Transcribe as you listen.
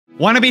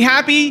Want to be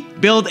happy?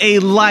 Build a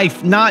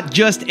life, not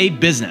just a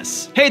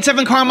business. Hey, it's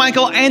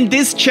Carmichael, and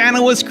this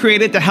channel was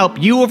created to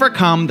help you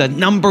overcome the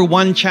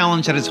 #1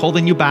 challenge that is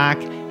holding you back,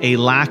 a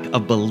lack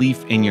of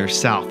belief in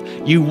yourself.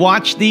 You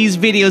watch these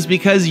videos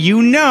because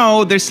you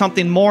know there's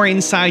something more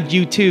inside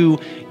you too.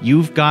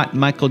 You've got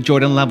Michael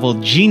Jordan level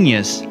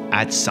genius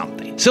at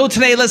something. So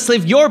today, let's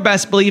live your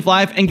best belief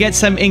life and get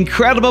some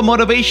incredible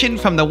motivation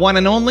from the one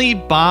and only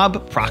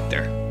Bob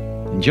Proctor.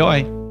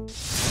 Enjoy.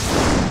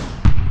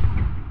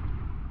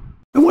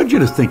 I want you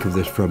to think of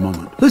this for a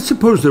moment. Let's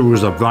suppose there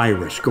was a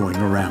virus going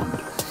around,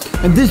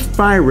 and this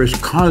virus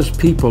caused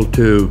people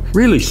to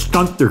really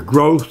stunt their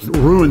growth,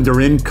 ruin their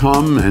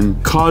income,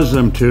 and cause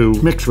them to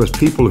mix with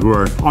people who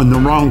are on the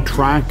wrong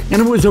track.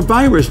 And it was a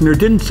virus, and there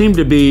didn't seem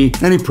to be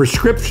any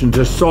prescription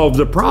to solve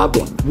the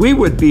problem. We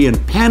would be in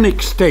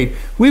panic state.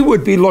 We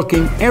would be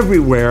looking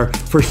everywhere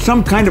for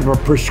some kind of a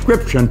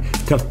prescription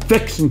to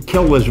fix and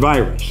kill this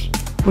virus.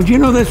 Well, do you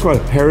know that's what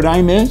a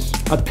paradigm is?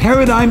 A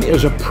paradigm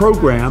is a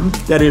program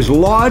that is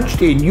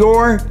lodged in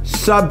your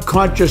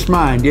subconscious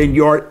mind, in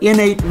your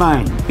innate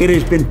mind. It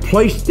has been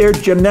placed there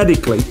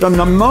genetically. From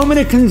the moment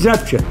of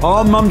conception,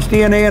 all mom's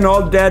DNA and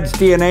all dad's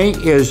DNA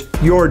is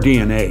your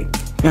DNA.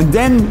 And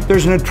then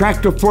there's an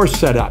attractive force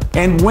set up.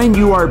 And when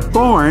you are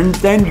born,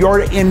 then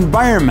your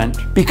environment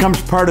becomes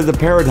part of the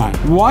paradigm.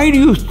 Why do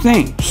you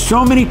think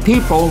so many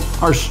people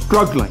are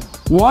struggling?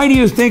 Why do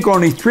you think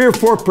only 3 or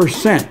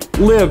 4%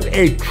 live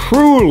a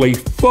truly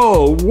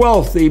full,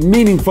 wealthy,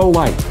 meaningful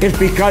life? It's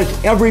because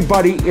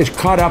everybody is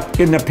caught up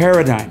in the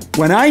paradigm.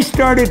 When I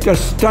started to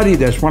study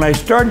this, when I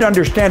started to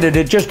understand it,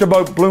 it just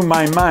about blew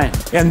my mind.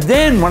 And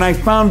then when I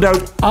found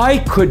out I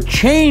could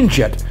change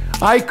it,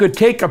 I could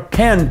take a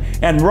pen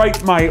and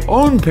write my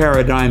own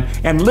paradigm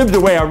and live the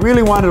way I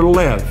really wanted to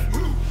live,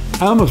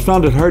 I almost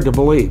found it hard to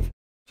believe.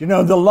 You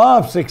know, the law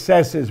of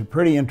success is a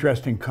pretty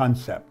interesting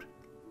concept.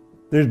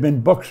 There's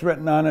been books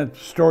written on it,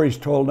 stories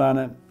told on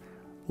it.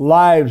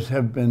 Lives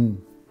have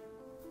been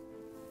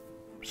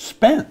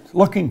spent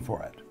looking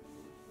for it.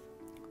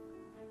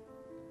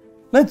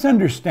 Let's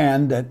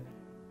understand that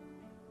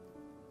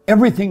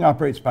everything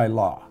operates by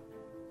law.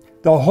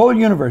 The whole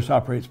universe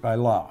operates by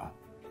law.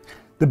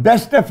 The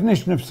best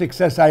definition of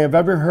success I have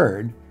ever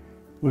heard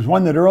was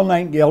one that Earl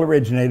Nightingale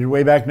originated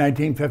way back in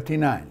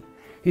 1959.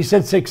 He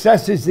said,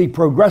 success is the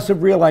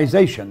progressive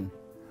realization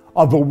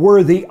of a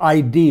worthy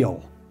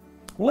ideal.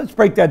 Well, let's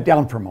break that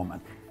down for a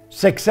moment.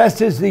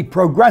 Success is the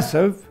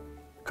progressive,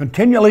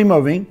 continually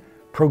moving,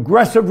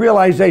 progressive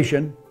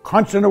realization,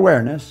 constant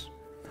awareness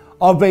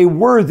of a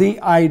worthy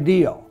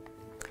ideal.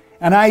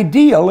 An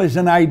ideal is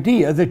an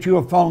idea that you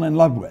have fallen in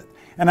love with.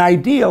 An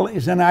ideal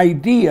is an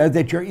idea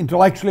that you're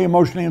intellectually,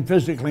 emotionally, and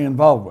physically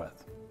involved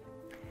with.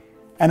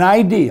 An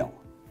ideal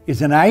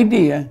is an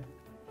idea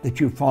that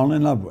you've fallen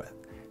in love with.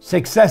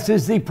 Success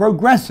is the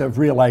progressive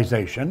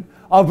realization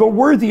of a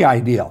worthy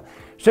ideal.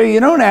 So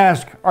you don't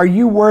ask, are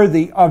you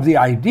worthy of the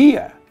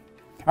idea?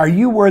 Are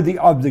you worthy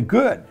of the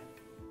good?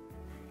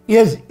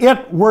 Is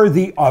it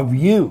worthy of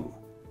you?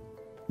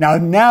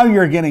 Now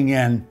you're getting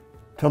in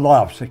to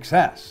law of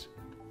success.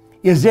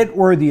 Is it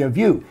worthy of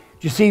you?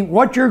 You see,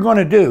 what you're going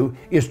to do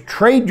is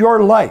trade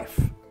your life.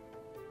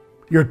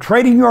 You're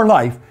trading your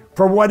life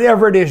for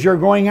whatever it is you're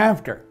going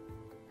after.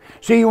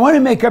 So you want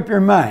to make up your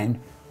mind,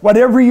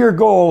 whatever your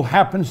goal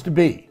happens to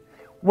be,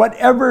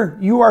 whatever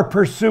you are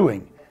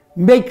pursuing,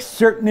 make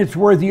certain it's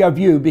worthy of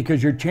you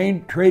because you're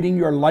trading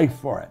your life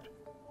for it.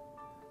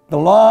 The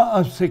law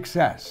of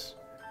success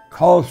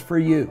calls for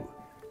you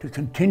to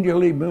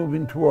continually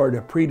moving toward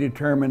a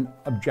predetermined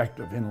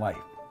objective in life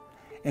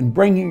and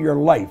bringing your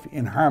life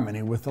in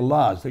harmony with the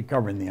laws that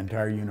govern the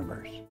entire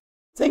universe.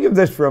 Think of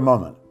this for a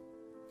moment.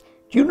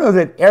 Do you know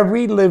that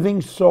every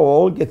living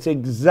soul gets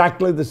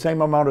exactly the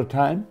same amount of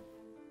time?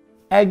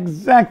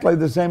 Exactly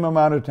the same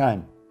amount of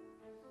time.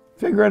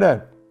 Figure it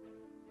out.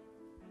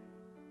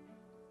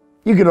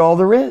 You get all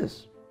there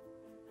is.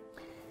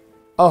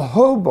 A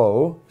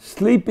hobo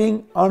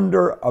sleeping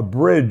under a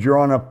bridge or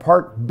on a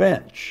park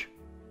bench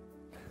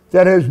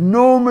that has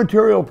no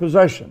material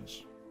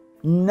possessions,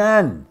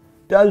 none,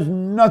 does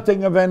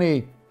nothing of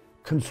any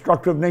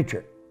constructive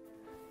nature.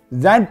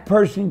 That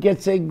person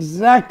gets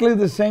exactly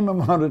the same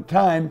amount of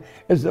time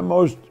as the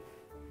most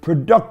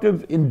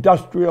productive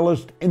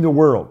industrialist in the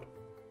world.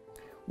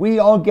 We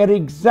all get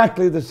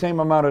exactly the same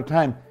amount of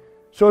time.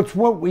 So it's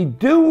what we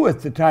do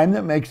with the time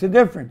that makes a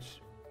difference.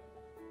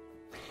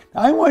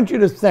 Now, I want you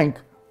to think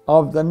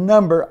of the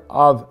number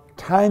of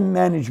time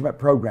management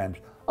programs.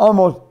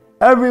 Almost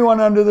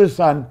everyone under the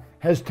sun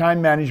has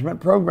time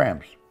management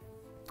programs.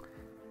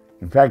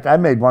 In fact, I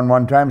made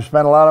one time,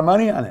 spent a lot of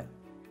money on it.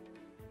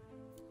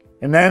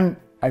 And then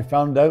I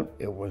found out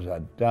it was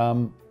a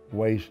dumb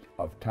waste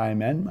of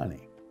time and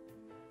money.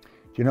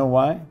 Do you know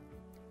why?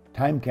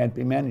 Time can't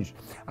be managed.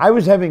 I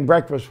was having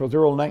breakfast with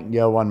Earl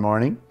Nightingale one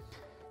morning.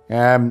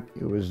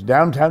 It was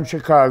downtown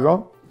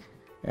Chicago,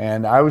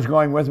 and I was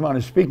going with him on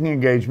a speaking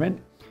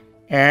engagement,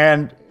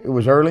 and it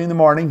was early in the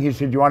morning. He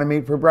said, "Do you want to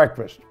meet for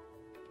breakfast?"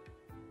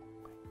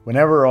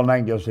 Whenever Earl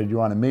Nightingale said, "You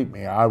want to meet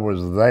me?" I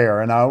was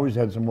there, and I always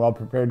had some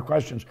well-prepared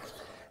questions.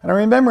 And I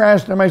remember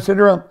asking him, I said,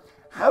 "Earl,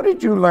 how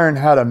did you learn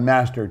how to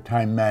master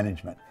time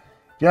management?"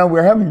 You know,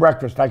 we're having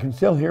breakfast. I can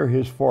still hear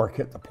his fork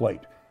hit the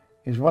plate.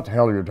 He said, "What the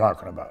hell are you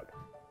talking about?"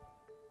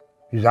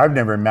 He said, "I've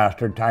never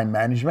mastered time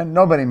management.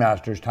 Nobody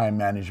masters time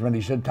management."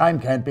 He said, "Time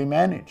can't be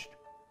managed."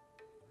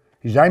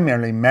 He said, "I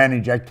merely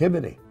manage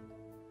activity."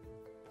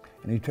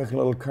 And he took a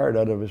little card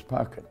out of his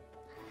pocket.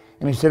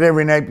 And he said,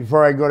 "Every night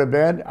before I go to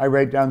bed, I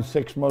write down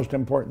 6 most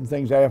important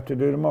things I have to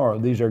do tomorrow.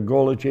 These are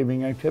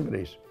goal-achieving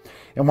activities.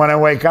 And when I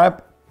wake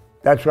up,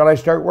 that's what I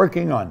start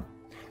working on.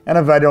 And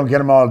if I don't get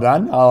them all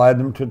done, I'll add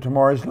them to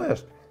tomorrow's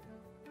list."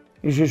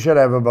 You should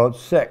have about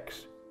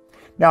 6.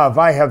 Now, if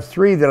I have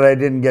 3 that I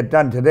didn't get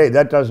done today,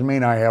 that doesn't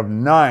mean I have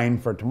 9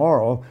 for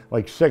tomorrow,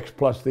 like 6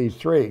 plus these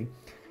 3.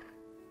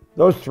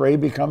 Those 3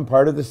 become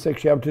part of the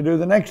 6 you have to do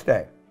the next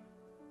day.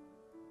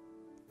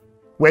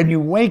 When you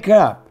wake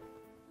up,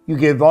 you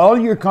give all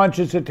your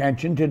conscious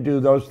attention to do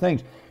those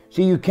things.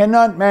 See, you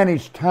cannot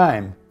manage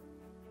time,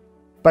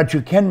 but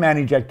you can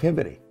manage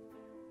activity.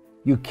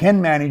 You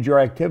can manage your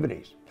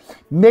activities.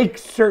 Make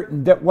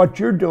certain that what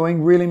you're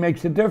doing really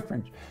makes a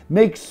difference.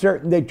 Make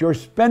certain that you're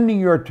spending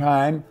your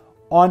time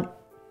on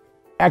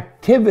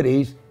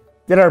activities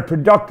that are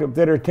productive,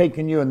 that are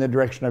taking you in the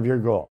direction of your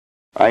goal.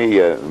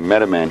 I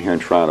met a man here in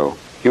Toronto.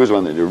 He was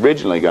one that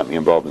originally got me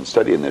involved in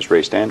studying this,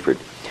 Ray Stanford.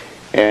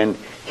 And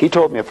he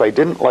told me if I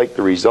didn't like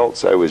the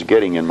results I was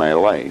getting in my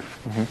life,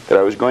 that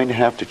I was going to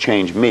have to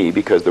change me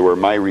because they were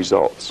my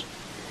results.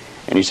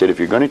 And he said, if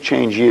you're going to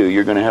change you,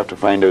 you're going to have to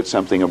find out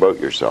something about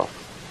yourself.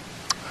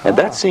 And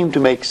that seemed to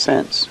make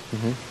sense.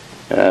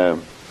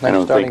 I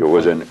don't think it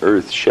was an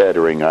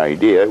earth-shattering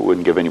idea. It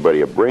wouldn't give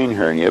anybody a brain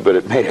hernia, but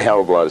it made a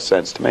hell of a lot of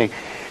sense to me.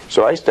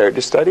 So I started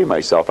to study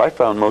myself. I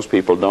found most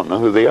people don't know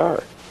who they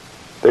are.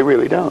 They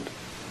really don't.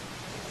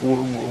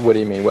 What do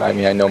you mean? I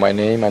mean, I know my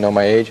name, I know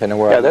my age, I know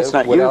where I live. Yeah, that's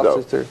not what you, else though.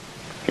 Is there?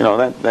 You know,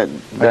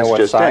 that's what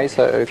just size,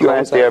 it. If you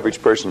ask the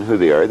average person who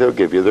they are, they'll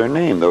give you their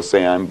name. They'll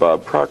say, I'm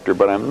Bob Proctor,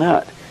 but I'm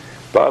not.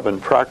 Bob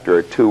and Proctor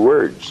are 2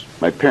 words.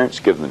 My parents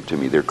give them to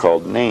me. They're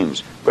called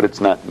names, but it's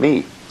not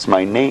me. It's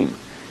my name.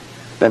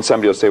 Then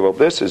somebody will say, well,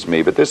 this is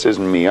me, but this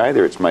isn't me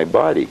either. It's my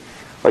body.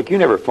 Like you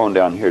never phone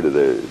down here to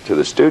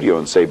the studio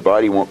and say,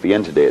 body won't be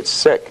in today. It's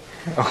sick.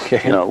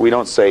 Okay. You know, we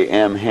don't say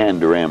am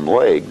hand or am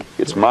leg.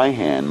 It's my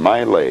hand,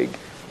 my leg,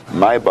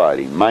 my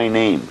body, my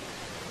name.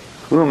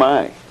 Who am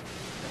I?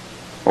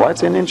 Well,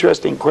 that's an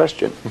interesting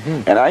question.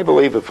 And I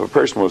believe if a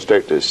person will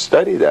start to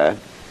study that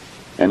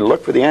and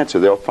look for the answer,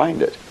 they'll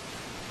find it.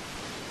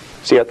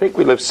 See, I think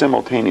we live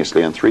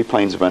simultaneously on 3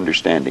 planes of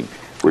understanding.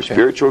 We're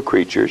spiritual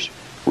creatures,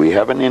 we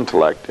have an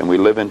intellect, and we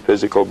live in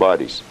physical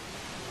bodies.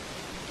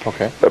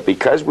 Okay. But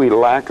because we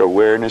lack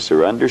awareness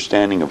or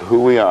understanding of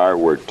who we are,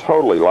 we're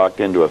totally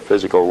locked into a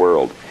physical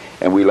world,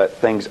 and we let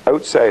things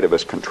outside of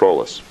us control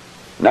us.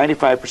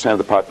 95% of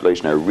the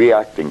population are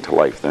reacting to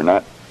life. They're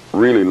not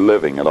really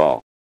living at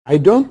all. I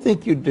don't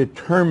think you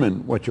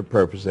determine what your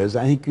purpose is.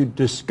 I think you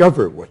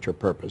discover what your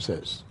purpose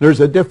is.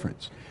 There's a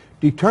difference.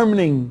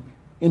 Determining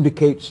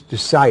indicates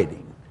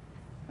deciding.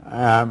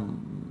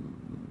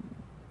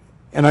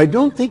 And I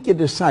don't think you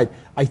decide.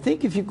 I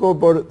think if you go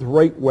about it the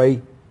right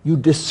way, you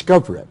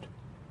discover it.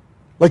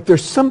 Like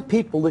there's some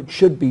people that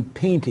should be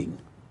painting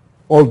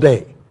all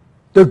day.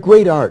 They're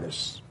great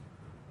artists.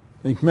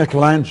 I think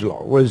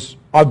Michelangelo was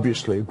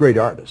obviously a great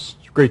artist,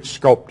 a great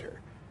sculptor.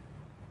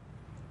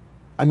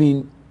 I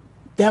mean,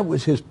 that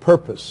was his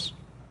purpose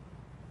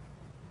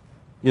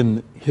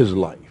in his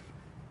life.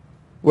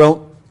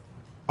 Well,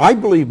 I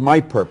believe my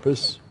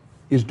purpose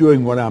is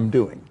doing what I'm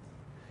doing.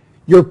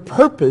 Your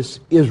purpose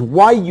is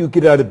why you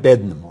get out of bed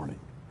in the morning.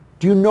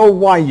 Do you know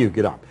why you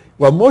get up?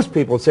 Well, most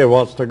people say,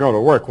 well, it's to go to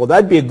work. Well,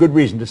 that'd be a good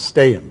reason to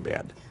stay in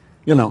bed.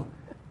 You know,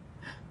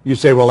 you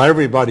say, well,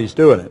 everybody's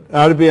doing it.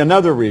 That'd be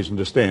another reason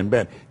to stay in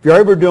bed. If you're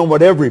ever doing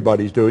what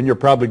everybody's doing, you're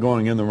probably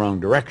going in the wrong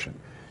direction.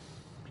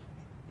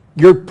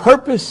 Your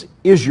purpose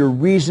is your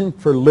reason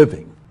for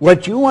living.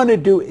 What you want to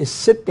do is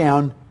sit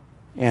down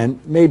and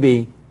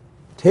maybe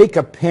take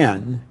a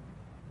pen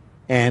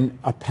and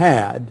a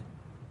pad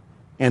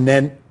and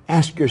then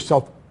ask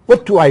yourself,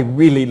 what do I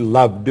really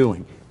love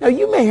doing? Now,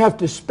 you may have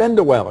to spend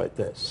a while at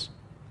this.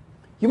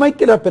 You might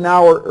get up an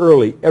hour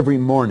early every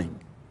morning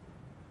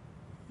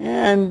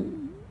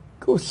and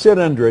go sit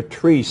under a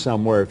tree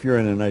somewhere if you're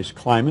in a nice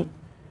climate,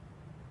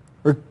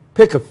 or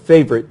pick a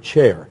favorite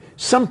chair,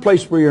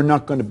 someplace where you're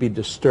not going to be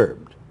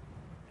disturbed,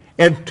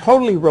 and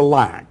totally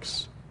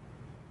relax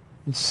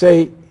and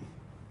say,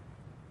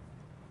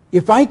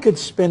 if I could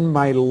spend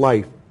my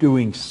life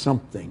doing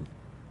something,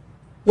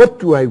 what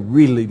do I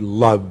really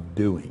love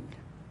doing?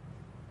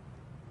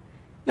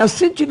 Now,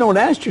 since you don't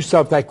ask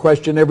yourself that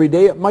question every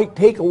day, it might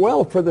take a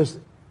while for this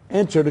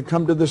answer to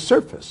come to the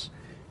surface.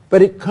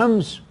 But it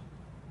comes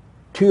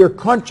to your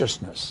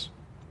consciousness.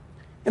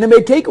 And it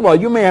may take a while.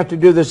 You may have to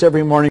do this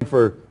every morning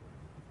for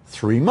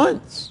 3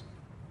 months.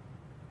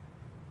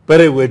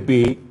 But it would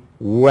be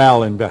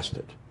well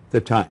invested,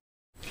 the time.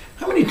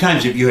 How many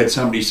times have you had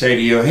somebody say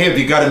to you, hey, have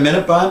you got a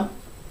minute, Bob?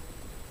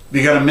 Have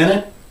you got a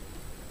minute?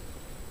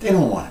 They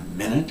don't want a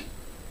minute.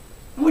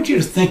 I want you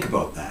to think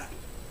about that.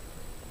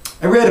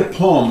 I read a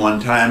poem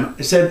one time.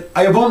 It said,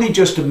 I have only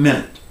just a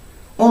minute,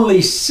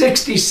 only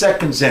 60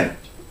 seconds in it.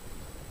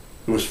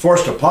 It was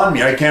forced upon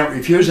me. I can't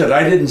refuse it.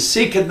 I didn't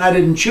seek it and I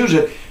didn't choose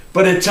it,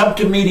 but it's up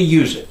to me to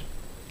use it.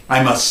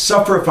 I must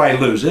suffer if I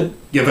lose it,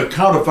 give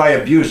account if I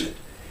abuse it.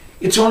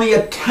 It's only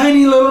a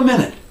tiny little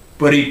minute,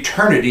 but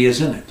eternity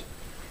is in it.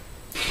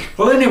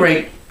 Well, at any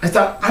rate, I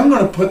thought I'm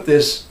going to put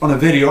this on a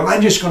video and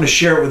I'm just going to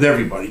share it with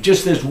everybody.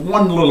 Just this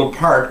one little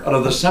part out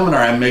of the seminar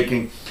I'm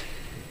making.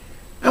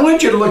 I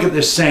want you to look at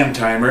this sand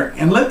timer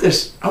and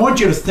I want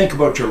you to think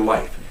about your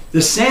life.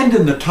 The sand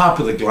in the top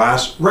of the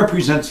glass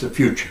represents the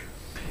future.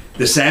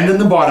 The sand in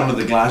the bottom of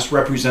the glass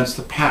represents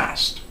the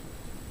past.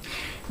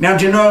 Now,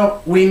 do you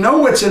know, we know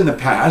what's in the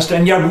past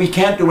and yet we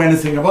can't do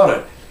anything about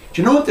it.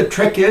 Do you know what the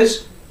trick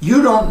is?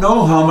 You don't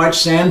know how much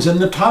sand's in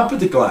the top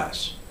of the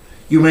glass.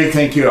 You may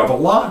think you have a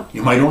lot,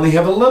 you might only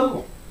have a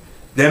little.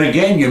 Then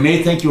again, you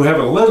may think you have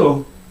a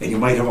little and you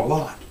might have a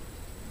lot.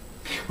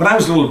 When I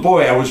was a little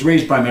boy, I was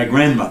raised by my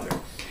grandmother.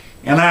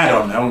 And I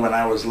don't know, when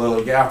I was a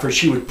little gaffer,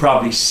 she was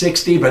probably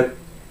 60, but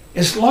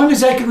as long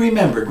as I could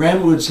remember,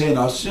 Grandma would say,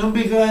 I'll soon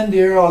be gone,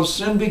 dear, I'll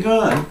soon be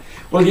gone.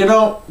 Well, you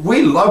know,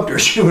 we loved her.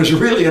 She was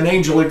really an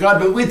angel of God,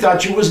 but we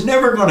thought she was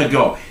never going to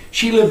go.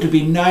 She lived to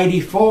be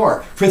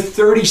 94 for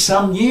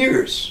 30-some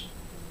years.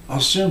 I'll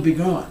soon be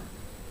gone.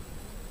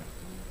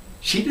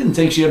 She didn't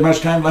think she had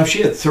much time left.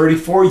 She had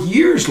 34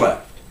 years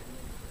left.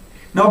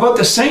 Now, about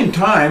the same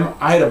time,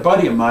 I had a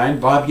buddy of mine,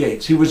 Bob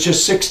Yates. He was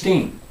just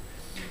 16.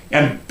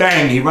 And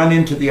bang, he ran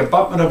into the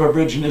abutment of a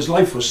bridge and his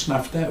life was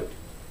snuffed out.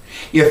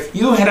 If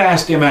you had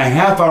asked him a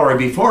half hour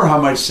before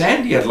how much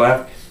sand he had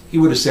left, he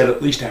would have said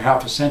at least a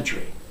half a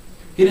century.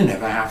 He didn't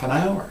have a half an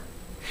hour.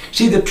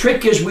 See, the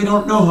trick is we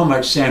don't know how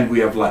much sand we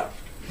have left.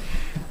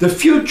 The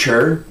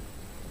future,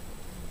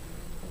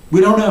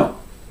 we don't know.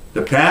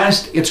 The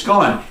past, it's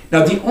gone.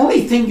 Now, the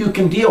only thing you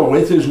can deal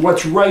with is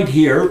what's right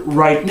here,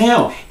 right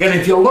now. And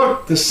if you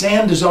look, the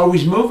sand is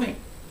always moving.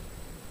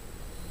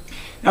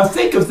 Now,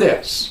 think of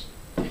this.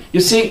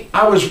 You see,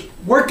 I was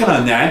working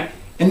on that,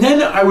 and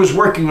then I was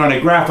working on a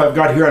graph I've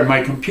got here on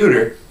my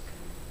computer,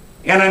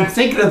 and I'm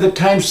thinking of the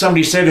time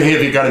somebody said, hey,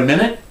 have you got a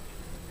minute?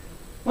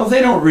 Well,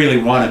 they don't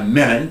really want a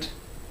minute.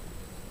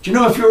 Do you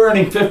know if you're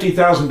earning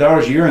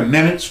 $50,000 a year, a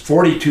minute's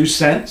 42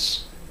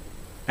 cents?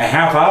 A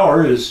half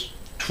hour is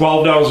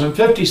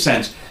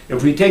 $12.50.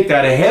 If we take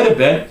that ahead a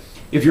bit,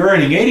 if you're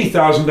earning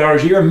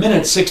 $80,000 a year, a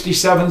minute's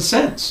 67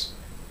 cents.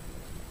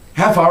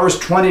 Half hour is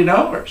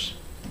 $20.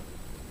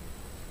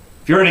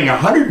 If you're earning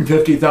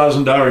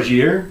 $150,000 a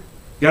year,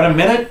 you got a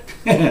minute?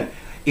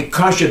 It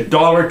costs you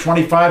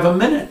 $1.25 a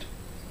minute.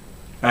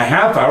 A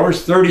half hour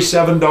is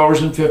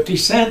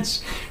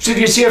 $37.50. So do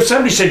you see, if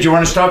somebody said, you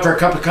want to stop for a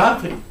cup of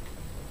coffee?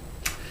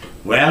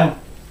 Well,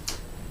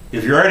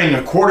 if you're earning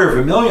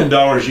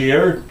 $250,000 a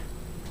year,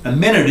 a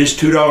minute is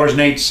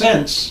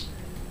 $2.08.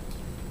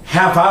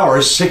 Half hour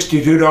is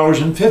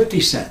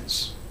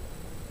 $62.50.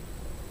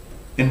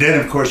 And then,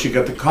 of course, you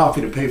got the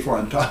coffee to pay for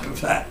on top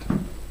of that.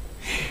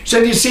 So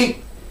you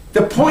see,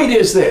 the point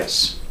is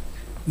this.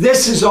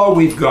 This is all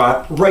we've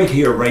got right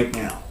here, right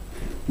now.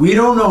 We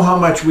don't know how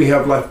much we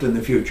have left in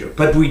the future,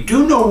 but we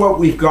do know what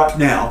we've got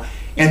now.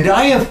 And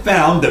I have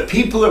found the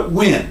people that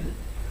win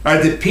are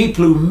the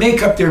people who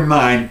make up their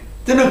mind.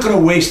 They're not going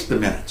to waste the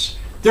minutes.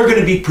 They're going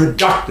to be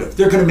productive.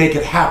 They're going to make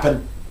it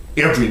happen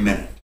every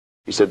minute.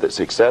 He said that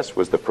success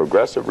was the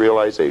progressive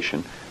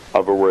realization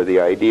of a worthy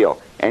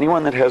ideal.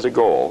 Anyone that has a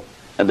goal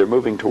and they're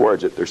moving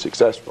towards it, they're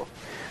successful.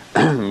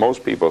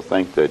 Most people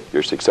think that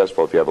you're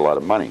successful if you have a lot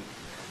of money.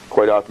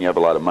 Quite often you have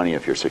a lot of money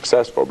if you're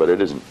successful, but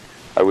it isn't.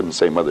 I wouldn't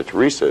say Mother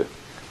Teresa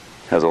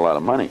has a lot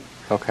of money.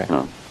 Okay.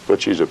 No,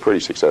 but she's a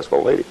pretty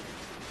successful lady.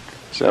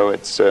 So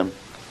it's...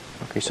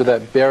 okay, so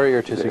that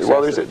barrier to success...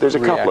 Well, there's a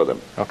couple of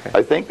them. Okay.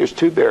 I think there's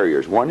two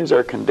barriers. One is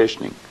our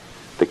conditioning.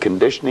 The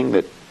conditioning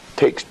that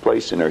takes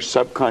place in our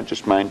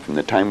subconscious mind from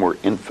the time we're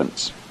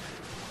infants.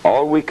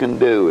 All we can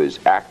do is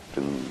act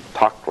and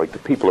talk like the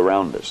people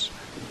around us.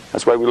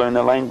 That's why we learn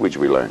the language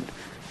we learned.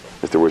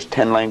 If there was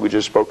 10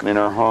 languages spoken in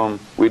our home,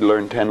 we'd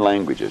learn 10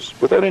 languages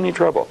without any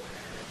trouble.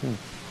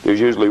 There's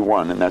usually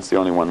one, and that's the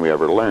only one we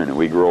ever learn. And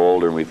we grow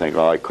older and we think,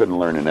 oh, I couldn't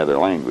learn another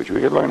language.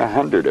 We could learn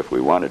 100 if we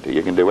wanted to.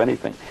 You can do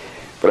anything.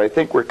 But I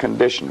think we're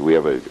conditioned. We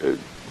have a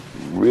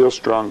real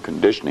strong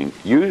conditioning,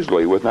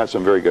 usually with not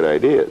some very good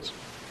ideas.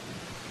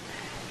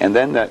 And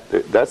then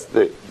that's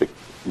the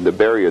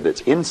barrier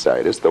that's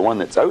inside us. The one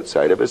that's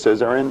outside of us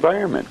is our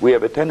environment. We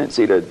have a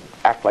tendency to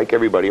act like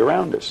everybody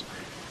around us.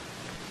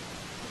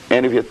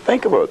 And if you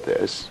think about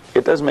this,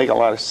 it doesn't make a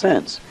lot of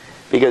sense.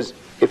 Because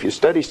if you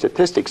study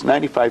statistics,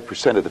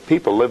 95% of the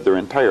people live their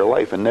entire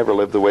life and never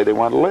live the way they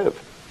want to live.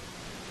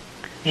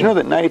 You know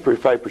that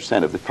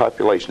 95% of the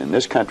population in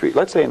this country,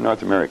 let's say in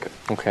North America,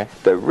 okay,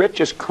 the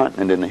richest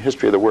continent in the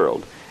history of the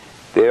world,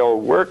 they'll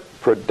work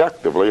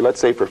productively, let's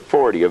say for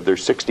 40 of their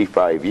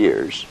 65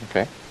 years,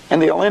 okay,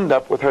 and they'll end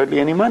up with hardly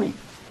any money.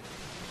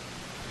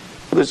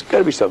 Well, there's got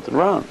to be something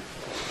wrong.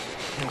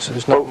 So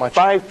there's not much.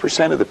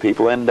 5% of the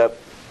people end up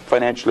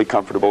financially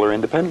comfortable or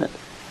independent.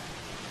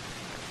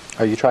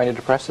 Are you trying to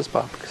depress us,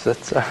 Bob? Because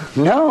that's.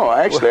 No,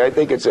 actually, I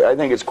think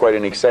it's quite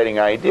an exciting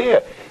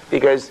idea,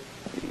 because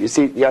you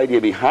see, the idea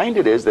behind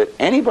it is that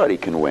anybody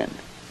can win,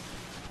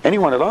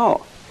 anyone at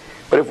all.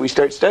 But if we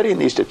start studying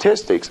these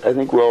statistics, I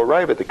think we'll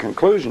arrive at the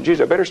conclusion, geez,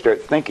 I better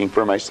start thinking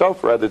for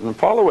myself rather than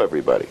follow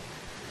everybody.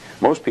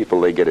 Most people,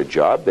 they get a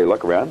job, they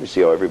look around, they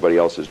see how everybody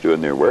else is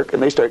doing their work,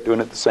 and they start doing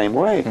it the same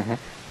way.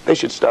 They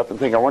should stop and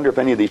think, I wonder if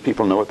any of these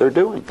people know what they're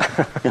doing.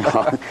 You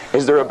know,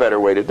 is there a better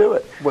way to do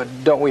it? But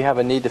don't we have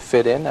a need to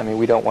fit in? I mean,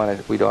 we don't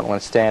want to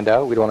stand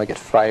out. We don't want to get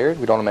fired.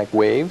 We don't want to make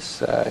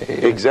waves.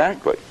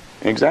 Exactly.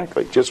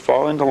 Exactly. Just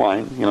fall into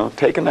line. You know,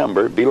 take a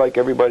number. Be like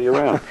everybody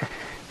around.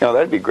 You know,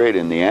 that'd be great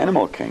in the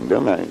animal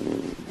kingdom.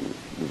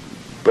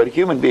 But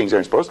human beings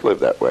aren't supposed to live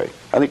that way.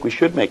 I think we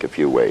should make a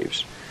few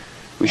waves.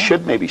 We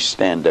should maybe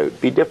stand out,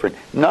 be different.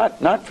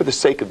 Not for the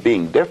sake of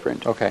being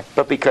different,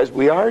 but because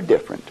we are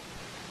different.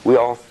 We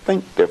all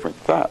think different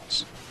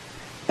thoughts.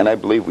 And I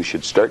believe we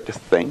should start to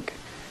think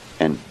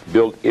and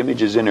build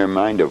images in our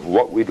mind of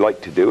what we'd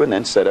like to do and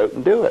then set out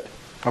and do it.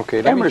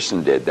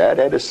 Emerson did that,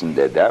 Edison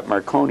did that,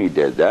 Marconi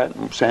did that,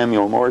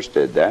 Samuel Morse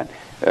did that,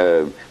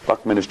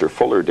 Buckminster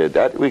Fuller did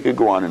that. We could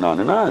go on and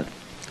on and on.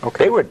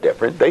 They were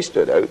different, they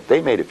stood out,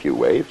 they made a few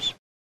waves.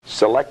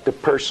 Select a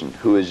person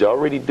who is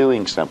already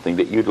doing something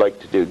that you'd like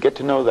to do. Get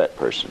to know that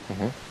person.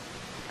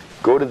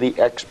 Go to the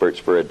experts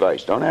for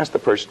advice. Don't ask the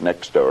person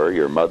next door,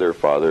 your mother,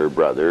 father,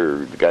 brother,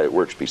 or the guy that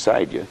works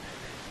beside you,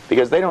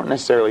 because they don't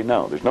necessarily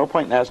know. There's no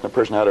point in asking a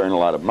person how to earn a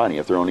lot of money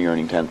if they're only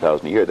earning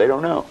 $10,000 a year. They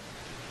don't know.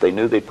 If they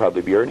knew, they'd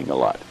probably be earning a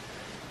lot.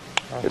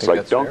 It's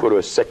like, don't go to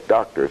a sick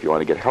doctor if you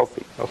want to get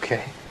healthy.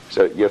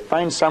 So you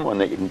find someone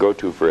that you can go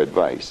to for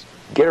advice.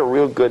 Get a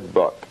real good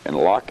book and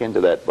lock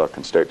into that book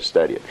and start to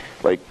study it.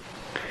 Like,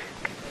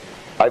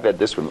 I've had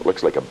this one that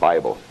looks like a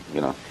Bible,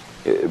 you know.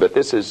 But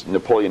this is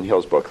Napoleon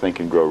Hill's book, Think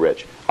and Grow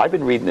Rich. I've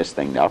been reading this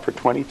thing now for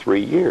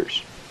 23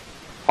 years.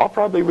 I'll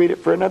probably read it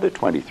for another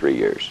 23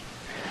 years.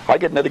 I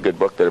get another good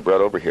book that I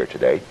brought over here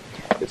today.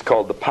 It's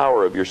called The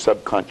Power of Your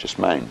Subconscious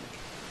Mind.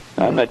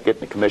 Now, I'm not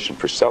getting a commission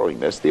for selling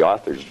this. The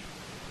author's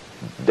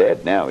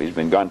dead now. He's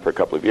been gone for a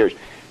couple of years.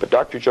 But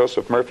Dr.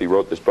 Joseph Murphy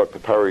wrote this book, The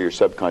Power of Your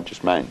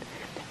Subconscious Mind.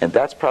 And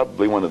that's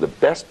probably one of the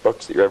best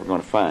books that you're ever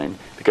going to find,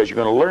 because you're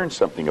going to learn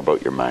something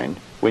about your mind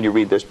when you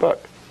read this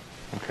book.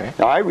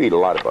 Now, I read a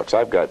lot of books.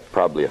 I've got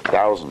probably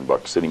 1,000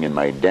 books sitting in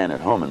my den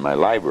at home in my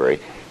library.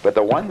 But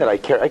the one that I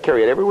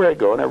carry it everywhere I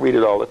go, and I read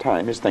it all the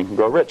time, is Think and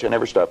Grow Rich. I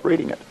never stop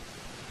reading it.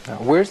 Now,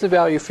 where's the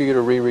value for you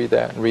to reread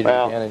that and read it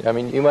again? I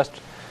mean, you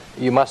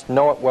must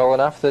know it well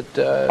enough that...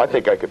 I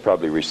think I could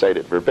probably recite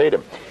it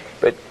verbatim.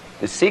 But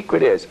the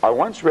secret is, I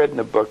once read in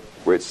a book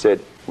where it said,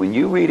 when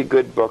you read a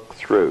good book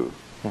through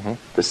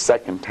the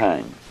second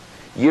time,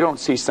 you don't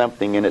see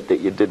something in it that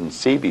you didn't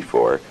see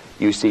before.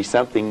 You see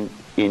something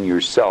in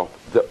yourself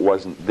that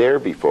wasn't there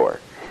before.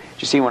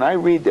 You see, when I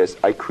read this,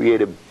 I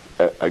create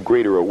a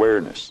greater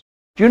awareness.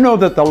 Do you know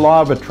that the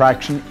law of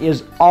attraction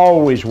is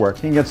always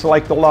working? It's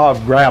like the law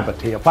of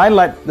gravity. If I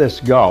let this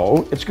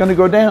go, it's going to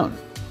go down.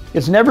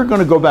 It's never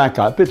going to go back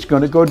up, it's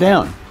going to go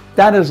down.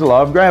 That is the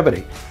law of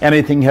gravity.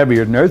 Anything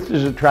heavier than Earth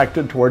is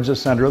attracted towards the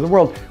center of the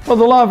world. Well,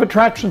 the law of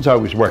attraction is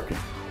always working.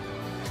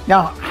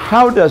 Now,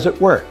 how does it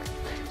work?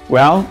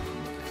 Well,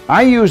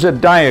 I use a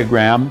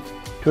diagram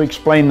to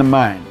explain the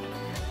mind.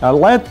 Now,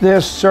 let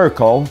this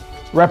circle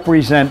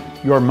represent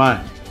your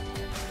mind.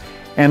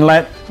 And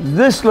let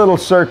this little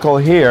circle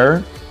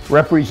here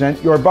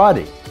represent your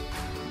body.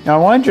 Now,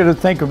 I want you to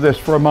think of this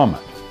for a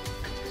moment.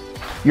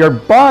 Your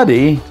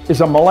body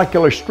is a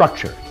molecular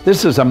structure.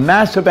 This is a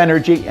massive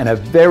energy and a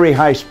very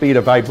high speed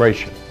of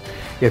vibration.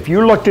 If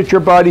you looked at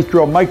your body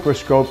through a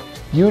microscope,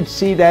 you'd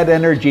see that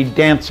energy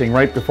dancing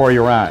right before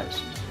your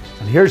eyes.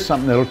 And here's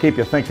something that'll keep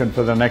you thinking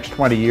for the next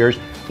 20 years.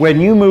 When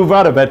you move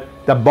out of it,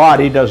 the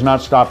body does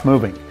not stop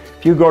moving.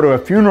 If you go to a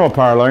funeral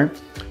parlor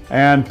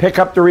and pick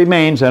up the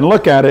remains and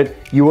look at it,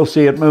 you will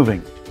see it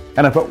moving.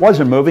 And if it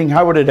wasn't moving,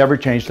 how would it ever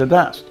change to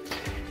dust?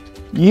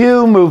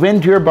 You move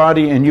into your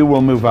body and you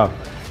will move out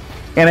of it.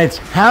 And it's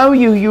how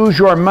you use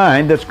your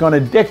mind that's going to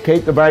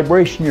dictate the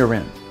vibration you're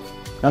in.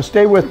 Now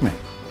stay with me.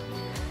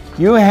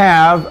 You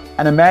have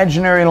an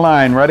imaginary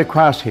line right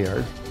across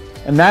here,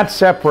 and that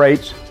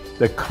separates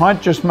the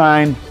conscious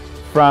mind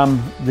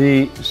from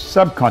the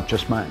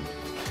subconscious mind.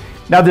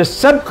 Now, the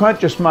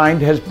subconscious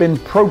mind has been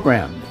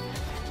programmed.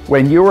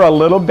 When you were a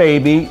little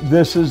baby,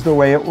 this is the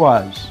way it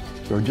was.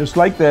 So just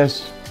like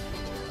this,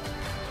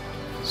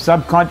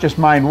 subconscious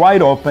mind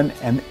wide open,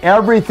 and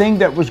everything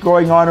that was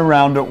going on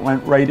around it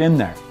went right in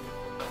there.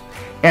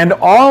 And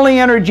all the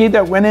energy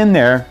that went in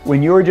there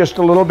when you were just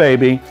a little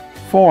baby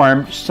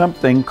formed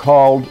something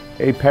called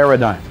a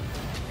paradigm.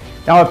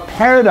 Now, a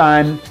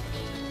paradigm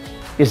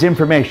is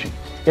information.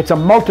 It's a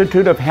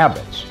multitude of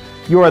habits.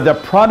 You are the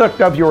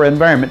product of your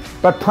environment,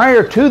 but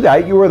prior to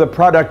that, you were the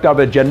product of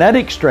a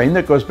genetic strain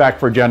that goes back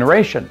for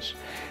generations.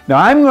 Now,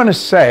 I'm going to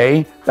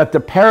say that the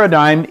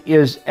paradigm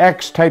is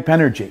X-type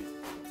energy.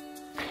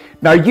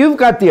 Now, you've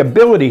got the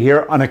ability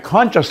here on a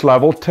conscious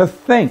level to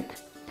think.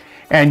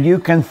 And you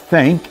can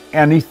think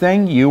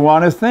anything you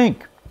want to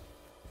think.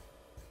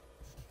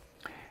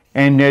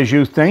 And as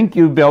you think,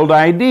 you build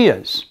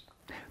ideas.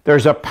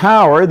 There's a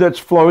power that's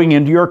flowing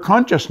into your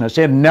consciousness.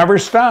 It never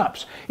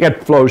stops.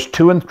 It flows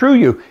to and through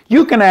you.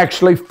 You can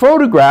actually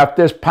photograph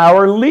this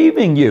power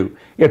leaving you.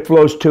 It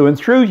flows to and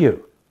through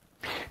you.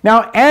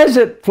 Now, as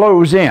it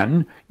flows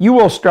in, you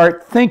will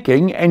start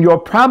thinking, and you'll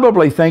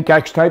probably think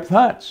X-type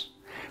thoughts.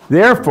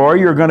 Therefore,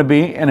 you're going to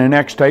be in an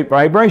X-type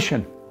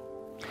vibration.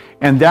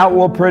 And that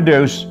will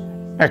produce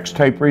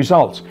X-type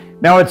results.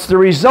 Now, it's the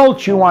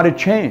results you want to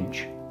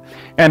change.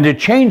 And to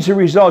change the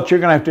results, you're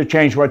going to have to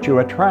change what you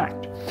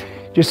attract.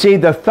 You see,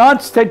 the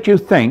thoughts that you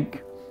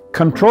think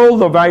control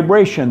the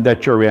vibration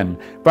that you're in.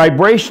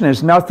 Vibration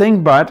is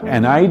nothing but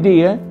an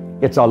idea.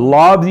 It's a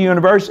law of the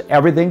universe.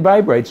 Everything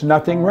vibrates,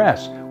 nothing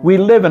rests. We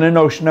live in an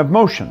ocean of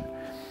motion.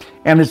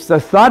 And it's the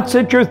thoughts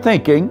that you're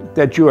thinking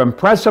that you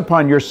impress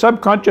upon your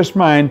subconscious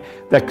mind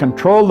that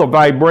control the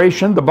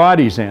vibration the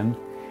body's in.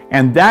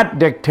 And that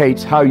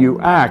dictates how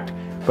you act,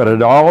 but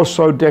it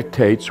also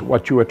dictates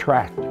what you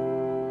attract.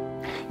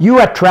 You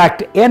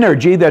attract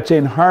energy that's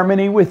in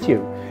harmony with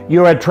you.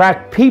 You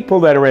attract people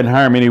that are in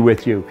harmony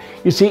with you.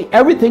 You see,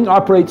 everything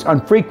operates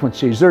on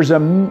frequencies. There's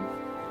an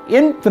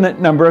infinite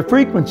number of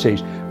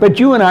frequencies, but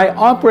you and I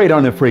operate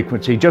on a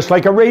frequency just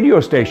like a radio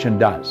station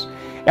does.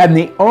 And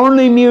the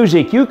only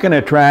music you can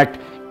attract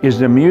is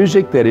the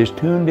music that is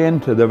tuned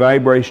into the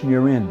vibration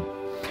you're in.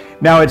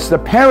 Now, it's the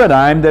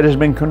paradigm that has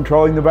been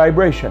controlling the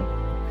vibration.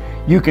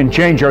 You can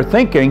change your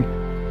thinking,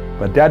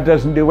 but that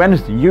doesn't do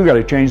anything. You got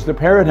to change the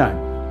paradigm.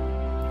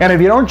 And if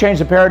you don't change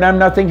the paradigm,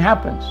 nothing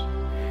happens.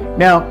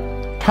 Now,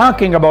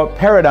 talking about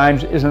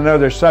paradigms is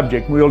another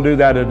subject. We'll do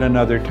that at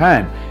another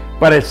time.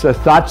 But it's the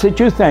thoughts that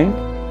you think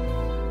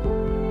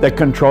that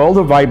control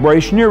the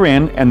vibration you're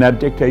in, and that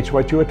dictates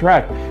what you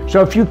attract.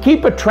 So if you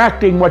keep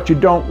attracting what you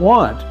don't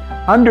want,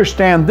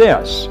 understand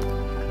this.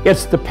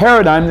 It's the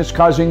paradigm that's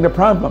causing the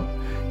problem.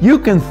 You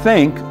can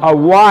think a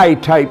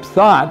Y-type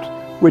thought,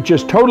 which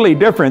is totally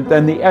different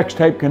than the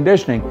X-type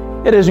conditioning.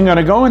 It isn't going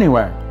to go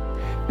anywhere.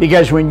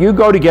 Because when you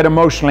go to get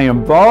emotionally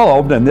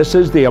involved, and this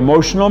is the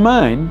emotional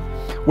mind,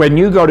 when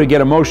you go to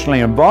get emotionally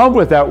involved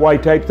with that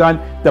Y-type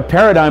thought, the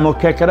paradigm will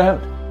kick it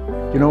out.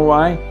 You know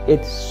why?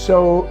 It's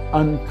so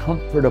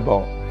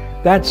uncomfortable.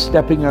 That's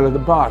stepping out of the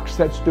box.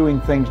 That's doing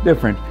things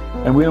different.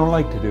 And we don't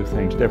like to do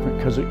things different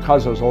because it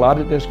causes a lot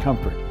of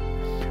discomfort.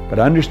 But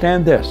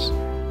understand this.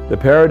 The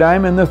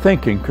paradigm and the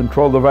thinking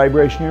control the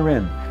vibration you're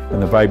in.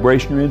 And the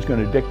vibration you're in is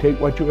going to dictate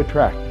what you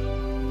attract.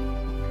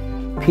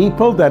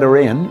 People that are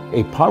in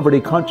a poverty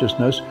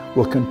consciousness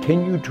will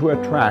continue to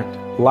attract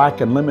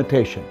lack and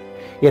limitation.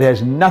 It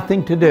has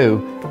nothing to do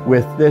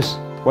with this,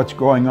 what's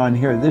going on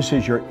here. This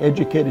is your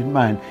educated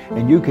mind,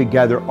 and you could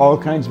gather all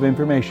kinds of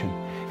information.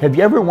 Have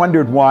you ever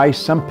wondered why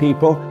some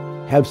people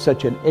have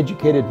such an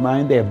educated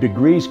mind? They have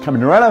degrees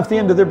coming right off the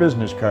end of their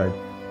business card,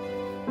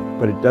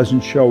 but it doesn't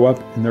show up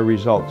in their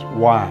results.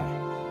 Why?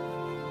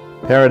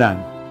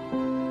 Paradigm.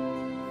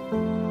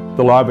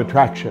 The law of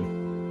attraction.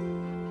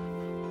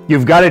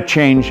 You've got to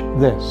change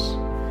this.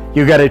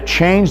 You've got to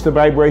change the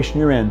vibration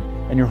you're in,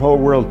 and your whole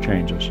world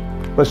changes.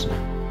 Listen,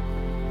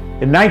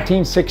 in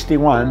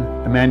 1961,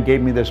 a man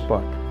gave me this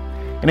book,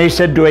 and he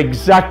said, do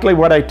exactly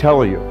what I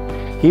tell you.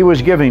 He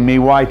was giving me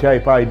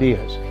Y-type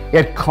ideas.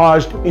 It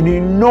caused an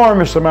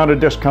enormous amount of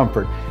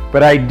discomfort,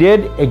 but I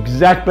did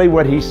exactly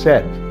what he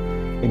said.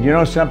 And you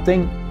know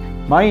something?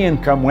 My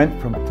income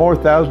went from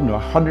 $4,000 to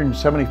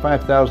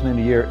 $175,000 in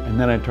a year, and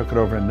then I took it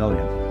over $1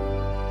 million.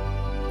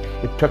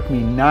 It took me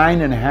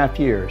 9.5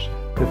 years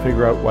to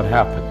figure out what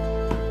happened.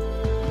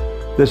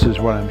 This is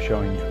what I'm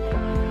showing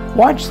you.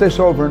 Watch this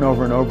over and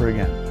over and over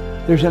again.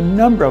 There's a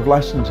number of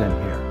lessons in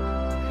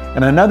here.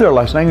 And another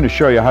lesson, I'm going to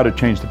show you how to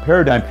change the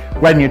paradigm.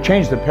 When you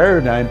change the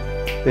paradigm,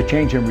 the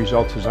change in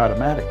results is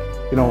automatic.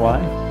 You know why?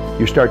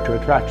 You start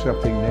to attract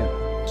something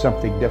new,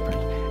 something different.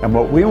 And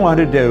what we want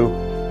to do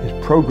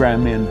is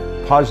program in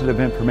positive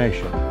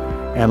information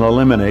and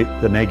eliminate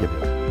the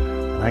negative.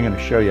 And I'm going to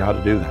show you how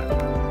to do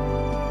that.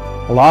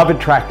 Law of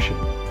attraction.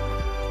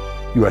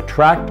 You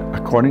attract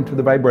according to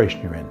the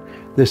vibration you're in.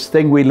 This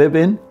thing we live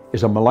in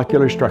is a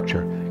molecular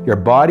structure. Your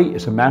body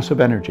is a mass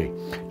of energy.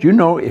 Do you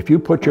know if you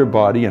put your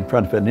body in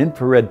front of an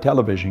infrared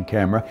television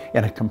camera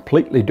in a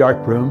completely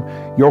dark room,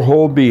 your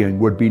whole being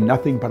would be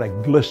nothing but a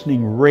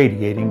glistening,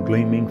 radiating,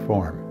 gleaming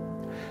form?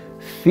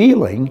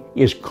 Feeling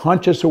is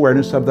conscious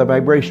awareness of the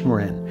vibration we're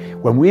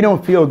in. When we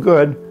don't feel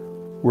good,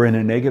 we're in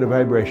a negative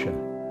vibration.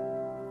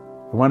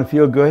 You want to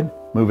feel good?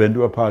 Move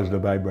into a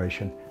positive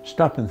vibration.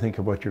 Stop and think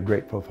of what you're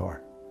grateful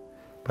for.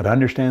 But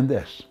understand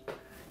this,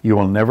 you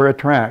will never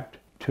attract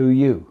to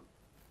you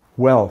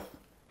wealth,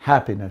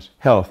 happiness,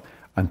 health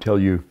until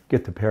you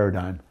get the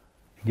paradigm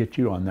and get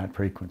you on that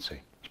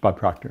frequency. It's Bob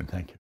Proctor, and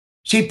thank you.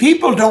 See,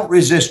 people don't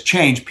resist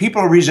change.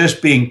 People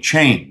resist being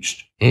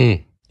changed.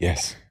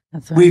 Yes.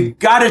 That's right. We've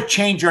got to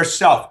change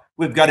ourselves.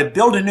 We've got to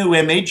build a new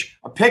image,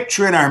 a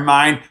picture in our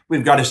mind.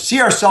 We've got to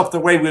see ourselves the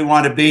way we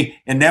want to be,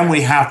 and then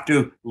we have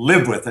to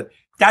live with it.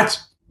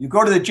 You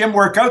go to the gym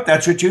workout,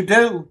 that's what you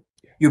do.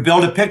 You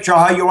build a picture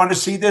of how you want to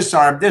see this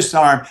arm,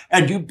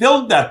 and you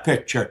build that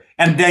picture,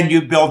 and then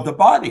you build the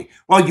body.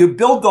 Well, you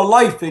build the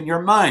life in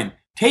your mind.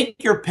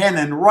 Take your pen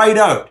and write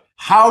out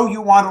how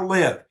you want to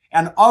live.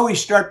 And always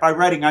start by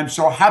writing, I'm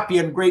so happy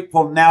and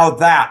grateful now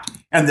that.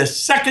 And the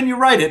second you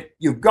write it,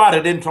 you've got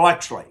it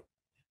intellectually.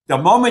 The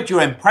moment you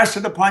impress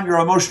it upon your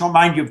emotional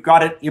mind, you've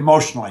got it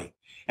emotionally.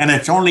 And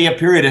it's only a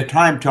period of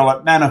time till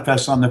it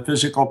manifests on the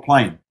physical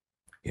plane.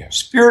 Yeah.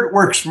 Spirit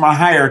works from a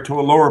higher to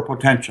a lower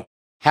potential.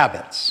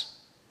 Habits.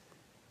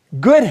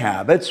 Good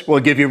habits will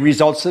give you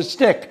results that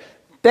stick.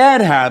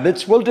 Bad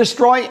habits will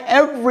destroy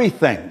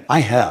everything. I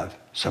have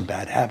some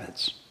bad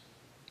habits.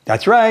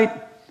 That's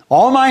right.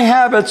 All my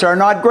habits are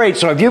not great.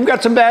 So if you've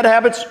got some bad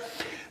habits,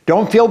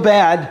 don't feel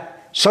bad.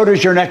 So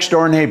does your next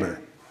door neighbor.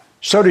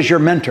 So does your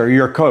mentor,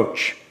 your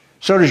coach.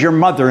 So does your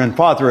mother and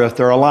father if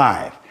they're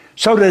alive.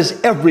 So does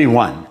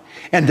everyone.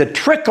 And the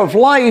trick of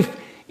life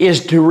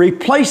is to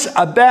replace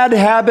a bad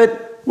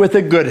habit with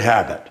a good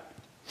habit.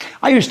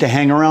 I used to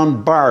hang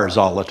around bars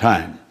all the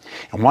time.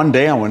 And one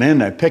day I went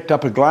in, I picked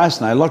up a glass,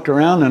 and I looked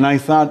around and I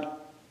thought,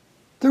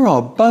 they're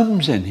all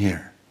bums in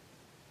here.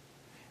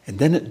 And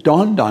then it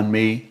dawned on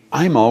me,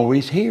 I'm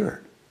always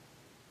here.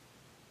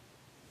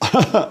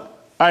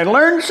 I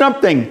learned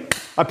something.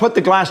 I put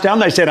the glass down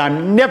and I said,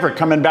 I'm never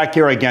coming back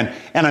here again,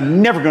 and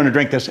I'm never going to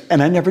drink this.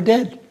 And I never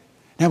did.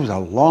 That was a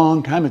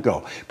long time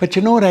ago. But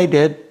you know what I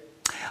did?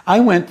 I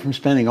went from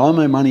spending all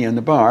my money in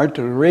the bar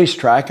to the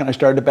racetrack, and I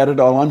started to bet it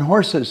all on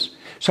horses.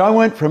 So I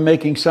went from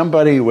making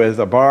somebody with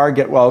a bar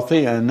get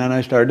wealthy, and then I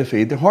started to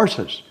feed the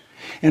horses.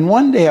 And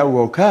one day I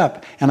woke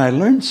up and I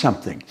learned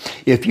something.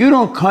 If you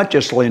don't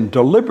consciously and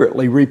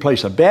deliberately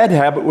replace a bad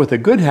habit with a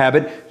good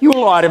habit, you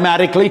will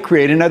automatically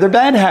create another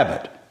bad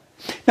habit.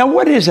 Now,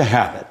 what is a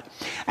habit?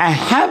 A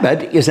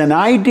habit is an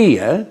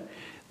idea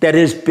that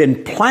has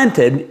been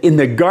planted in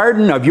the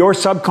garden of your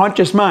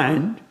subconscious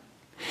mind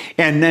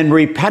and then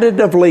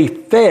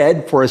repetitively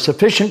fed for a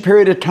sufficient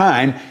period of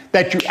time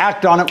that you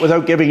act on it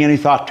without giving any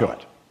thought to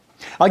it.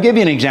 I'll give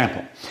you an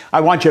example.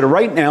 I want you to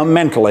right now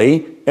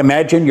mentally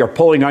imagine you're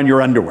pulling on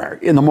your underwear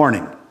in the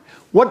morning.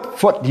 What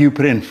foot do you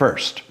put in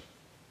first?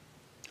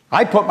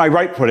 I put my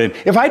right foot in.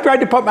 If I tried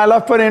to put my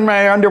left foot in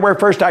my underwear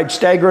first, I'd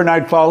stagger and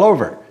I'd fall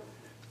over.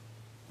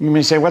 You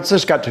may say, what's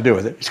this got to do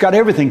with it? It's got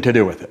everything to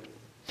do with it.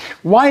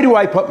 Why do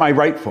I put my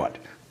right foot?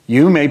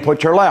 You may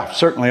put your left.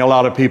 Certainly a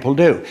lot of people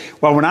do.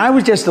 Well, when I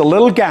was just a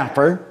little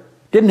gaffer,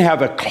 didn't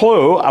have a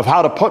clue of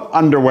how to put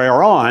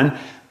underwear on,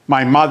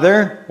 my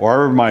mother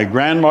or my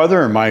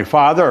grandmother or my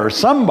father or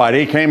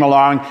somebody came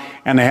along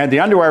and they had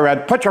the underwear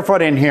read, put your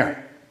foot in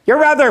here.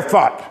 Your other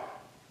foot.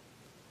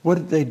 What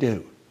did they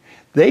do?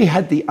 They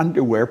had the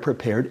underwear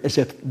prepared as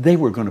if they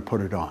were going to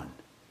put it on.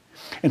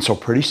 And so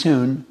pretty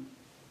soon,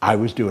 I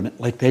was doing it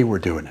like they were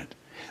doing it.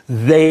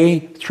 They,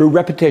 through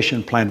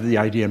repetition, planted the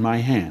idea in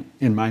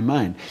my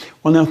mind.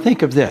 Well, now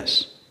think of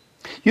this.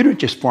 You don't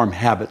just form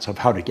habits of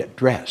how to get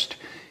dressed.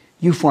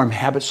 You form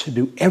habits to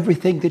do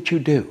everything that you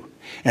do.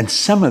 And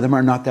some of them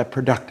are not that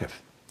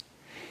productive.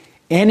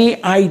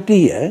 Any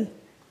idea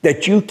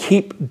that you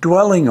keep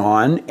dwelling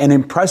on and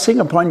impressing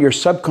upon your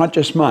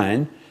subconscious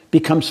mind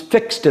becomes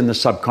fixed in the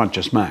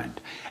subconscious mind.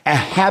 A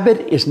habit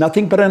is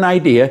nothing but an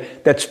idea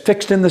that's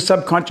fixed in the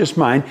subconscious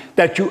mind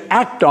that you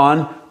act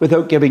on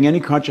without giving any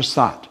conscious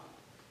thought.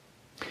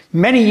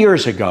 Many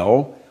years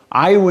ago,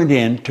 I went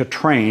in to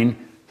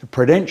train the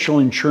Prudential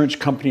Insurance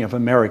Company of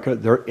America,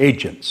 their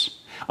agents.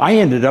 I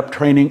ended up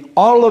training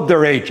all of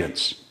their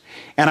agents.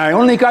 And I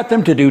only got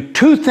them to do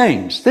two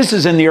things. This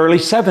is in the early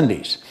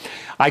 70s.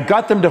 I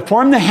got them to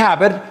form the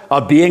habit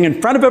of being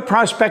in front of a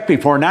prospect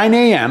before 9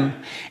 a.m.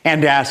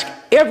 and ask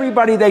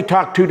everybody they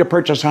talk to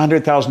purchase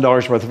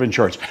 $100,000 worth of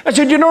insurance. I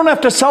said, you don't have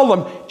to sell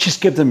them,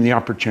 just give them the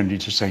opportunity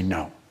to say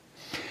no.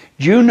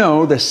 Do you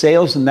know the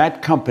sales in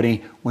that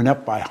company went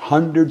up by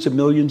hundreds of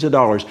millions of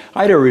dollars?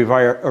 I had a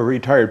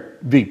retired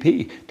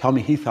VP tell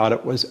me he thought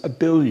it was $1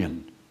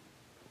 billion.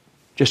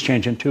 Just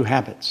changing two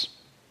habits.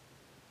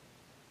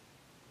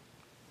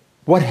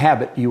 What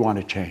habit do you want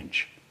to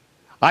change?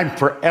 I'm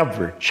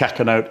forever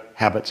checking out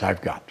habits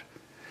I've got.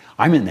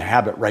 I'm in the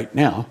habit right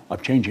now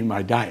of changing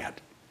my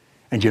diet.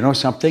 And you know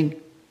something?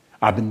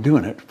 I've been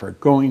doing it for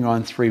going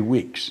on 3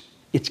 weeks.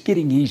 It's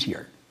getting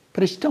easier,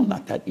 but it's still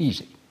not that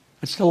easy.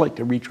 I'd still like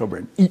to reach over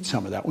and eat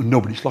some of that when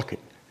nobody's looking.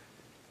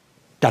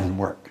 Doesn't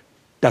work.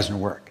 Doesn't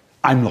work.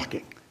 I'm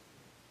looking.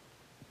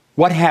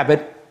 What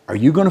habit are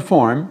you going to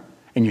form?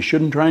 And you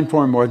shouldn't try and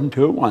form more than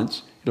 2 at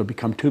once. It'll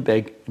become too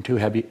big and too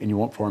heavy, and you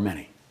won't form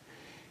any.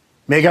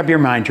 Make up your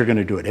mind you're going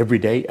to do it every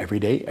day, every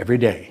day, every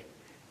day,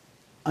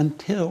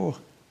 until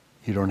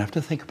you don't have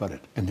to think about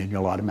it, and then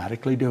you'll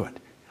automatically do it.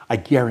 I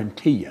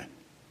guarantee you,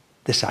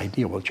 this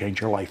idea will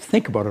change your life.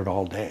 Think about it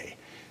all day,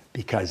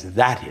 because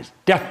that is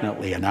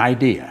definitely an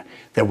idea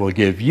that will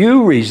give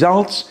you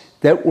results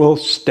that will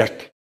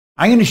stick.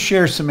 I'm going to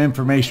share some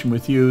information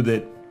with you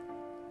that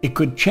it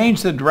could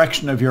change the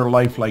direction of your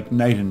life like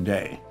night and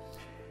day.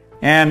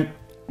 And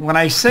when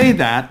I say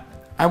that,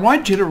 I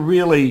want you to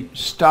really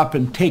stop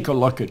and take a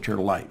look at your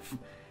life.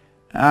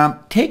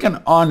 take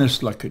an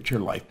honest look at your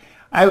life.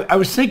 I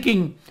was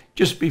thinking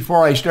just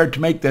before I start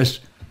to make this,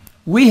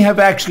 we have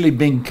actually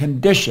been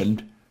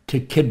conditioned to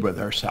kid with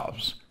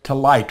ourselves, to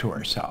lie to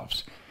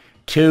ourselves,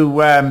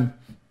 to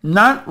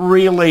not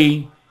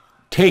really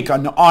take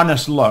an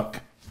honest look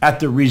at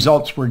the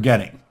results we're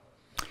getting.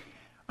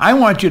 I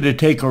want you to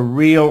take a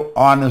real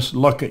honest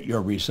look at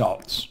your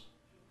results.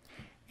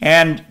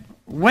 And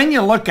when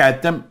you look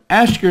at them,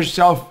 ask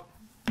yourself,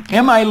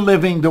 am I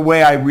living the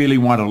way I really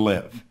want to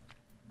live?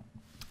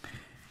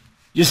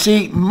 You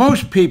see,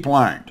 most people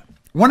aren't.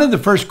 One of the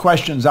first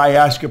questions I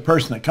ask a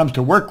person that comes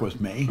to work with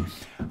me,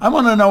 I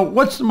want to know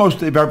what's the most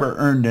they've ever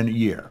earned in a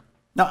year.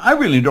 Now, I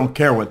really don't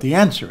care what the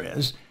answer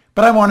is,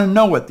 but I want to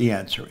know what the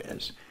answer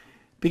is.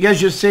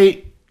 Because you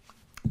see,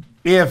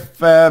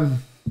 if a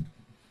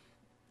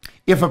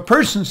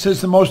person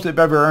says the most they've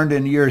ever earned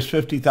in a year is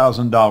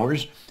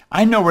 $50,000,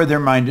 I know where their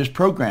mind is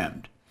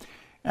programmed.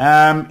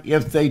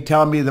 If they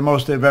tell me the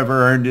most they've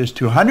ever earned is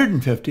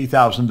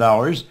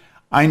 $250,000,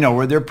 I know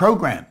where they're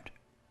programmed.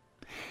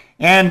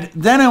 And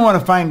then I want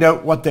to find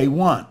out what they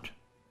want.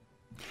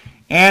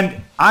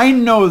 And I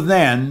know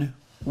then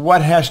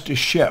what has to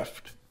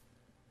shift.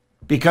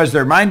 Because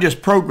their mind is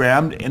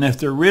programmed, and if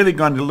they're really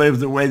going to live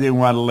the way they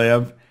want to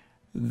live,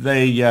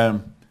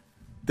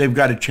 they've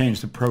got to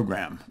change the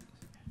program.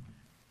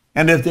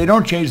 And if they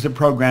don't change the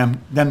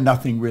program, then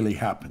nothing really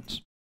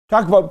happens.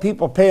 Talk about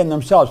people paying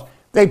themselves.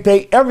 They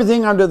pay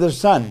everything under the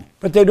sun,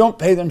 but they don't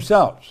pay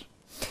themselves.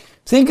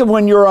 Think of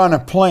when you're on a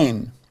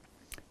plane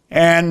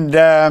and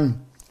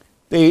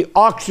the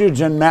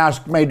oxygen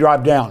mask may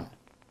drop down.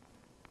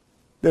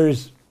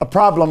 There's a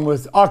problem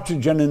with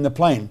oxygen in the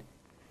plane.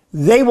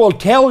 They will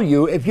tell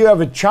you, if you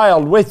have a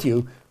child with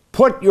you,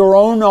 put your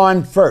own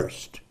on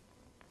first.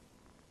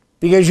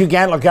 Because you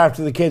can't look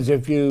after the kids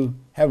if you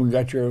haven't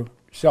got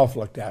yourself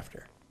looked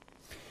after.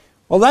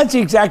 Well, that's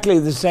exactly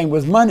the same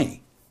with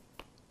money.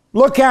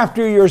 Look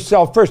after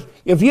yourself first.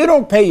 If you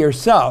don't pay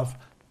yourself,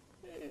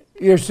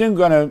 you're soon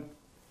going to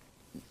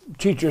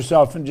cheat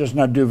yourself and just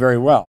not do very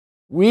well.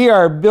 We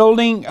are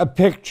building a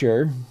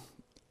picture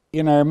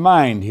in our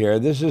mind here.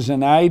 This is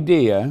an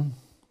idea.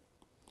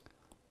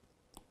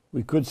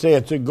 We could say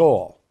it's a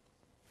goal.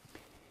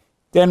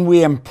 Then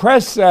we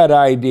impress that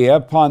idea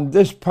upon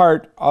this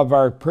part of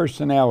our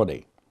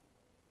personality.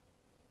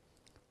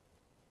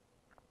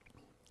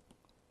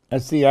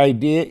 That's the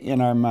idea in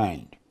our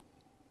mind.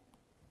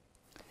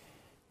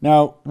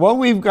 Now, what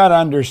we've got to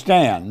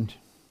understand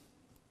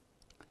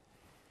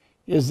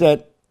is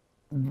that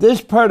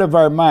this part of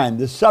our mind,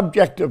 the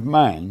subjective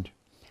mind,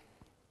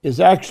 is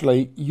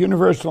actually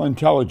universal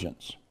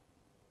intelligence.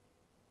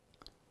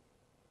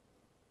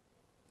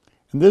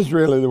 And this is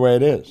really the way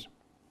it is.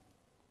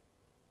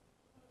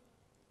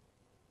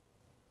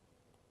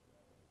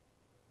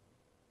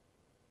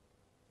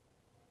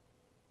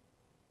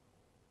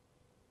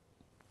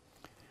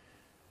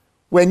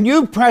 When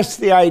you press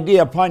the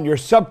idea upon your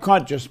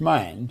subconscious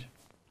mind,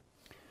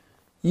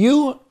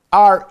 you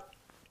are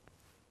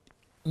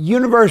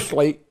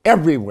universally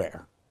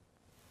everywhere.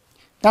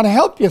 Now, to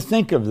help you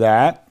think of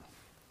that,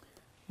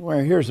 well,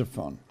 here's a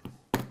phone.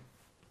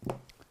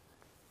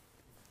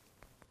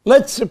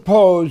 Let's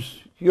suppose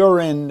you're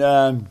in,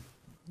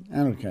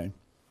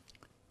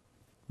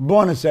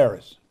 Buenos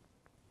Aires,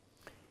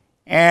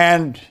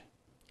 and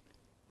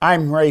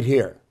I'm right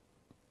here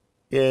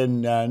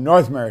in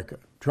North America,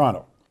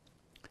 Toronto.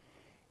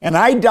 And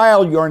I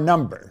dial your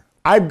number.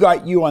 I've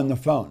got you on the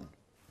phone.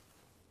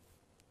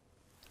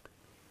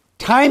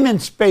 Time and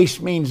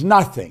space means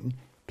nothing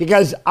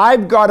because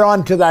I've got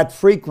onto that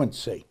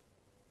frequency.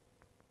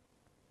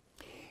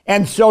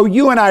 And so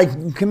you and I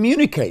can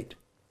communicate.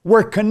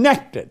 We're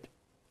connected.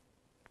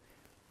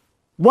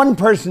 One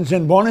person's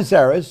in Buenos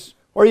Aires,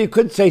 or you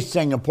could say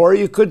Singapore, or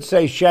you could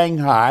say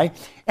Shanghai,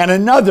 and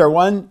another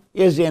one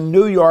is in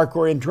New York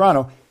or in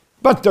Toronto,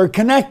 but they're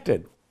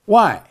connected.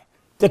 Why?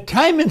 The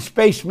time and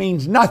space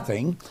means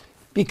nothing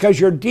because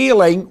you're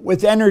dealing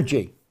with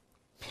energy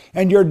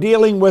and you're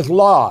dealing with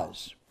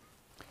laws.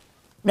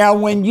 Now,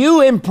 when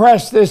you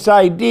impress this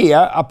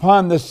idea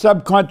upon the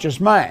subconscious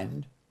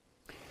mind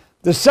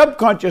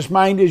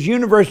is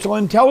universal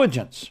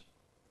intelligence.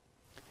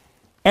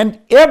 And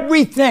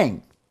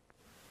everything,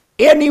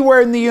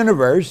 anywhere in the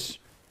universe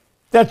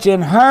that's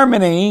in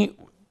harmony,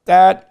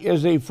 that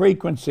is a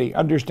frequency.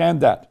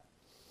 Understand that.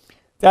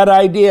 That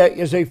idea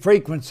is a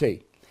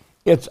frequency.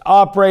 It's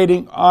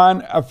operating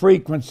on a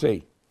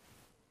frequency.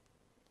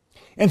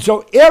 And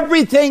so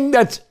everything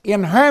that's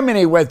in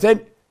harmony with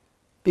it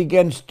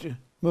begins to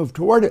move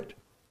toward it.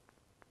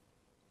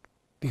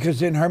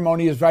 Because in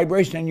harmonious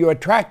vibration, and you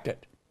attract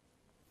it.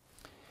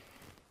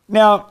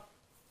 Now,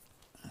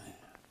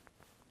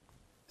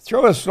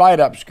 throw a slide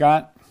up,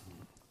 Scott.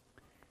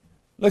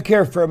 Look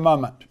here for a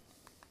moment.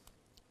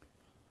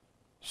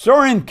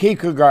 Soren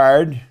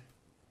Kierkegaard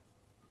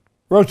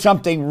wrote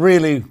something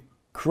really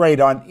great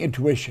on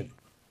intuition.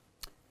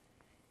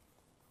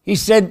 He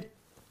said,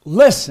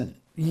 listen.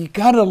 You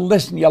got to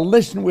listen. You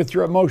listen with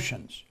your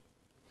emotions.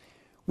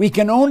 We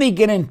can only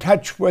get in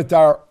touch with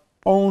our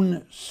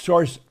own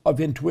source of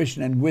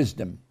intuition and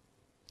wisdom.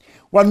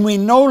 When we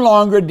no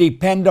longer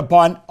depend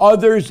upon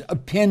others'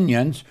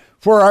 opinions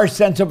for our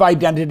sense of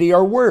identity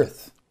or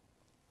worth.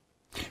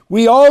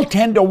 We all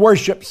tend to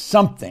worship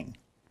something.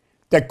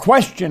 The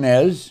question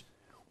is,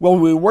 will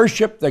we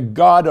worship the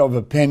God of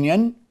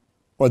opinion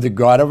or the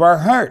God of our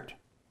heart?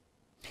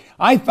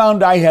 I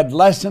found I had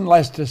less and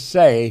less to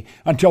say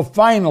until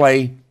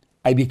finally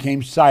I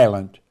became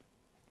silent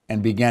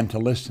and began to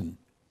listen.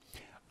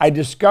 I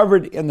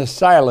discovered in the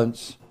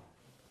silence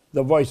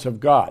the voice of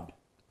God.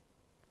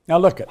 Now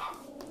look at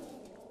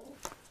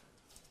it.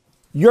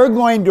 You're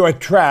going to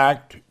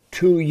attract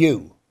to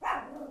you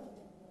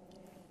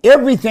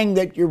everything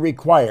that you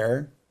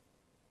require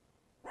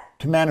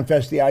to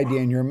manifest the idea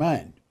in your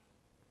mind.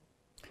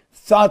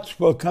 Thoughts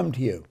will come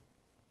to you.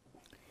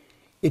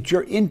 It's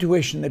your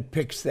intuition that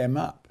picks them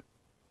up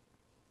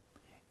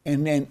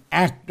and then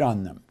act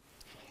on them.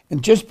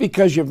 And just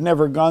because you've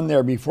never gone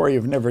there before,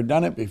 you've never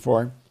done it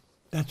before,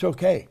 that's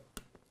okay.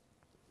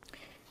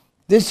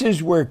 This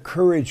is where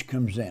courage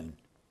comes in.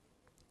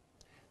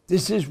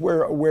 This is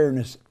where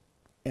awareness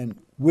and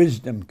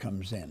wisdom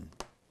comes in.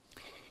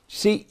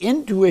 See,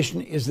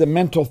 intuition is the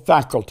mental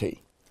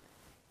faculty.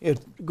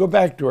 Go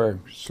back to our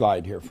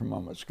slide here for a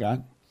moment,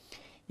 Scott.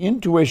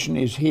 Intuition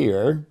is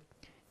here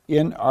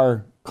in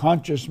our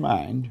conscious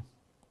mind.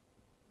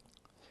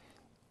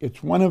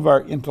 It's one of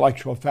our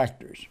intellectual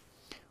factors.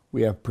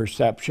 We have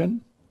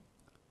perception,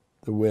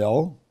 the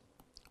will,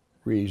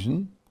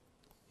 reason,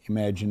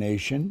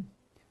 imagination,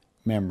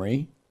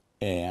 memory,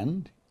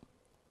 and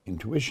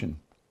intuition,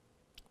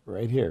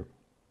 right here.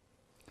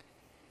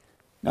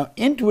 Now,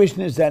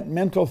 intuition is that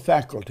mental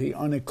faculty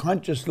on a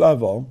conscious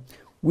level.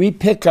 We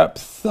pick up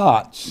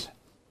thoughts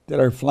that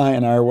are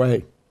flying our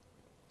way.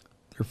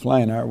 They're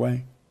flying our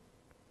way.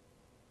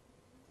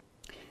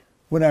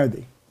 What are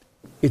they?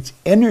 It's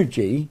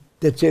energy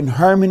that's in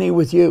harmony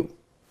with you.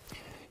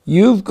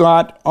 You've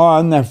got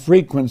on the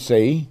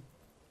frequency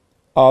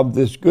of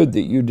this good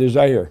that you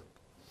desire.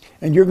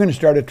 And you're going to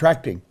start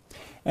attracting.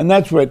 And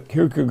that's what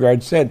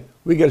Kierkegaard said.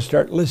 We got to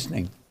start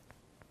listening.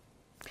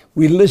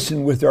 We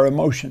listen with our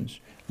emotions.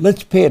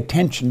 Let's pay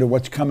attention to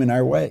what's coming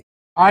our way.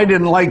 I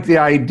didn't like the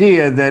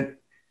idea that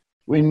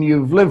when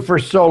you've lived for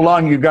so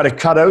long, you've got to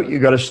cut out,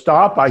 you've got to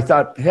stop. I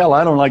thought, hell,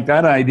 I don't like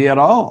that idea at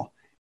all.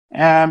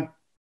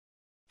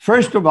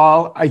 First of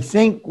all, I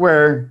think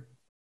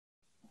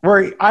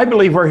I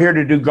believe we're here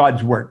to do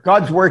God's work.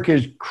 God's work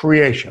is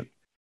creation,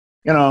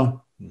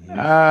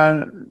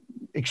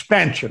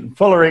 expansion,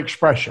 fuller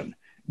expression,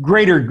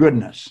 greater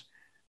goodness.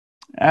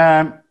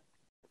 And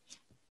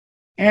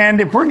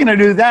if we're going to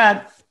do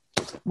that,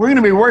 we're going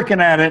to be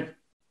working at it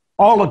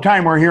all the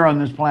time we're here on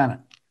this planet.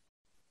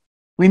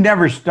 We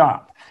never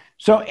stop.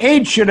 So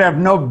age should have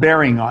no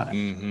bearing on it.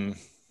 Mm-hmm.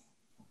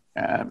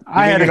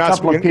 I had a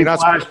couple of people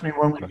ask me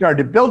when we started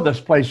to build this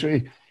place,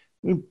 we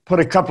put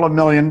a couple of $1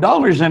 million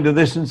into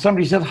this, and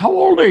somebody said, how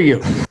old are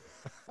you?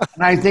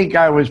 And I think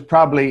I was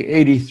probably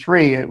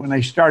 83 when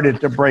they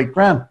started to break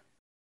ground.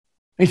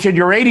 They said,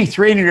 you're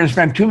 83 and you're going to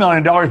spend $2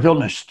 million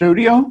building a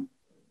studio?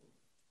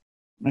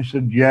 And I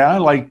said, yeah,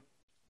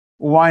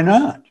 why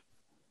not?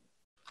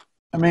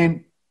 I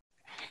mean,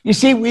 you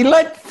see, we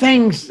let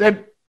things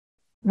that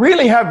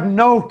really have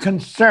no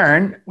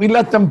concern, we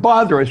let them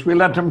bother us, we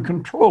let them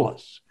control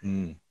us.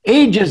 Mm.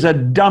 Age is a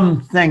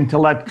dumb thing to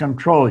let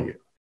control you.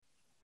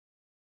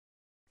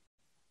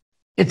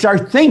 It's our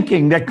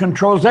thinking that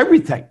controls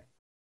everything.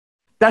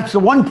 That's the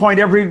one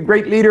point every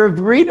great leader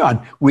agreed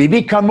on. We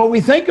become what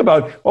we think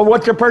about. Well,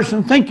 what's a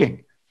person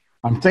thinking?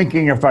 I'm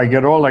thinking if I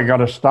get old, I got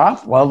to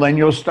stop. Well, then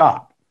you'll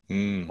stop.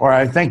 Mm. Or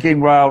I'm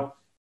thinking, well,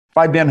 if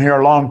I've been here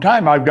a long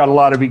time, I've got a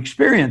lot of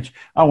experience.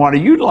 I want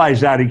to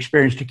utilize that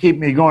experience to keep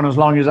me going as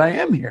long as I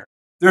am here.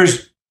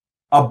 There's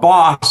a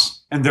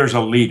boss and there's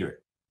a leader.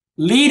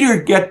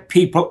 Leader get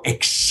people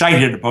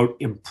excited about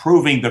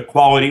improving the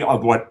quality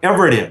of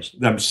whatever it is,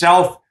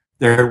 themselves,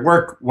 their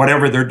work,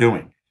 whatever they're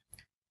doing.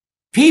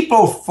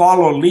 People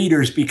follow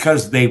leaders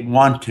because they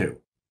want to.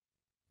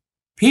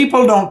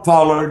 People don't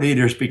follow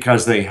leaders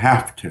because they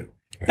have to.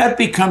 That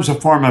becomes a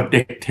form of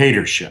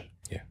dictatorship.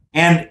 Yeah.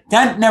 And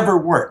that never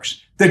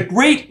works. The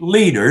great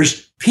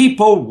leaders,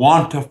 people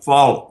want to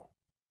follow.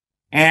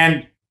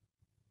 And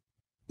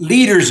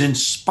leaders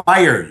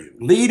inspire you.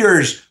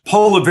 Leaders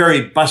pull the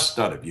very best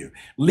out of you.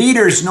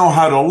 Leaders know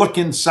how to look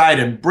inside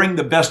and bring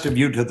the best of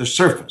you to the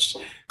surface,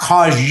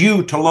 cause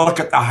you to look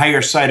at the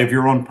higher side of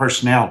your own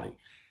personality.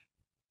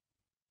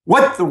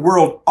 What the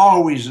world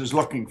always is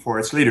looking for,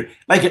 it's leader.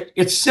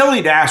 It's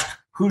silly to ask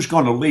who's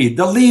going to lead.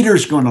 The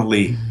leader's going to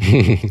lead.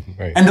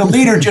 Right. And the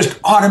leader just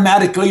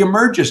automatically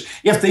emerges.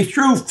 If they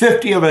threw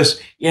 50 of us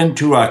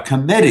into a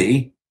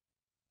committee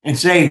and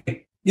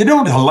say, you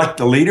don't elect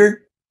a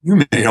leader, you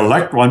may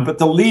elect one, but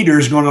the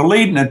leader's going to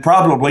lead, and it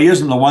probably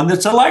isn't the one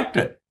that's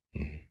elected.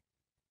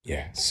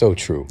 Yeah, so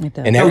true.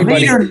 And the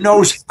leader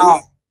knows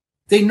how.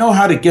 They know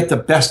how to get the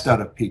best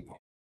out of people.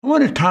 I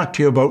want to talk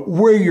to you about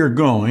where you're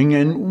going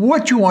and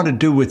what you want to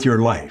do with your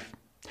life.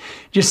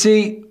 You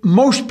see,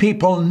 most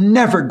people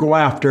never go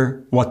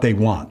after what they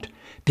want.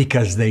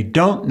 because they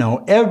don't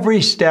know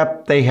every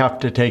step they have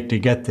to take to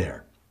get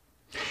there.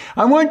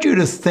 I want you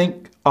to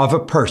think of a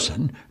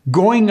person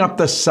going up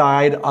the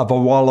side of a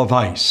wall of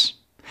ice.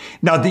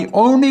 Now, the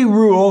only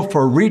rule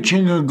for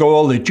reaching a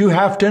goal that you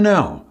have to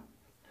know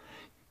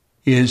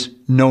is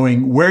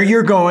knowing where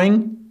you're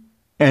going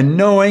and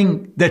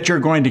knowing that you're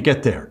going to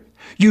get there.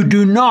 You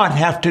do not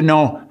have to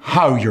know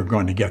how you're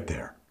going to get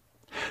there.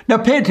 Now,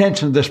 pay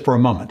attention to this for a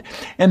moment.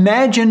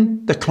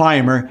 Imagine the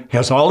climber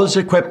has all his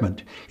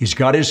equipment. He's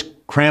got his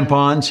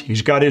crampons,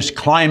 he's got his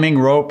climbing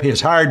rope,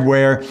 his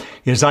hardware,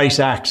 his ice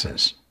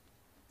axes.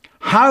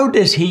 How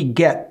does he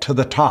get to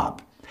the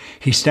top?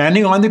 He's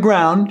standing on the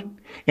ground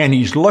and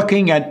he's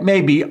looking at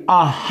maybe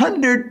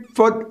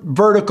 100-foot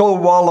vertical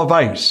wall of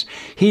ice.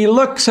 He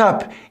looks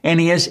up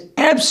and he has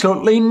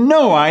absolutely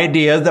no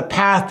idea the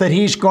path that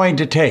he's going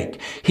to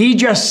take. He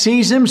just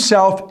sees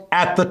himself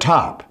at the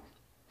top.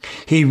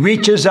 He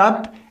reaches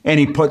up and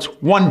he puts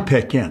one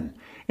pick in,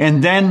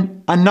 and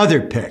then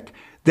another pick.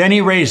 Then he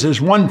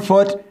raises one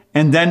foot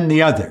and then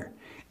the other.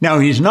 Now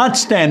he's not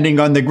standing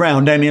on the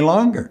ground any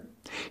longer.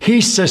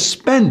 He's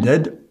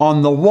suspended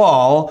on the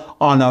wall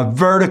on a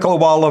vertical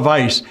wall of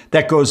ice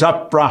that goes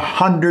up for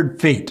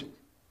 100 feet.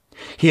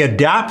 He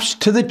adapts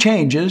to the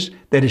changes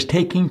that is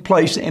taking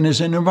place in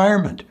his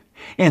environment.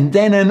 And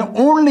then and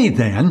only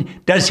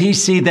then does he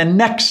see the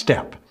next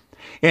step.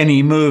 And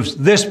he moves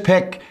this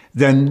pick,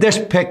 then this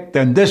pick,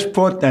 then this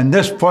foot, then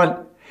this foot.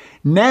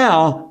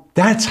 Now,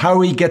 that's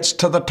how he gets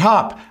to the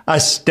top, a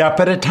step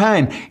at a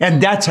time.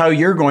 And that's how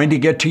you're going to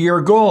get to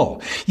your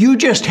goal. You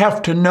just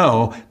have to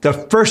know the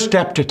first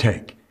step to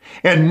take.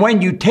 And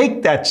when you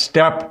take that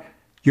step,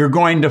 you're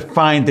going to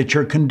find that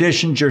your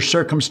conditions, your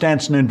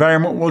circumstance, and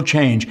environment will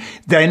change.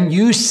 Then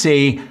you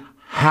see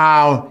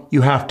how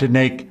you have to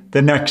make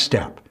the next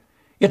step.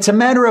 It's a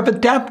matter of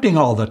adapting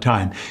all the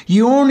time.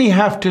 You only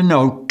have to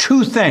know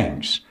two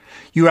things.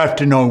 You have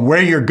to know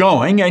where you're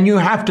going, and you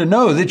have to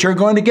know that you're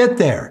going to get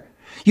there.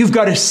 You've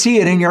got to see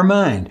it in your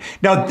mind.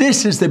 Now,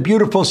 this is the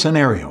beautiful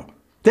scenario.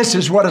 This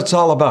is what it's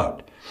all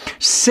about.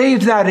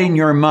 Save that in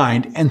your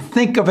mind and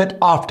think of it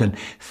often.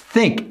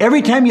 Think,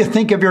 every time you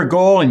think of your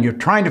goal and you're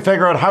trying to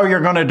figure out how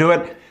you're going to do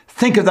it,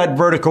 think of that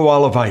vertical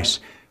wall of ice.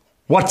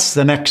 What's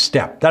the next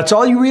step? That's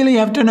all you really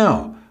have to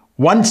know.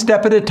 One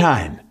step at a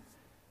time.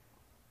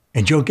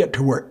 And you'll get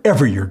to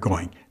wherever you're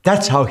going.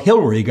 That's how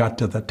Hillary got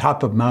to the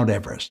top of Mount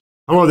Everest.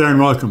 Hello there and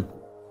welcome.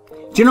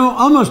 Do you know,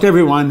 almost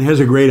everyone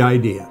has a great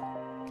idea.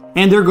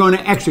 And they're going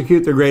to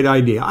execute their great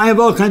idea. I have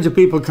all kinds of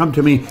people come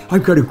to me,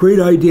 I've got a great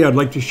idea I'd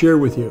like to share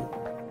with you.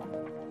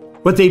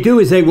 What they do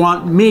is they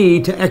want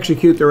me to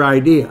execute their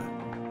idea.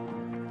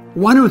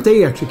 Why don't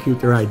they execute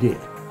their idea?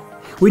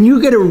 When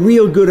you get a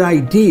real good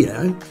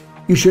idea,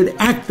 you should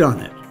act on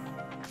it.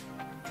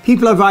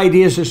 People have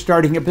ideas of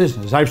starting a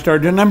business. I've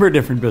started a number of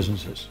different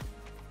businesses.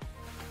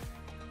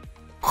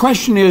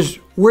 Question is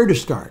where to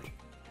start.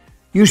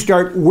 You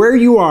start where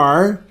you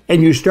are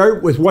and you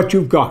start with what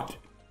you've got.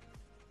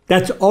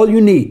 That's all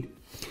you need.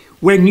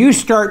 When you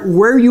start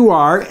where you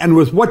are and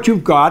with what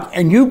you've got,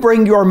 and you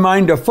bring your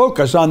mind to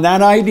focus on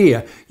that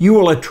idea, you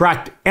will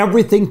attract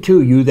everything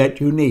to you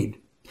that you need.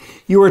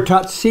 You are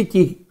taught, seek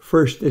ye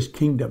first this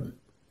kingdom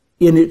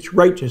in its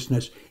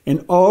righteousness,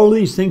 and all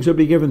these things will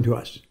be given to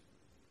us.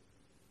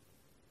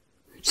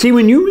 See,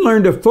 when you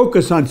learn to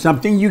focus on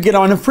something, you get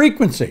on a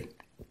frequency.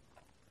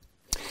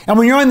 And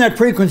when you're on that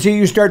frequency,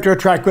 you start to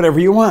attract whatever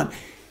you want.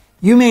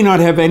 You may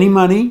not have any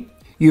money.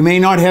 You may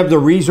not have the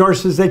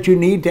resources that you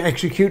need to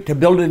execute, to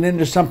build it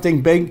into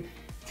something big.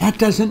 That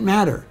doesn't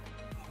matter.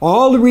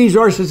 All the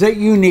resources that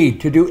you need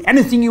to do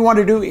anything you want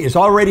to do is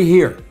already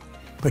here.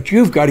 But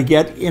you've got to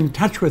get in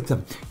touch with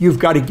them. You've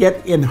got to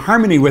get in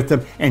harmony with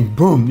them, and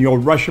boom, you'll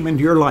rush them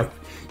into your life.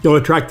 You'll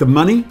attract the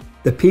money,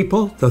 the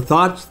people, the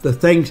thoughts, the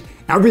things,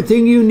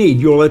 everything you need,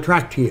 you'll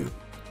attract to you.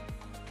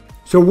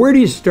 So where do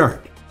you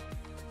start?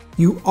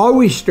 You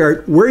always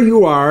start where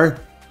you are,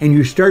 and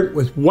you start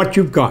with what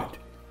you've got.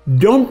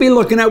 Don't be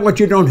looking at what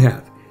you don't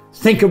have.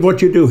 Think of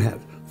what you do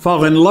have.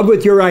 Fall in love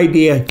with your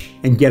idea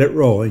and get it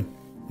rolling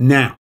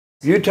now.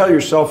 If you tell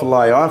yourself a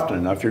lie often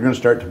enough, you're going to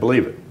start to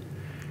believe it.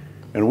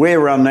 And way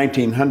around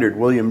 1900,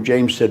 William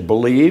James said,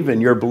 believe,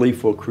 and your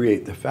belief will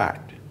create the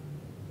fact.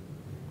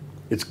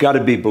 It's got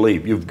to be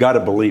believed. You've got to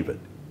believe it.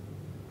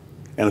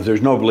 And if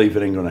there's no belief,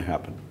 it ain't going to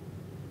happen.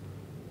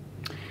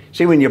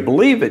 See, when you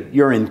believe it,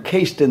 you're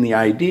encased in the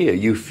idea.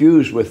 You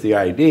fuse with the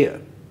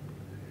idea.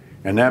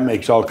 And that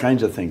makes all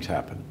kinds of things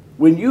happen.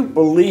 When you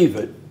believe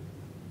it,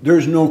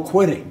 there's no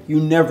quitting. You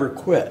never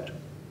quit.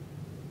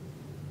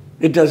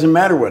 It doesn't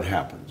matter what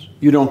happens.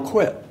 You don't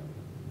quit.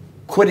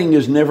 Quitting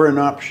is never an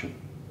option.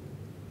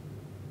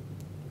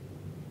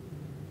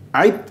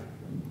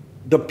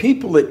 The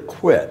people that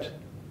quit,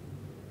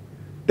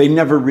 they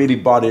never really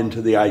bought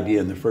into the idea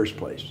in the first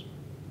place.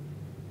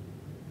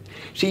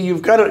 See,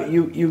 you've got to,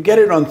 you get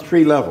it on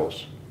three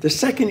levels. The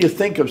second you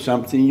think of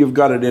something, you've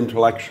got it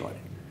intellectually.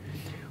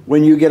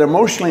 When you get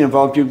emotionally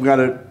involved, you've got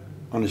it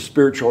on a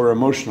spiritual or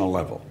emotional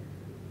level.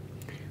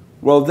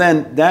 Well,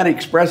 then that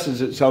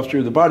expresses itself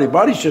through the body. The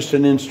body's just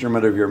an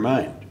instrument of your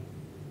mind.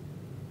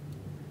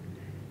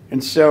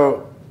 And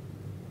so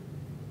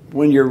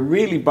when you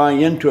really buy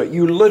into it,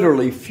 you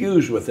literally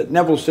fuse with it.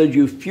 Neville said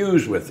you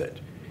fuse with it.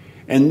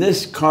 And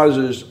this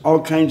causes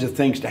all kinds of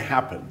things to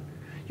happen.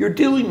 You're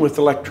dealing with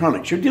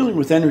electronics. You're dealing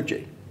with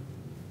energy.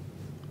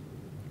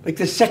 Like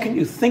the second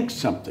you think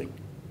something,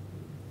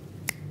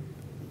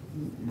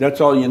 that's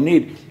all you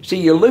need.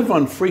 See, you live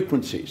on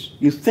frequencies.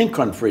 You think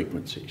on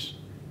frequencies.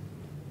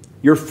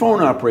 Your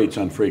phone operates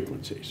on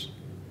frequencies.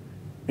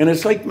 And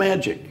it's like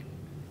magic.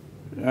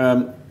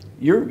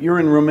 You're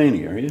in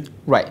Romania, are you?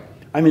 Right.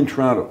 I'm in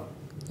Toronto.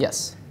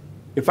 Yes.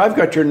 If I've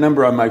got your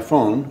number on my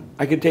phone,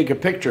 I could take a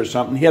picture of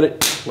something, hit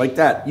it like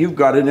that. You've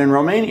got it in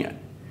Romania.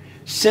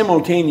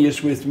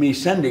 Simultaneous with me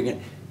sending it,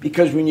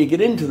 because when you get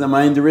into the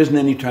mind, there isn't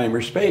any time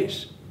or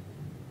space.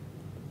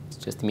 It's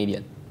just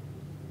immediate.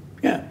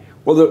 Yeah.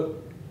 Well,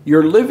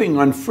 you're living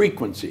on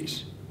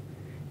frequencies.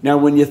 Now,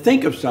 when you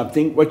think of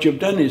something, what you've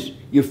done is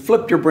you've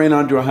flipped your brain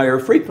onto a higher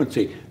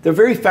frequency. The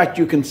very fact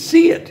you can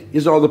see it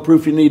is all the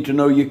proof you need to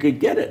know you could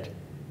get it.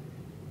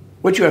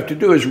 What you have to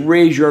do is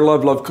raise your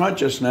love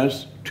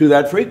consciousness to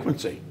that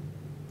frequency.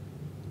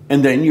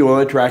 And then you will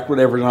attract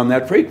whatever's on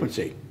that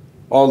frequency.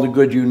 All the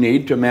good you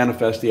need to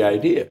manifest the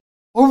idea.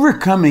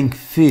 Overcoming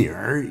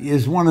fear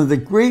is one of the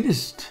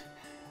greatest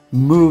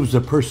moves a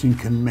person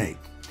can make.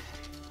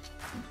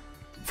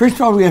 First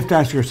of all, we have to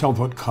ask ourselves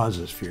what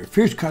causes fear.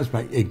 Fear is caused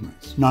by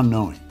ignorance, not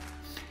knowing.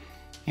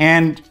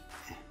 And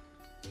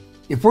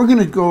if we're going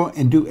to go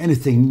and do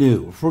anything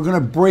new, if we're going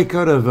to break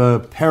out of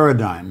a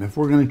paradigm, if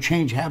we're going to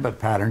change habit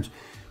patterns,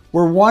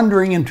 we're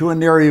wandering into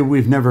an area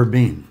we've never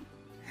been.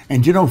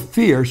 And you know,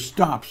 fear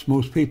stops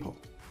most people.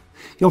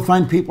 You'll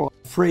find people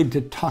afraid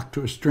to talk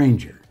to a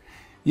stranger.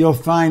 You'll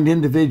find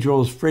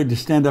individuals afraid to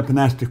stand up and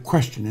ask a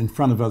question in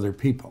front of other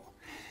people.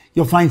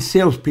 You'll find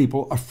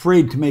salespeople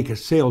afraid to make a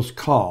sales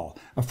call,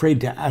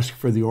 afraid to ask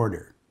for the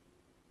order.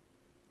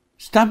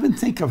 Stop and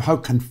think of how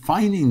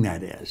confining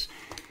that is.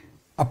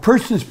 A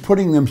person is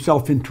putting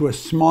themselves into a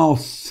small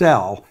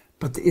cell,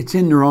 but it's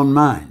in their own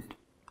mind.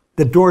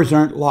 The doors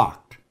aren't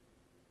locked.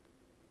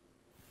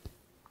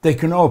 They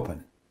can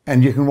open,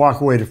 and you can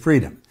walk away to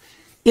freedom.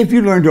 If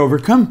you learn to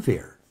overcome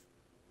fear.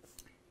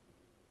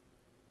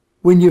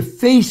 When you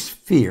face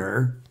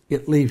fear,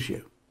 it leaves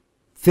you.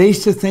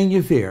 Face the thing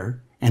you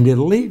fear, and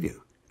it'll leave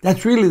you.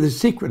 That's really the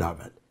secret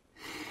of it.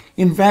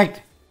 In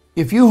fact,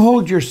 if you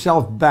hold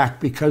yourself back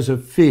because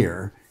of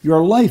fear,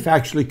 your life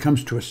actually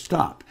comes to a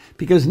stop,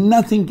 because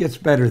nothing gets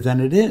better than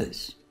it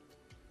is.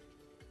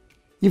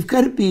 You've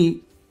got to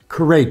be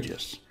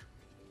courageous.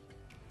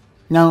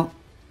 Now,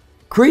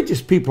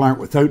 courageous people aren't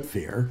without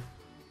fear.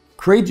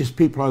 Courageous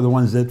people are the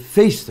ones that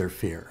face their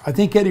fear. I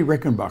think Eddie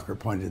Rickenbacker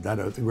pointed that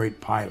out, the great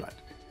pilot.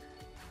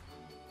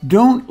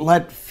 Don't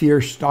let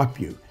fear stop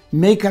you.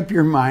 Make up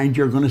your mind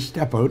you're going to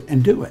step out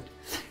and do it.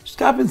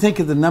 Stop and think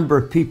of the number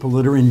of people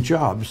that are in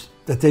jobs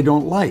that they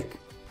don't like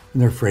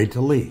and they're afraid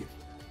to leave.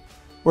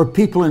 Or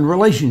people in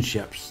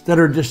relationships that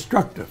are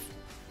destructive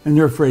and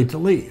they're afraid to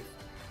leave.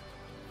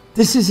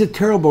 This is a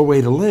terrible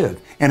way to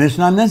live, and it's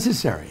not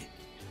necessary.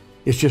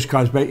 It's just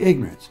caused by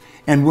ignorance.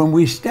 And when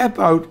we step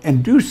out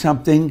and do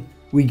something,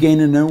 we gain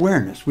an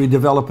awareness. We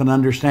develop an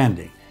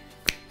understanding.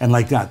 And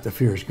like that, the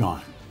fear is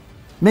gone.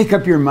 Make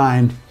up your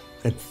mind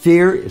that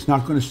fear is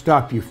not going to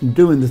stop you from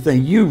doing the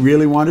thing you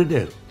really want to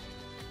do.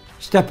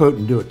 Step out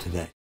and do it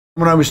today.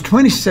 When I was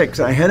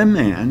 26, I had a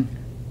man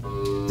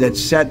that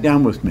sat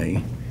down with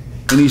me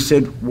and he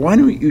said, "Why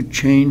don't you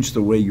change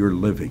the way you're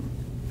living?"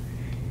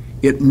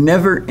 It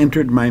never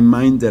entered my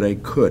mind that I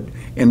could.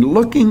 And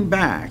looking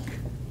back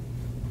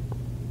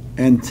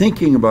and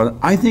thinking about it,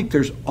 I think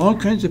there's all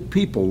kinds of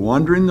people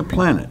wandering the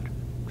planet.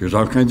 There's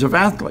all kinds of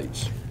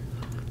athletes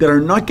that are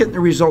not getting the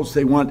results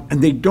they want,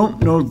 and they don't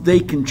know they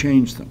can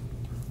change them.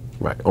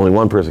 Right, only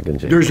one person can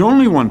change. There's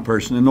only one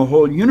person in the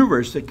whole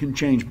universe that can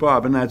change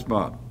Bob, and that's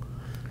Bob.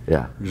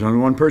 Yeah. There's only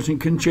one person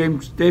can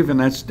change Dave, and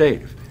that's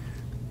Dave.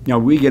 Now,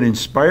 we get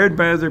inspired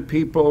by other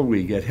people,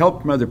 we get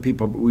help from other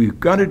people, but we've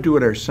got to do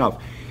it ourselves.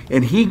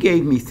 And he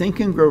gave me Think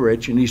and Grow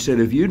Rich, and he said,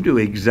 if you do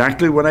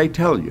exactly what I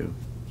tell you,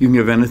 you can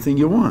have anything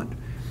you want.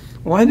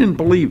 Well, I didn't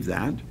believe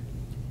that,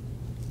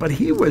 but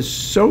he was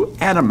so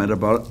adamant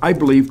about it, I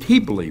believed he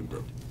believed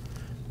it.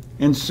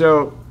 And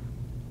so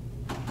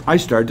I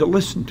started to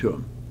listen to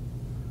him.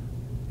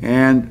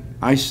 And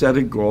I set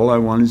a goal. I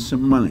wanted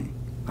some money.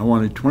 I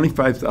wanted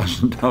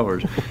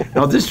 $25,000.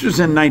 Now, this was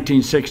in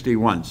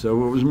 1961,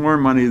 so it was more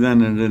money then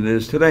than it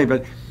is today.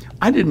 But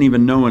I didn't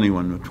even know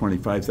anyone with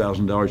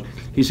 $25,000.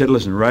 He said,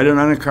 listen, write it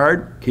on a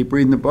card, keep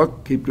reading the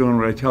book, keep doing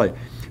what I tell you.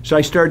 So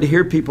I started to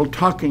hear people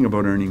talking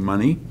about earning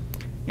money.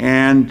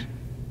 And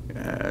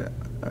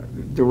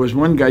there was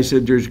one guy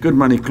said, there's good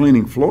money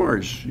cleaning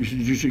floors.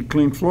 You should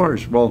clean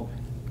floors. Well,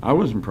 I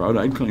wasn't proud.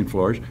 I'd clean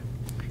floors.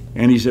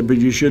 And he said, but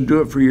you should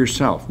do it for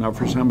yourself, not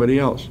for somebody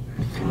else.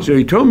 So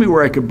he told me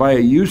where I could buy a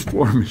used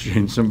floor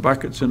machine, some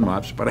buckets and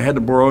mops, but I had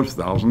to borrow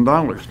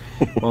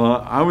 $1,000.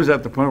 Well, I was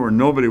at the point where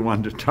nobody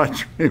wanted to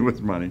touch me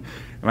with money.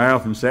 And I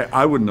often say,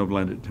 I wouldn't have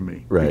lent it to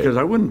me. Right. Because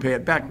I wouldn't pay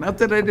it back. Not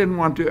that I didn't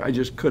want to, I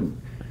just couldn't.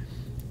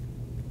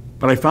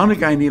 But I found a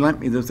guy and he lent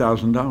me the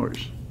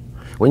 $1,000.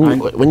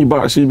 When you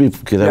borrow, excuse me,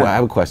 because Yeah. I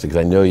have a question,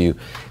 because I know you.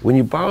 When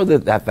you borrowed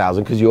that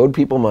 1,000, because you owed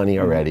people money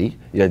already,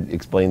 you had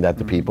explained that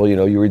to people. You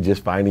know, you were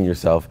just finding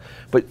yourself.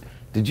 But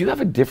did you have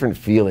a different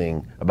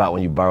feeling about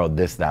when you borrowed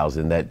this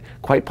 1,000 that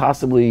quite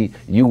possibly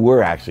you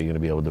were actually going to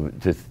be able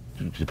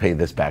to pay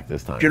this back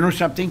this time? Do you know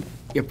something?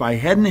 If I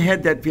hadn't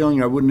had that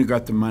feeling, I wouldn't have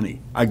got the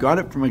money. I got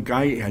it from a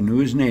guy, I knew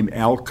his name,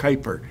 Al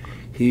Kuiper.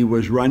 He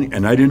was running,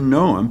 and I didn't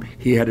know him,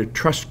 he had a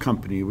trust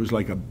company. It was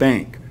like a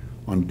bank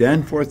on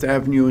Danforth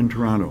Avenue in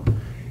Toronto.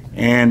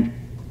 And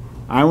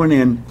I went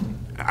in,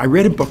 I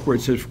read a book where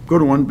it says, go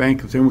to one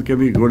bank, then we'll give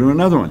you, go to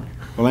another one.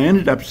 Well, I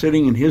ended up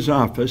sitting in his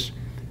office,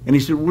 and he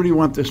said, what do you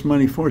want this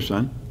money for,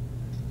 son?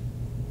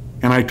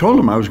 And I told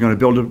him I was going to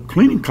build a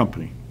cleaning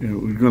company. It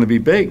was going to be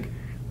big.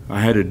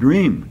 I had a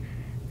dream.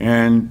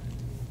 And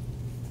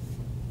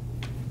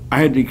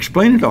I had to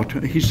explain it all to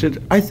him. He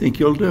said, I think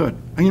you'll do it.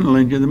 I'm going to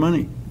lend you the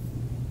money.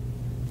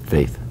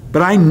 Faith.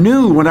 But I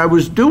knew when I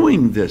was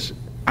doing this,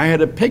 I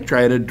had a picture,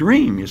 I had a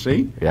dream, you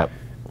see? Yep.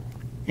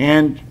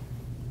 And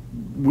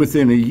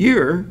within a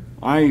year,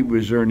 I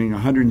was earning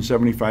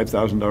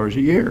 $175,000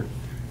 a year.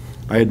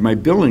 I had my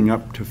billing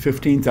up to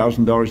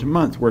 $15,000 a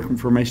month working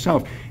for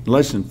myself. In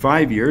less than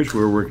 5 years, we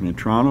were working in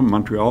Toronto,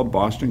 Montreal,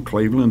 Boston,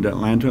 Cleveland,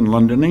 Atlanta, and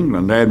London,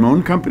 England. I had my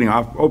own company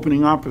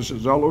opening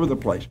offices all over the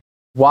place.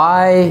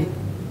 Why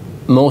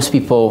most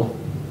people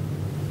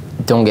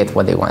don't get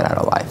what they want out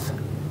of life?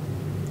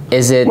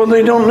 Is it... Well,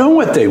 they don't know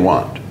what they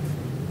want.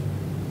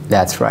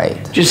 That's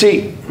right. You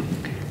see,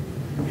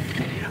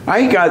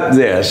 I got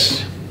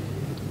this,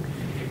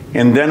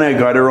 and then I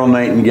got Earl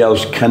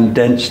Nightingale's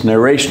condensed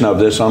narration of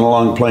this on a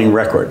long playing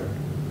record.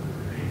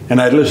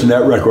 And I'd listen to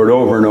that record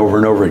over and over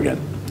and over again.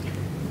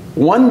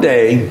 One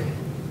day,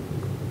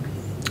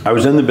 I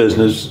was in the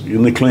business,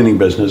 in the cleaning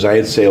business, I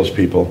had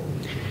salespeople,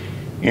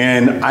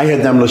 and I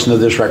had them listen to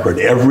this record.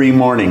 Every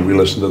morning we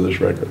listened to this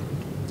record.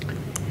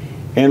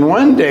 And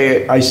one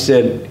day I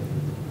said,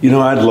 you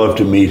know, I'd love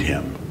to meet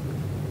him.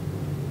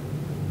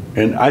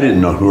 And I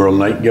didn't know who Earl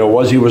Nightingale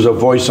was. He was a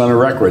voice on a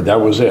record.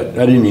 That was it.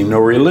 I didn't even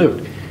know where he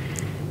lived.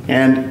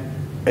 And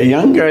a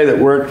young guy that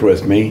worked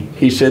with me,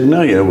 he said,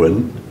 no, you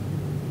wouldn't.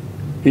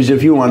 He said,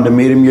 if you wanted to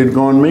meet him, you'd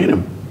go and meet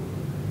him.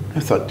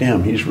 I thought,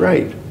 damn, he's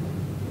right.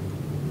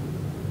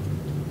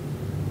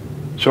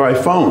 So I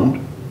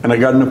phoned, and I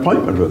got an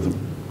appointment with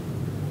him.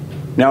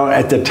 Now,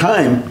 at the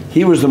time,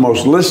 he was the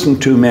most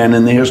listened to man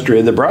in the history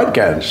of the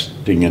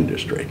broadcasting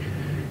industry.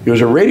 He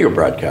was a radio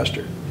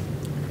broadcaster.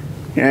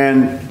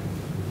 And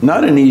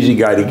not an easy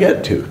guy to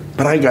get to,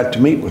 but I got to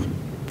meet with him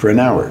for an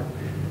hour.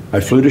 I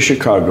flew to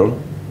Chicago,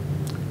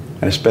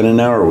 and I spent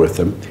an hour with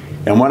him.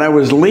 And when I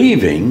was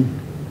leaving,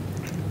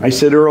 I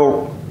said,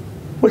 Earl,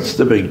 what's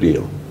the big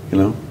deal? You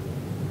know,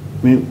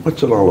 I mean,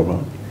 what's it all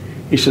about?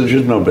 He said,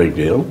 there's no big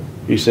deal.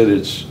 He said,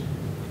 it's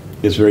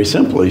very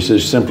simple. He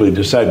says, simply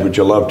decide what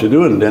you love to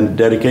do and then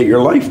dedicate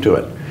your life to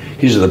it.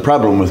 He said, the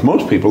problem with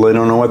most people, they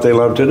don't know what they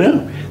love to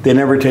do. They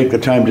never take the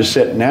time to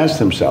sit and ask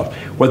themselves.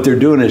 What they're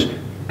doing is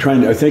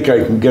trying to, I think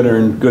I can get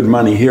earn good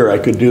money here, I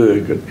could do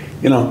a good,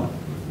 you know,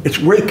 it's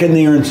where can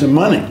they earn some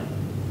money?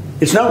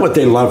 It's not what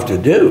they love to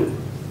do.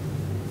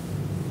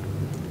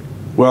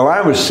 Well,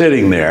 I was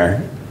sitting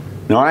there.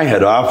 Now, I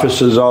had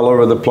offices all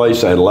over the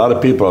place. I had a lot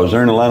of people. I was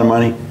earning a lot of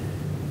money.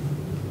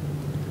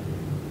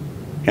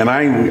 And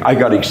I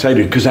got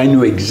excited because I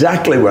knew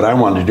exactly what I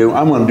wanted to do.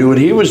 I wanted to do what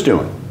he was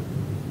doing.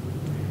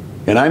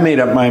 And I made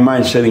up my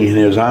mind sitting in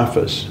his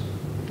office.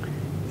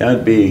 That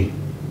would be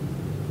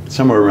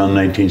somewhere around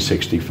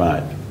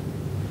 1965.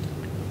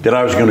 That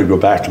I was going to go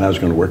back and I was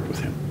going to work with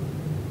him.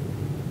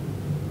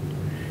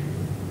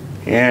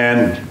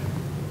 And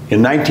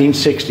in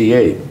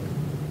 1968,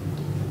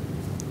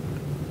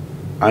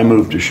 I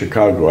moved to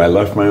Chicago. I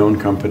left my own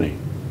company.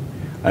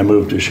 I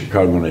moved to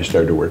Chicago and I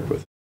started to work with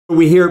him.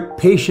 We hear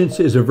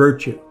patience is a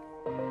virtue.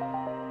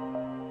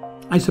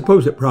 I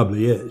suppose it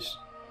probably is.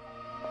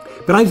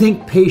 But I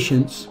think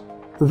patience,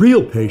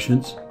 real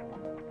patience,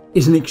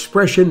 is an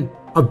expression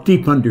of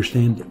deep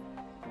understanding.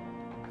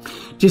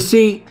 You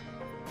see,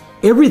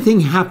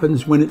 everything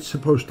happens when it's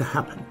supposed to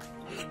happen.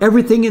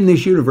 Everything in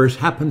this universe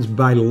happens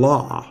by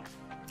law.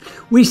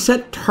 We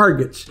set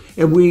targets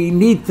and we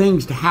need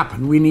things to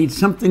happen. We need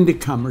something to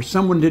come or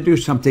someone to do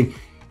something.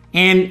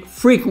 And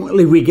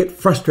frequently we get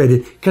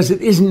frustrated because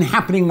it isn't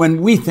happening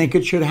when we think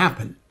it should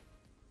happen.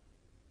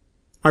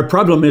 Our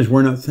problem is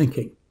we're not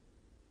thinking.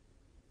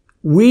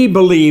 We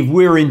believe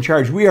we're in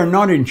charge. We are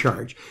not in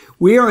charge.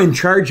 We are in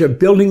charge of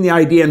building the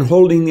idea and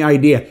holding the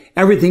idea.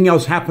 Everything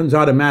else happens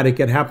automatic.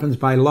 It happens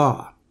by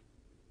law.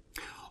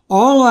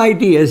 All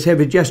ideas have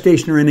a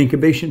gestation or an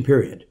incubation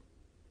period.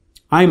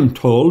 I'm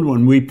told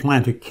when we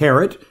plant a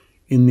carrot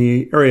in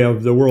the area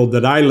of the world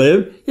that I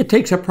live, it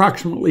takes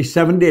approximately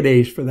 70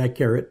 days for that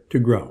carrot to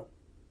grow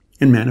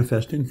and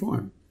manifest in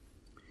form.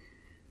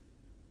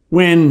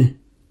 When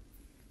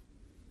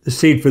the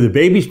seed for the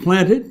baby's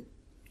planted,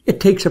 it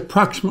takes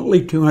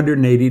approximately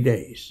 280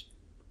 days.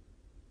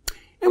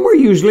 And we're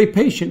usually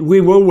patient.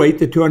 We will wait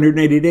the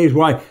 280 days.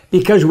 Why?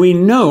 Because we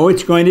know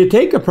it's going to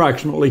take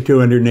approximately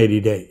 280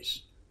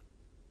 days.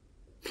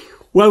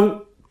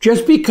 Well,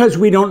 Just because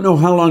we don't know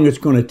how long it's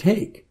going to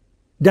take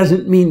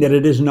doesn't mean that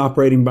it isn't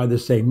operating by the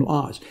same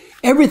laws.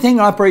 Everything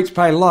operates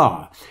by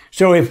law.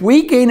 So if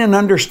we gain an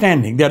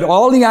understanding that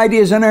all the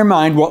ideas in our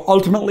mind will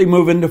ultimately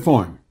move into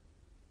form.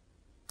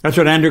 That's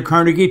what Andrew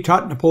Carnegie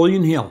taught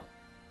Napoleon Hill.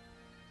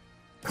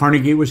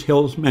 Carnegie was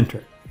Hill's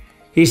mentor.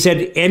 He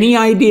said any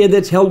idea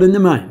that's held in the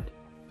mind,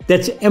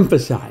 that's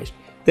emphasized,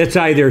 that's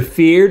either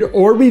feared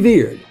or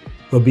revered,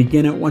 will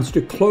begin at once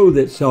to clothe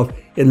itself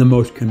in the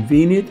most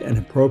convenient and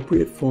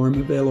appropriate form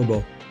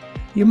available.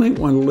 You might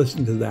want to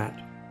listen to that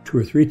 2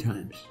 or 3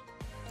 times.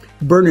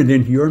 Burn it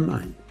into your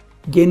mind.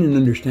 Gain an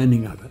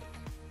understanding of it.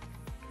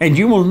 And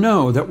you will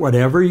know that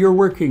whatever you're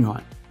working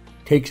on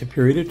takes a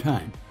period of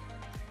time.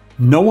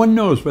 No one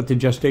knows what the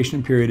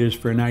gestation period is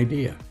for an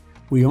idea.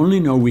 We only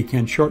know we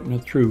can shorten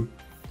it through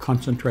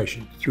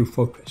concentration, through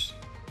focus.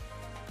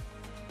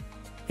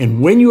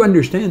 And when you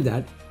understand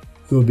that,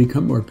 you will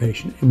become more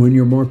patient. And when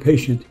you're more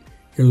patient,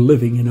 you're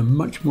living in a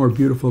much more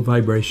beautiful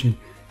vibration.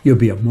 You'll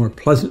be a more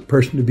pleasant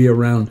person to be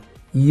around.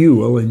 You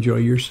will enjoy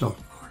yourself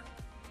more.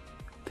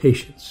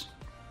 Patience.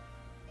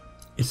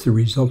 It's the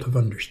result of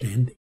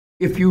understanding.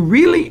 If you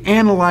really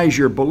analyze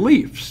your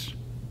beliefs,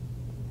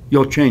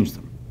 you'll change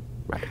them.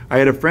 Right. I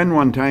had a friend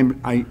one time,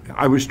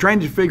 I was trying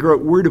to figure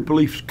out where do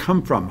beliefs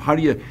come from. How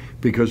do you,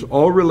 because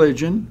all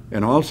religion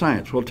and all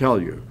science will tell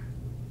you,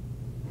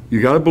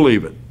 you got to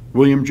believe it.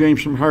 William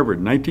James from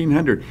Harvard,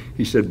 1900,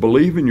 he said,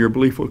 believe and your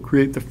belief will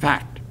create the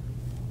fact.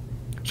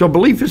 So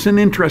belief is an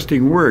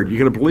interesting word. You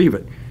got to believe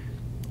it.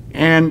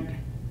 And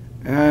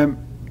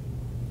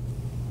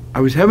I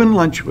was having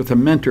lunch with a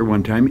mentor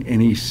one time,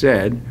 and he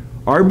said,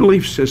 our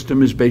belief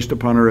system is based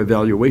upon our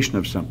evaluation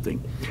of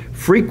something.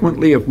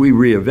 Frequently, if we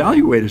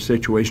reevaluate a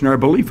situation, our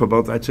belief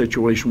about that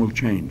situation will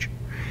change.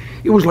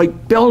 It was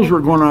like bells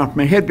were going off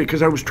my head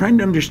because I was trying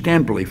to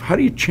understand belief. How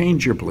do you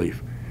change your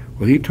belief?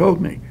 Well, he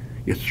told me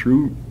it's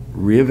through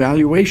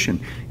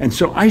reevaluation. And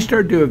so I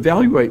started to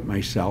evaluate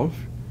myself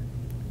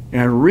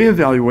and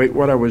reevaluate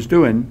what I was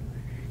doing.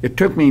 It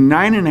took me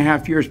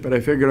 9.5 years, but I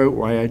figured out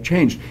why I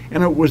changed.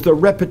 And it was the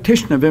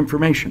repetition of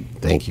information.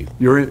 Thank you.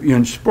 You're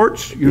in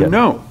sports, you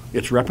know,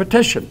 it's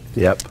repetition.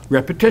 Yep.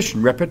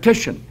 Repetition,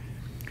 repetition.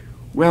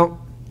 Well,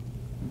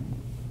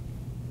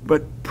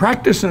 but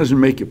practice doesn't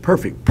make you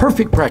perfect.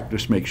 Perfect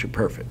practice makes you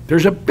perfect.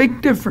 There's a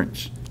big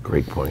difference.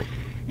 Great point.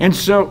 And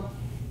so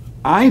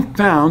I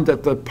found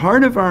that the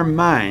part of our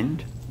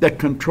mind that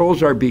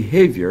controls our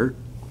behavior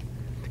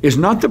is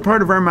not the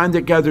part of our mind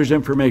that gathers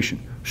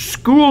information.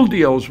 School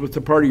deals with the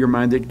part of your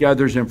mind that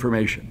gathers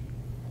information.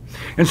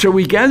 And so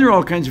we gather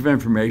all kinds of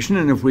information,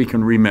 and if we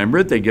can remember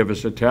it, they give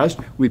us a test,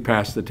 we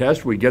pass the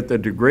test, we get the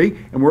degree,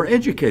 and we're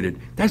educated.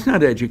 That's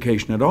not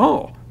education at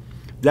all.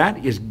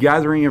 That is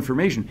gathering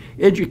information.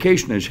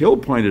 Education, as Hill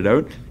pointed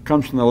out,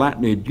 comes from the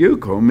Latin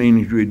educo,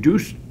 meaning to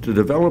reduce, to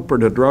develop, or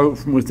to draw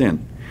from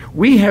within.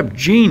 We have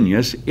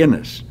genius in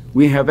us.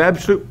 We have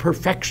absolute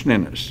perfection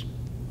in us.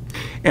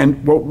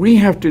 And what we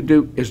have to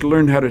do is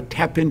learn how to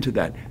tap into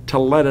that, to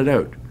let it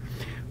out.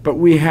 But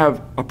we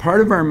have a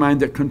part of our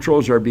mind that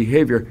controls our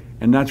behavior,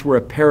 and that's where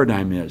a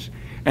paradigm is.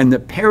 And the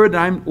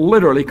paradigm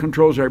literally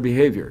controls our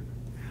behavior.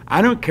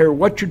 I don't care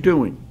what you're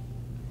doing.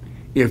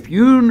 If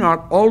you're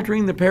not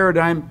altering the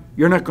paradigm,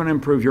 you're not going to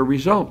improve your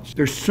results.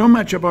 There's so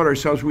much about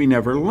ourselves we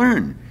never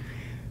learn.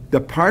 The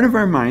part of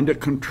our mind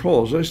that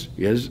controls us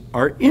is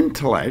our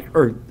intellect,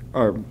 or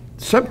our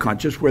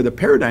subconscious, where the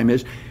paradigm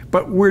is,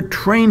 but we're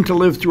trained to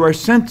live through our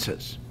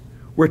senses.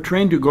 We're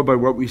trained to go by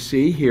what we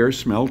see, hear,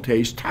 smell,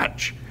 taste,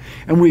 touch.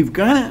 And we've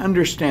got to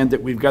understand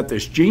that we've got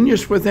this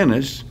genius within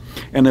us,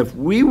 and if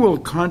we will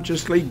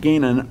consciously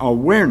gain an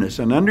awareness,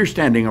 an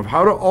understanding of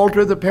how to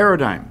alter the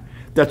paradigm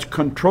that's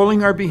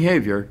controlling our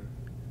behavior,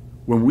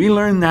 when we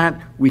learn that,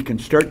 we can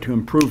start to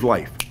improve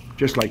life,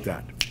 just like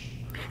that.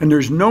 And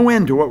there's no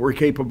end to what we're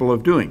capable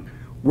of doing.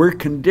 We're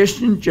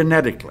conditioned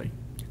genetically.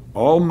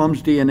 All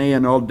mom's DNA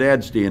and all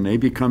dad's DNA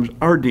becomes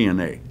our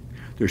DNA.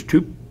 There's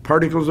 2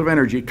 particles of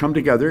energy come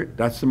together.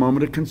 That's the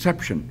moment of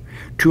conception.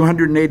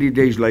 280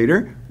 days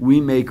later, we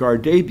make our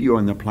debut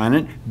on the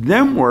planet.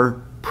 Then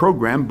we're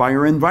programmed by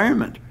our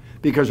environment,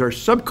 because our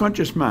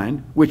subconscious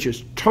mind, which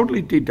is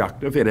totally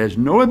deductive, it has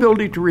no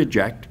ability to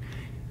reject.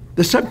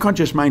 The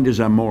subconscious mind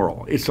is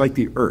immoral. It's like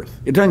the earth.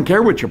 It doesn't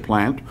care what you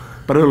plant,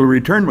 but it'll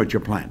return what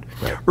you plant.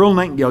 Right. Earl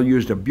Nightingale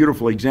used a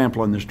beautiful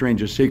example in The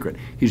Strangest Secret.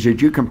 He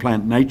said, you can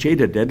plant nightshade,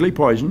 a deadly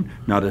poison,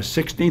 not a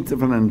 16th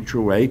of an inch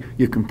away.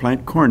 You can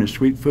plant corn, a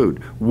sweet food.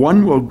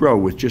 One will grow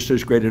with just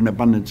as great an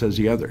abundance as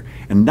the other.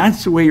 And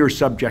that's the way your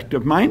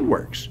subjective mind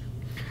works.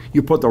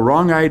 You put the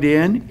wrong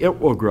idea in, it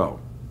will grow.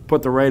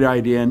 Put the right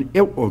idea in,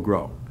 it will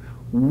grow.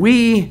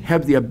 We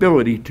have the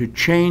ability to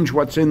change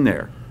what's in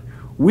there.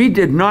 We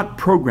did not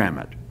program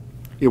it.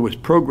 It was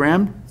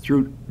programmed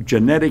through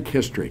genetic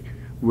history.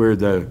 We're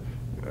the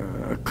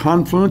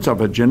confluence of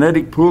a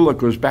genetic pool that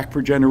goes back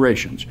for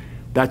generations.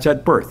 That's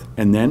at birth,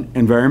 and then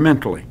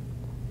environmentally.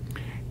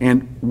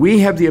 And we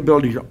have the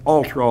ability to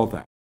alter all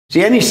that.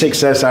 See, any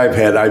success I've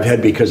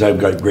had because I've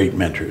got great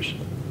mentors.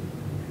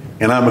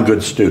 And I'm a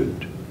good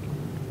student.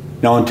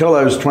 Now, until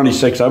I was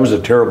 26, I was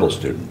a terrible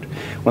student.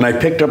 When I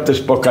picked up this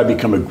book, I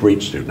became a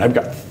great student. I've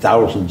got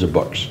thousands of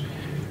books.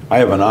 I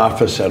have an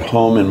office at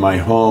home in my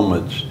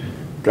home. It's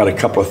got a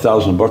couple of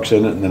thousand books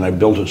in it, and then I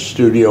built a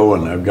studio,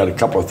 and I've got a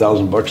couple of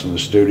thousand books in the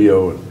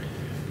studio. And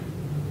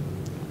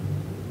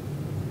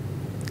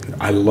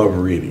I love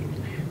reading.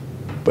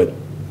 But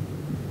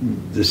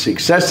the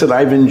success that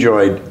I've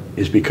enjoyed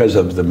is because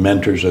of the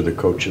mentors or the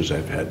coaches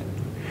I've had.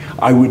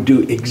 I would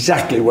do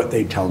exactly what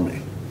they tell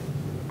me.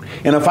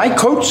 And if I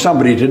coach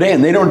somebody today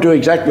and they don't do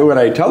exactly what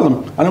I tell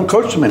them, I don't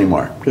coach them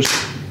anymore. Just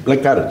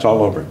like that, it's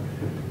all over.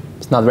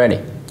 It's not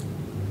ready.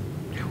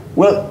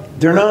 Well,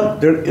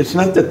 it's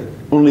not that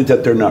only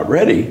that they're not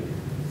ready,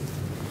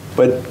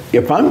 but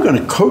if I'm going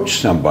to coach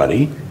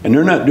somebody and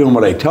they're not doing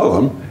what I tell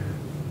them,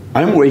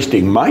 I'm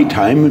wasting my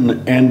time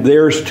and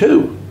theirs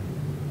too.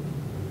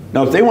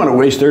 Now, if they want to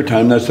waste their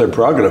time, that's their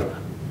prerogative.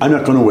 I'm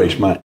not going to waste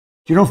mine.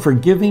 You know,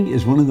 forgiving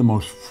is one of the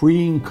most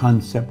freeing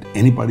concepts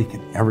anybody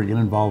can ever get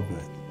involved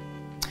with.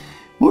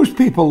 Most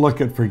people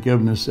look at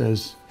forgiveness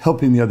as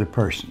helping the other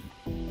person.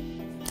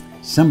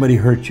 Somebody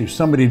hurts you,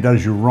 somebody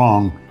does you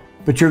wrong,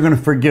 but you're going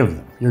to forgive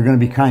them. You're going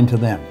to be kind to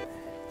them.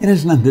 It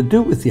has nothing to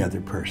do with the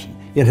other person.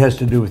 It has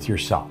to do with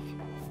yourself.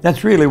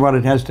 That's really what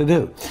it has to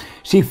do.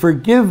 See,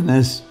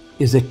 forgiveness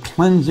is a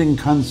cleansing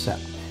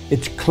concept.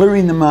 It's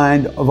clearing the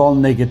mind of all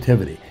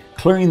negativity,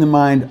 clearing the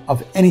mind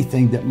of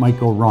anything that might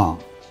go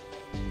wrong.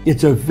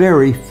 It's a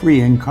very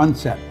freeing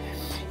concept.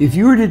 If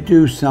you were to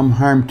do some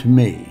harm to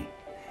me,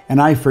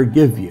 and I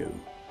forgive you,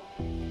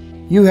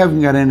 you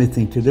haven't got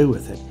anything to do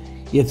with it.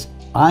 It's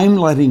I'm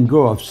letting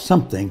go of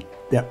something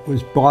that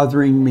was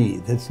bothering me,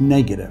 that's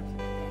negative.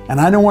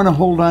 And I don't want to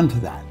hold on to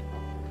that.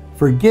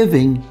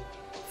 Forgiving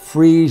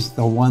frees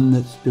the one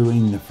that's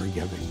doing the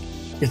forgiving.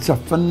 It's a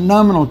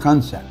phenomenal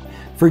concept.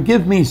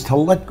 Forgive means to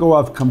let go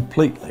of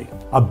completely,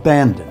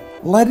 abandon,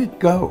 let it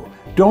go.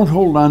 Don't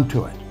hold on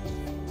to it.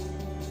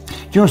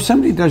 You know, if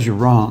somebody does you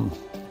wrong,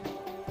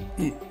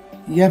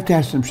 you have to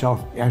ask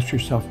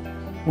yourself,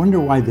 wonder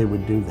why they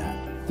would do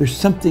that. There's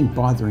something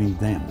bothering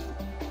them.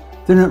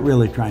 They're not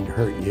really trying to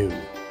hurt you.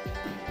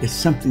 It's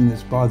something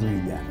that's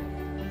bothering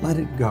them. Let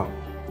it go.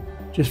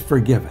 Just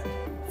forgive it.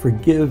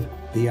 Forgive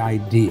the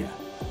idea.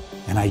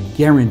 And I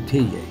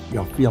guarantee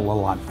you'll feel a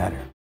lot better.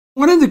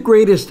 One of the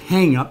greatest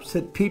hang-ups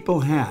that people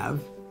have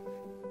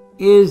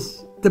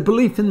is the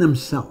belief in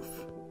themselves.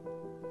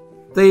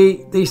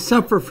 They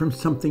suffer from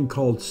something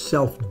called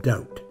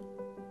self-doubt.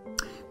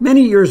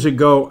 Many years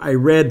ago, I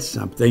read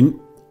something.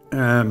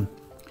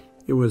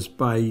 It was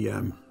by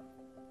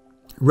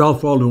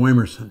Ralph Waldo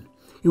Emerson.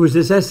 It was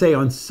his essay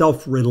on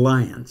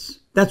self-reliance.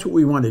 That's what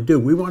we want to do.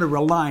 We want to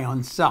rely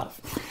on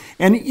self.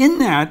 And in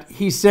that,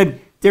 he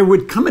said, there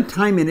would come a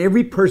time in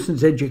every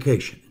person's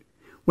education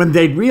when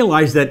they'd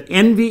realize that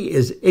envy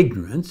is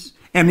ignorance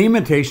and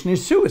imitation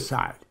is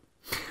suicide.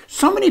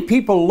 So many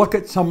people look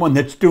at someone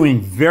that's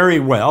doing very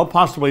well,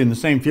 possibly in the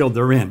same field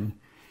they're in,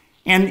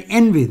 and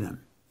envy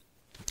them.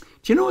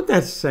 Do you know what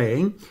that's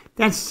saying?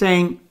 That's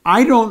saying,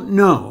 I don't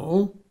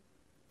know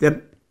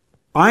that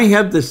I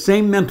have the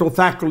same mental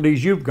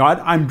faculties you've got.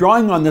 I'm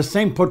drawing on the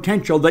same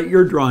potential that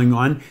you're drawing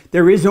on.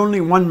 There is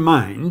only one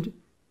mind.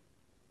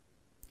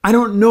 I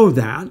don't know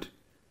that.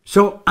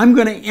 So I'm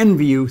going to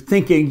envy you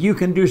thinking you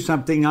can do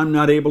something I'm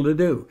not able to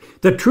do.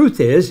 The truth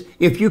is,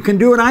 if you can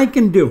do it, I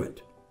can do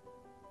it.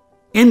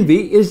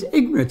 Envy is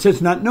ignorance.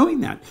 It's not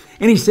knowing that.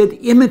 And he said,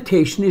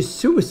 imitation is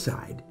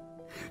suicide.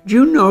 Do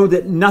you know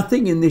that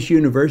nothing in this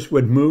universe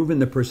would move in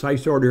the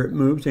precise order it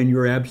moves in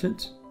your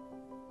absence?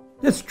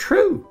 That's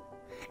true.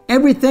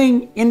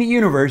 Everything in the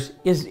universe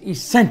is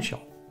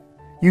essential.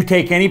 You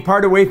take any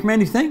part away from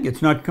anything,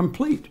 it's not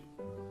complete.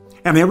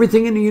 And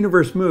everything in the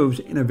universe moves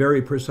in a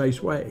very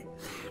precise way.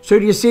 So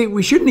do you see,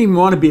 we shouldn't even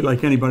want to be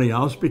like anybody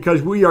else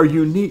because we are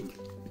unique.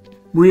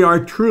 We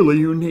are truly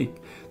unique.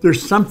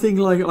 There's something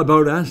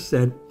about us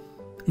that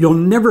you'll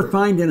never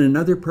find in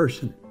another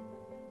person.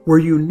 We're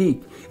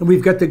unique. And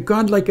we've got the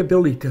godlike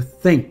ability to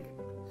think.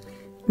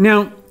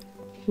 Now,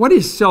 what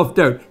is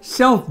self-doubt?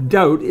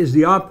 Self-doubt is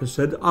the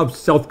opposite of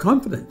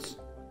self-confidence.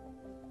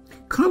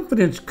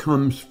 Confidence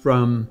comes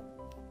from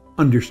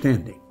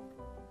understanding.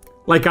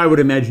 Like I would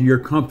imagine you're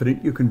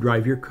confident you can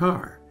drive your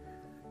car.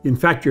 In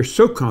fact, you're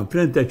so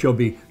confident that you'll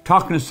be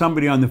talking to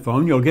somebody on the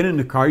phone, you'll get in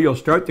the car, you'll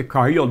start the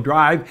car, you'll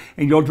drive,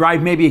 and you'll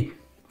drive maybe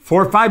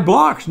 4 or 5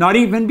 blocks, not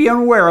even being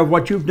aware of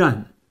what you've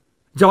done.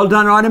 It's all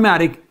done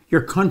automatic.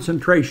 Your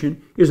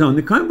concentration is on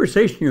the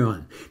conversation you're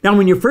on. Now,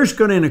 when you first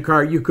got in a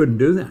car, you couldn't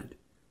do that.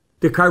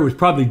 The car was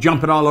probably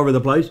jumping all over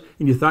the place,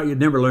 and you thought you'd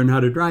never learn how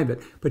to drive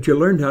it. But you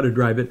learned how to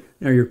drive it.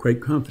 Now you're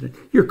quite confident.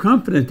 You're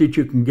confident that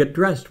you can get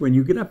dressed when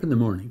you get up in the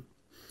morning.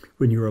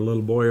 When you were a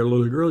little boy or a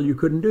little girl, you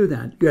couldn't do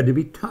that. You had to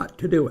be taught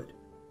to do it.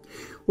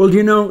 Well,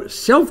 you know,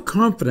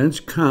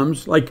 self-confidence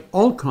comes, like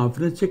all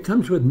confidence, it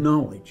comes with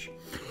knowledge.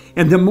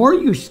 And the more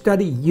you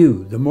study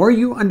you, the more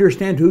you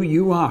understand who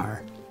you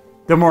are,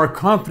 the more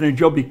confident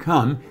you'll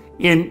become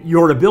in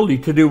your ability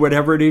to do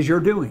whatever it is you're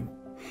doing.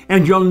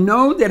 And you'll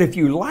know that if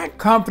you lack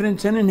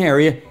confidence in an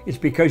area, it's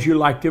because you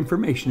lacked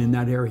information in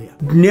that area.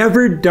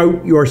 Never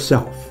doubt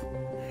yourself.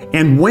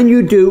 And when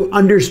you do,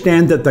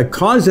 understand that the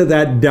cause of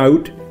that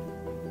doubt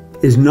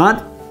is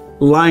not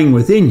lying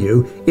within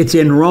you, it's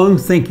in wrong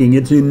thinking,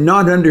 it's in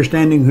not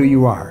understanding who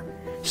you are.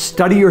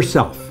 Study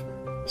yourself.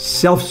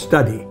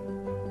 Self-study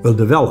will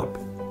develop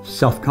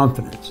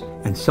self-confidence,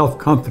 and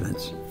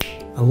self-confidence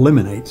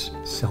eliminates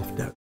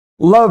self-doubt.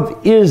 Love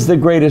is the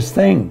greatest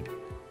thing.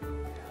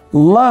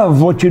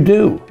 Love what you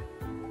do.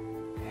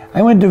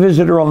 I went to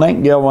visit Earl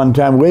Nightingale one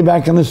time, way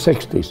back in the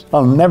 60s.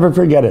 I'll never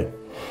forget it.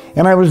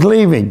 And I was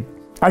leaving.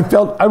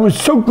 I was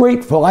so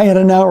grateful. I had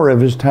an hour of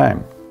his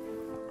time.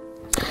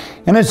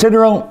 And I said,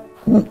 Earl,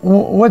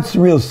 what's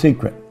the real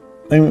secret?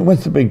 I mean,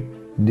 what's the big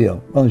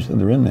deal? Well, he said,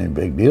 there isn't any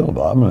big deal,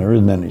 Bob. There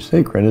isn't any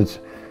secret. It's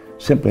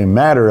simply a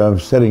matter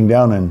of sitting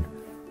down and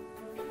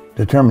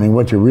determining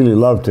what you really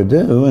love to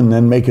do and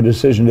then make a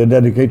decision to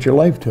dedicate your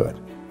life to it.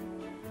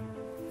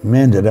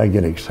 Man, did I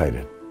get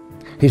excited.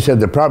 He said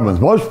the problem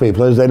with most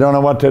people is they don't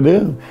know what to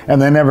do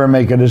and they never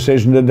make a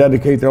decision to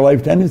dedicate their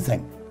life to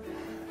anything.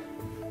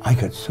 I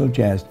got so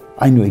jazzed.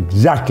 I knew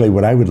exactly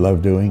what I would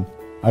love doing.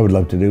 I would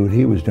love to do what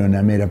he was doing.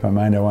 I made up my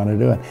mind I wanted to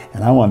do it,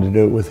 and I wanted to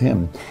do it with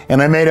him.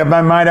 And I made up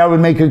my mind I would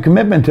make a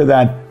commitment to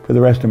that for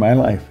the rest of my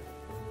life.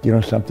 You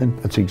know something?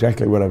 That's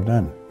exactly what I've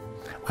done.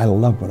 I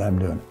love what I'm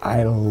doing.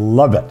 I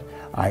love it.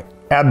 I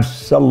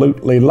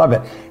absolutely love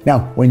it.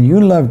 Now, when you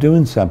love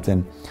doing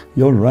something,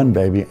 you'll run,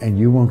 baby, and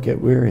you won't get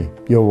weary.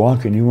 You'll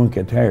walk and you won't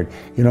get tired.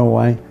 You know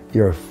why?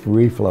 You're a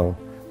free flow.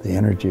 The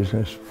energy is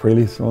just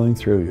freely flowing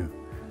through you.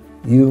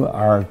 You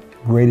are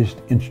greatest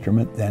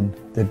instrument then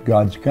that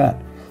God's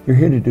got. You're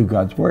here to do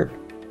God's work.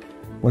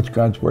 What's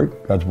God's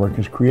work? God's work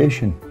is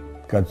creation.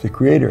 God's the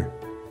creator.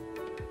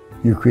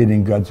 You're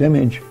creating God's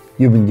image.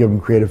 You've been given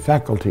creative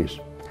faculties.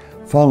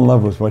 Fall in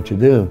love with what you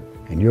do,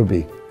 and you'll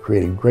be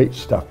creating great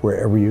stuff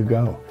wherever you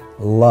go.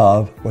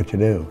 Love what you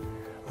do.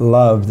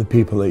 Love the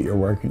people that you're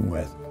working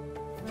with.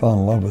 Fall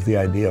in love with the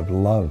idea of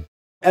love.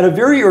 At a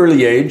very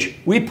early age,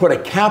 we put a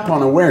cap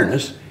on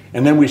awareness,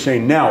 and then we say,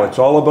 now it's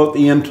all about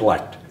the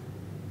intellect.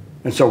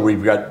 And so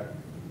we've got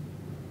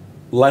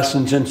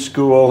lessons in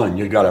school, and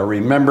you got to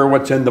remember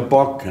what's in the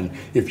book, and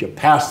if you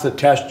pass the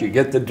test, you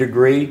get the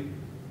degree.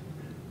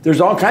 There's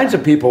all kinds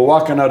of people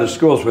walking out of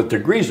schools with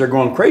degrees. They're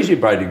going crazy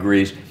by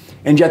degrees,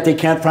 and yet they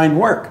can't find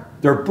work.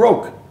 They're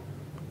broke.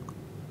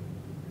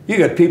 You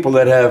got people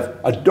that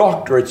have a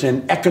doctorate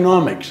in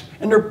economics,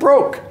 and they're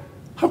broke.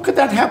 How could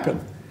that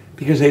happen?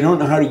 Because they don't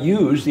know how to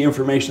use the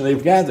information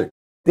they've gathered.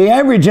 The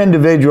average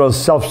individual is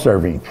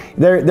self-serving.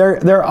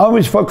 They're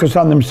always focused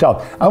on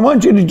themselves. I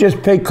want you to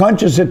just pay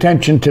conscious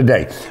attention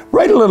today.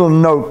 Write a little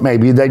note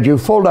maybe that you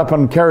fold up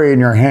and carry in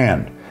your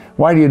hand.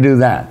 Why do you do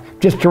that?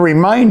 Just to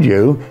remind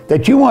you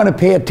that you want to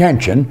pay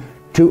attention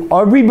to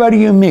everybody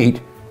you meet.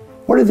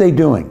 What are they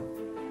doing?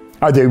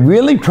 Are they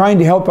really trying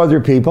to help other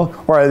people,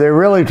 or are they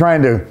really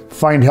trying to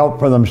find help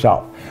for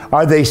themselves?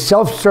 Are they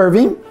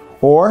self-serving,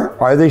 or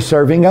are they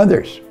serving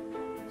others?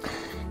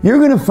 You're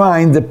going to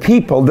find the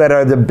people that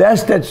are the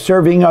best at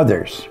serving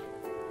others.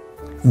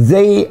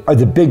 They are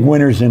the big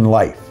winners in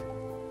life.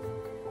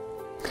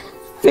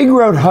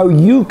 Figure out how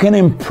you can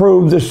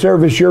improve the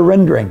service you're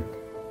rendering.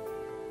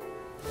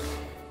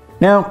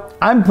 Now,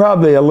 I'm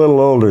probably a little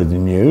older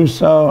than you,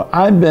 so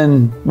I've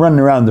been running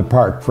around the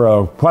park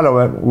for quite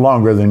a bit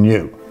longer than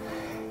you.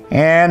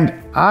 And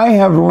I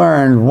have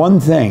learned one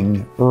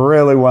thing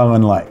really well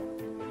in life,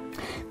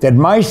 that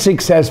my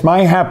success, my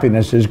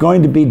happiness is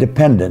going to be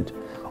dependent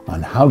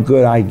on how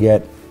good I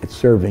get at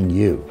serving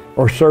you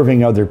or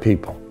serving other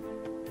people.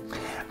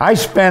 I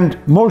spend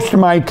most of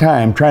my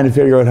time trying to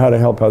figure out how to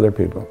help other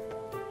people.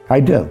 I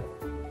do.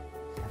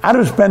 I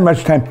don't spend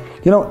much time.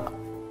 You know,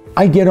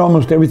 I get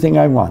almost everything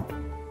I want.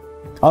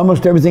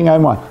 Almost everything I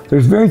want.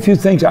 There's very few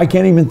things, I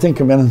can't even think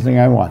of anything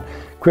I want.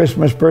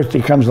 Christmas, birthday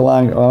comes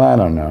along, well, I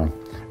don't know.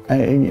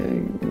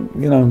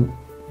 You know,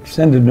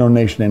 send a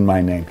donation in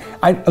my name.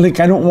 I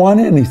don't want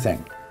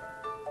anything.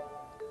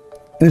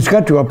 And it's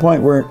got to a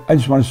point where I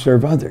just want to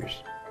serve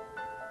others.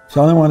 That's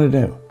all I want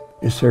to do,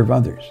 is serve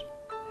others.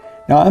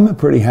 Now, I'm a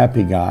pretty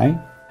happy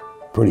guy,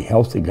 pretty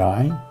healthy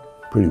guy,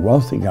 pretty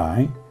wealthy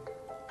guy.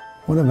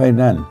 What have I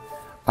done?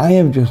 I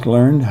have just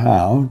learned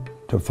how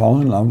to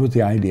fall in love with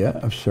the idea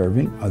of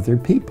serving other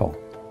people.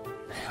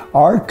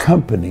 Our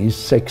company's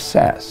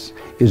success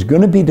is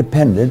going to be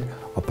dependent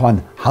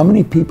upon how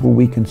many people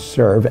we can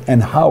serve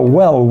and how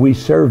well we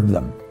serve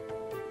them.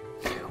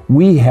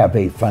 We have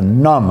a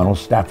phenomenal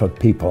staff of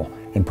people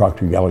in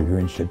Proctor Gallagher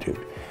Institute.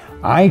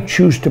 I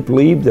choose to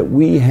believe that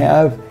we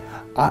have,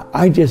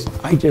 I just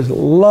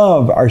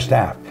love our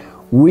staff.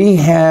 We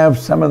have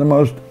some of the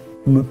most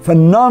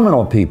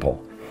phenomenal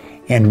people,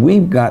 and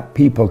we've got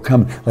people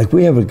coming, like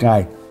we have a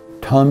guy,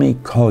 Tommy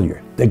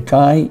Collier. The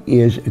guy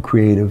is a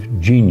creative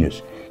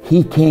genius.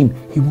 He came,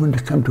 he wanted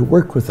to come to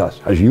work with us.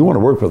 I said, you want to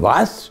work with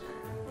us?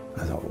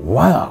 I thought,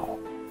 wow,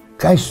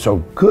 guy's so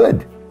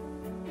good.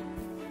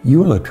 You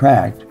will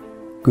attract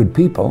good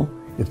people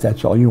if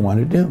that's all you want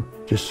to do.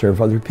 Just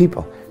serve other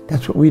people.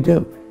 That's what we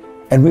do.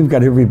 And we've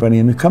got everybody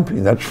in the company.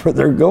 That's where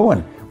they're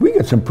going. We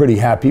got some pretty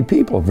happy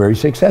people, very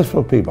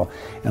successful people.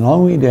 And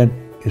all we did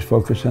is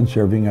focus on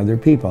serving other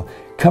people.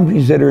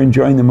 Companies that are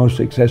enjoying the most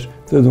success,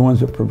 they're the ones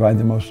that provide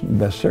the most and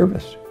best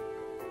service.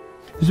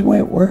 This is the way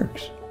it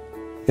works.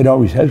 It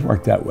always has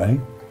worked that way.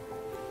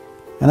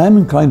 And I'm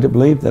inclined to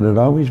believe that it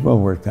always will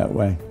work that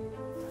way.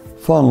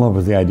 Fall in love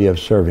with the idea of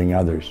serving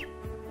others.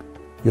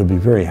 You'll be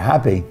very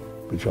happy,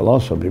 but you'll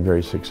also be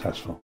very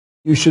successful.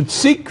 You should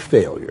seek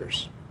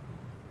failures.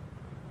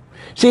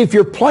 See, if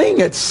you're playing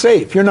it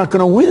safe, you're not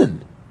going to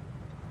win.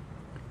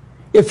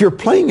 If you're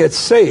playing it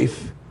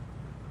safe,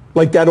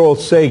 like that old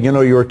saying, you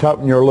know, you were taught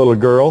when you're a little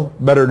girl,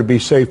 better to be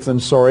safe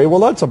than sorry. Well,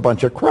 that's a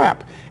bunch of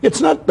crap.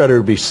 It's not better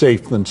to be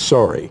safe than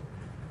sorry.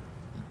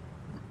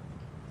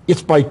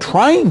 It's by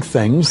trying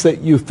things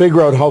that you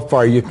figure out how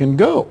far you can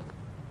go.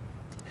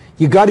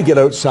 You got to get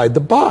outside the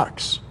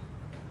box.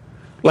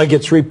 Like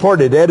it's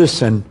reported,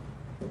 Edison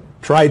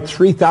tried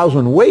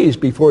 3,000 ways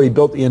before he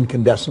built the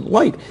incandescent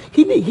light.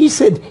 He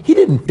said he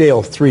didn't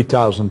fail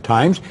 3,000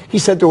 times. He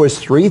said there was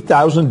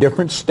 3,000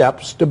 different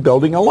steps to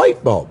building a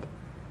light bulb.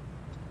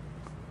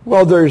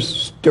 Well,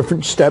 there's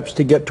different steps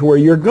to get to where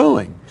you're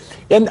going.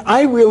 And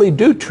I really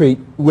do treat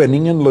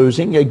winning and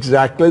losing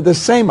exactly the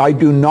same. I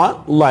do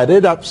not let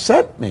it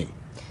upset me.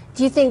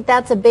 Do you think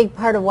that's a big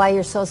part of why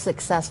you're so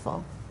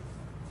successful?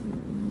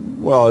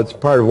 Well, it's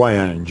part of why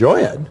I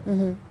enjoy it.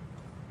 Mm-hmm.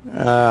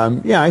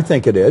 Yeah, I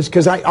think it is,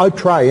 because I'll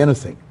try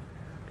anything.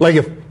 Like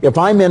if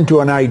I'm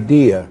into an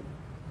idea,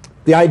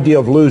 the idea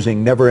of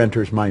losing never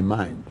enters my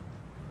mind.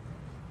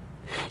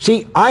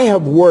 See, I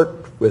have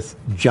worked with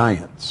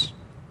giants.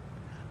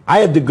 I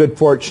had the good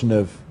fortune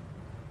of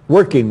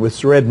working with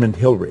Sir Edmund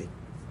Hillary.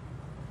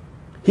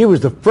 He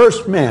was the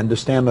first man to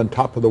stand on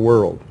top of the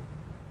world.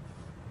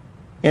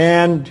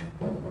 And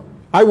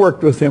I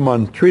worked with him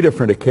on 3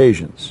 different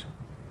occasions.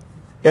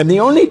 And the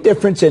only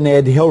difference in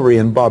Ed Hillary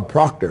and Bob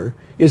Proctor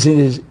is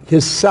in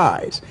his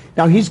size.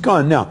 Now, he's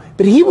gone now,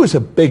 but he was a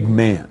big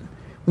man.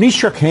 When he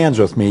shook hands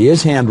with me,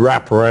 his hand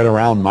wrapped right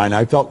around mine.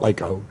 I felt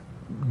like a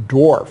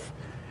dwarf,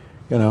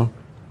 you know.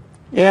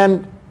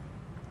 And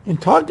in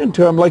talking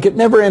to him, like it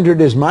never entered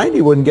his mind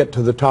he wouldn't get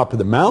to the top of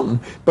the mountain,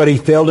 but he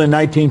failed in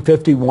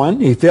 1951,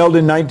 he failed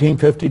in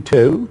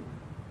 1952.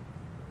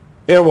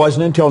 It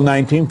wasn't until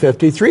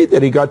 1953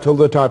 that he got to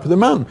the top of the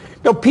mountain.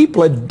 Now,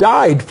 people had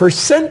died for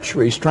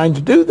centuries trying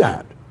to do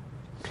that.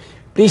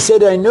 But he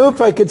said, I knew if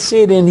I could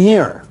see it in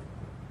here,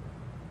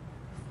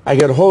 I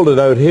could hold it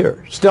out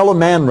here. Stella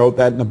Mann wrote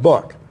that in a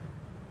book.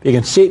 If you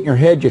can see it in your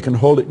head, you can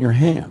hold it in your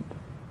hand.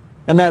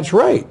 And that's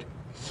right.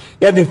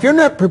 And if you're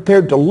not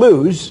prepared to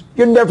lose,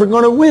 you're never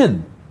going to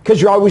win,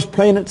 because you're always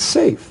playing it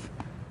safe.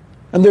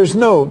 And there's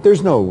no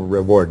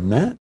reward in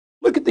that.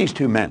 Look at these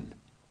 2 men.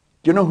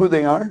 Do you know who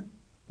they are?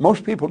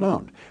 Most people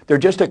don't. They're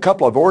just a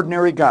couple of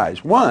ordinary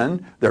guys.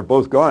 One, they're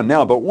both gone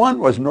now, but one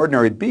was an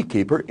ordinary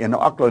beekeeper in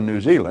Auckland,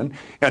 New Zealand,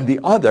 and the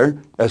other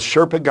a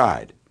Sherpa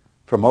guide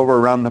from over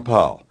around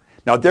Nepal.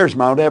 Now there's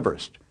Mount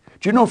Everest.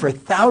 Do you know for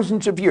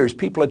thousands of years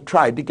people had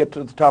tried to get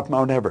to the top of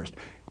Mount Everest?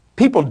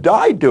 People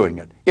died doing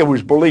it. It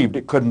was believed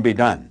it couldn't be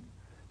done.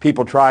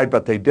 People tried,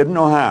 but they didn't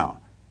know how,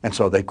 and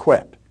so they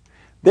quit.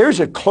 There's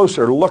a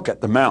closer look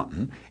at the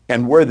mountain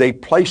and where they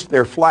placed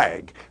their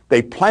flag.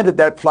 They planted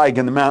that flag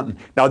in the mountain.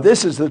 Now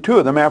this is the 2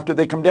 of them after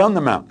they come down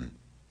the mountain.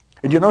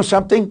 And you know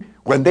something?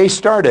 When they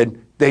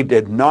started, they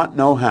did not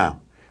know how.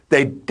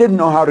 They didn't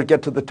know how to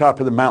get to the top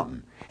of the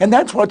mountain. And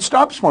that's what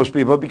stops most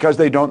people, because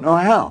they don't know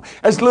how.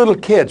 As little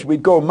kids,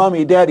 we'd go,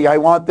 Mommy, Daddy, I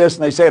want this.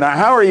 And they say, now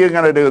how are you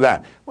going to do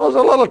that? Well, as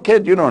a little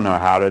kid, you don't know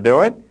how to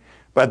do it.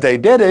 But they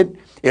did it.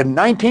 In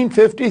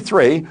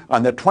 1953,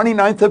 on the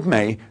 29th of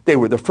May, they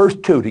were the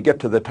first 2 to get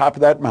to the top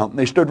of that mountain.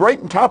 They stood right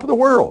on top of the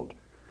world.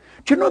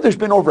 Do you know there's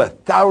been over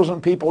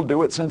 1,000 people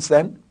do it since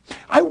then?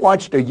 I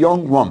watched a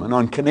young woman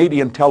on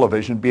Canadian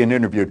television being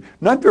interviewed,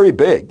 not very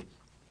big.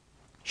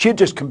 She had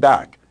just come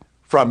back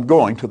from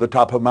going to the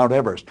top of Mount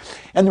Everest.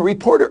 And the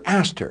reporter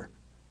asked her,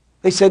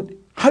 they said,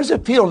 how does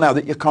it feel now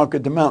that you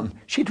conquered the mountain?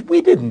 She said, we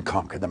didn't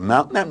conquer the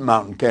mountain. That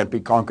mountain can't be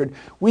conquered.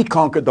 We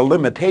conquered the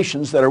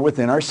limitations that are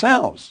within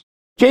ourselves.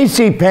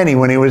 J.C. Penney,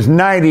 when he was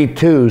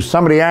 92,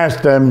 somebody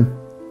asked him,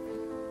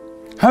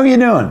 how are you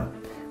doing?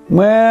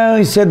 Well,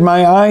 he said,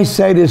 my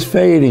eyesight is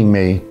fading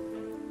me.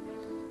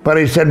 But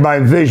he said, my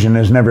vision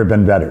has never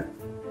been better.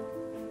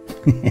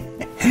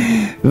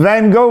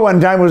 Van Gogh one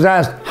time was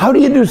asked, how do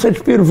you do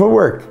such beautiful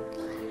work?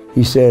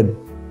 He said,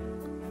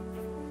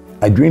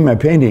 I dream my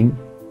painting,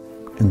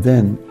 and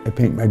then I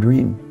paint my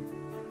dream.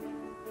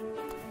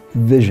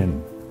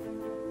 Vision.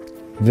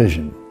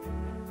 Vision.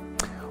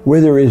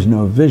 Where there is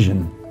no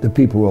vision, the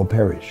people will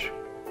perish.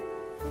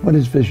 What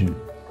is vision?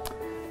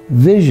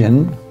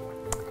 Vision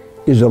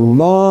is a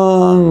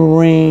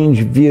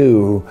long-range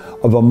view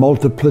of a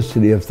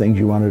multiplicity of things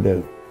you want to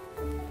do.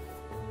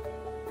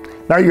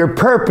 Now, your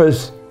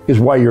purpose is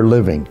why you're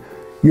living.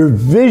 Your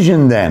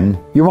vision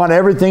then, you want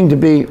everything to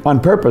be on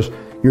purpose.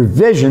 Your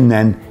vision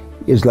then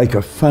is like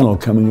a funnel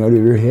coming out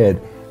of your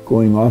head,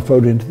 going off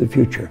out into the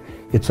future.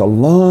 It's a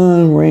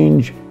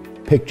long-range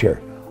picture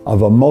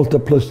of a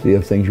multiplicity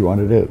of things you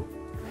want to do.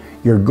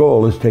 Your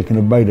goal is taking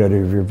a bite out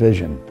of your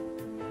vision.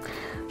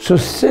 So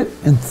sit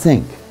and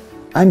think.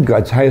 I'm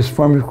God's highest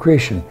form of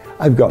creation.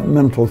 I've got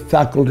mental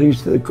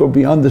faculties that go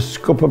beyond the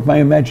scope of my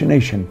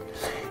imagination.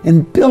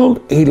 And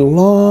build a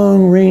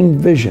long-range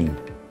vision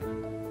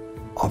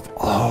of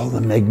all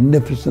the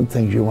magnificent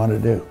things you want to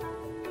do.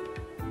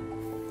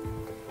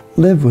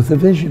 Live with a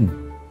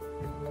vision.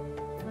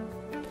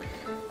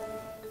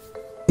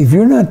 If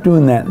you're not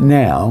doing that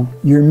now,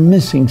 you're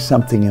missing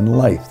something in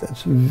life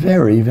that's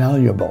very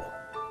valuable.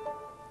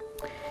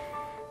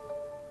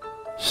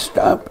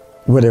 Stop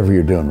whatever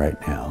you're doing right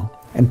now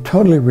and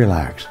totally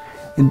relax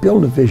and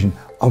build a vision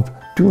of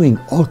doing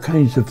all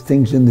kinds of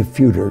things in the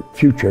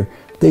future.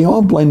 They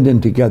all blend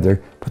in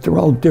together, but they're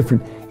all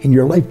different, and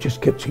your life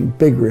just gets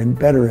bigger and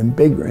better and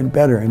bigger and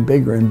better and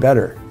bigger and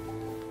better.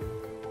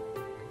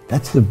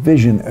 That's the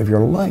vision of your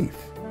life.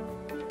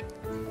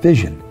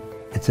 Vision.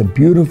 It's a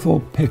beautiful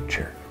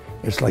picture.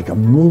 It's like a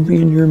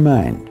movie in your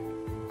mind.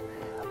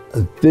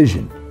 A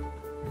vision.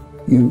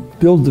 You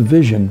build the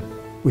vision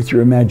with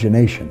your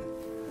imagination.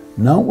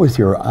 Not with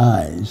your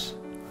eyes,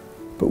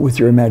 but with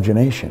your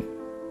imagination.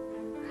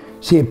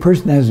 See, a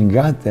person hasn't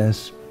got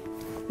this.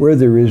 Where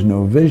there is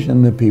no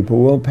vision, the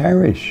people will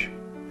perish.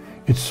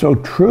 It's so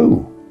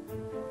true.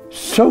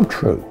 So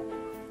true.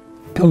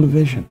 Build a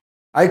vision.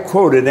 I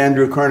quoted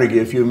Andrew Carnegie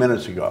a few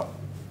minutes ago.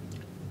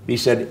 He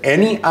said,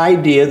 any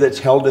idea that's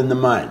held in the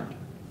mind,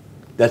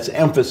 that's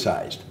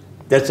emphasized,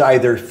 that's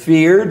either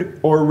feared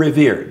or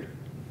revered,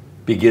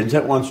 begins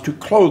at once to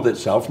clothe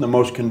itself in the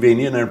most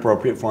convenient and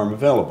appropriate form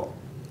available.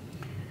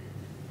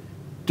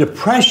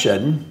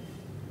 Depression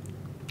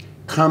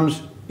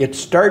it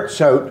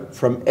starts out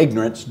from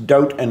ignorance,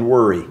 doubt, and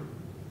worry.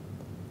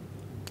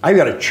 I've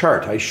got a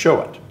chart, I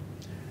show it.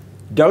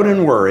 Doubt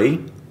and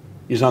worry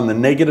is on the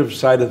negative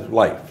side of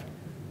life.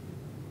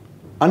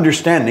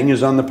 Understanding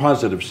is on the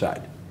positive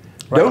side.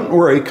 Right. Doubt and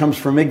worry comes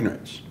from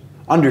ignorance.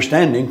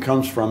 Understanding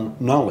comes from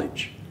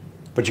knowledge,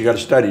 but you got to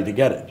study to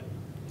get it.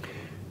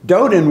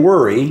 Doubt and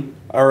worry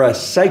are a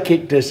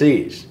psychic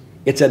disease.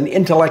 It's an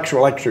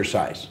intellectual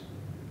exercise.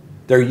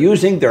 They're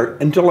using their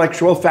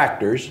intellectual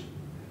factors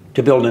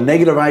to build a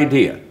negative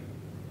idea,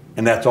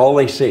 and that's all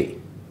they see.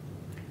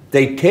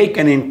 They take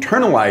and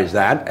internalize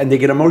that, and they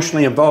get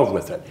emotionally involved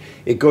with it.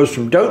 It goes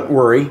from doubt and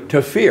worry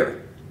to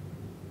fear.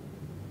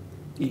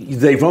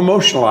 They've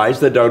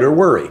emotionalized the doubt or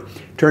worry.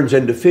 Turns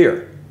into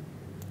fear.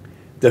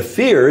 The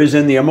fear is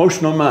in the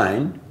emotional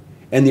mind,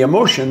 and the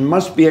emotion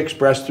must be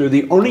expressed through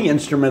the only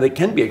instrument it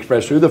can be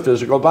expressed through, the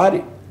physical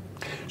body.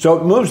 So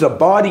it moves the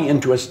body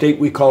into a state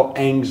we call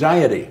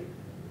anxiety.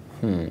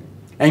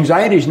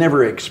 Anxiety is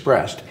never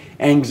expressed.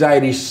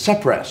 Anxiety is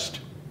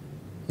suppressed.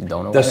 You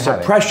don't know the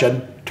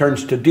suppression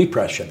turns to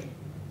depression.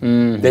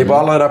 They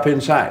bottle it up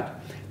inside.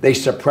 They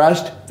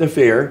suppressed the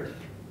fear.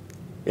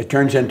 It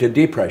turns into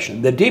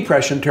depression. The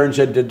depression turns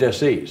into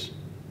disease.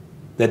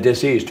 The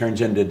disease turns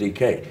into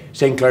decay.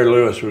 St. Clair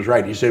Lewis was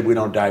right. He said, we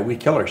don't die, we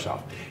kill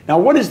ourselves. Now,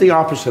 what is the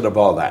opposite of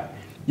all that?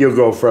 You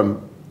go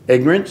from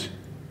ignorance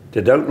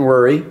to doubt and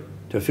worry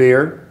to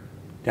fear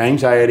to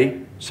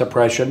anxiety,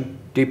 suppression,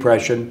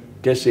 depression,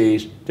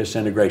 disease,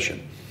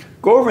 disintegration.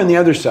 Go over on the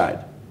other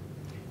side.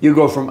 You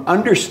go from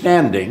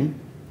understanding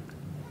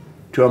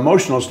to an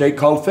emotional state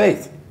called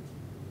faith.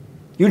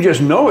 You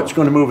just know it's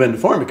going to move into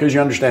form because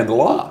you understand the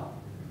law.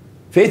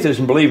 Faith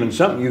isn't believing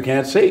something you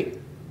can't see.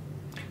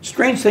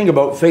 Strange thing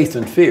about faith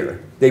and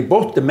fear, they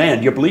both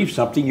demand you believe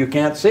something you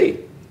can't see.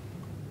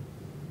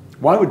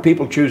 Why would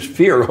people choose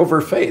fear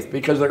over faith?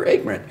 Because they're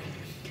ignorant.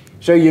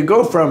 So you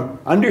go from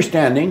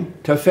understanding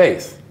to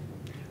faith.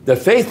 The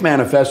faith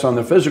manifests on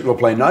the physical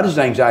plane, not as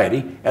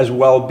anxiety, as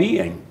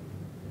well-being.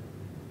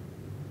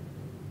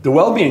 The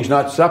well-being is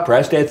not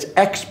suppressed, it's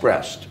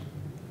expressed.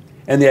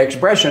 And the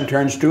expression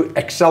turns to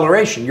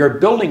acceleration. You're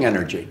building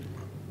energy.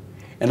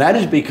 And that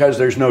is because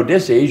there's no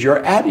dis-ease,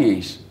 you're at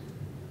ease.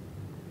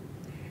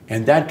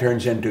 And that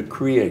turns into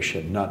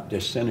creation, not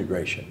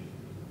disintegration.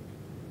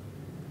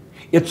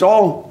 It's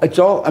all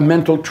a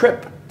mental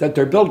trip that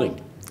they're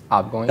building.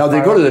 Now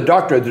they go to the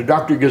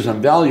doctor gives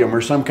them Valium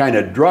or some kind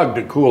of drug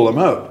to cool them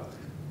out.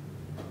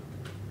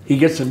 He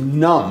gets them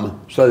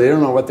numb so they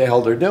don't know what the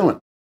hell they're doing.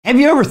 Have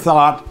you ever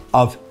thought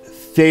of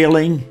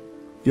failing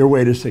your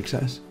way to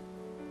success?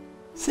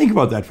 Think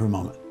about that for a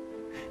moment.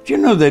 Do you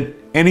know that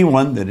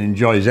anyone that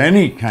enjoys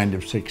any kind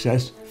of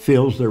success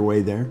fails their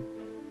way there?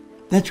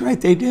 That's right,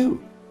 they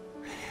do.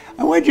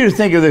 I want you to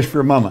think of this for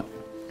a moment.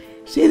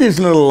 See this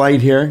little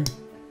light here?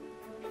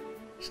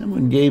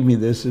 Someone gave me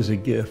this as a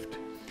gift.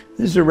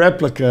 This is a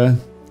replica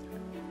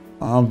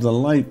of the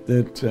light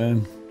that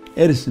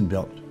Edison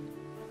built.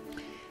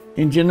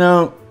 And you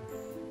know,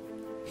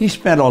 he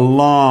spent a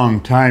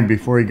long time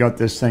before he got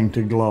this thing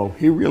to glow.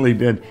 He really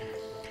did.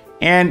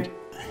 And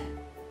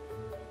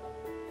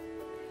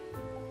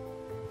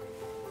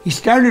he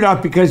started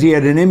off because he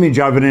had an image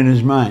of it in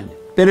his mind.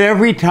 But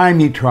every time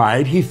he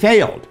tried, he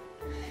failed.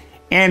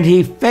 And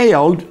he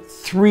failed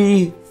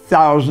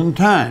 3,000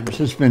 times,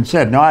 it's been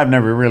said. Now, I've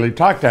never really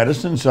talked to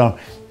Edison, so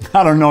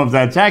I don't know if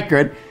that's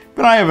accurate,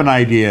 but I have an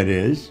idea it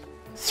is.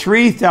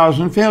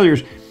 3,000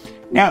 failures.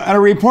 Now, a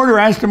reporter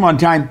asked him one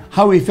time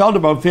how he felt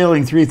about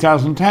failing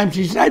 3,000 times.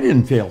 He said, I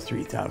didn't fail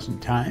 3,000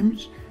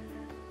 times.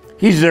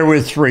 He said, there were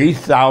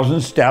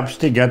 3,000 steps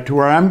to get to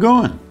where I'm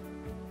going.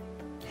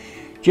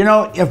 Do you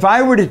know, if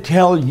I were to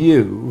tell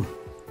you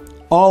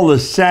all the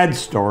sad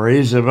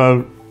stories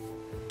about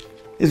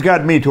it's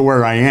got me to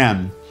where I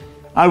am,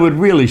 I would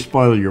really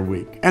spoil your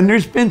week. And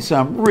there's been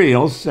some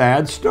real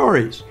sad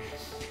stories.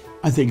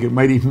 I think it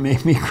might even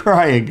make me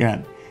cry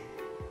again.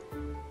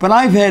 But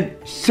I've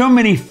had so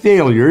many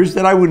failures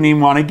that I wouldn't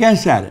even want to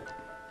guess at it.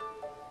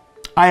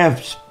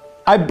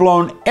 I've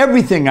blown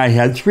everything I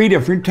had 3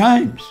 different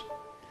times.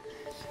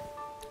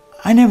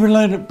 I never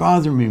let it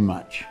bother me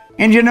much.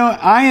 And you know,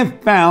 I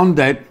have found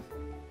that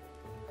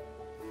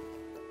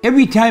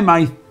every time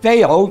I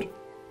failed,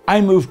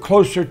 I moved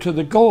closer to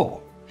the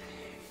goal.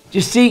 You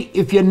see,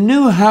 if you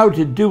knew how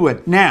to do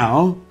it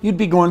now, you'd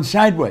be going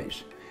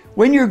sideways.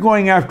 When you're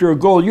going after a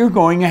goal, you're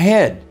going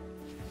ahead.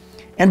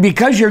 And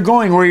because you're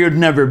going where you've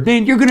never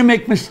been, you're going to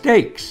make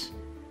mistakes.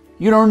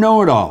 You don't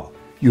know it all.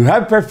 You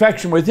have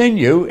perfection within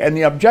you, and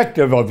the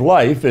objective of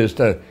life is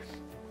to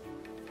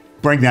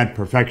bring that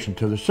perfection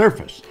to the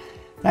surface.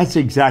 That's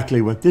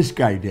exactly what this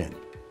guy did.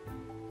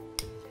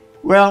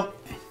 Well,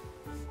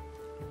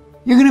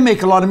 you're going to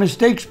make a lot of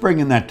mistakes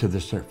bringing that to the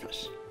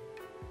surface.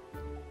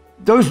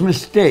 Those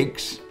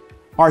mistakes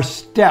are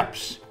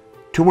steps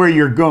to where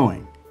you're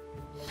going.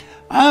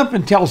 I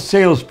often tell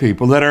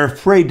salespeople that are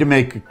afraid to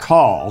make a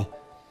call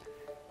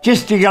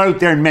just to get out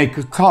there and make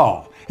a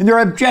call. And their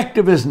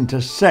objective isn't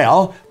to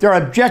sell. Their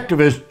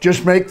objective is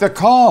just make the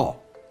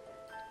call.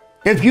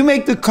 If you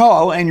make the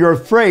call and you're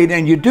afraid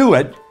and you do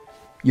it,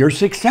 you're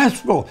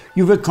successful.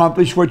 You've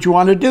accomplished what you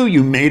want to do.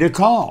 You made a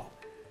call.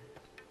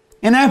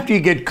 And after you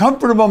get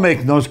comfortable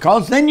making those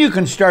calls, then you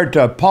can start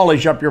to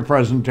polish up your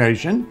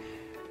presentation.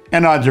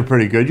 And odds are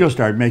pretty good you'll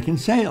start making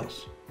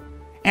sales.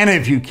 And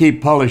if you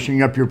keep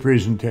polishing up your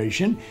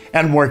presentation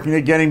and working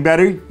at getting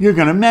better, you're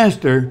going to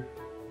master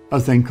a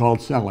thing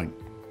called selling.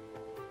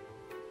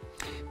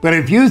 But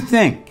if you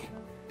think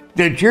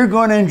that you're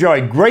going to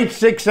enjoy great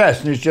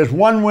success and it's just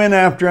one win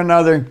after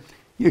another,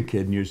 you're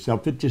kidding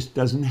yourself. It just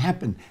doesn't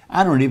happen.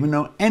 I don't even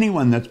know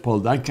anyone that's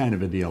pulled that kind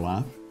of a deal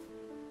off.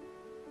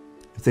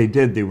 If they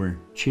did, they were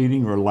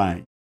cheating or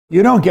lying.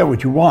 You don't get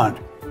what you want.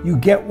 You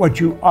get what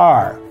you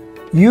are.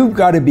 You've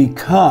got to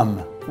become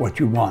what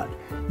you want.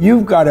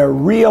 You've got to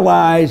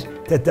realize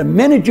that the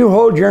minute you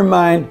hold your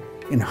mind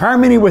in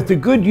harmony with the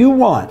good you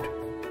want,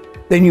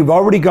 then you've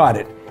already got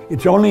it.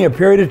 It's only a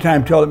period of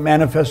time till it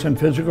manifests in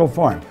physical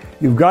form.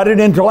 You've got it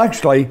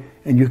intellectually,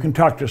 and you can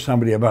talk to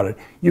somebody about it.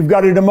 You've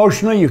got it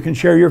emotionally, you can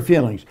share your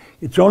feelings.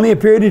 It's only a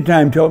period of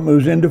time till it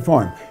moves into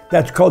form.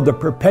 That's called the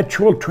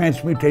perpetual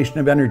transmutation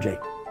of energy.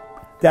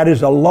 That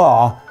is a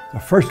law, the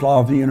first law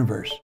of the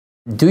universe.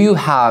 Do you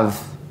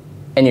have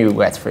any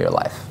regrets for your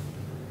life?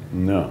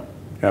 No,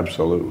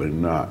 absolutely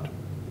not.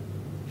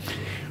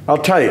 I'll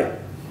tell you,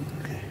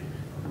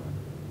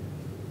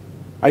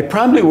 I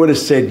probably would have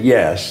said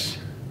yes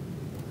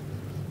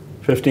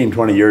 15,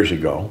 20 years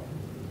ago.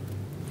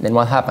 Then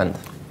what happened?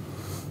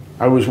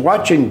 I was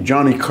watching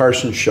Johnny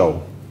Carson's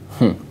show,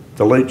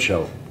 The Late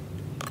Show,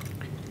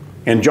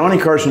 and Johnny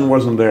Carson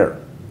wasn't there.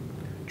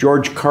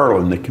 George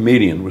Carlin, the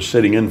comedian, was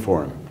sitting in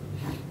for him.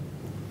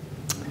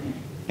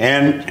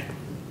 And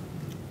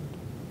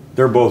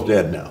they're both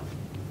dead now.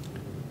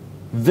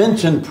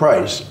 Vincent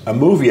Price, a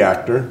movie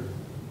actor,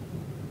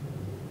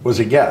 was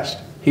a guest.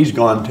 He's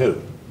gone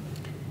too.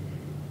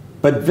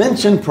 But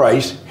Vincent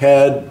Price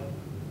had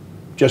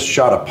just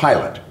shot a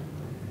pilot.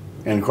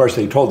 And of course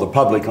they told the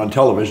public on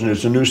television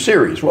it's a new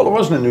series. Well, it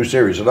wasn't a new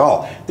series at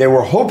all. They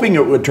were hoping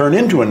it would turn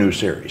into a new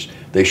series.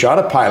 They shot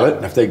a pilot,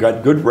 and if they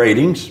got good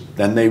ratings,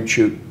 then they'd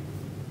shoot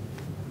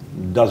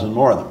a dozen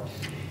more of them.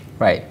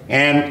 Right.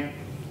 And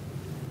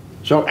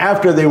so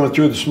after they went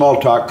through the small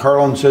talk,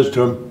 Carlin says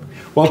to him,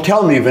 well,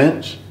 tell me,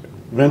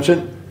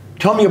 Vincent,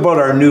 tell me about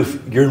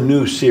your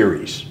new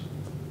series.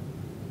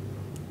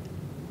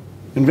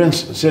 And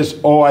Vincent says,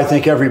 oh, I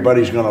think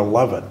everybody's going to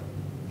love it.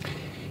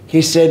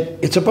 He said,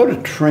 it's about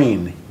a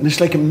train, and it's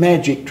like a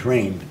magic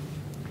train.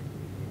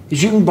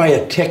 You can buy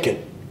a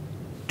ticket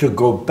to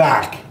go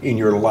back in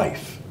your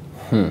life.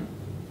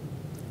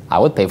 I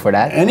would pay for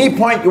that. Any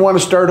point you want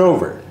to start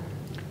over.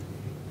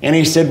 And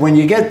he said, when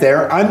you get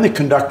there, I'm the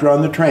conductor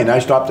on the train. I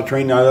stop the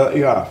train, I let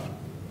you off.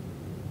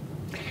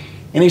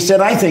 And he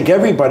said, I think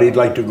everybody'd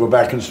like to go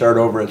back and start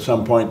over at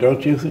some point,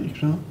 don't you think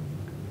so?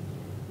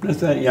 I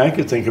thought, yeah, I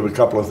could think of a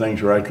couple of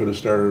things where I could have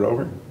started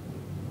over.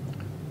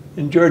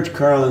 And George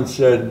Carlin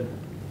said,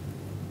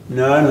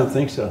 no, I don't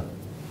think so.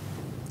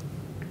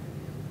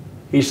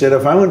 He said,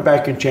 if I went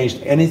back and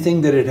changed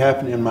anything that had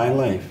happened in my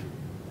life,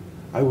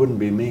 I wouldn't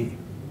be me.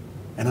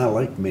 And I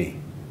like me.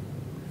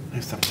 And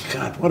I thought,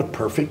 God, what a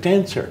perfect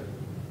answer.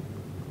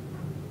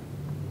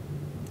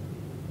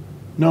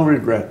 No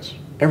regrets.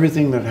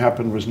 Everything that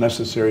happened was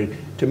necessary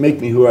to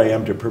make me who I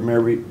am, to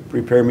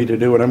prepare me to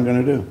do what I'm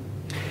going to do.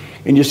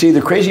 And you see,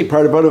 the crazy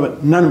part about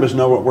it, none of us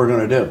know what we're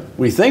going to do.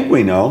 We think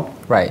we know,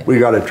 Right. We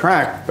got a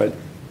track, but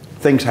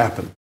things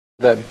happen.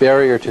 That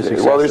barrier to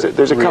success. Well,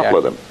 there's a couple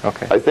of them.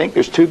 Okay. I think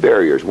there's two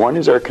barriers. One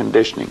is our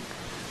conditioning.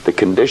 The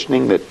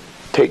conditioning that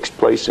takes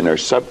place in our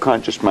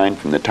subconscious mind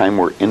from the time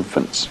we're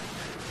infants.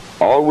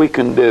 All we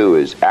can do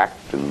is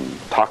act and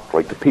talk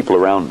like the people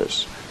around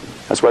us.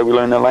 That's why we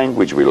learn the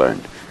language we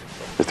learned.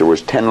 If there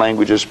was 10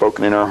 languages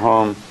spoken in our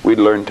home, we'd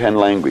learn 10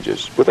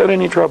 languages without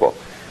any trouble.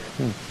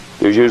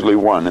 There's usually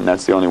one, and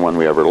that's the only one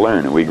we ever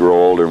learn. And we grow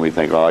older and we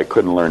think, oh, I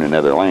couldn't learn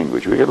another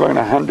language. We could learn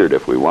 100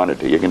 if we wanted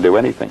to. You can do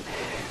anything.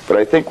 But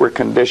I think we're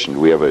conditioned.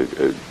 We have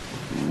a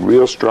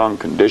real strong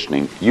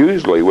conditioning,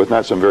 usually with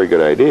not some very good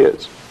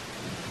ideas.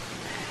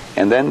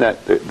 And then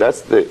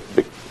that's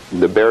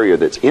the barrier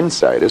that's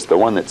inside us. The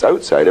one that's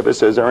outside of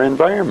us is our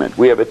environment.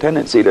 We have a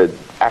tendency to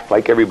act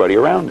like everybody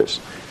around us.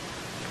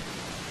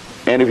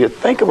 And if you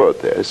think about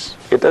this,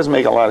 it does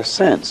make a lot of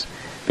sense.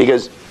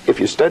 Because if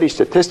you study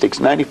statistics,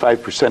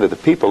 95% of the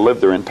people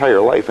live their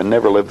entire life and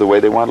never live the way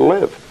they want to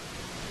live.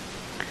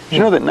 Did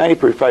you know that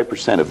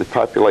 95% of the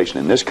population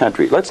in this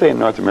country, let's say in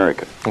North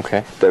America,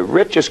 the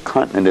richest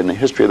continent in the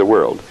history of the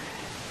world,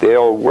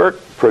 they'll work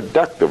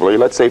productively,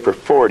 let's say for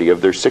 40 of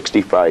their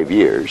 65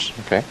 years,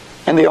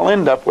 and they'll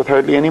end up with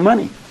hardly any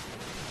money.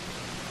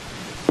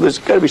 Well, there's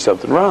got to be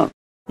something wrong.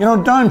 You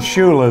know, Don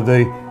Shula,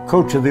 the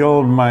coach of the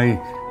old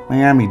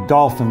Miami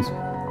Dolphins,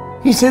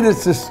 he said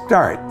it's the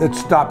start that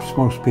stops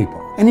most people.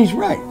 And he's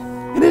right.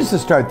 It is the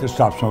start that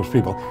stops most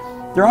people.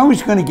 They're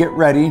always going to get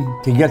ready,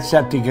 to get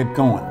set, to get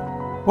going.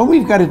 What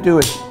we've got to do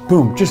is,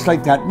 boom, just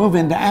like that, move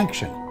into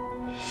action.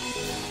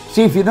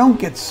 See, if you don't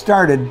get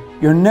started,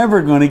 you're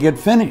never going to get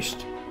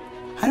finished.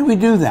 How do we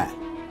do that?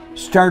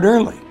 Start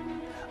early.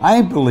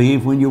 I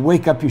believe when you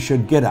wake up, you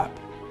should get up.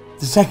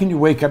 The second you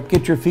wake up,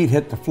 get your feet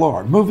hit the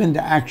floor. Move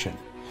into action.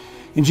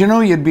 And you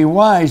know, you'd be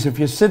wise if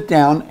you sit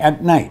down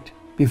at night,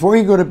 before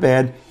you go to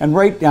bed, and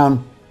write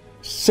down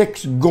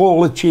 6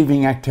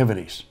 goal-achieving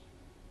activities.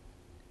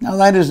 Now,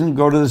 that isn't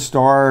go to the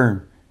store,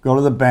 or go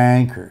to the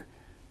bank, or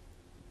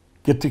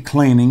get to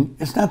cleaning.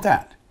 It's not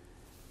that.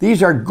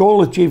 These are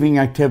goal-achieving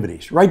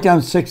activities. Write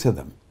down 6 of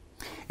them.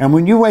 And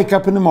when you wake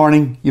up in the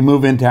morning, you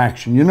move into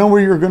action. You know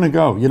where you're going to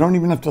go. You don't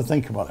even have to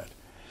think about it.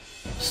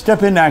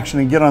 Step into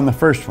action and get on the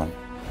first one.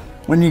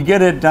 When you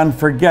get it done,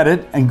 forget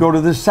it and go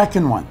to the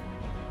second one.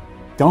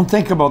 Don't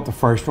think about the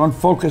first one.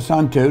 Focus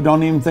on 2.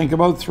 Don't even think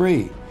about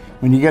 3.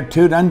 When you get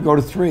 2 done, go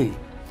to 3.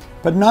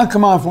 But knock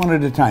them off one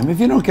at a time.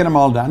 If you don't get them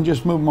all done,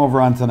 just move them over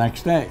on to the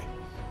next day.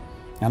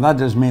 Now, that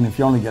doesn't mean if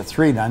you only get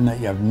 3 done that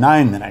you have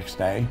 9 the next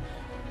day.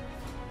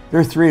 There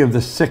are 3 of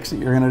the 6 that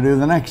you're going to do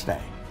the next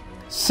day.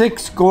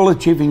 6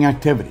 goal-achieving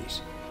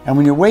activities. And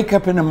when you wake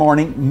up in the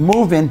morning,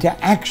 move into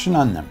action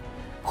on them.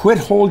 Quit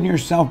holding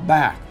yourself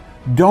back.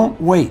 Don't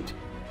wait.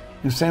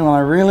 You say, well,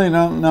 I really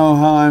don't know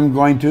how I'm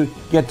going to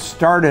get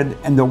started,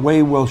 and the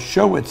way will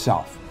show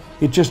itself.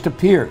 It just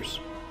appears.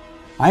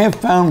 I have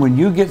found when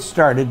you get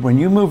started, when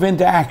you move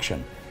into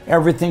action,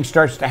 everything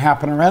starts to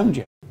happen around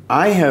you.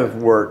 I have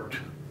worked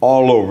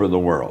all over the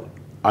world.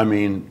 I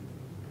mean,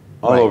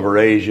 all over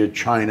Asia,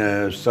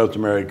 China, South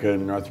America,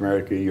 North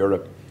America,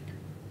 Europe.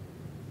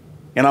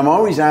 And I'm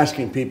always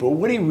asking people,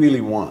 what do you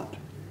really want?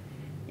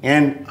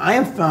 And I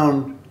have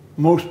found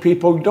most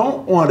people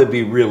don't want to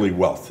be really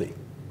wealthy.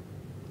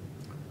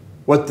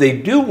 What they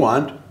do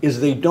want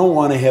is they don't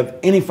want to have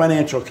any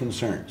financial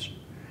concerns.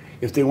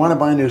 If they want to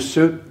buy a new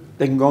suit,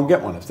 they can go and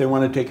get one. If they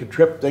want to take a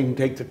trip, they can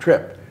take the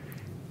trip.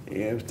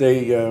 If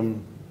they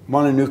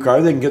want a new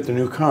car, they can get the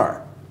new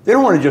car. They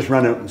don't want to just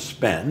run out and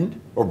spend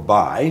or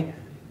buy.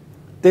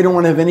 They don't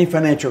want to have any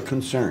financial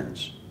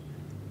concerns.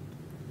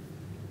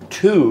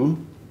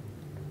 2,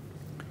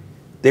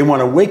 they want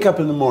to wake up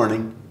in the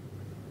morning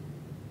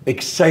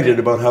excited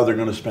about how they're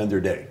going to spend their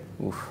day.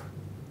 Oof.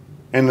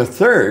 And the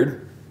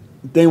 3rd,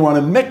 they want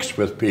to mix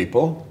with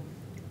people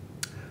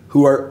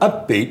who are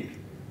upbeat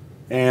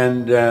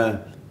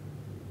and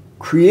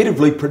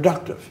creatively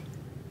productive.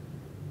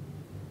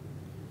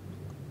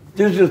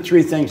 These are the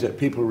 3 things that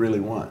people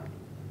really want.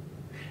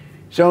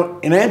 So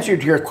in answer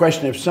to your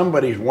question, if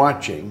somebody's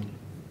watching,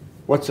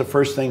 what's the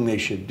first thing they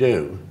should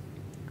do?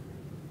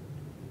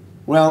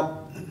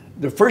 Well,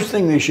 the first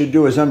thing they should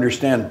do is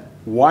understand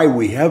why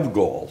we have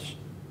goals.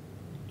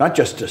 Not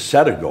just to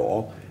set a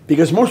goal,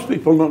 because most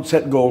people don't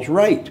set goals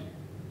right.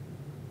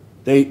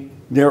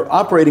 They're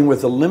operating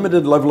with a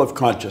limited level of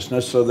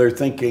consciousness, so they're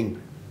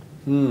thinking,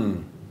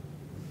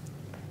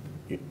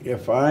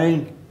 if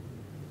I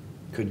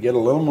could get a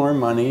little more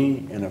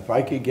money, and if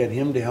I could get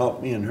him to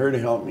help me and her to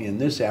help me, and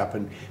this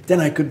happened, then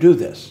I could do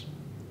this.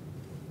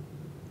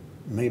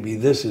 Maybe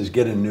this is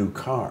get a new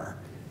car.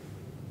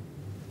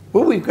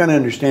 What we've got to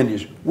understand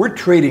is we're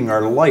trading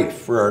our life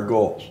for our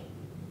goals.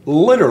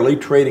 Literally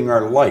trading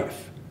our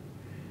life.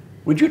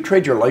 Would you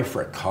trade your life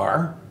for a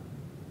car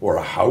or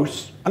a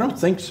house? I don't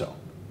think so.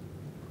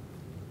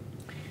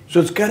 So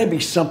it's got to be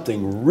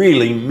something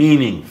really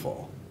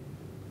meaningful.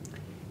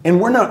 And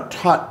we're not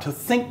taught to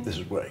think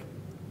this way.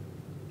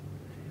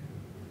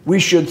 We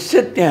should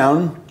sit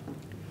down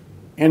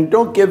and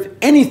don't give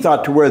any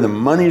thought to where the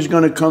money's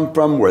going to come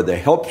from, where the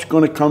help's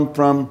going to come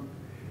from.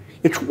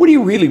 It's what do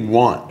you really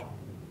want?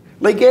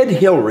 Like Ed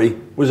Hillary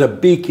was a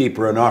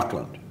beekeeper in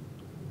Auckland.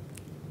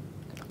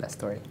 That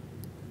story.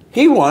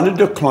 He wanted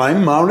to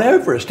climb Mount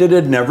Everest. It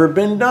had never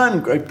been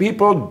done.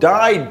 People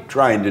died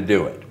trying to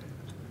do it.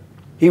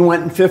 He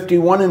went in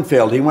 51 and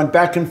failed. He went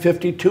back in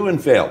 52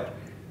 and failed.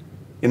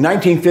 In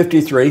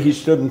 1953, he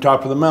stood on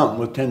top of the mountain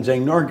with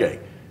Tenzing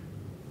Norgay.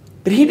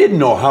 But he didn't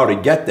know how to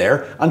get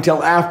there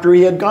until after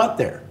he had got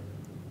there.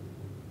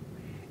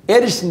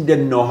 Edison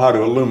didn't know how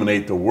to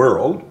illuminate the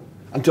world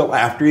until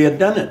after he had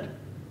done it.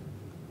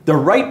 The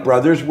Wright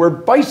brothers were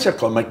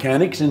bicycle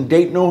mechanics in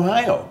Dayton,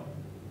 Ohio.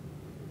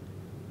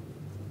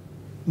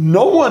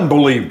 No one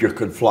believed you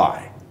could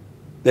fly.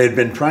 They had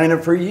been trying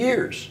it for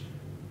years.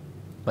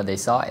 But they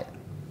saw it.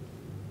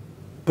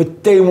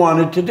 But they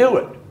wanted to do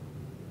it.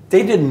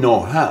 They didn't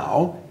know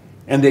how,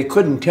 and they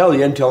couldn't tell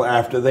you until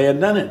after they had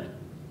done it.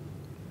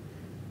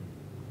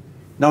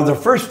 Now, the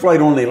first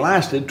flight only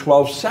lasted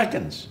 12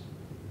 seconds.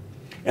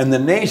 And the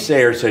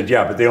naysayer said,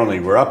 yeah, but they only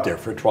were up there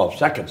for 12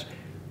 seconds.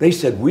 They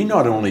said, we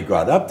not only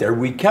got up there,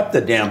 we kept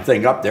the damn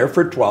thing up there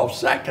for 12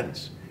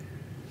 seconds.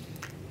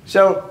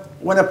 So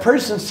when a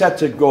person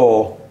sets a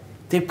goal,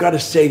 they've got to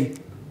say,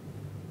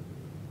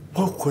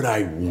 what could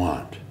I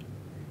want?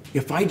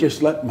 If I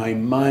just let my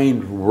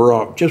mind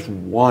just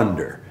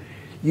wander,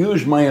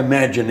 use my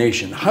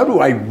imagination, how do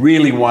I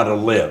really want to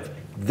live?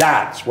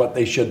 That's what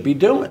they should be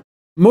doing.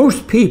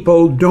 Most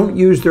people don't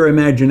use their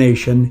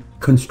imagination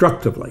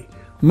constructively.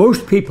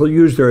 Most people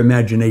use their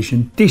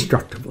imagination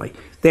destructively.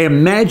 They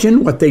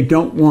imagine what they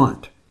don't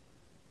want.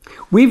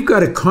 We've got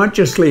to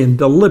consciously and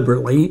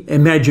deliberately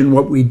imagine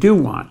what we do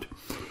want.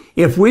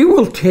 If we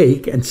will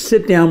take and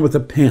sit down with a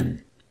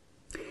pen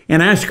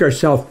and ask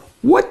ourselves,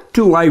 what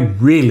do I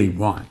really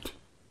want?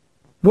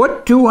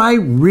 What do I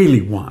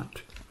really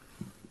want?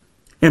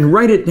 And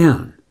write it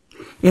down.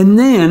 And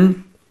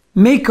then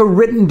make a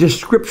written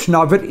description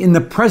of it in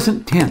the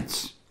present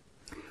tense.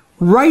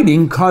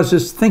 Writing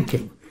causes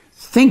thinking.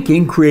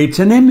 Thinking creates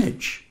an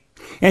image.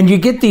 And you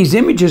get these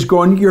images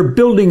going, you're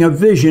building a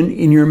vision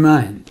in your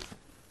mind.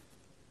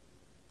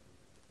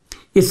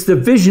 It's the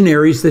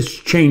visionaries that's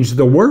changed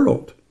the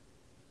world.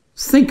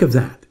 Think of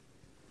that.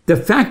 The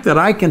fact that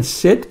I can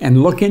sit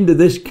and look into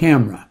this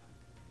camera,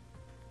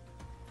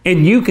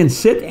 and you can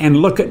sit and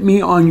look at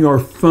me on your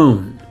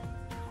phone,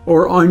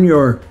 or on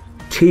your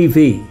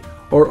TV,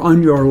 or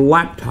on your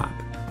laptop.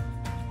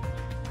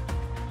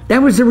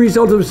 That was the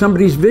result of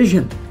somebody's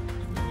vision.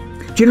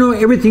 Do you know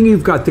everything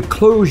you've got, the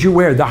clothes you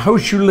wear, the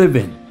house you live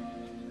in,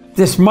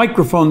 this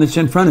microphone that's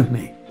in front of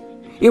me?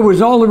 It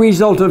was all the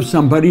result of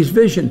somebody's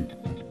vision.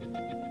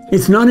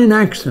 It's not an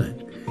accident.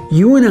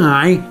 You and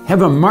I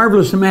have a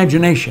marvelous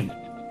imagination.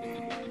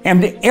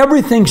 And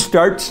everything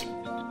starts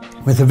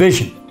with a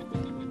vision.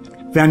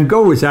 Van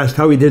Gogh was asked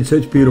how he did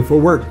such beautiful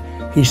work.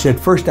 He said,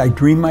 first I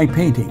dream my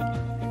painting,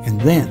 and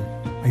then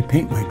I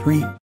paint my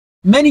dream.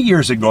 Many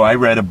years ago, I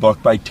read a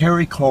book by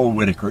Terry Cole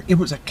Whitaker. It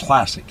was a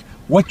classic.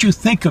 What you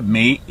think of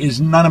me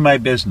is none of my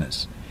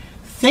business.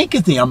 Think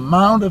of the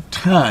amount of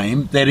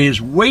time that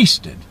is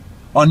wasted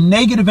on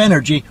negative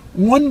energy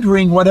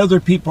wondering what other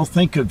people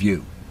think of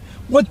you.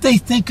 What they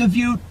think of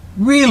you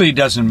really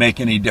doesn't make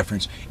any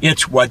difference.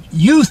 It's what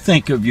you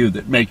think of you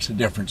that makes a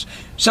difference.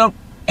 So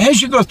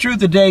as you go through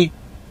the day,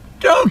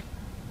 don't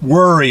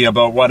worry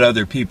about what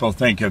other people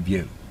think of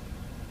you.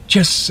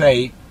 Just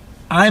say,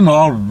 I'm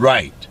all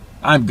right.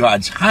 I'm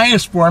God's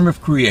highest form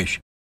of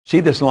creation. See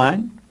this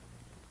line?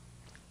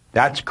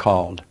 That's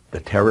called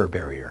the terror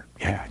barrier.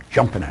 Yeah,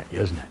 jumping at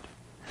you, isn't it?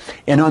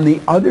 And on the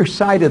other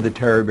side of the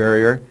terror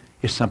barrier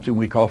is something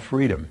we call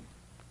freedom.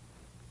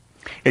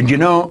 And you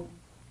know,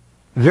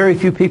 very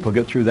few people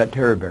get through that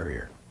terror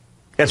barrier.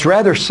 It's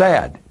rather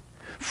sad.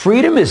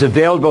 Freedom is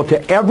available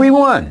to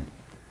everyone.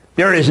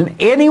 There isn't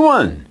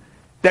anyone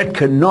that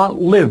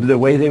cannot live the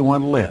way they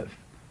want to live.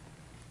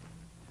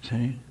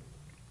 See?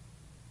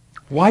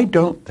 Why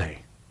don't they?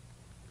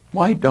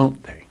 Why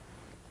don't they?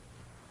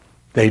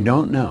 They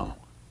don't know.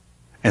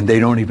 And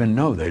they don't even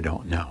know they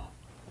don't know.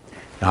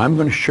 Now I'm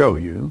going to show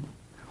you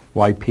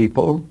why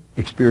people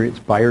experience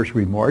buyer's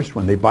remorse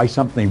when they buy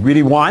something they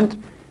really want,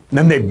 and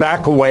then they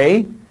back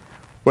away,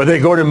 or they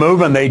go to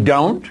move and they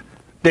don't.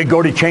 They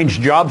go to change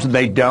jobs and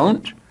they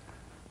don't.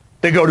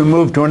 They go to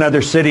move to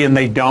another city and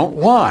they don't.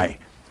 Why?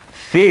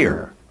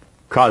 Fear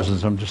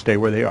causes them to stay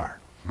where they are.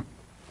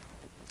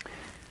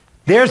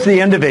 There's the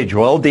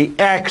individual. The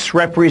X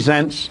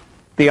represents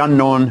the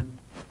unknown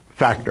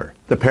factor,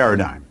 the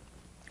paradigm.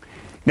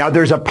 Now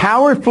there's a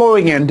power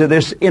flowing into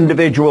this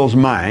individual's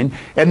mind,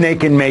 and they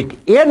can make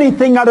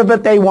anything out of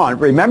it they want.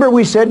 Remember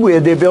we said we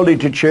had the ability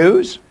to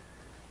choose?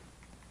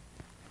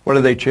 What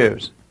do they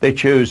choose? They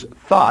choose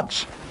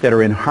thoughts that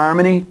are in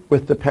harmony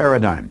with the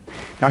paradigm.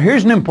 Now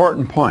here's an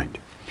important point.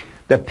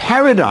 The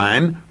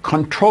paradigm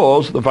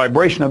controls the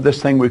vibration of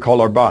this thing we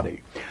call our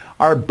body.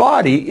 Our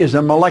body is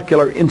a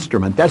molecular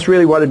instrument. That's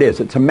really what it is.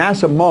 It's a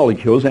mass of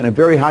molecules and a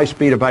very high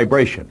speed of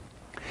vibration.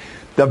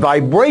 The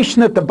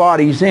vibration that the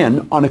body's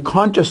in on a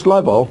conscious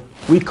level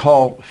we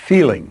call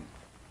feeling.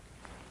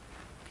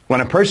 When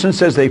a person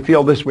says they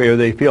feel this way or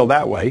they feel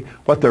that way,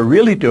 what they're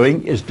really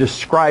doing is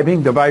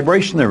describing the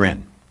vibration they're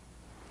in.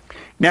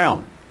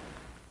 Now,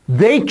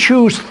 they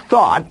choose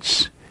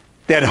thoughts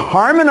that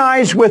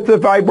harmonize with the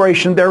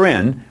vibration they're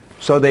in,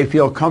 so they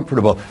feel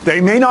comfortable. They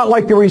may not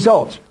like the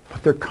results,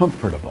 but they're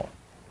comfortable.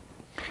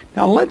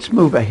 Now let's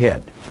move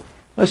ahead.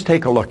 Let's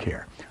take a look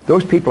here.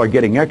 Those people are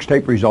getting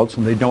X-type results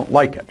and they don't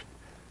like it.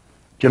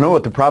 Do you know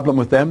what the problem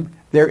with them?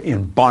 They're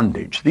in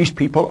bondage. These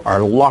people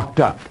are locked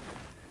up.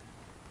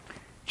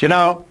 Do you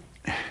know,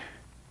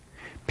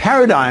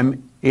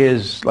 paradigm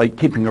is like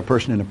keeping a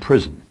person in a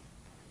prison,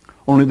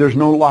 only there's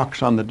no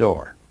locks on the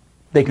door.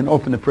 They can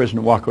open the prison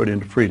and walk out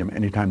into freedom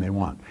anytime they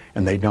want,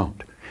 and they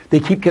don't. They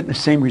keep getting the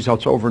same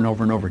results over and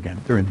over and over again.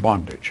 They're in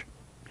bondage.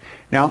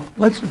 Now,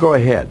 let's go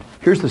ahead.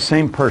 Here's the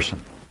same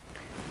person.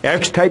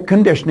 X-type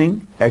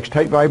conditioning,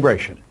 X-type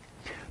vibration.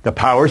 The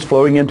power's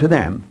flowing into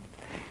them.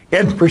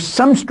 And for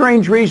some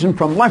strange reason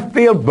from left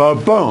field,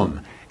 boom,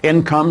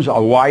 in comes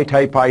a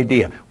Y-type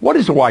idea. What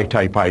is a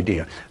Y-type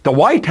idea? The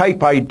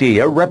Y-type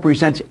idea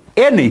represents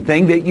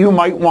anything that you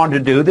might want to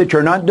do that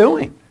you're not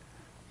doing.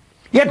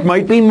 It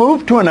might be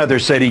move to another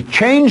city,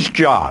 change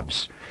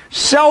jobs,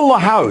 sell the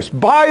house,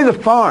 buy the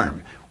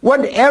farm,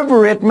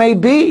 whatever it may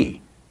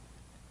be.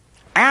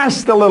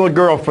 Ask the little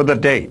girl for the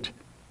date.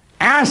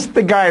 Ask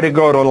the guy to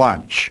go to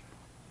lunch.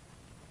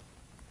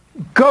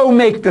 Go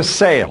make the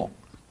sale.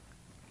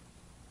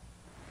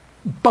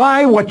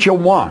 Buy what you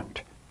want.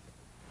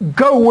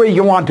 Go where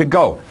you want to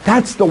go.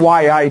 That's the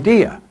Y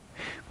idea.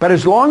 But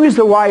as long as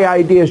the Y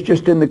idea is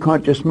just in the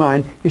conscious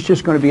mind, it's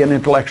just going to be an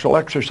intellectual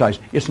exercise.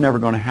 It's never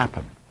going to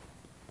happen.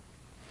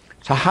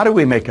 So how do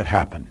we make it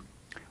happen?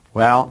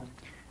 Well,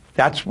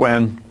 that's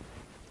when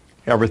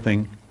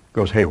everything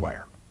goes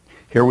haywire.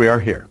 Here we are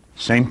here,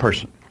 same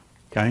person,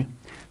 okay?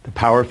 The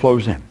power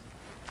flows in.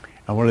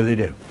 And what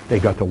do? They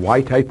got the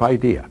Y-type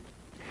idea.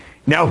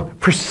 Now,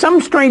 for some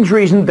strange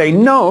reason, they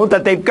know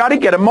that they've got to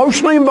get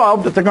emotionally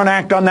involved if they're going to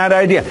act on that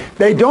idea.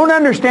 They don't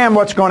understand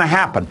what's going to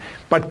happen,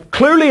 but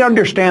clearly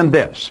understand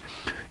this.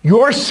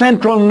 Your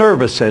central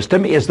nervous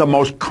system is the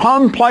most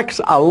complex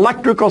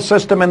electrical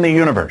system in the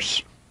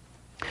universe.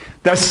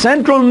 The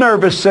central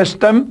nervous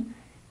system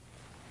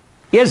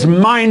is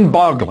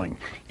mind-boggling.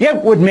 It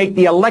would make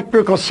the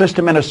electrical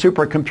system in a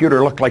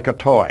supercomputer look like a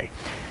toy.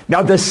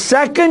 Now, the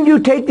second you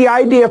take the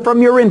idea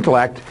from your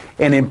intellect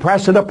and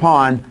impress it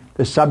upon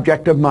the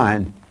subjective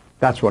mind,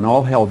 that's when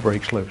all hell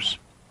breaks loose.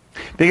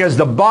 Because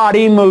the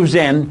body moves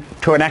in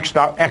to an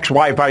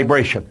XY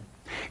vibration.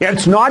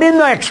 It's not in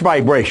the X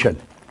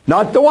vibration,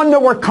 not the one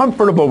that we're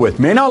comfortable with.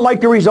 May not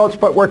like the results,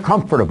 but we're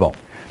comfortable.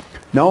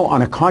 No,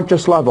 on a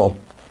conscious level,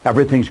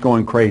 everything's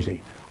going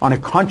crazy. On a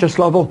conscious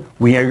level,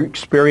 we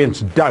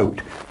experience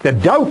doubt. The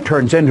doubt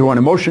turns into an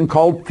emotion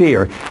called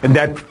fear, and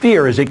that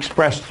fear is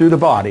expressed through the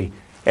body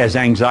as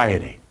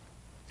anxiety.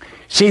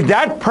 See,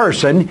 that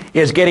person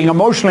is getting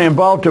emotionally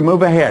involved to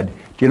move ahead.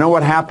 Do you know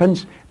what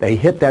happens? They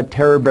hit that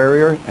terror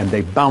barrier and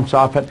they bounce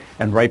off it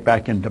and right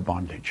back into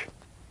bondage.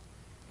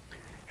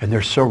 And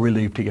they're so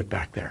relieved to get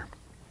back there.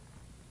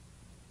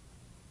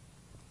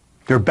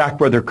 They're back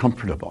where they're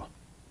comfortable.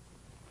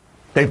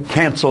 They've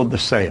canceled the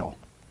sale.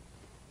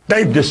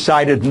 They've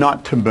decided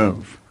not to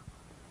move.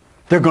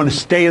 They're going to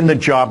stay in the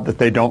job that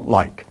they don't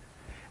like.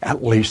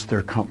 At least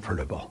they're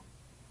comfortable.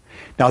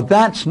 Now,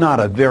 that's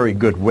not a very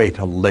good way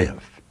to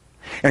live.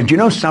 And you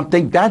know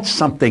something? That's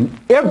something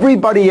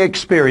everybody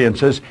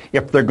experiences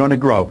if they're going to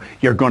grow.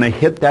 You're going to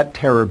hit that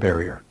terror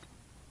barrier.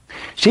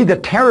 See, the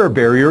terror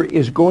barrier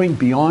is going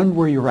beyond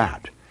where you're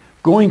at,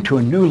 going to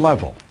a new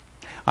level.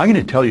 I'm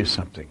going to tell you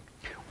something.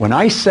 When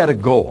I set a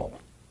goal,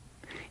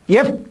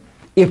 if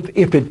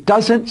it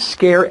doesn't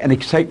scare and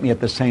excite me at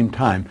the same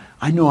time,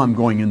 I know I'm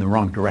going in the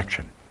wrong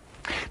direction.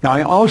 Now,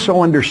 I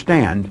also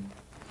understand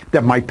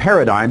that my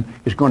paradigm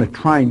is going to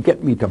try and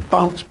get me to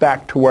bounce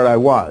back to where I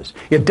was.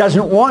 It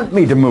doesn't want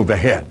me to move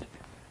ahead.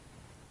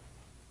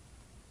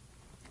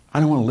 I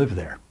don't want to live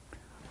there.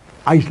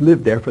 I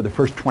lived there for the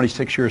first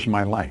 26 years of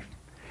my life.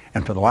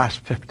 And for the last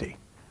 50,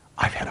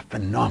 I've had a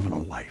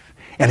phenomenal life.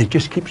 And it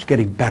just keeps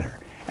getting better.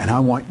 And I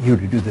want you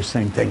to do the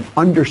same thing.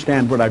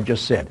 Understand what I've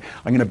just said.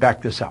 I'm going to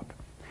back this up.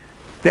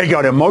 They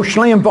got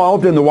emotionally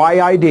involved in the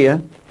Y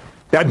idea.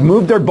 That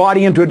moved their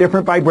body into a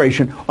different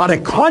vibration. On a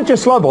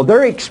conscious level,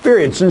 they're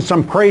experiencing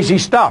some crazy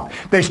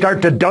stuff. They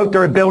start to doubt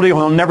their ability,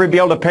 they'll never be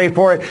able to pay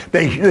for it.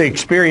 They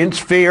experience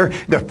fear.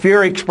 The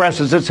fear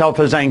expresses itself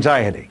as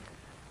anxiety.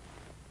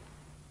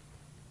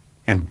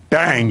 And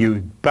bang,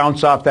 you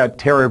bounce off that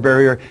terror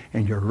barrier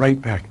and you're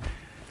right back.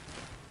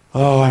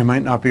 Oh, I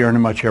might not be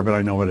earning much here, but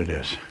I know what it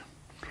is.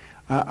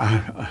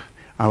 I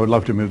would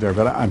love to move there,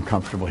 but I'm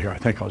comfortable here. I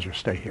think I'll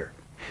just stay here.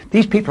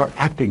 These people are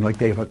acting like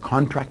they have a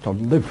contract to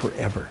live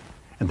forever.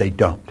 And they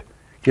don't. Do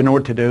you know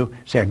what to do?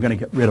 Say, I'm going to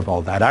get rid of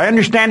all that. I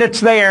understand it's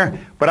there,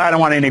 but I don't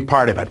want any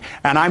part of it.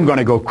 And I'm going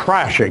to go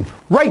crashing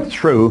right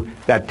through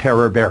that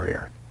terror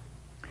barrier.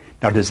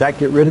 Now, does that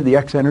get rid of the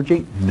X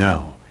energy?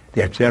 No.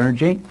 The X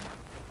energy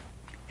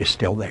is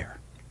still there.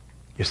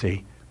 You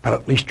see? But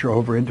at least you're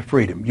over into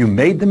freedom. You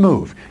made the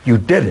move. You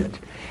did it.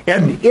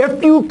 And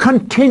if you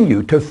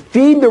continue to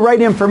feed the right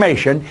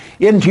information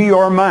into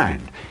your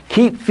mind,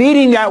 keep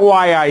feeding that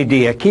why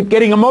idea, keep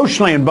getting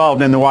emotionally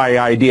involved in the why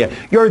idea,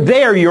 you're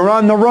there, you're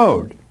on the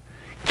road.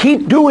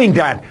 Keep doing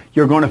that.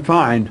 You're going to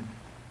find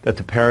that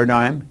the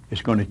paradigm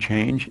is going to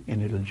change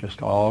and it'll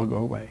just all go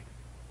away.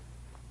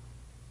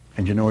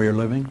 And you know where you're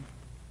living?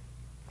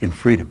 In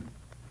freedom.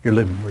 You're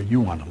living where you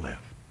want to live.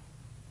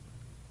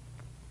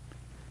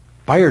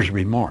 Buyer's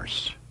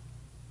remorse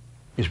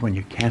is when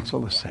you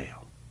cancel a sale.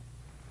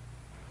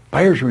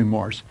 Buyer's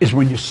remorse is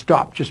when you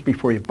stop just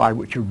before you buy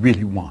what you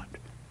really want,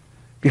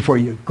 before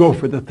you go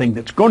for the thing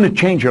that's going to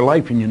change your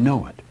life and you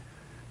know it.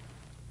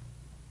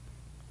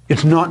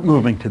 It's not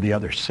moving to the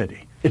other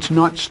city. It's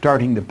not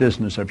starting the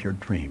business of your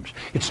dreams.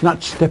 It's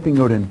not stepping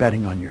out and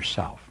betting on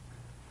yourself.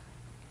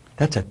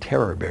 That's a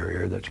terror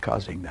barrier that's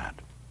causing that.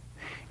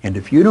 And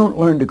if you don't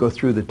learn to go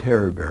through the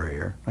terror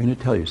barrier, I'm going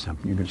to tell you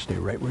something. You're going to stay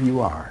right where you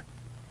are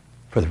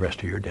for the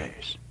rest of your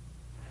days.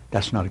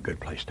 That's not a good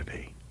place to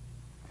be.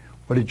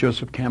 What did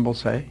Joseph Campbell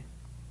say?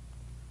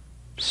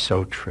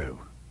 So true.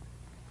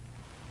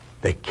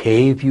 The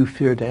cave you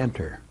fear to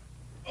enter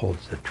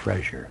holds the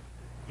treasure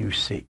you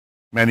seek.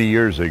 Many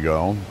years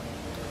ago,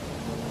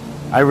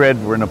 I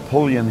read where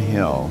Napoleon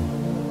Hill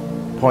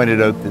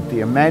pointed out that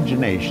the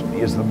imagination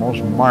is the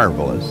most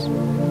marvelous,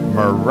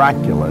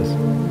 miraculous,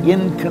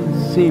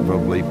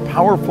 inconceivably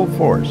powerful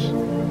force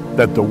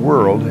that the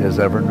world has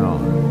ever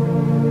known.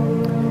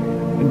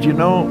 And you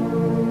know,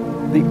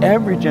 the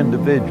average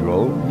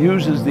individual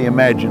uses the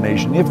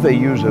imagination, if they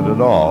use it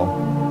at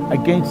all,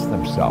 against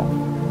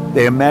themselves.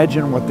 They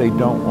imagine what they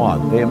don't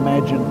want. They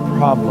imagine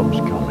problems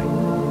coming.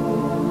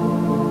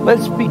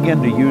 Let's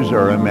begin to use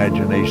our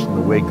imagination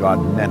the way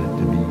God meant it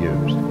to be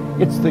used.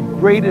 It's the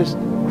greatest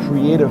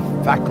creative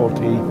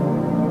faculty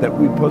that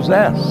we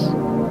possess,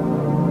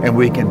 and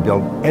we can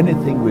build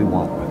anything we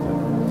want with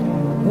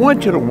it. I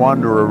want you to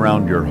wander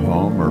around your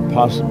home or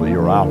possibly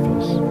your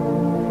office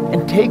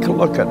and take a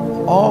look at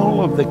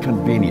all of the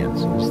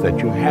conveniences that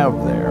you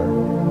have there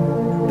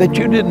that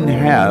you didn't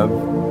have,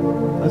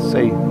 let's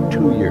say,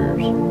 2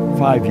 years,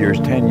 5 years,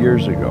 10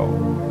 years ago,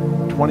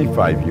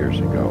 25 years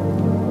ago.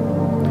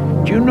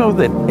 Do you know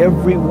that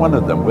every one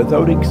of them,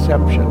 without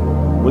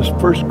exception, was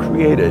first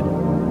created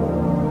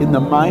in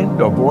the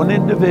mind of one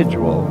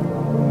individual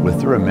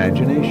with their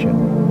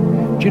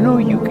imagination? Do you know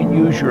you can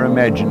use your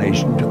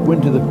imagination to go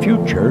into the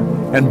future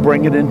and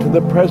bring it into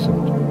the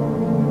present?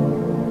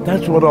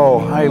 That's what all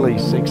highly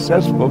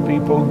successful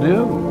people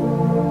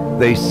do.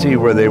 They see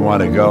where they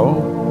want to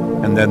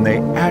go, and then they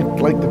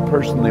act like the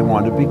person they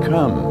want to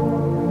become.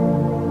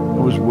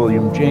 It was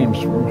William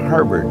James from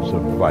Harvard's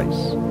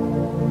advice.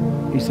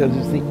 He said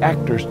it's the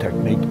actor's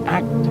technique.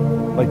 Act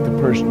like the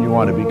person you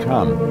want to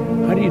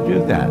become. How do you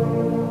do that?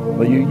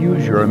 Well, you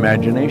use your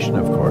imagination,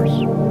 of course.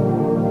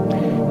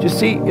 You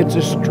see, it's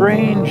a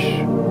strange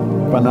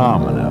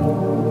phenomena,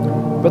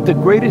 but the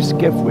greatest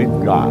gift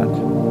we've got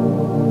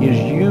is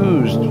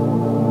used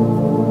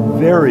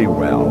very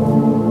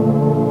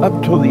well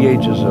up till the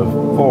ages of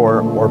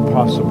 4 or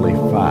possibly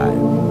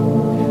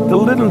 5. The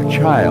little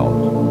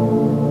child,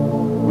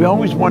 we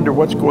always wonder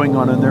what's going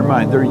on in their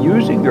mind. They're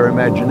using their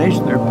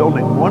imagination. They're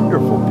building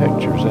wonderful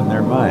pictures in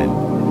their mind.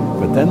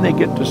 But then they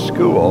get to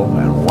school,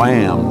 and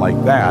wham,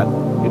 like that,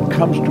 it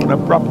comes to an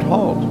abrupt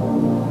halt.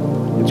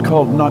 It's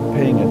called not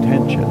paying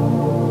attention.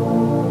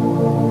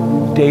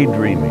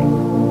 Daydreaming.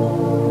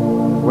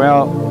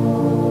 Well,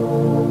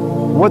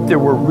 what they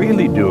were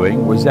really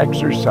doing was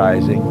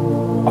exercising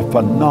a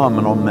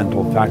phenomenal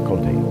mental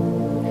faculty.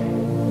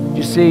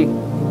 You see,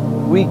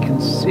 we can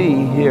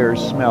see, hear,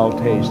 smell,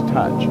 taste,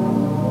 touch.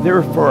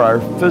 They're for our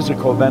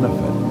physical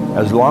benefit.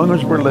 As long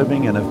as we're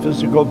living in a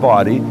physical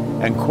body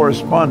and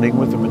corresponding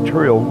with the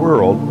material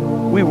world,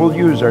 we will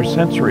use our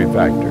sensory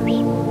factors.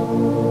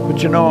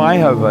 But you know, I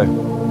have a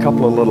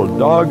couple of little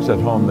dogs at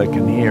home that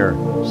can hear,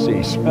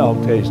 see, smell,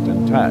 taste,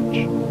 and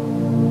touch.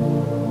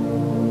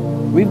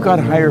 We've got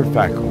higher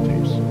faculties.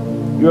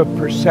 You have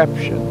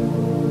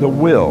perception, the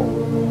will,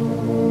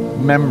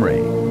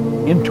 memory,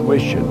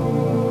 intuition,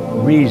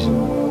 reason,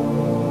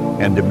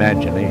 and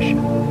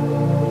imagination.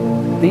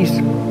 These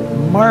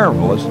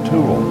marvelous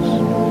tools.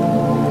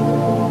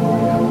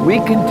 We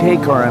can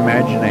take our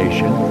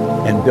imagination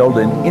and build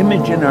an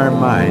image in our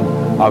mind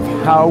of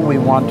how we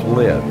want to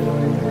live.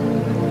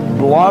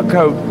 Block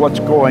out what's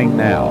going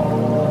now.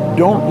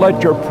 Don't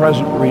let your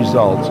present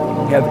results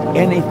have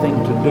anything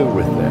to do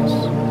with this.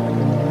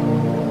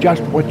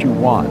 Just what you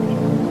want.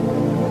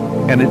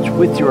 And it's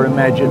with your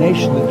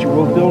imagination that you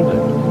will build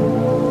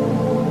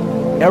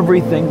it.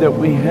 Everything that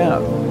we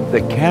have,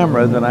 the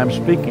camera that I'm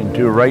speaking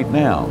to right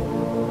now,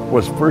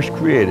 was first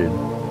created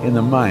in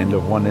the mind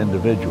of one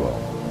individual.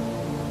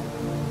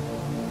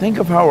 Think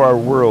of how our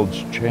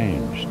world's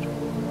changed.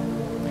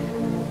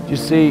 You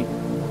see,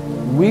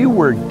 we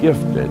were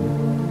gifted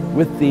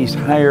with these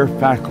higher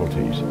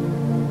faculties.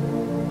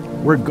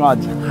 We're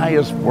God's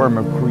highest form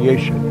of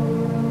creation.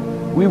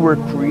 We were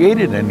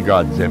created in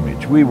God's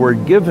image. We were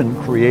given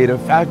creative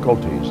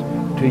faculties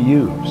to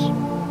use.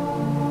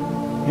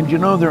 And you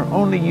know, they're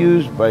only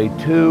used by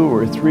 2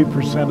 or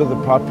 3% of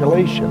the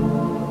population.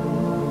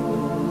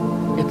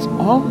 It's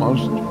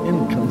almost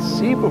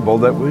inconceivable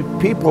that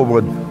people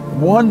would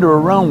wander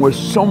around with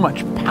so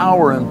much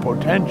power and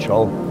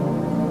potential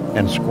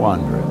and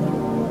squander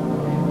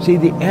it. See,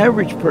 the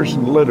average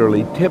person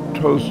literally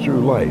tiptoes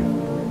through life,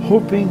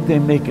 hoping they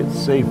make it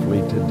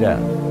safely to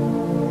death.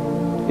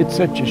 It's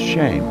such a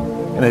shame,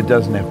 and it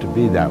doesn't have to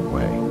be that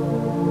way.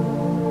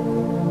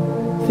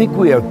 I think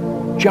we have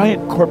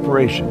giant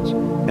corporations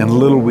and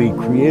little wee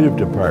creative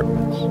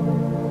departments.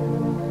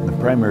 And the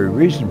primary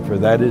reason for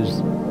that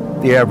is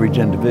the average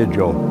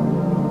individual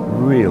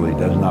really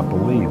does not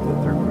believe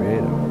that they're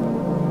creative.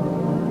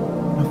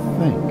 Now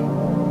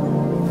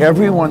think.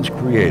 Everyone's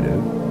creative,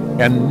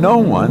 and no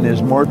one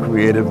is more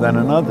creative than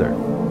another.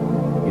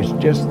 It's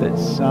just that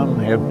some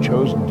have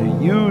chosen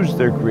to use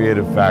their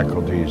creative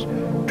faculties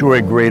to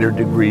a greater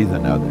degree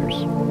than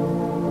others.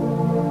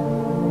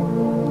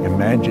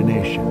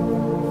 Imagination,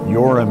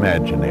 your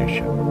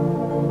imagination.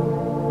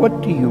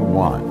 What do you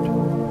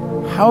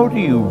want? How do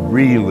you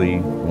really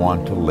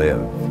want to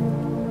live?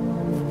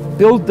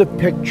 Build the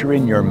picture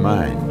in your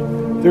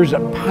mind. There's a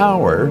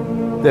power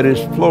that is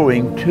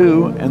flowing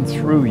to and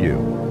through you.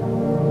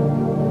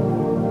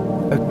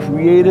 A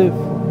creative,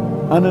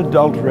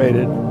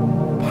 unadulterated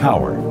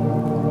power.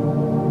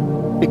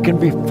 It can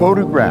be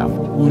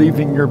photographed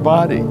leaving your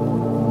body.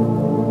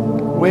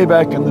 Way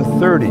back in the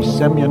 30s,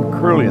 Semyon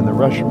Kurlin, the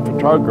Russian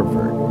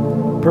photographer,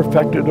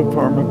 perfected a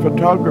form of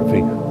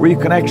photography where you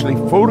can actually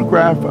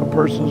photograph a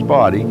person's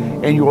body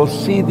and you will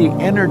see the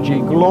energy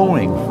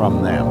glowing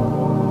from them.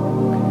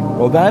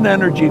 Well, that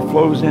energy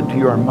flows into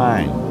your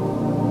mind.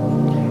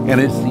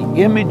 And it's the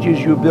images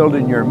you build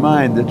in your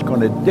mind that's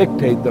going to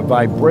dictate the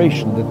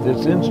vibration that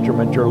this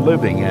instrument you're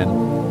living in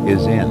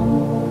is in.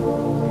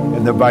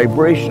 And the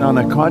vibration on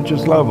a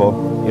conscious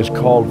level is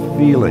called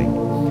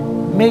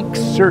feeling. Make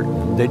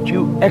certain that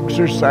you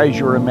exercise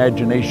your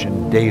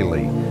imagination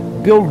daily.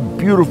 Build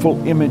beautiful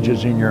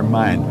images in your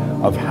mind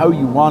of how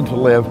you want to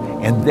live,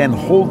 and then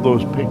hold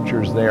those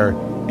pictures there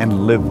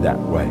and live that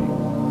way.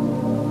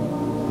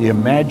 The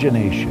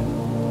imagination,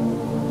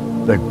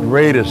 the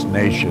greatest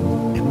nation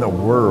in the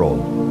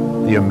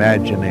world, the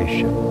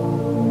imagination.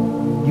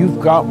 You've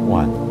got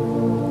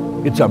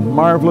one. It's a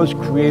marvelous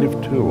creative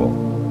tool.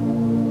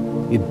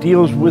 It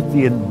deals with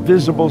the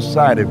invisible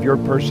side of your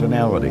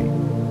personality.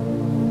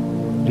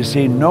 You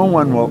see, no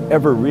one will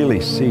ever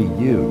really see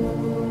you.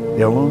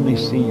 They'll only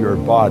see your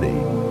body,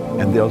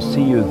 and they'll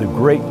see you the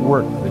great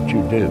work that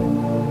you do.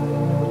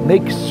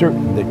 Make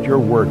certain that your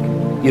work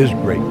is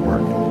great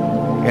work.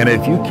 And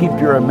if you keep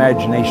your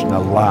imagination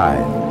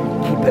alive,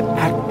 keep it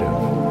active,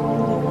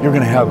 you're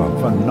going to have a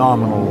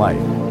phenomenal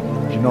life.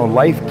 You know,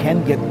 life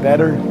can get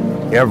better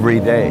every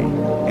day,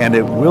 and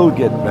it will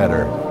get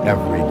better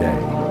every day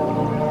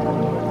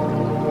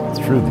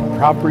through the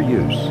proper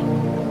use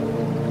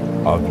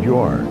of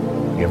your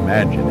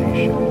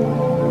imagination.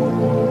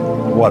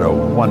 What a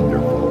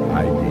wonderful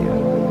idea.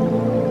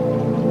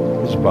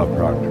 This is Bob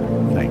Proctor.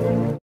 Thank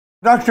you.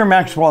 Dr.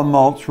 Maxwell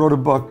Maltz wrote a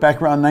book back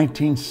around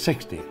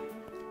 1960. It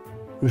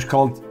was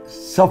called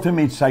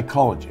Self-Image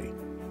Psychology,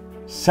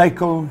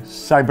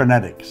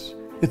 Psycho-Cybernetics.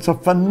 It's a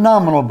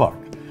phenomenal book.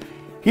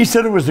 He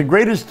said it was the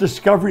greatest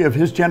discovery of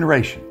his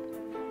generation.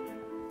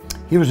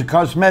 He was a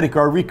cosmetic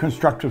or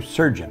reconstructive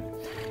surgeon,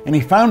 and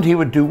he found he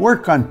would do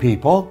work on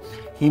people.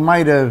 He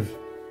might have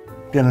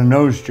done a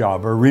nose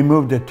job or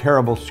removed a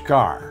terrible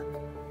scar.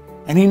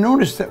 And he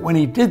noticed that when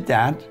he did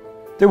that,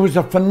 there was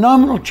a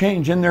phenomenal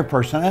change in their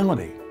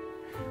personality.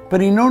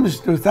 But he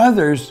noticed with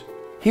others,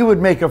 he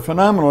would make a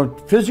phenomenal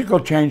physical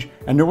change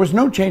and there was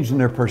no change in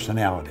their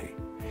personality.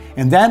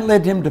 And that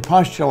led him to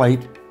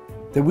postulate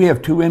that we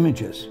have two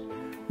images.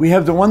 We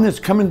have the one that's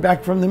coming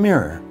back from the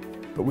mirror,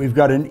 but we've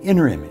got an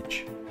inner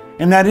image.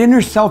 And that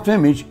inner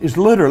self-image is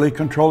literally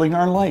controlling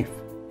our life.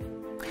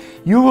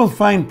 You will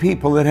find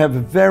people that have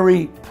a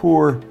very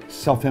poor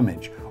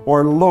self-image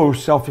or low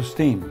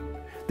self-esteem.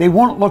 They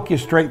won't look you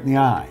straight in the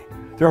eye.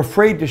 They're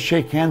afraid to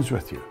shake hands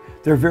with you.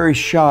 They're very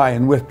shy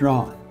and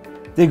withdrawn.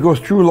 They go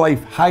through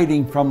life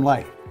hiding from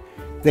life.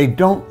 They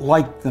don't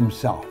like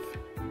themselves.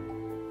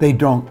 They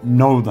don't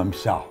know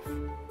themselves.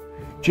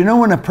 Do you know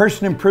when a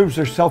person improves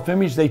their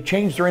self-image, they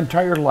change their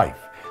entire life?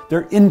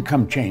 Their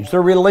income changes,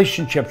 their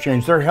relationship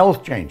changes, their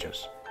health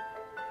changes.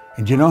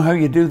 And do you know how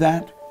you do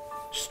that?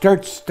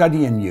 Start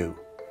studying you.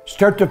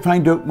 Start to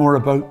find out more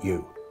about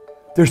you.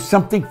 There's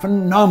something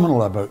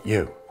phenomenal about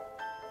you.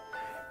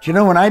 Do you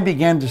know, when I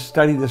began to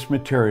study this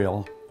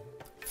material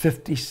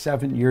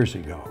 57 years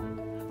ago,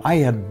 I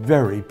had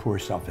very poor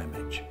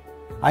self-image.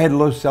 I had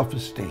low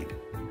self-esteem.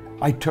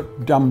 I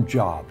took dumb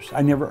jobs.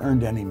 I never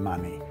earned any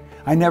money.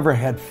 I never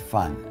had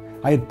fun.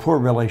 I had poor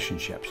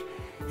relationships.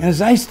 And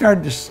as I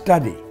started to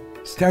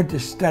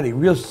study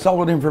real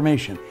solid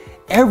information,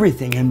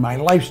 everything in my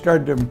life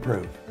started to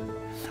improve.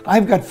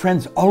 I've got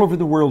friends all over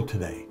the world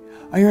today.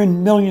 I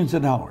earn millions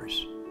of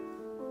dollars.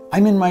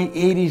 I'm in my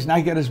 80s and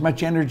I got as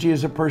much energy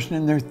as a person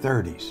in their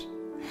 30s.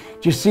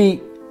 Do you see,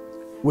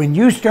 when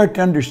you start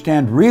to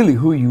understand really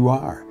who you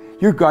are,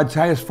 You're God's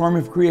highest form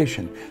of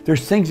creation.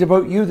 There's things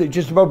about you that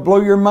just about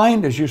blow your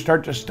mind as you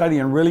start to study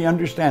and really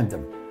understand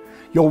them.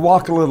 You'll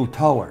walk a little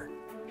taller.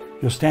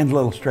 You'll stand a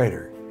little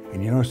straighter.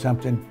 And you know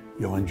something?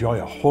 You'll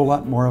enjoy a whole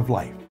lot more of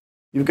life.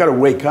 You've got to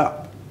wake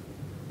up.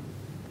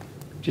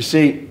 You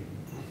see,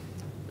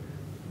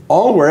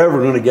 all we're ever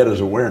going to get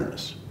is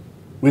awareness.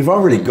 We've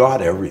already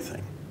got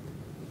everything.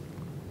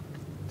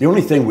 The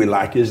only thing we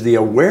lack is the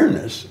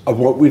awareness of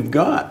what we've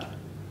got.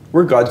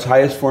 We're God's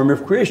highest form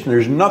of creation.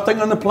 There's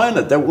nothing on the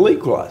planet that will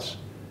equal us.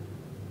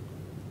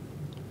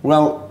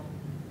 Well,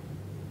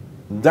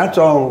 that's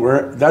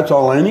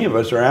all any of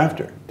us are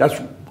after. That's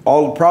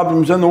all the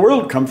problems in the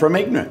world come from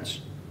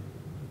ignorance.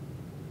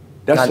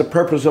 That's the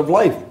purpose of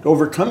life, to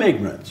overcome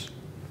ignorance,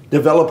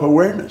 develop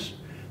awareness.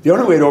 The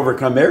only way to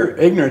overcome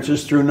ignorance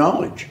is through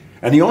knowledge.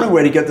 And the only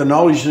way to get the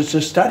knowledge is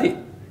to study.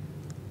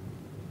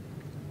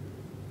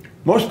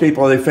 Most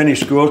people, they finish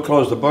school,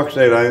 close the book,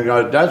 say,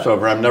 that's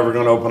over, I'm never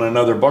going to open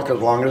another book as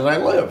long as I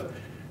live.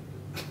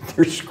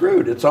 They're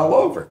screwed, it's all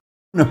over.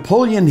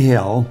 Napoleon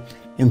Hill,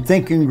 in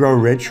Think and Grow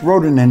Rich,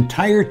 wrote an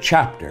entire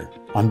chapter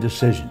on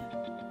decision.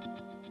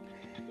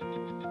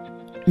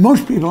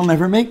 Most people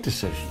never make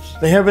decisions.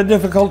 They have a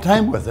difficult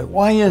time with it.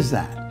 Why is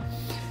that?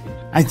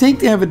 I think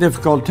they have a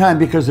difficult time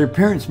because their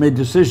parents made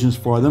decisions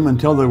for them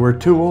until they were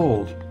too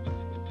old.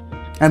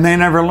 And they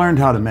never learned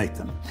how to make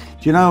them.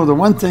 Do you know, the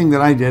one thing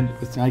that I did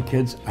with my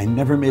kids, I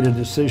never made a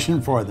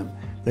decision for them.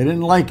 They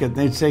didn't like it.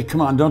 They'd say,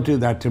 come on, don't do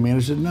that to me. And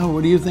I said, no,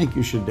 what do you think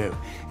you should do?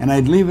 And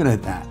I'd leave it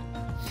at that.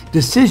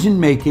 Decision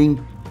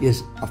making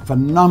is a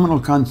phenomenal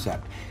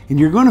concept. And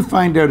you're going to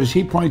find out, as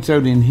he points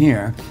out in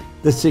here,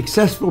 that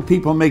successful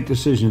people make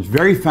decisions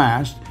very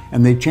fast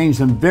and they change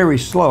them very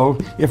slow,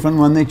 if and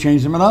when they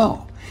change them at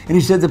all. And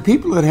he said the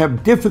people that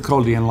have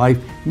difficulty in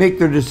life make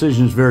their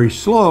decisions very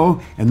slow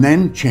and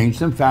then change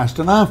them fast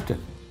and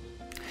often.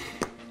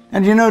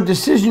 And you know,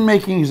 decision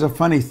making is a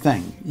funny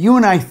thing. You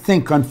and I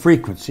think on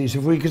frequencies.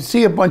 If we could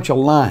see a bunch of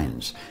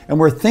lines and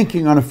we're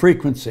thinking on a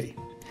frequency,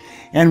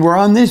 and we're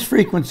on this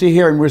frequency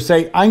here and we're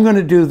saying, I'm going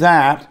to do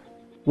that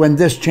when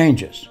this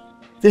changes.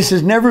 This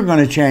is never going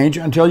to change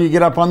until you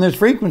get up on this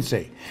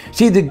frequency.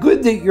 See, the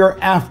good that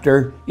you're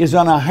after is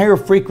on a higher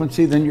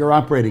frequency than you're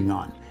operating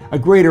on, a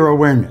greater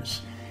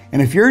awareness. And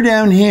if you're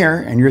down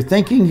here and you're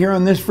thinking here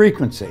on this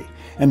frequency,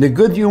 and the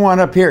good you want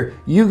up here,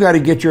 you got to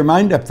get your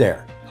mind up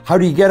there. How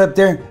do you get up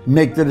there?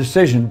 Make the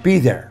decision, be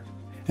there.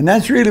 And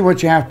that's really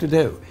what you have to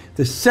do.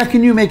 The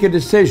second you make a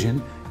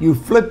decision, you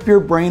flip your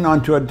brain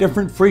onto a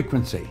different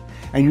frequency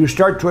and you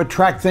start to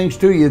attract things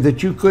to you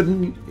that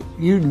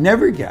you'd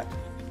never get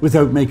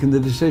without making the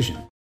decision.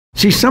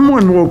 See,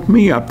 someone woke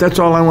me up. That's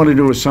all I want to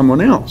do with someone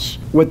else.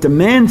 What the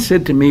man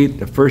said to me,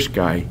 the first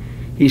guy,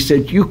 he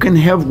said, you can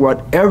have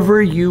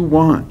whatever you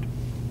want.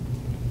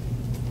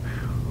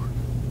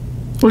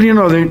 Well, you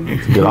know,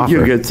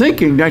 you get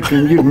thinking that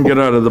you can get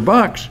out of the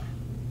box.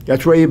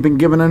 That's why you've been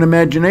given an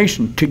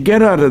imagination, to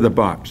get out of the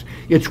box.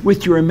 It's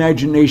with your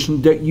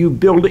imagination that you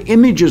build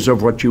images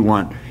of what you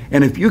want.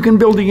 And if you can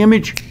build the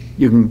image,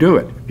 you can do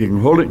it. You can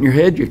hold it in your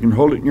head, you can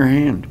hold it in your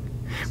hand.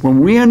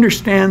 When we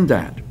understand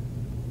that,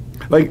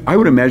 like I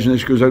would imagine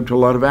this goes out to a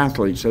lot of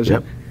athletes, doesn't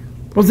it?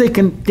 Well, they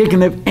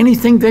can have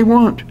anything they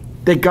want.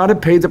 They got to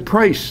pay the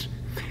price.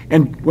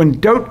 And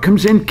when doubt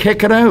comes in,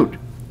 kick it out.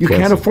 You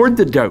can't afford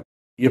the doubt.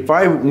 If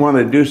I want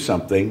to do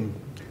something,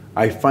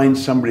 I find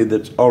somebody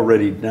that's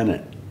already done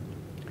it.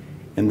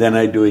 And then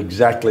I do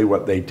exactly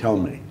what they tell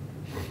me.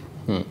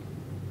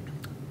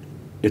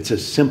 It's a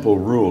simple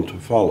rule to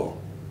follow.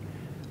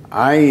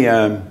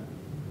 I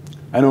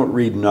don't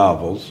read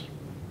novels.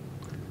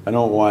 I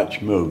don't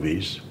watch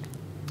movies.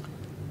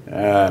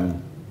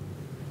 I'd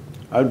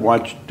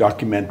watch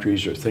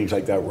documentaries or things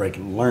like that where I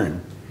can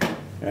learn.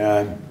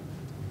 I'm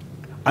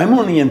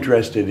only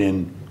interested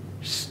in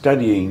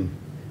studying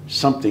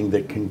something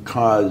that can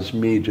cause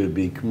me to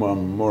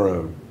become more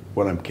of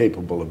what I'm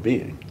capable of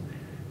being.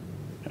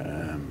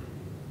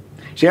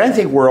 See, I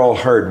think we're all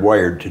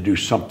hardwired to do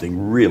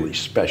something really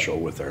special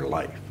with our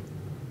life.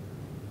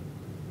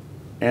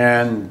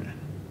 And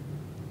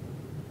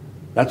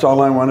that's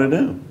all I want to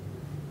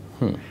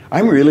do.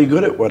 I'm really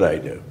good at what I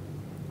do.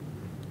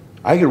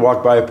 I could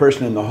walk by a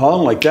person in the hall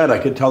and like that, I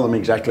could tell them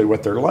exactly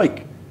what they're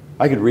like.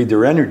 I could read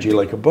their energy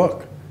like a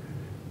book.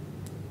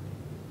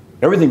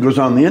 Everything goes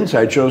on the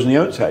inside, shows on the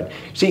outside.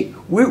 See,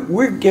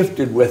 we're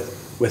gifted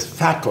with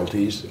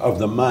faculties of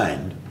the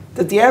mind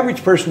that the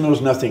average person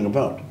knows nothing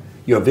about.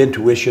 You have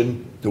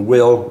intuition, the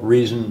will,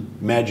 reason,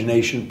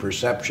 imagination,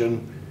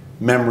 perception,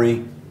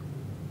 memory.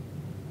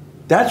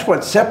 That's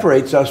what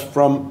separates us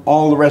from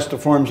all the rest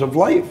of forms of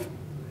life.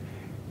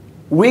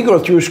 We go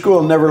through school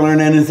and never learn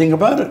anything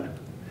about it.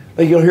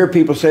 Like you'll hear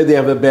people say they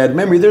have a bad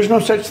memory. There's no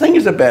such thing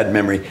as a bad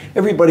memory.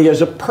 Everybody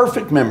has a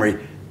perfect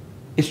memory.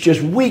 It's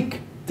just weak.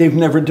 They've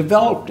never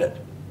developed it.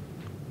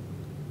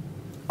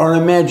 Our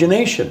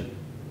imagination.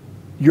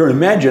 Your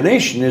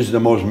imagination is the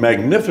most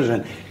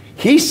magnificent.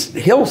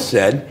 Hill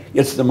said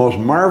it's the most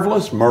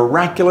marvelous,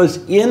 miraculous,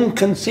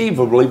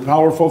 inconceivably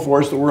powerful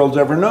force the world's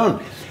ever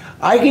known.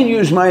 I can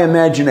use my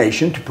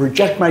imagination to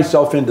project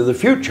myself into the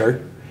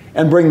future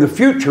and bring the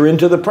future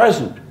into the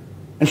present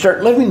and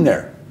start living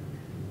there.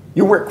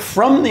 You work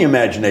from the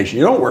imagination.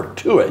 You don't work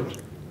to it.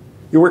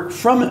 You work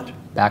from it.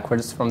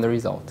 Backwards from the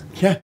result.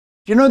 Yeah.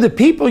 You know, the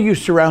people you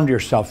surround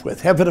yourself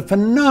with have a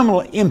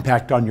phenomenal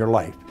impact on your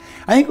life.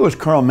 I think it was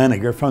Carl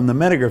Menninger from the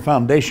Menninger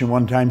Foundation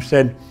one time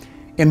said,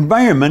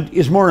 environment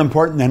is more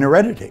important than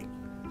heredity.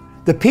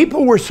 The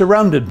people we're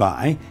surrounded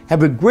by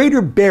have a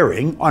greater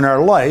bearing on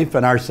our life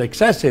and our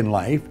success in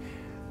life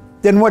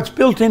than what's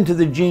built into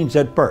the genes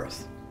at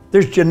birth.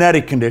 There's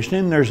genetic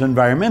conditioning, there's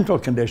environmental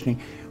conditioning.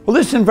 Well,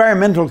 this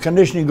environmental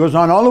conditioning goes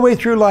on all the way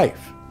through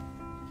life.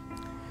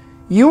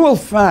 You will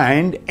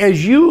find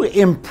as you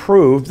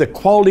improve the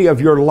quality of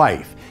your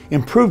life,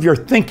 improve your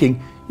thinking,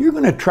 you're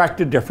going to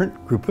attract a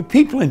different group of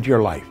people into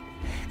your life.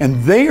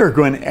 And they are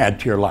going to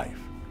add to your life.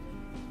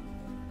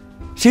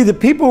 See, the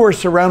people we're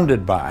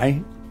surrounded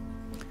by,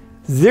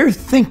 their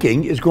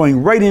thinking is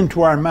going right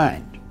into our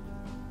mind.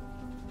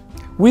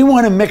 We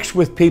want to mix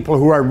with people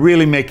who are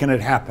really making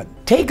it happen.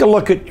 Take a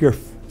look at your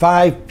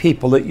 5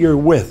 people that you're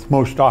with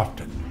most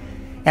often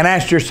and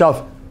ask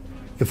yourself,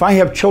 if I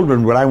have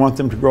children, would I want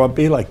them to grow up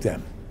be like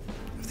them?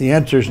 If the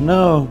answer is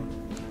no,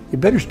 you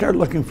better start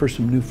looking for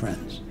some new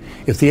friends.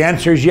 If the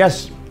answer is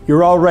yes,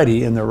 you're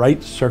already in the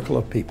right circle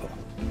of people.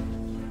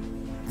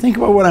 Think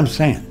about what I'm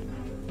saying.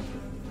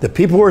 The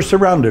people we're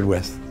surrounded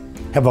with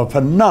have a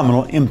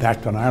phenomenal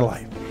impact on our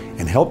life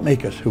and help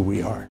make us who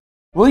we are.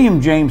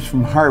 William James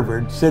from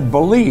Harvard said,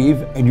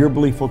 believe and your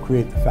belief will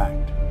create the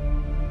fact.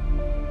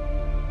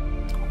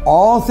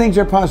 All things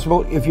are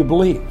possible if you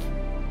believe.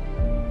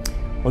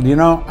 Well, you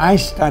know, I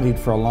studied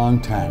for a long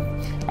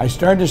time. I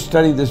started to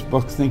study this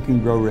book, Think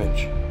and Grow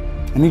Rich.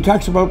 And he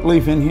talks about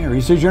belief in here.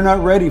 He says, you're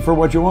not ready for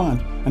what you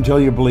want until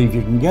you believe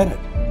you can get it.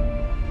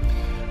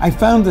 I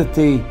found that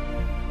the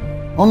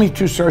only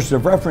 2 sources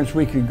of reference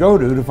we could go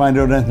to find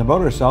out anything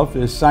about ourselves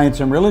is science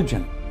and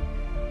religion.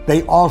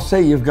 They all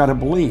say you've got to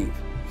believe.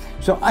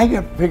 So I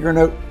got figuring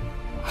out,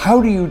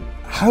 how do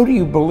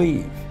you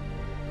believe?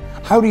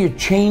 How do you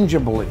change a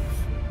belief?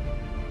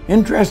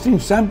 Interesting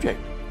subject,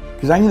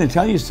 because I'm going to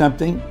tell you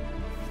something.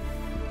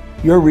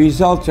 Your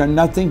results are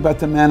nothing but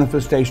the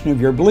manifestation of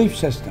your belief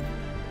system.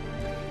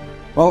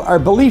 Well, our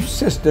belief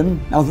system,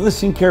 now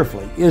listen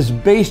carefully, is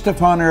based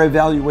upon our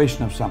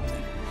evaluation of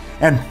something.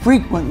 And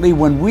frequently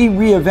when we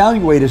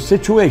reevaluate a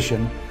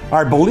situation,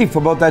 our belief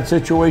about that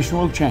situation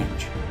will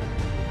change.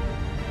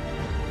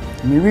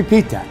 Let me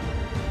repeat that.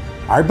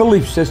 Our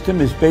belief system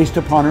is based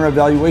upon our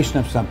evaluation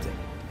of something.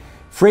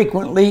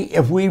 Frequently,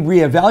 if we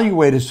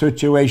reevaluate a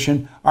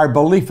situation, our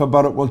belief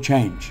about it will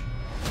change.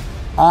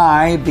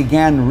 I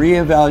began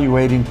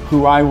reevaluating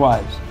who I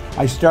was.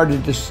 I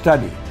started to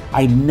study.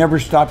 I never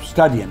stopped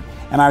studying.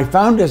 And I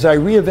found as I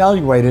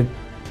reevaluated,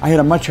 I had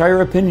a much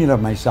higher opinion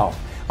of myself.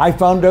 I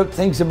found out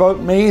things about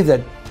me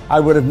that I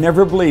would have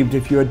never believed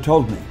if you had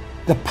told me.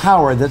 The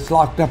power that's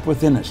locked up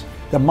within us,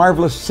 the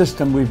marvelous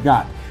system we've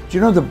got. Do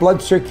you know the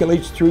blood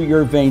circulates through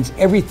your veins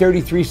every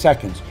 33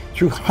 seconds,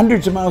 through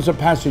hundreds of miles of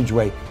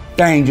passageway,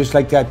 bang, just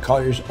like that,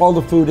 clears all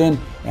the food in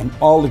and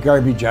all the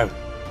garbage out.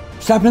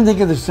 Stop and think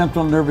of the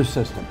central nervous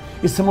system.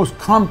 It's the most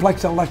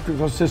complex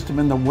electrical system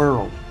in the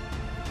world.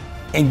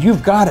 And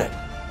you've got it.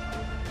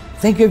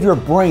 Think of your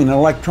brain, an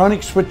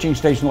electronic switching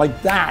station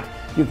like that.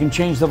 You can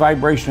change the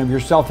vibration of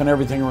yourself and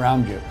everything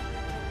around you.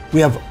 We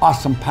have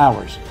awesome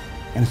powers,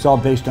 and it's all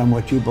based on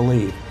what you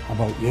believe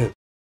about you.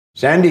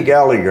 Sandy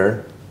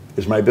Gallagher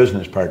is my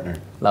business partner.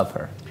 Love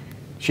her.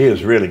 She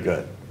is really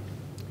good.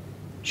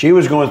 She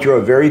was going through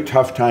a very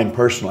tough time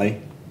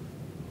personally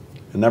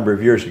a number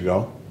of years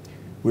ago.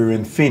 We were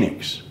in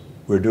Phoenix.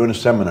 We were doing a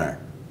seminar.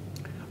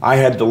 I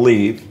had to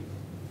leave,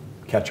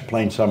 catch a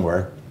plane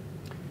somewhere.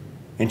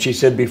 And she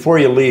said, before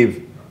you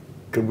leave,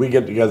 could we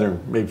get together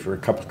maybe for a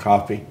cup of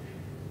coffee?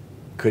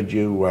 Could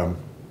you, I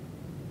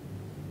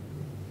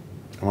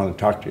want to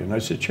talk to you. And I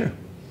said, sure.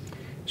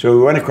 So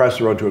we went across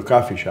the road to a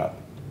coffee shop.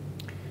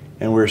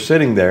 And we were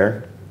sitting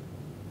there.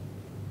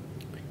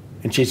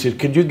 And she said,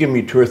 could you give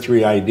me 2 or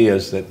 3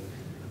 ideas that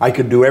I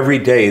could do every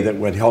day that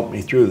would help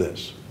me through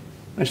this?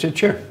 I said,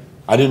 sure.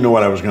 I didn't know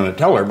what I was going to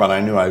tell her, but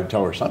I knew I would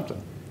tell her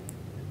something.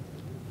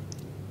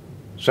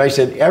 So I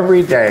said,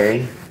 every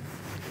day,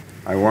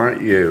 I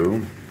want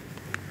you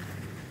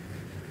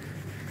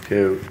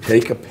to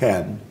take a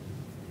pen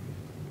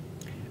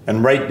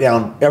and write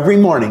down, every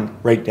morning,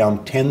 write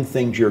down 10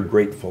 things you're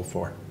grateful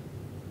for.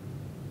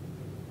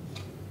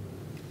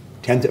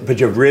 But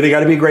you've really got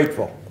to be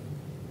grateful.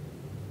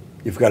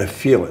 You've got to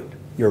feel it.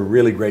 You're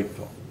really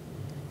grateful.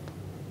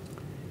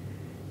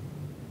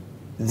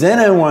 Then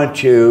I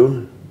want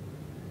you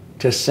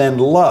to send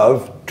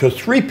love to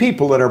 3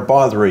 people that are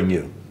bothering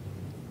you.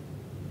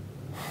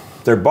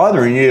 If they're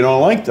bothering you, you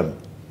don't like them.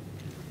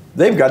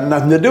 They've got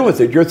nothing to do with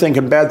it. You're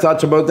thinking bad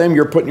thoughts about them.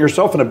 You're putting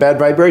yourself in a bad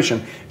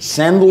vibration.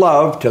 Send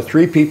love to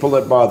 3 people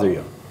that bother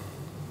you.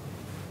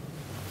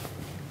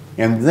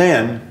 And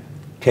then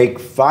take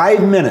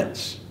 5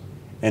 minutes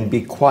and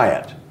be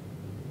quiet.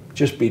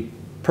 Just be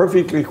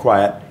perfectly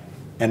quiet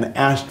and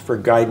ask for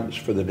guidance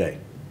for the day.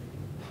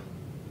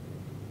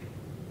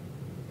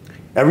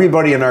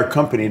 Everybody in our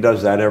company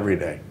does that every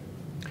day.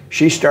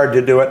 She started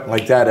to do it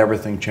like that,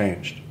 everything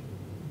changed.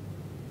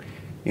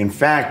 In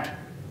fact,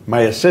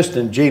 my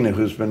assistant, Gina,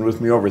 who's been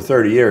with me over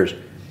 30 years,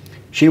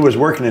 she was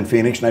working in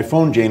Phoenix, and I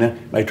phoned Gina,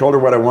 and I told her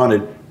what I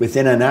wanted.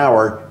 Within an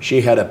hour,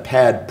 she had a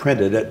pad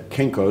printed at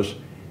Kinko's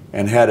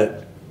and had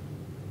it,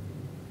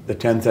 the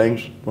 10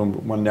 things,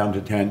 one down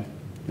to 10,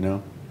 you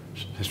know.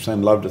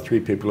 Send love to 3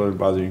 people who don't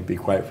bother you, be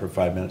quiet for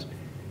 5 minutes.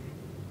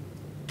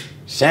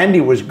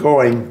 Sandy was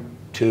going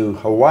to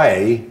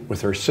Hawaii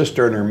with her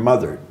sister and her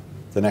mother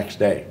the next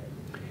day.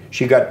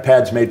 She got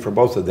pads made for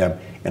both of them,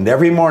 and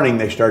every morning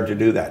they started to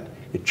do that.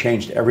 It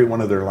changed every one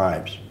of their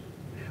lives.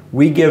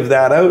 We give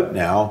that out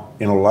now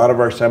in a lot of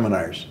our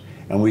seminars,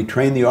 and we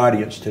train the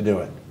audience to do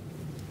it.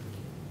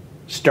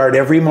 Start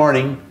every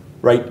morning,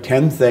 write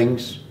 10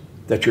 things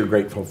that you're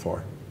grateful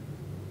for.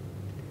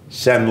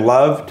 Send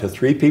love to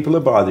 3 people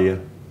that bother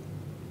you.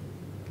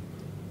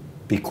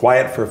 Be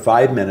quiet for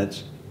 5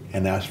 minutes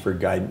and ask for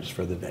guidance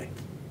for the day.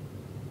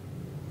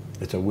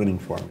 It's a winning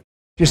formula.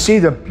 You see,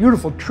 the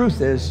beautiful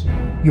truth is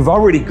you've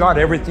already got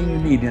everything you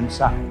need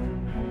inside.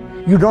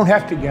 You don't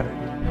have to get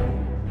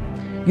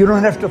it. You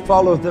don't have to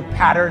follow the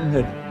pattern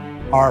that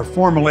our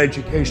formal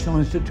educational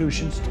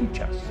institutions teach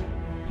us.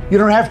 You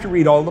don't have to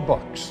read all the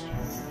books.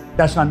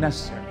 That's not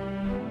necessary.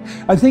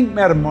 I think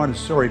Madame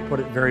Montessori put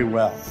it very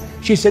well.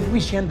 She said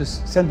we tend to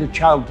send a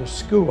child to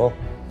school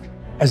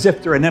as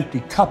if they're an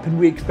empty cup and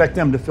we expect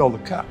them to fill the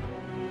cup.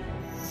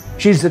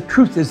 She says the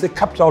truth is the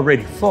cup's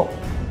already full.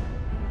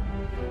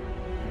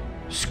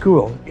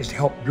 School is to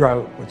help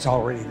draw out what's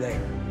already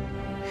there.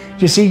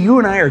 You see, you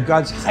and I are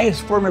God's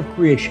highest form of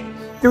creation.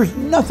 There's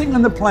nothing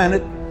on the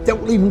planet that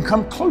will even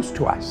come close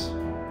to us.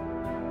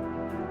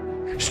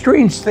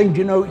 Strange thing,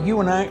 you know,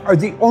 you and I are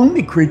the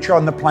only creature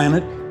on the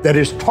planet that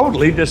is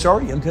totally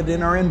disoriented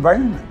in our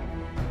environment.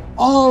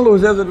 All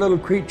those other little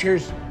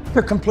creatures,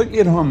 they're completely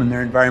at home in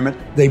their environment.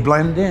 They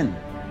blend in.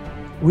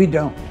 We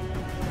don't.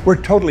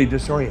 We're totally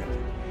disoriented.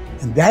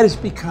 And that is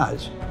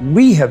because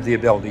we have the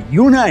ability,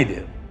 you and I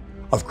do,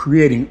 of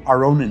creating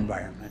our own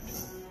environment.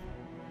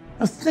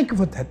 Now think of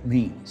what that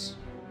means.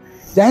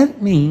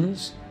 That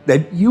means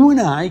that you and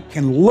I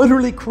can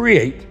literally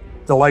create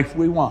the life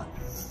we want.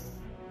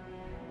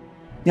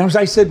 Now, as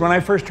I said, when I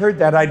first heard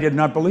that, I did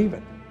not believe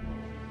it.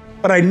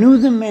 But I knew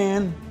the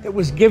man that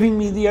was giving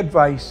me the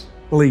advice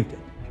believed it.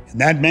 And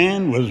that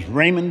man was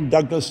Raymond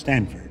Douglas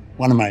Stanford,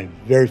 one of my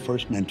very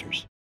first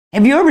mentors.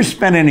 Have you ever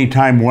spent any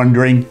time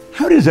wondering,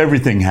 how does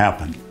everything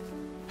happen?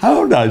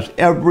 How does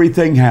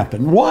everything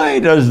happen? Why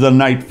does the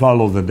night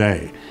follow the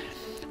day?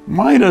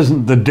 Why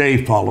doesn't the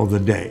day follow the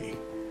day?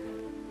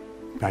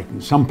 In fact, in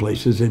some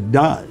places it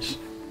does.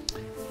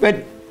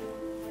 But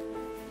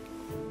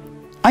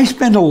I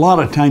spend a lot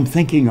of time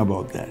thinking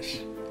about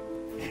this.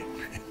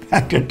 In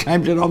fact, at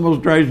times it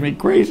almost drives me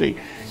crazy.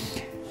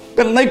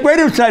 But like right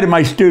outside of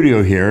my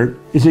studio here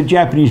is a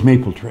Japanese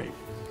maple tree.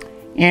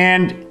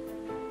 And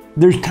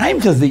there's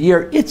times of the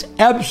year it's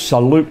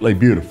absolutely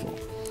beautiful.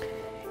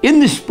 In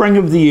the spring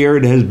of the year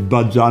it has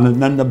buds on it,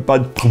 and then the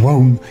buds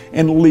boom,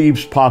 and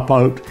leaves pop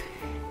out.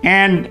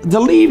 And the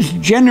leaves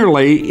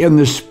generally in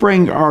the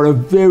spring are a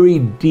very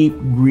deep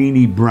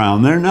greeny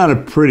brown. They're not a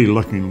pretty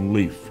looking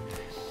leaf.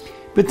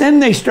 But then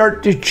they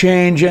start to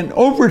change, and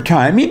over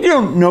time, you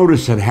don't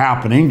notice it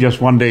happening. Just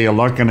one day you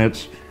look and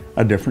it's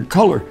a different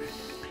color.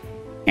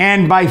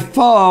 And by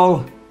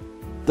fall,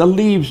 the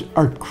leaves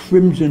are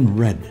crimson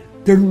red.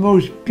 They're the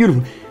most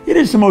beautiful. It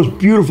is the most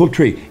beautiful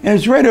tree. And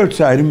it's right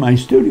outside of my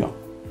studio.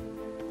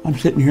 I'm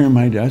sitting here at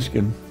my desk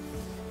and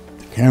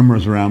the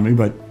camera's around me,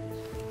 but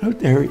out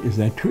there is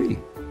that tree.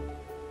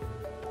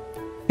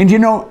 And you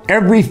know,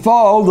 every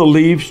fall the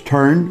leaves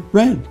turn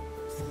red.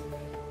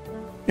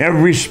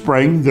 Every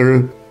spring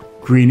they're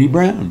greeny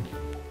brown.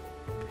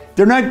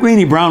 They're not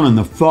greeny brown in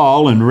the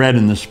fall and red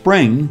in the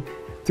spring.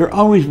 They're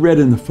always red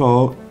in the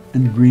fall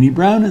and greeny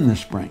brown in the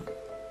spring.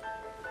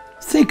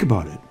 Think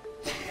about it.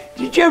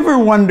 Did you ever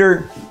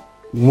wonder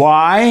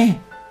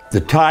why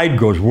the tide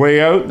goes way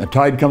out and the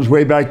tide comes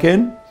way back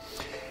in?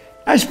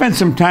 I spent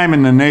some time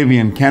in the Navy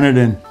in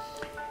Canada, and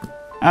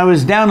I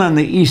was down on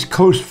the East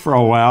Coast for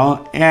a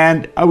while,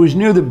 and I was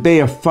near the Bay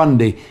of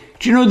Fundy.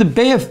 Do you know the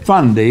Bay of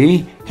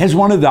Fundy has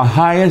one of the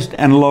highest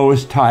and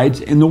lowest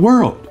tides in the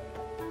world?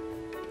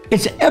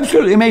 It's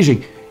absolutely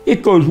amazing.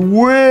 It goes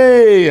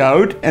way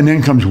out and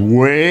then comes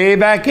way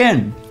back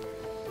in.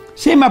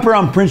 Same up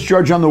around Prince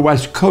George on the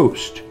West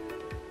Coast.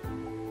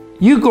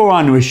 You go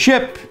onto a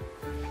ship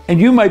and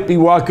you might be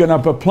walking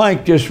up a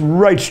plank just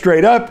right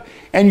straight up,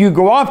 and you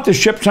go off the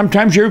ship,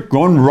 sometimes you're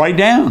going right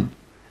down.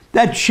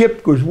 That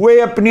ship goes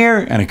way up in the air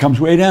and it comes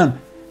way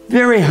down.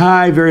 Very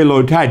high, very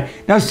low tide.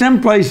 Now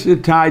some places the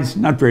tide's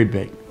not very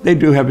big. They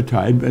do have a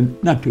tide,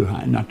 but not too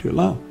high, not too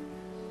low.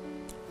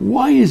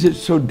 Why is it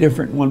so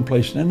different in one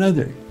place than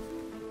another?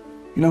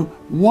 You know,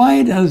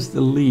 why does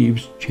the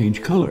leaves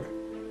change color?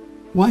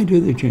 Why do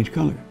they change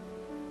color?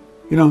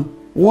 You know,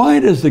 why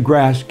does the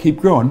grass keep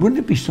growing? Wouldn't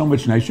it be so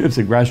much nicer if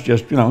the grass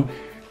just, you know,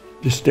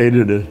 just stayed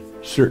at a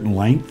certain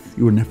length?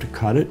 You wouldn't have to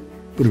cut it,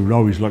 but it would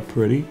always look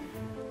pretty.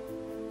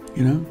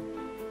 You know,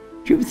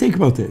 Do you ever think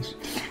about this?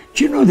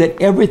 Do you know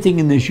that everything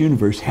in this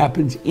universe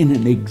happens in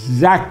an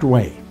exact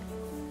way?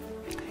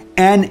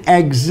 An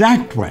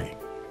exact way.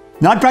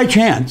 Not by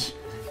chance,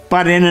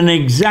 but in an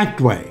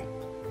exact way.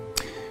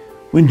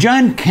 When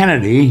John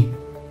Kennedy,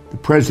 the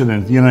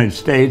President of the United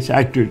States,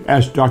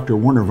 asked Dr.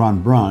 Wernher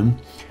von Braun,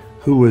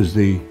 who was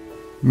the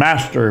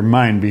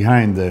mastermind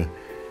behind the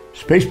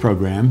space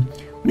program,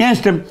 when he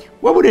asked him,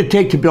 what would it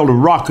take to build a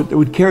rocket that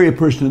would carry a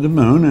person to the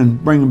moon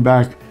and bring him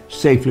back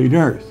safely to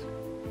Earth?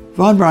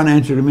 Von Braun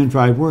answered him in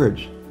 5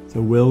 words: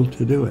 the will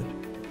to do it.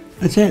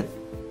 That's it,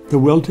 the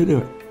will to do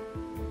it.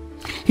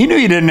 He knew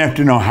you didn't have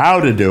to know how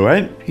to do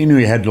it. He knew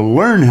you had to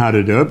learn how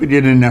to do it, but you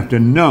didn't have to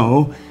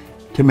know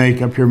to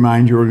make up your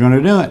mind you were going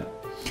to do it.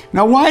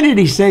 Now, why did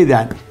he say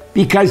that?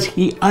 Because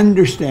he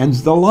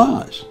understands the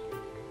laws.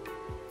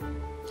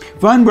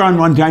 Von Braun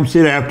one time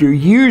said after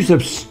years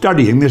of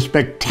studying the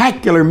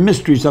spectacular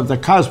mysteries of the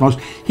cosmos,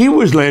 he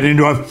was led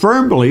into a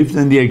firm belief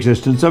in the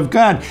existence of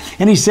God.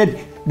 And he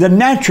said, the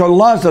natural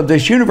laws of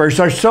this universe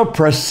are so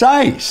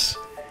precise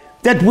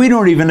that we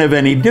don't even have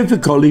any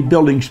difficulty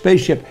building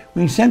spaceship.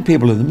 We can send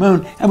people to the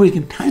moon and we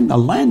can time the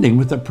landing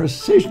with the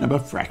precision of a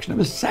fraction of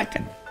a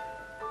second.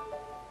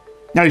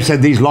 Now, he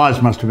said these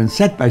laws must have been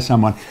set by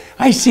someone.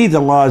 I see the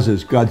laws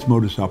as God's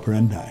modus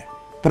operandi.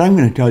 But I'm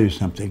going to tell you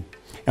something.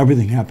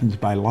 Everything happens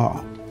by law.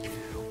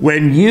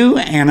 When you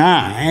and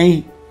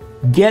I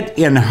get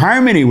in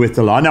harmony with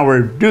the law, now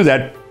we do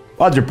that,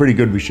 odds are pretty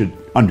good we should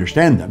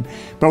understand them.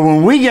 But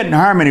when we get in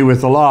harmony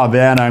with the law,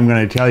 then I'm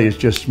going to tell you it's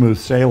just smooth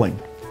sailing.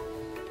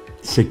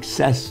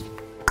 Success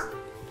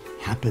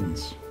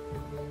happens.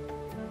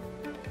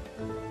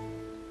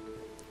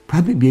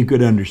 Probably be a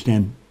good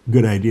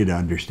idea to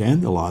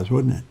understand the laws,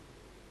 wouldn't it?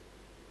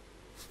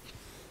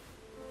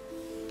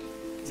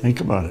 Think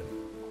about it.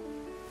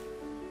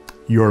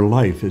 Your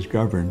life is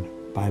governed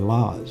by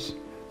laws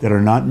that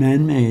are not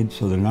man-made,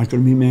 so they're not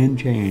going to be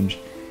man-changed.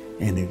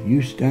 And if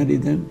you study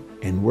them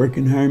and work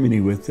in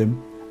harmony with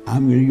them,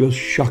 you'll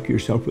shock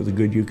yourself with the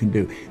good you can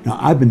do. Now,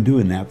 I've been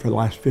doing that for the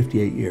last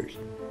 58 years.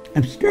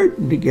 I'm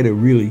starting to get a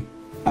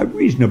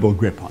reasonable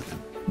grip on them,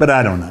 but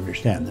I don't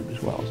understand them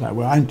as well as I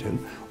want to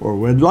or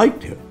would like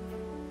to.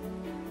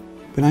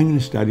 But I'm going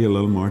to study a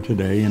little more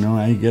today. You know,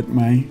 I get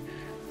my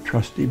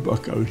trusty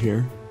book out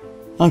here.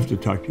 I'll have to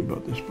talk to you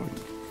about this book.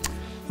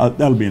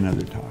 That'll be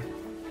another talk.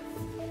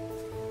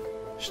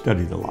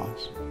 Study the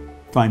laws.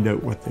 Find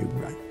out what they're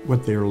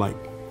like.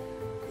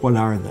 What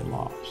are the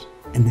laws?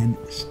 And then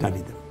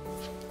study them.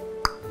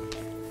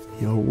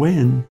 You'll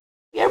win.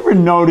 You ever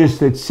notice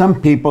that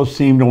some people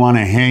seem to want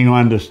to hang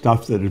on to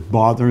stuff that is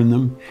bothering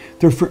them?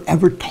 They're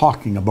forever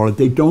talking about it.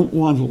 They don't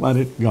want to let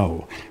it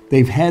go.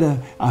 They've had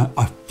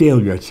a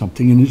failure at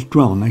something and it's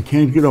dwelling. They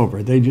can't get over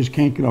it. They just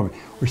can't get over it.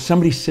 Or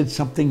somebody said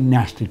something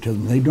nasty to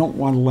them. They don't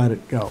want to let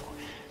it go.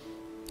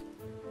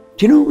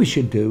 Do you know what we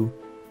should do?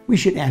 We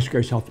should ask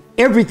ourselves,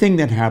 everything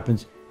that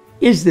happens,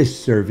 is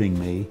this serving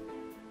me?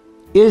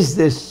 Is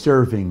this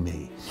serving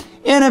me?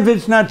 And if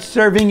it's not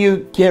serving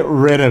you, get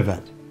rid of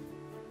it.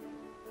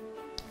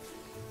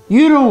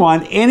 You don't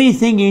want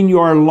anything in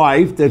your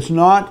life that's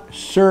not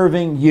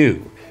serving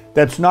you,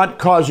 that's not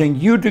causing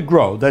you to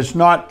grow, that's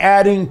not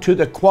adding to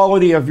the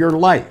quality of your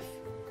life.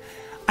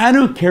 I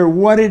don't care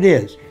what it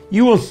is.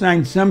 You will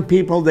find some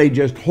people, they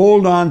just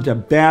hold on to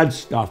bad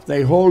stuff.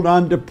 They hold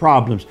on to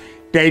problems.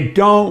 They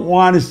don't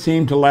want to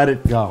seem to let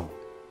it go.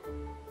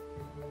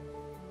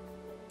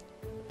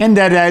 And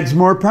that adds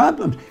more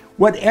problems.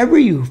 Whatever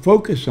you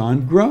focus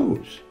on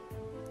grows.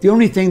 The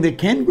only thing that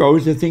can grow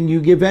is the thing you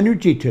give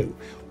energy to.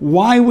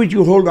 Why would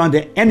you hold on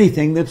to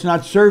anything that's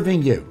not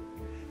serving you?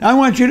 Now, I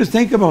want you to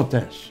think about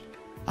this.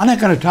 I'm not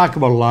going to talk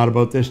about a lot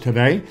about this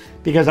today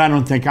because I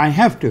don't think I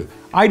have to.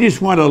 I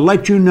just want to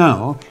let you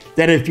know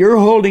that if you're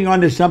holding on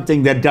to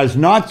something that does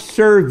not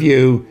serve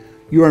you,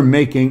 you are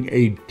making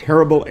a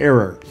terrible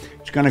error.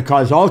 It's going to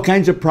cause all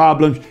kinds of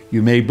problems.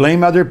 You may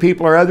blame other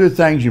people or other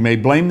things. You may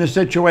blame the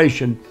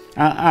situation.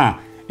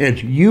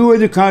 It's you are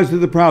the cause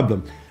of the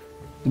problem.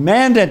 The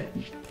man that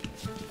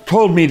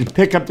told me to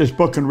pick up this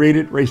book and read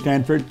it, Ray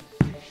Stanford,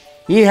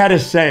 he had a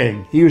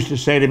saying. He used to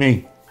say to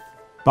me,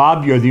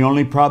 Bob, you're the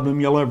only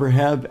problem you'll ever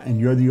have, and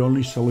you're the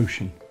only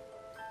solution.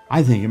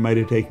 I think it might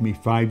have taken me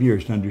 5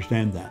 years to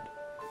understand that.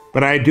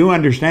 But I do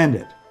understand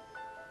it.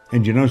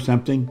 And you know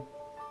something?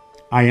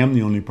 I am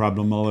the only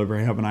problem I'll ever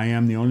have, and I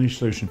am the only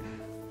solution.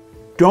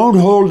 Don't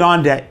hold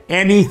on to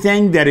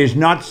anything that is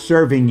not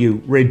serving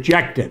you.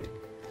 Reject it.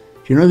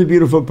 Do you know the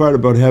beautiful part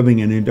about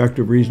having an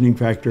inductive reasoning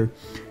factor?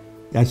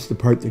 That's the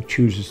part that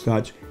chooses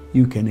thoughts.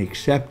 You can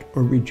accept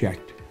or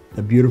reject.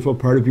 The beautiful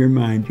part of your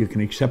mind, you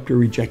can accept or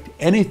reject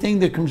anything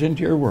that comes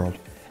into your world.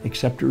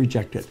 Accept or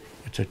reject it.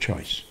 It's a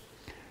choice.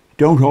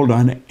 Don't hold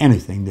on to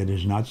anything that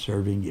is not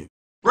serving you.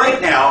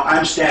 Right now,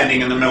 I'm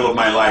standing in the middle of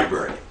my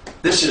library.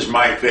 This is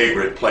my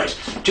favorite place.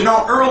 Do you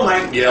know, Earl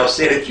Nightingale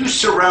said if you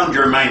surround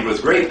your mind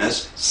with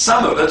greatness,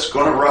 some of it's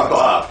going to rub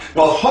off.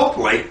 Well,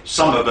 hopefully,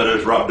 some of it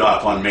has rubbed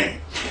off on me.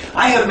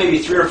 I have maybe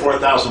 3,000 or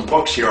 4,000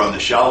 books here on the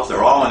shelf.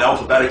 They're all in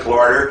alphabetical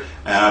order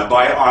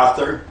by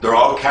author. They're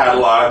all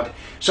cataloged.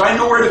 So I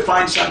know where to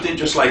find something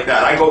just like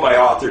that. I go by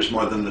authors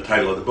more than the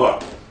title of the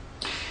book.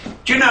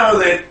 Do you know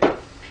that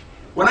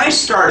when I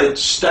started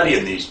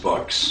studying these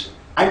books,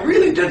 I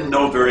really didn't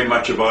know very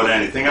much about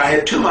anything. I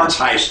had 2 months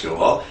high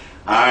school.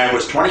 I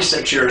was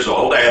 26 years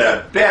old. I had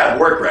a bad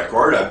work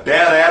record, a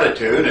bad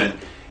attitude,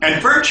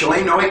 and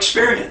virtually no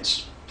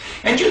experience.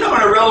 And you know,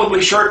 in a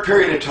relatively short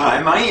period of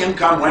time, my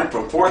income went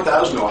from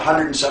 $4,000 to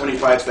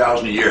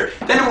 $175,000 a year.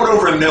 Then it went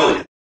over $1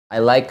 million.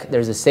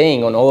 There's a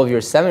saying on all of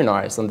your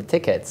seminars, on the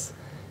tickets,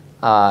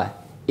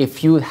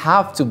 if you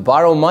have to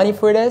borrow money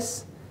for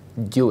this,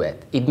 do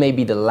it. It may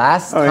be the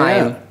last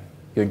time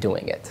you're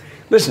doing it.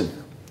 Listen,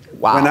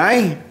 wow.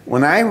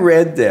 When I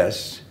read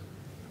this,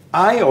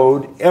 I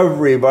owed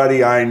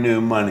everybody I knew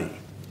money.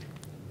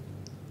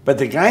 But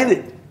the guy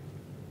that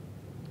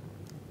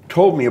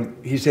told me,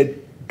 he said,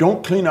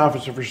 don't clean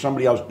offices for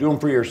somebody else, do them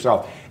for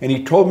yourself. And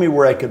he told me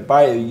where I could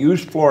buy a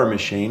used floor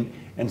machine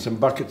and some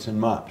buckets and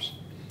mops.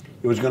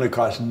 It was going to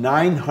cost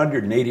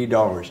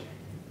 $980.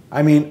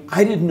 I mean,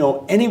 I didn't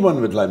know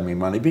anyone would lend me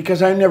money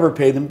because I never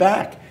paid them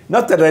back.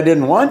 Not that I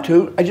didn't want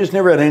to, I just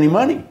never had any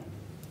money.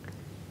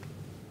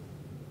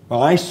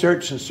 Well, I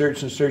searched and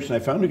searched and searched, and I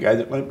found a guy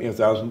that lent me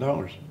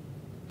 $1,000.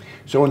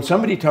 So when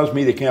somebody tells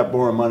me they can't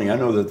borrow money, I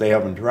know that they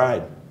haven't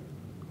tried.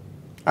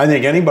 I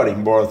think anybody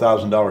can borrow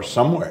 $1,000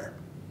 somewhere.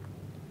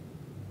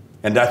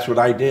 And that's what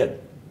I did.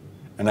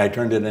 And I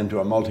turned it into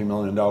a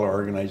multi-million-dollar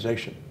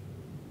organization.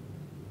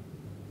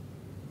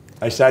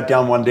 I sat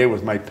down one day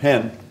with my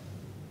pen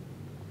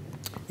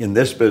in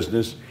this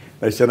business.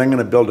 I said, I'm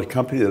going to build a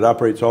company that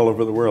operates all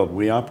over the world.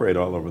 We operate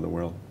all over the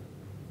world.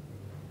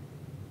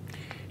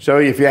 So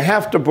if you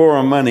have to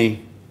borrow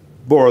money,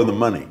 borrow the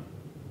money.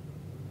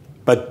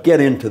 But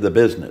get into the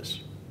business.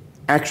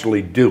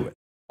 Actually do it.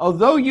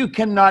 Although you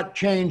cannot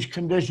change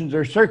conditions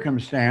or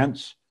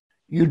circumstance,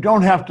 you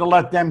don't have to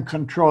let them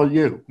control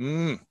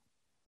you.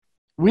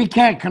 We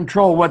can't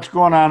control what's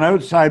going on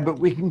outside, but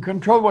we can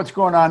control what's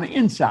going on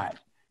inside.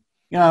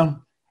 You know,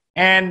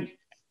 and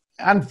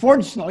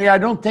unfortunately, I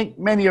don't think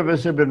many of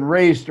us have been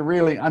raised to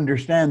really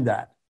understand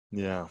that.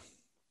 Yeah.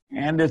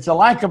 And it's a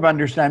lack of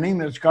understanding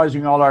that's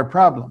causing all our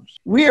problems.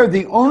 We are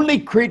the only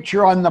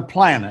creature on the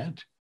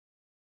planet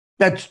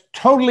that's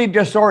totally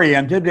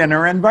disoriented in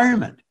our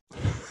environment.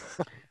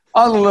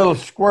 All the little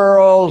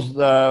squirrels,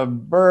 the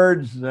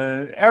birds,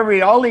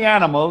 all the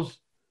animals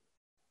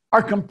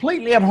are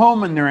completely at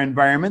home in their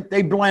environment.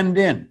 They blend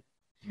in.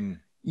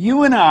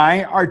 You and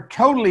I are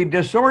totally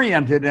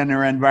disoriented in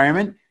our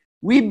environment.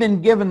 We've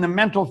been given the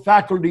mental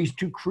faculties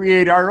to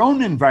create our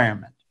own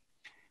environment.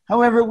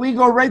 However, we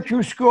go right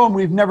through school and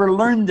we've never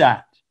learned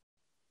that.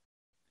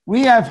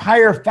 We have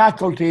higher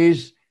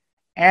faculties,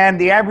 and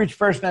the average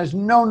person has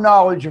no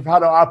knowledge of how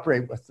to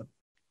operate with them,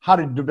 how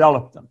to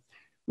develop them.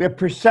 We have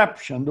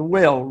perception, the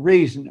will,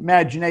 reason,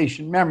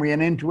 imagination, memory,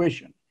 and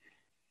intuition.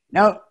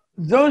 Now,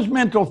 those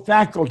mental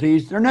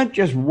faculties, they're not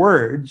just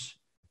words.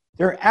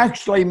 They're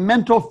actually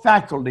mental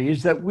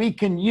faculties that we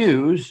can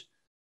use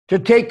to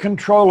take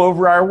control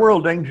over our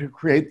world and to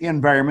create the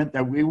environment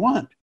that we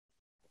want.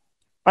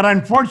 But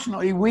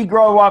unfortunately, we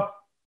grow up,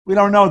 we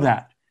don't know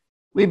that.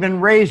 We've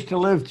been raised to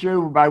live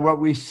through by what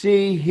we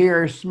see,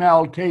 hear,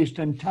 smell, taste,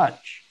 and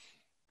touch,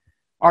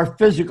 our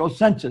physical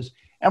senses.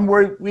 And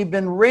we've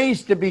been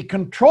raised to be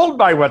controlled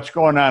by what's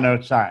going on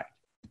outside.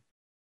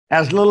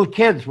 As little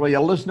kids, will you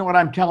listen to what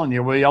I'm telling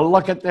you? Will you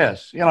look at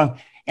this? You know,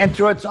 and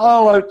so it's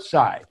all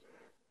outside.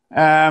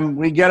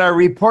 We get our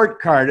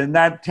report card, and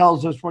that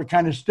tells us what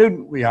kind of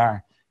student we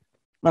are.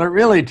 But it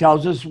really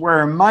tells us where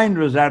our mind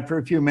was at for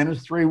a few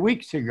minutes 3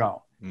 weeks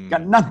ago.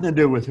 Got nothing to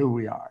do with who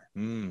we are.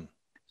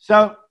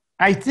 So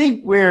I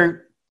think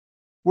we're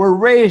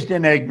raised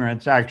in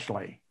ignorance,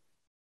 actually.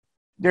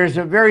 There's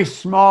a very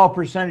small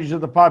percentage of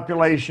the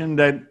population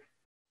that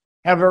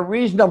have a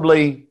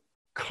reasonably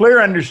clear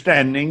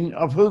understanding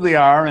of who they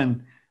are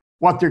and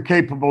what they're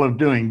capable of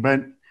doing.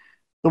 But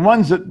the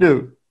ones that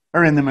do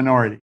are in the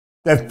minority.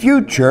 The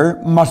future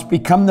must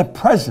become the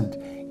present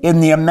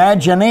in the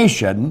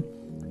imagination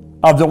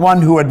of the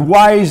one who would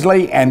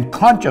wisely and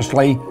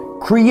consciously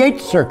create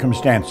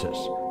circumstances.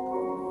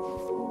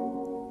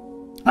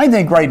 I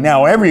think right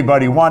now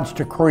everybody wants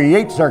to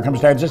create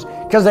circumstances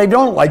because they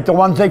don't like the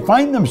ones they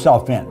find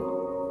themselves in.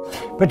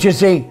 But you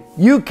see,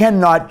 you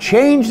cannot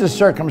change the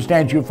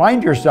circumstance you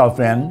find yourself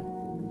in.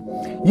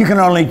 You can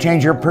only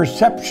change your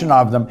perception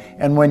of them.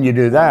 And when you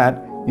do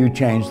that, you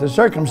change the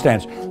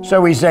circumstance.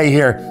 So we say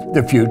here,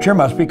 the future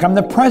must become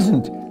the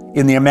present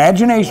in the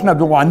imagination of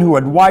the one who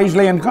would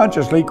wisely and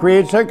consciously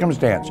create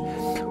circumstance.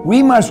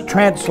 We must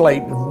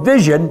translate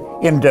vision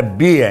into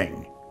being.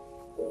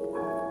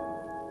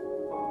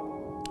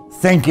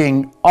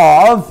 Thinking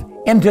of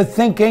into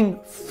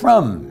thinking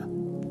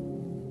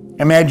from.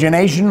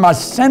 Imagination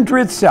must center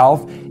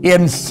itself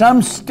in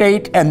some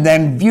state and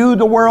then view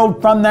the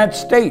world from that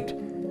state.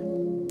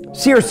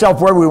 See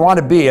yourself where we want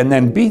to be and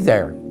then be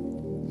there.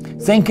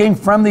 Thinking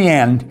from the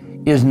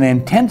end is an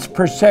intense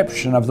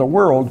perception of the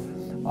world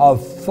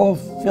of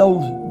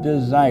fulfilled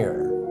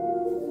desire.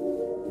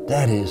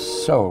 That is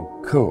so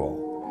cool.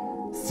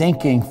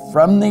 Thinking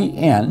from the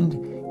end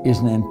is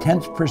an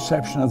intense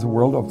perception of the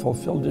world of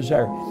fulfilled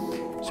desire.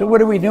 So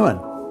what are we doing?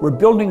 We're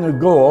building a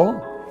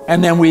goal,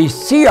 and then we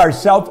see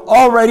ourselves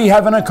already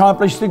having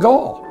accomplished the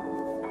goal.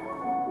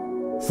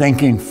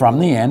 Thinking from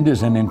the end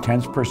is an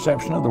intense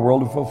perception of the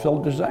world of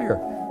fulfilled desire.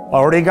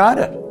 Already got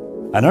it.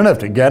 I don't have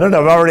to get it,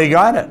 I've already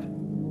got it.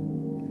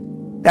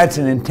 That's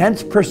an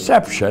intense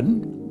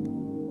perception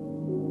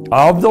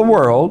of the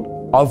world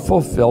of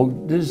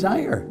fulfilled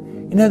desire.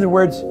 In other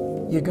words,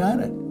 you got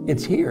it.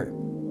 It's here.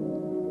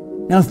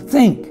 Now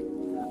think.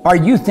 Are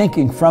you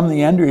thinking from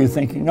the end or are you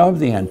thinking of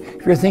the end?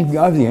 If you're thinking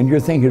of the end, you're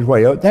thinking it's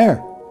way out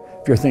there.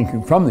 If you're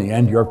thinking from the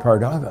end, you're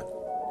part of it.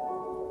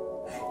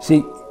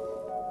 See,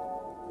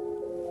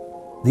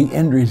 the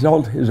end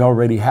result has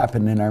already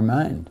happened in our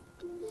mind.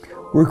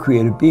 We're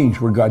creative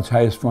beings. We're God's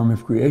highest form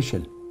of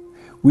creation.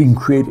 We can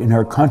create in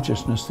our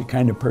consciousness the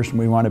kind of person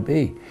we want to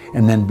be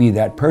and then be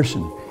that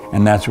person.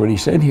 And that's what he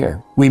said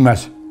here. We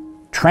must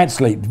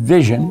translate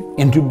vision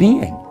into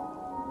being.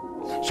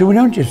 So we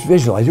don't just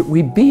visualize it,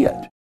 we be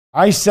it.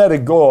 I set a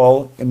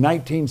goal in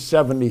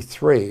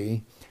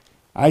 1973.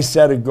 I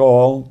set a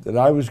goal that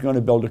I was going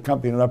to build a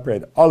company and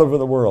operate all over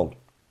the world.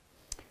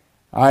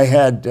 I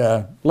had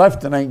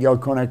left the Nightingale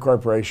Konak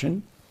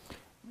Corporation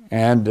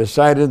and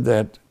decided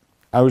that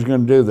I was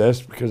going to do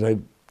this because I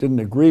didn't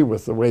agree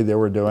with the way they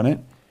were doing it.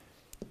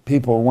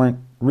 People weren't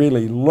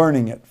really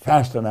learning it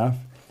fast enough.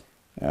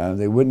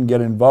 They wouldn't get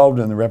involved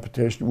in the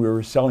repetition. We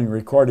were selling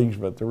recordings,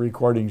 but the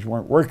recordings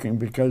weren't working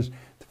because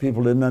the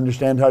people didn't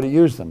understand how to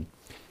use them.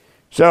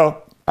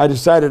 So I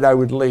decided I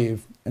would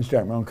leave and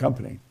start my own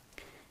company.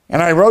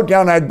 And I wrote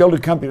down I'd build a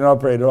company and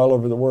operate it all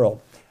over the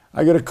world.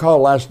 I got a call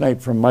last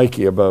night from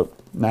Mikey about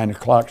 9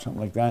 o'clock,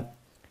 something like that.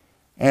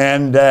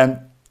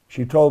 And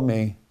she told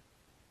me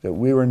that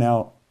we were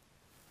now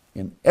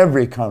in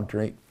every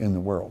country in the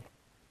world.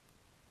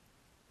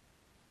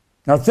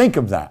 Now think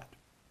of that.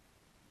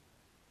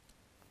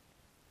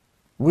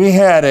 We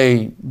had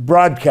a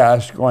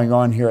broadcast going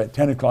on here at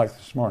 10 o'clock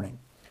this morning.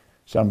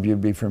 Some of you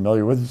would be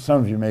familiar with it, some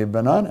of you may have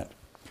been on it.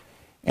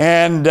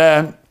 And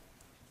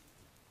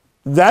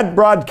that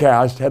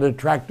broadcast had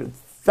attracted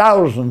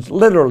thousands,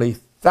 literally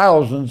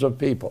thousands of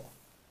people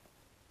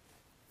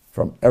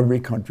from every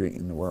country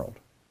in the world.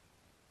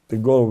 The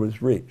goal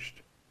was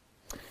reached.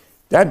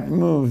 That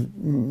move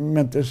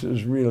meant this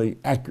is really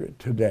accurate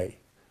today.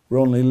 We're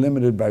only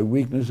limited by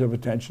weakness of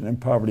attention and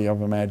poverty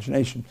of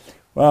imagination.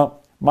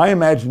 Well, my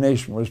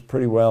imagination was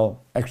pretty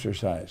well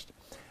exercised.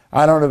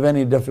 I don't have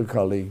any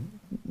difficulty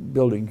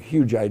building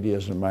huge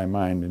ideas in my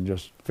mind and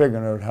just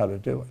figuring out how to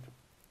do it.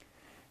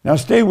 Now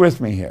stay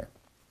with me here.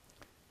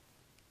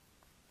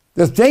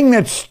 The thing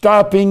that's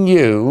stopping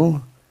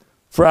you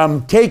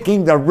from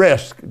taking the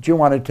risk that you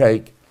want to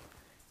take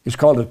is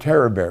called a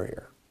terror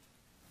barrier.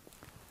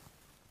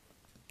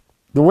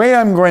 The way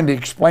I'm going to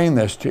explain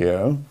this to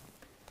you,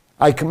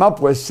 I come up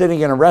with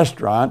sitting in a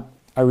restaurant.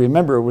 I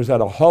remember it was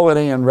at a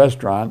Holiday Inn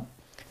restaurant.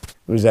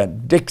 It was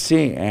at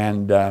Dixie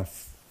and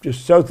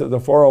just south of the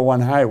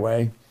 401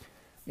 highway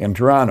in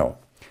Toronto.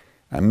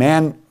 A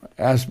man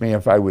asked me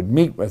if I would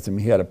meet with him.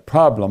 He had a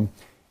problem,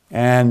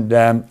 and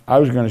I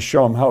was going to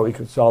show him how he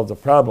could solve the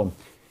problem.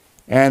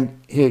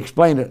 And he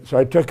explained it, so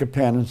I took a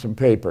pen and some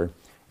paper,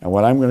 and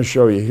what I'm going to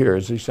show you here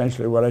is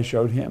essentially what I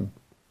showed him.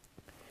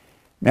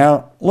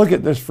 Now, look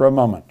at this for a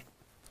moment.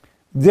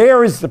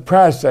 There is the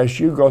process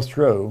you go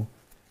through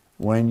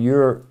when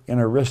you're in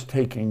a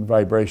risk-taking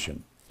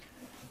vibration.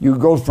 You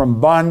go from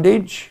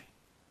bondage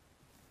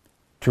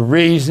to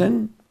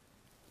reason,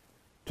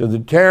 to the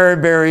terror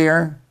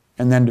barrier,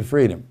 and then to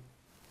freedom.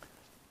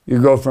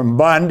 You go from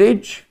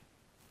bondage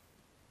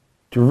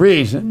to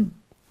reason,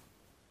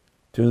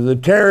 to the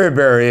terror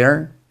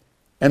barrier,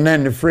 and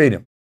then to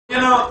freedom. You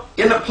know,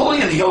 in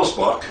Napoleon Hill's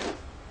book,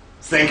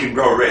 Think and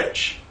Grow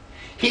Rich,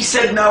 he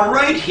said, now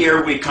right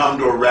here we come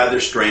to a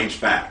rather strange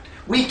fact.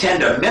 We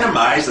tend to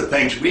minimize the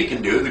things we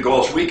can do, the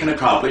goals we can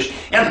accomplish,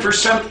 and for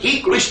some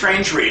equally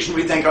strange reason,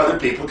 we think other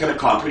people can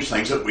accomplish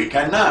things that we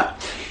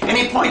cannot. And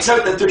he points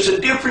out that there's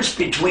a difference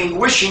between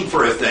wishing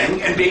for a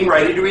thing and being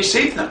ready to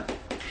receive them.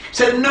 He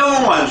said,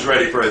 no one's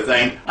ready for a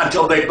thing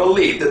until they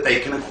believe that they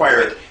can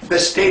acquire it. The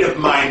state of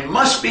mind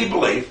must be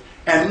belief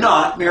and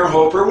not mere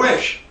hope or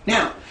wish.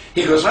 Now,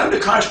 he goes on to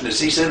caution us.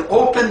 He said,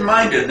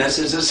 open-mindedness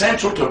is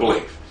essential to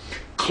belief.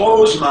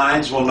 Closed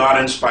minds will not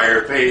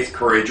inspire faith,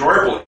 courage,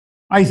 or belief.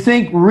 I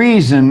think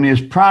reason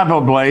is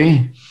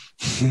probably,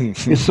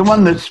 it's the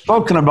one that's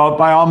spoken about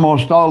by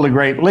almost all the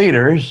great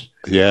leaders.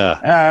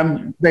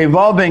 Yeah. They've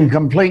all been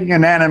complete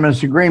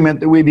unanimous agreement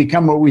that we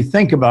become what we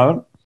think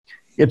about.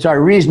 It's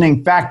our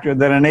reasoning factor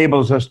that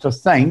enables us to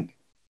think.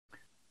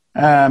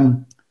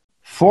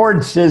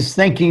 Ford says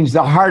thinking's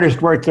the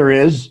hardest work there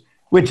is,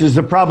 which is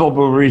the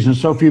probable reason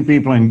so few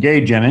people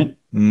engage in it.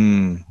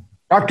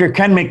 Dr.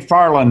 Ken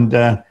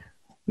McFarland,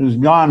 who's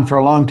gone for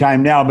a long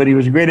time now, but he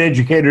was a great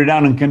educator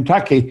down in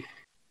Kentucky.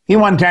 He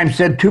one time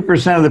said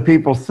 2% of the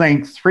people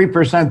think,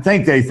 3%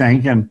 think they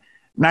think, and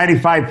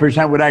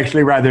 95% would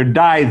actually rather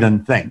die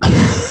than think.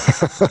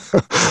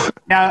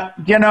 Now,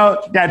 you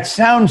know, that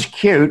sounds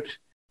cute,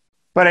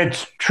 but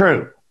it's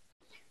true.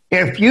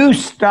 If you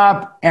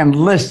stop and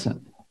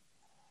listen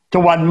to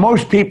what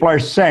most people are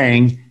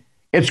saying,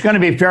 it's going to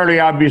be fairly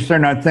obvious they're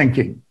not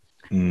thinking.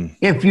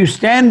 If you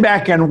stand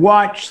back and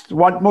watch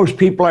what most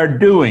people are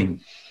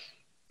doing,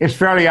 it's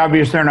fairly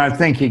obvious they're not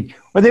thinking.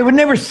 But they would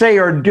never say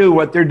or do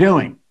what they're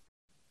doing.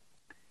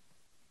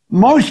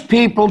 Most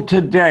people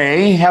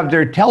today have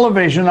their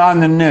television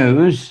on the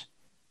news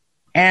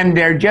and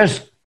they're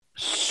just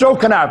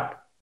soaking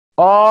up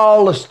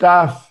all the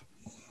stuff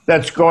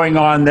that's going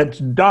on, that's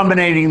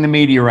dominating the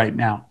media right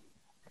now.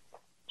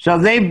 So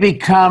they've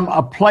become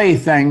a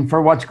plaything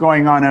for what's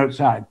going on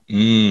outside.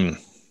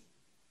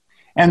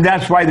 And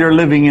that's why they're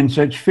living in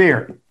such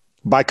fear.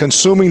 By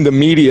consuming the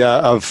media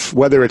of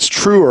whether it's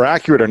true or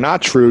accurate or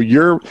not true,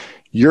 you're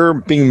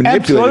being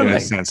manipulated in a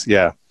sense.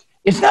 Yeah.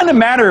 It's not a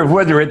matter of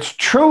whether it's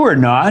true or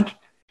not.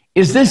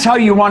 Is this how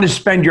you want to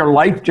spend your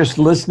life, just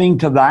listening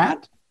to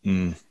that?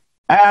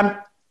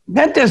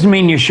 That doesn't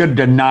mean you should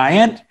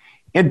deny it.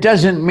 It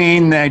doesn't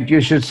mean that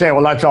you should say,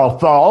 well, that's all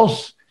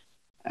false.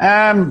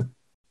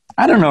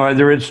 I don't know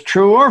whether it's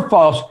true or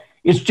false.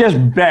 It's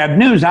just bad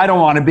news. I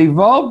don't want to be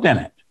involved in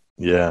it.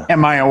 Yeah.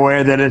 Am I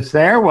aware that it's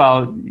there?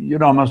 Well,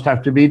 you'd almost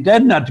have to be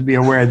dead not to be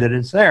aware that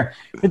it's there.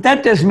 But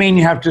that doesn't mean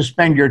you have to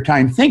spend your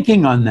time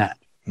thinking on that.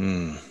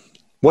 I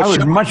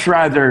would much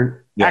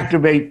rather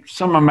activate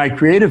some of my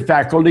creative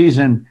faculties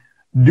and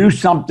do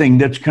something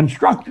that's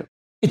constructive.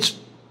 It's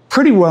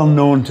pretty well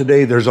known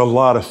today there's a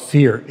lot of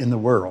fear in the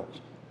world.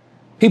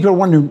 People are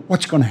wondering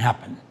what's going to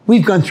happen.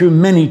 We've gone through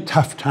many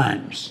tough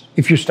times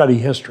if you study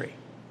history.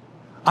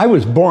 I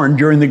was born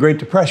during the Great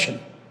Depression.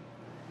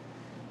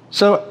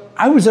 So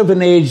I was of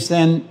an age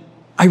then,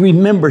 I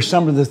remember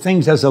some of the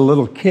things as a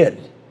little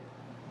kid.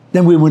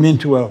 Then we went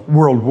into a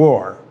world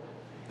war.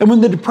 And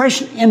when the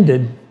Depression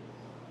ended,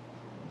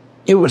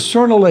 it was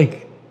sort of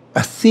like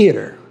a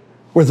theater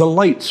where the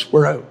lights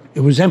were out. It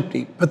was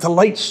empty, but the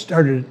lights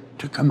started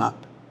to come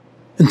up.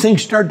 And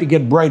things started to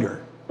get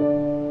brighter.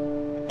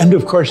 And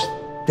of course,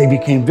 they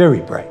became very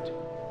bright.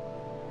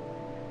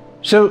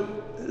 So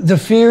the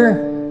fear,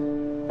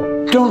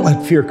 don't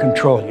let fear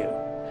control you.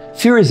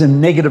 Fear is a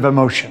negative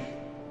emotion.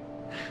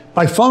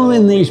 By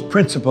following these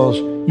principles,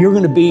 you're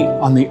going to be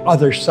on the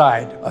other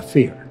side of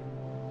fear,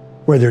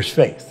 where there's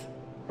faith.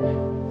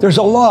 There's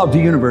a law of the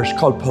universe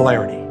called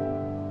polarity.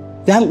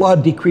 That law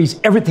decrees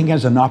everything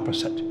has an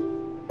opposite.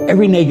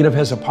 Every negative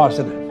has a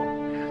positive.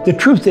 The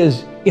truth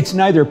is, it's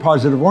neither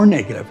positive or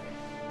negative.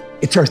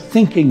 It's our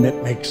thinking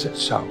that makes it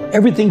so.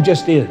 Everything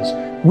just is.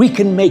 We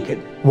can make it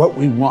what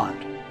we want.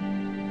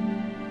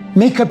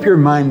 Make up your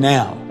mind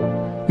now.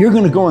 You're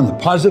going to go in the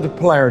positive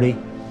polarity.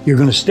 You're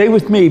going to stay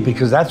with me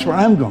because that's where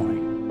I'm going.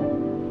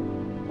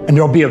 And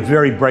there'll be a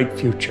very bright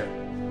future.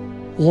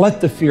 Let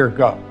the fear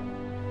go.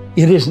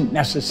 It isn't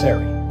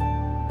necessary.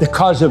 The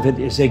cause of it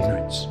is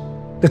ignorance.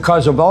 The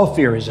cause of all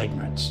fear is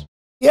ignorance.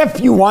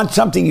 If you want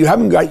something you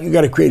haven't got, you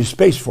got to create a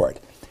space for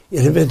it.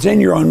 If it's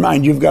in your own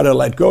mind, you've got to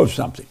let go of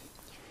something.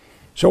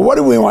 So what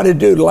do we want to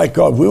do to let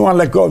go of? We want to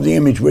let go of the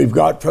image we've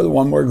got for the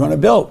one we're going to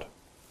build.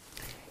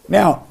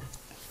 Now,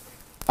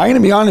 I'm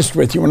going to be honest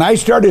with you. When I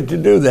started to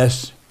do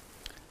this,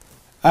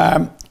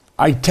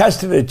 I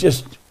tested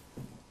it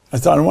I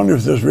thought, I wonder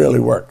if this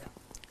really worked.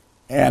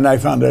 And I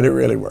found that it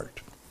really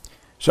worked.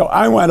 So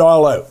I went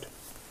all out.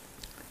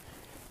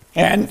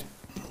 And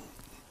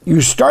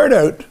you start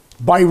out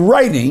by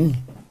writing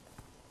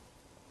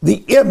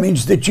the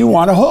image that you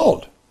want to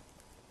hold.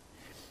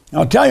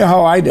 I'll tell you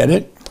how I did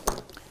it.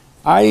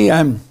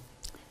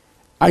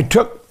 I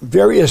took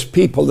various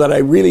people that I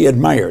really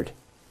admired,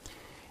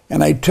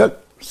 and I took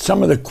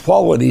some of the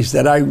qualities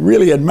that I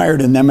really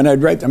admired in them, and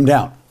I'd write them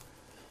down.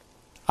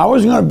 I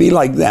wasn't going to be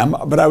like them,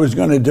 but I was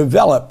going to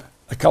develop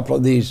a couple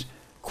of these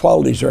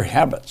qualities or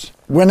habits.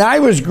 When I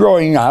was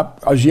growing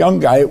up, I was a young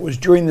guy, it was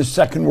during the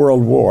Second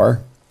World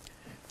War.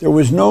 There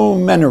was no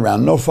men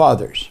around, no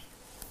fathers.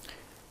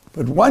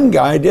 But one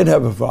guy did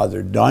have a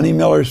father. Donnie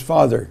Miller's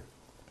father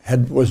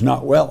was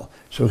not well,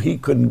 so he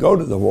couldn't go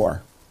to the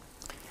war.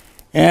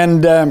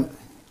 And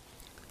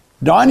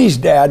Donnie's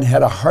dad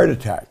had a heart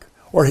attack,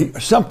 or I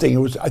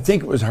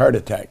think it was a heart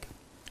attack.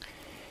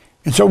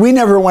 And so we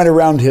never went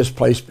around his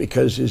place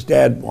because his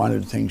dad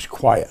wanted things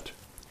quiet.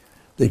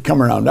 They'd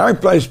come around our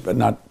place, but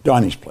not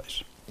Donnie's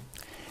place.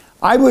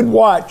 I would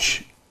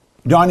watch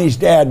Donnie's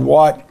dad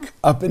walk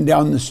up and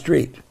down the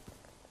street.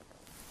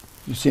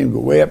 You'd see him go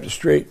way up the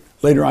street.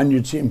 Later on,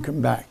 you'd see him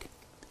come back.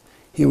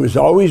 He was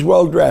always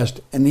well-dressed,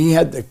 and he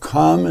had the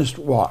calmest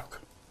walk.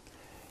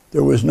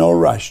 There was no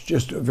rush,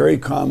 just a very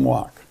calm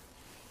walk.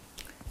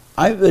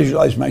 I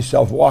visualized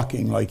myself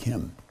walking like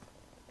him.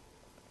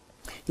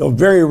 You'll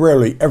very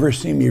rarely ever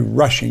see me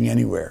rushing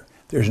anywhere.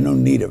 There's no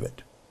need of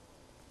it.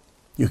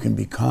 You can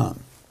be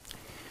calm.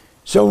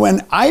 So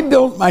when I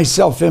built my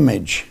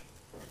self-image,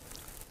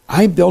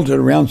 I built it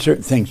around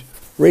certain things.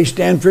 Ray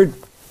Stanford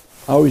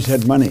always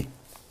had money.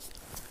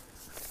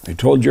 I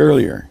told you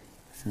earlier.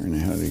 I don't know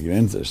how to get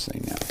into this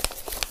thing now.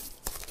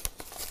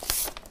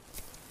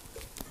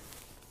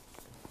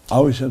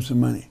 Always have some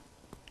money.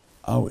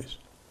 Always.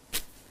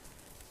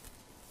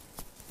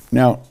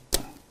 Now,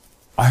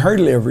 I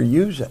hardly ever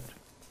use it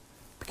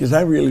because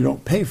I really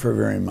don't pay for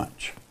very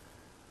much.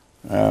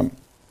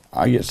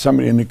 I get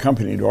somebody in the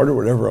company to order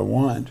whatever I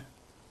want.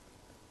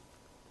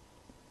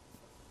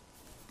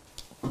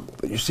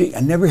 But you see,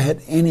 I never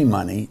had any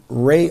money.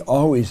 Ray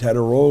always had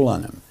a roll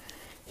on him.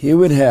 He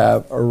would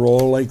have a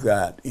roll like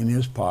that in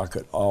his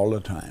pocket all the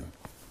time.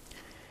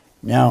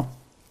 Now,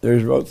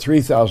 there's about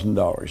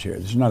 $3,000 here.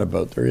 There's not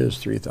about, there is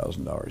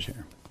 $3,000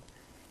 here.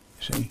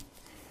 You see?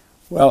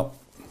 Well,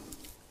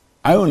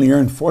 I only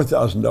earned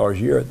 $4,000 a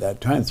year at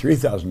that time.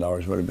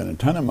 $3,000 would have been a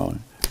ton of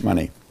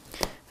money.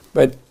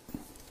 But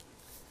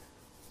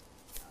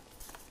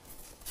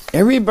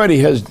everybody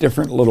has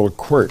different little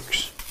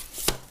quirks.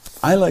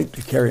 I like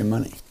to carry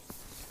money.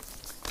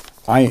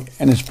 And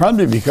it's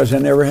probably because I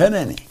never had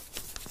any.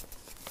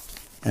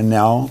 And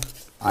now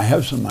I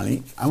have some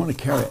money, I want to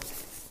carry it.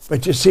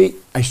 But you see,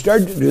 I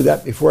started to do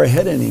that before I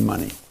had any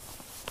money.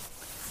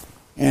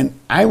 And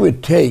I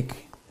would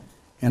take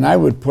and I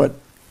would put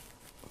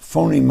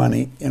phony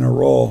money in a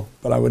roll,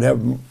 but I would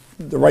have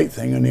the right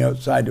thing on the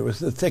outside. It was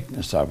the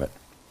thickness of it.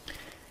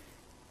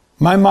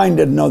 My mind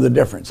didn't know the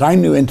difference. I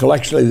knew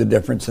intellectually the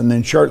difference, and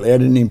then shortly I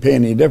didn't even pay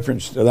any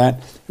difference to that.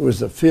 It was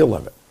the feel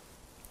of it.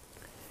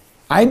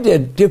 I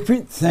did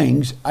different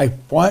things. I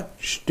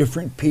watched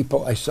different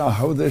people. I saw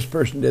how this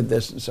person did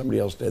this and somebody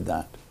else did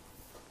that.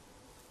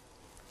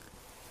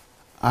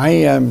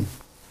 I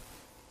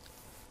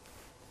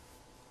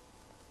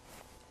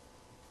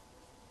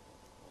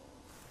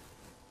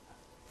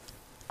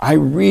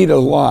read a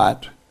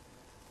lot,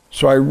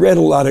 so I read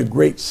a lot of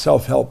great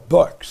self-help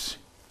books.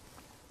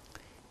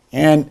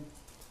 And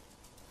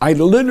I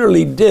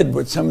literally did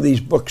what some of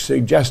these books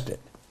suggested.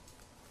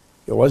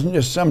 It wasn't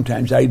just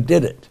sometimes, I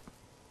did it.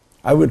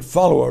 I would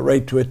follow it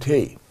right to a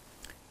T.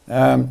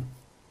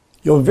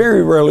 You'll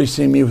very rarely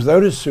see me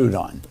without a suit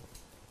on.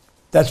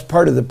 That's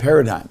part of the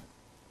paradigm.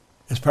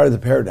 It's part of the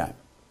paradigm.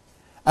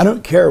 I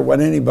don't care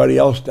what anybody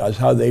else does,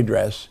 how they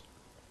dress.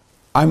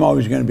 I'm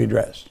always going to be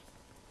dressed.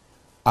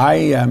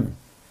 I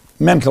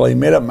mentally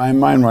made up my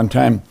mind one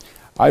time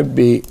I'd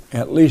be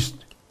at least,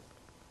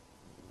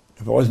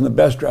 if I wasn't the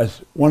best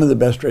dressed, one of the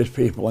best dressed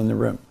people in the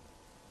room.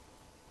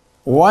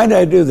 Why did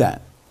I do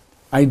that?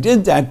 I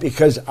did that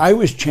because I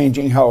was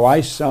changing how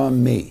I saw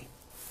me.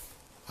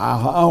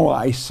 How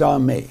I saw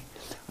me.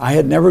 I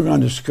had never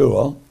gone to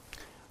school.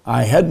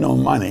 I had no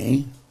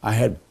money. I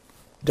had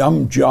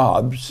dumb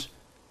jobs.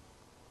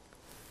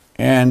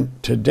 And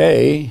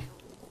today,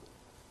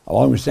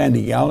 along with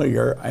Sandy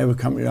Gallagher, I have a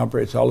company that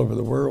operates all over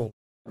the world.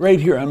 Right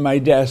here on my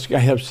desk, I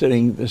have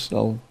sitting this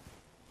little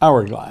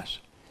hourglass.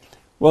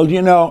 Well,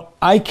 you know,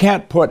 I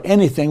can't put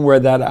anything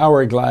where that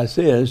hourglass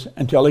is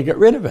until I get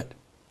rid of it.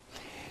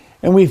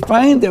 And we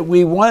find that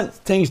we want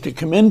things to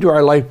come into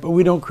our life, but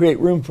we don't create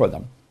room for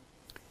them.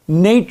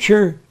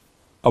 Nature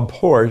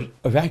abhors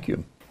a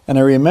vacuum. And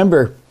I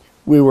remember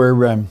we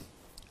were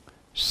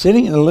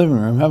sitting in the living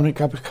room having a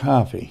cup of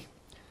coffee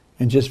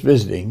and just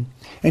visiting.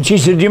 And she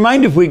said, "Do you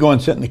mind if we go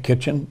and sit in the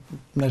kitchen?"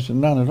 And I said,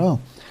 "Not at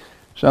all."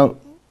 So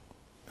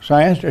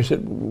I asked her, I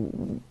said,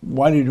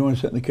 "Why do you want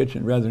to sit in the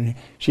kitchen rather than here?"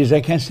 She said,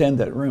 "I can't stand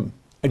that room.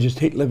 I just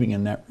hate living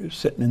in that,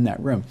 sitting in that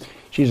room."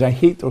 She says, "I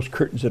hate those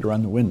curtains that are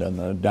on the window, in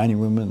the dining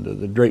room window,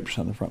 the drapes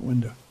on the front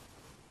window."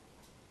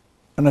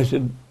 And I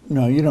said,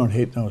 "No, you don't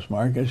hate those,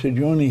 Mark." I said,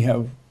 "You only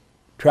have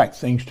attract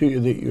things to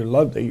you that you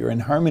love, that you're in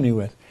harmony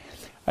with."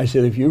 I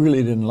said, "If you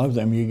really didn't love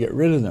them, you get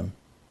rid of them."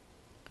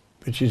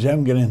 But she said,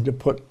 I'm going to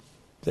put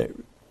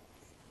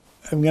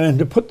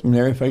them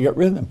there if I get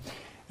rid of them.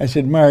 I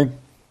said, "Mark,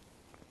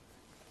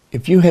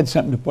 if you had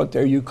something to put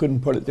there, you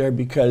couldn't put it there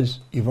because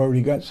you've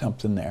already got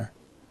something there."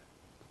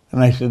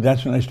 And I said,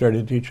 that's when I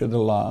started to teach her the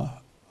law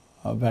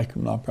of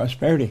vacuum law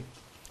prosperity.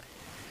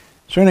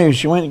 So anyway,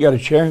 she went and got a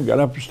chair and got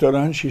up and stood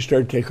on it. She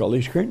started to take all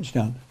these curtains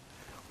down.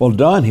 Well,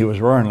 Don, he was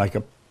roaring like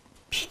a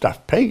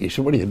stuffed pig. He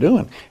said, "What are you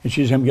doing?" And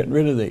she said, "I'm getting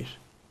rid of these."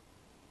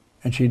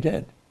 And she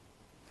did.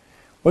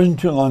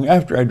 Wasn't too long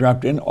after I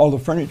dropped in, all the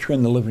furniture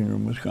in the living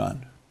room was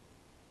gone.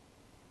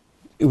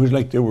 It was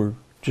like they were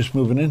just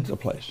moving into the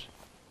place.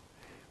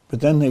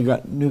 But then they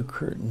got new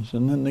curtains,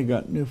 and then they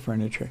got new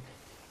furniture.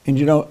 And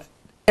you know,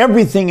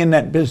 everything in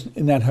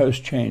that house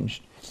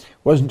changed.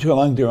 Wasn't too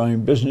long they were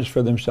in business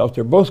for themselves.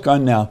 They're both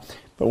gone now.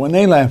 But when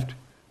they left,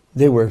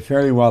 they were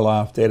fairly well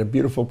off. They had a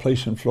beautiful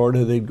place in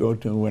Florida they'd go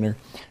to in winter.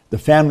 The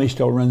family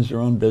still runs their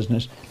own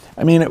business.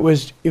 I mean, it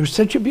was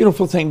such a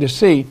beautiful thing to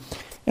see.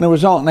 And it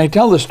was all, and I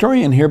tell the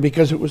story in here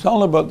because it was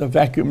all about the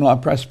vacuum law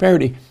of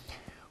prosperity.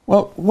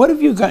 Well, what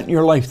have you got in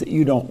your life that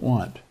you don't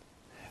want?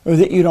 Or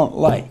that you don't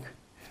like?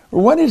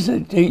 Or what is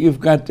it that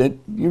you've got that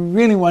you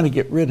really want to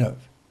get rid of?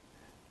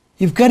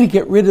 You've got to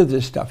get rid of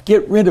this stuff.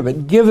 Get rid of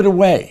it. Give it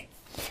away.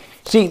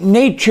 See,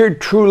 nature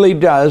truly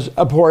does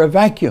abhor a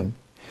vacuum.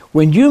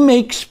 When you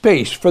make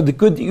space for the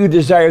good that you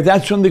desire,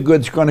 that's when the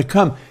good's going to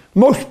come.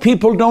 Most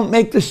people don't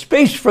make the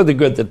space for the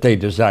good that they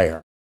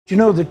desire. You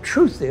know, the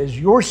truth is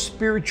your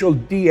spiritual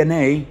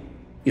DNA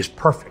is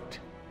perfect.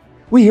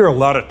 We hear a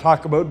lot of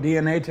talk about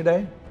DNA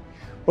today.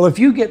 Well, if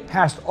you get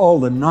past all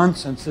the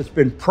nonsense that's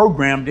been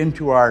programmed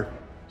into our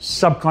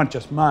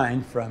subconscious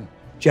mind from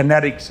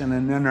genetics and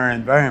an inner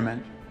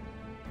environment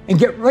and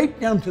get right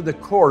down to the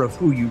core of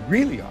who you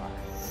really are,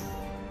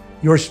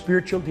 your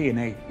spiritual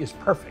DNA is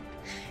perfect.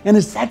 And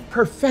it's that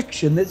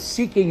perfection that's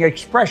seeking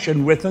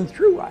expression with and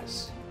through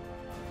us.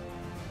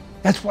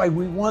 That's why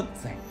we want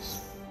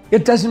things.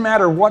 It doesn't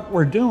matter what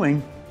we're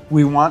doing,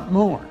 we want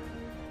more.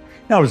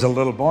 Now, as a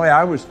little boy,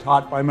 I was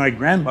taught by my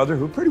grandmother,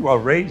 who pretty well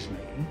raised me,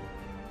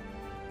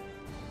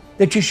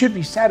 that you should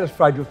be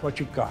satisfied with what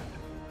you've got.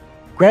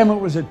 Grandma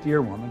was a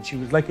dear woman. She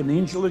was like an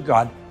angel of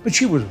God, but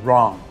she was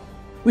wrong.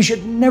 We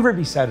should never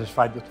be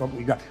satisfied with what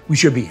we've got. We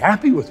should be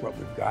happy with what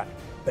we've got,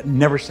 but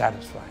never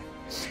satisfied.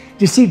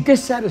 You see,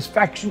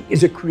 dissatisfaction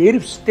is a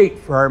creative state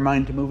for our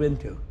mind to move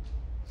into.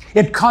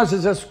 It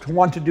causes us to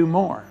want to do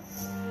more.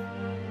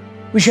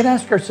 We should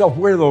ask ourselves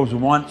where those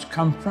wants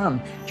come from.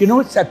 Do you know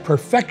it's that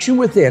perfection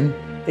within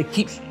that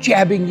keeps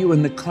jabbing you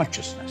in the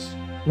consciousness?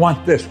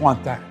 Want this,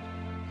 want that.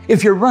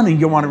 If you're running,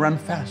 you want to run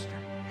faster.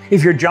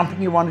 If you're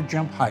jumping, you want to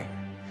jump higher.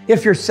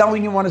 If you're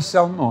selling, you want to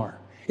sell more.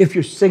 If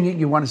you're singing,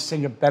 you want to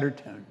sing a better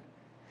tune.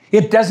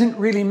 It doesn't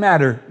really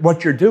matter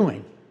what you're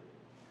doing.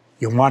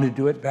 You want to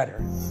do it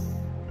better.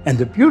 And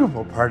the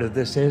beautiful part of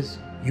this is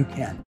you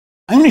can.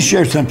 I'm going to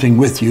share something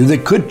with you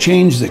that could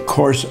change the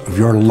course of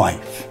your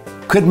life.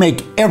 Could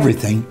make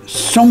everything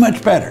so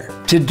much better.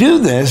 To do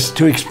this,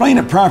 to explain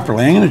it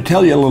properly, I'm going to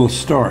tell you a little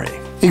story.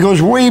 It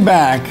goes way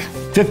back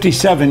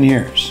 57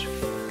 years.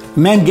 A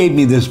man gave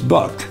me this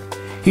book.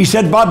 He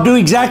said, Bob, do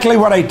exactly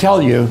what I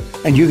tell you,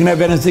 and you can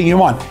have anything you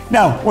want.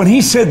 Now, when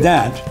he said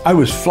that, I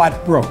was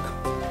flat broke.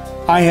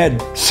 I had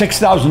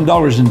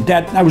 $6,000 in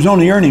debt, and I was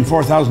only earning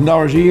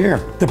 $4,000 a year.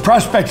 The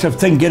prospects of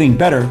things getting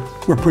better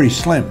were pretty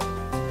slim.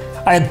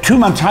 I had 2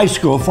 months high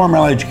school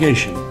formal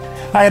education.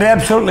 I had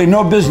absolutely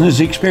no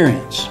business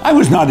experience. I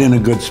was not in a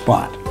good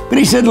spot. But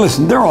he said,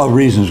 listen, there are all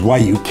reasons why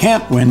you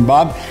can't win,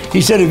 Bob.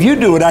 He said, if you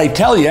do what I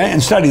tell you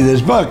and study this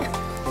book,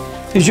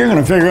 is you're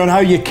going to figure out how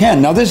you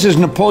can. Now, this is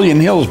Napoleon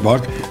Hill's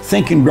book,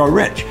 Think and Grow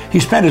Rich. He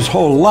spent his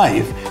whole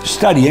life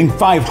studying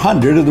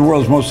 500 of the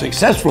world's most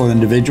successful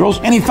individuals,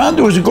 and he found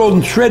there was a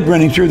golden thread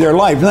running through their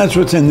life, and that's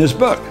what's in this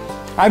book.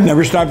 I've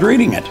never stopped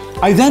reading it.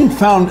 I then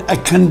found a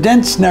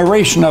condensed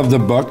narration of the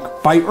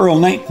book by Earl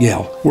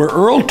Nightingale, where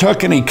Earl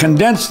took and he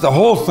condensed the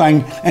whole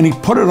thing and he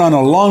put it on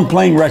a long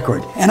playing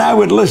record. And I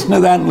would listen to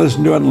that and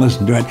listen to it and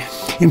listen to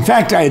it. In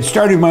fact, I had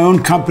started my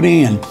own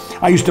company and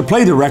I used to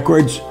play the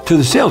records to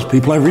the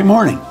salespeople every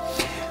morning.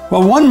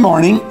 Well, one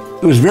morning,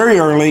 it was very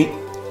early,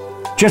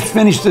 just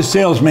finished the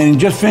sales meeting,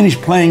 just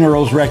finished playing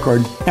Earl's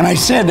record. And I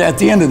said at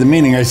the end of the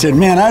meeting, I said,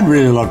 man, I'd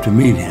really love to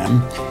meet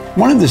him.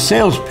 One of the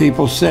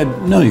salespeople said,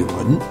 no, you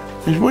wouldn't.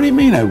 I said, what do you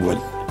mean I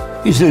wouldn't?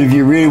 He said, if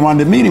you really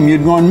wanted to meet him,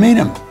 you'd go and meet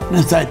him. And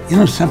I thought, you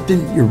know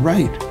something, you're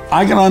right.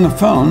 I got on the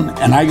phone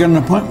and I got an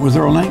appointment with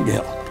Earl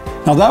Nightingale.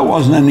 Now that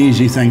wasn't an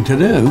easy thing to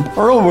do.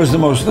 Earl was the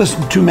most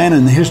listened to man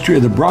in the history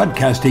of the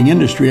broadcasting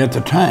industry at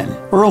the time.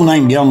 Earl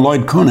Nightingale and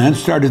Lloyd Conant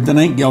started the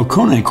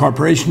Nightingale-Conant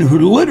Corporation,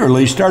 who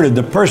literally started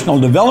the personal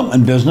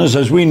development business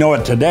as we know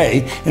it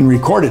today in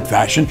recorded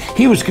fashion.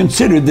 He was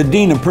considered the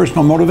dean of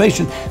personal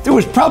motivation. There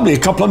was probably a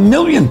couple of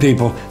million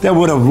people that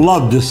would have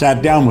loved to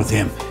sat down with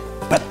him.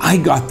 But I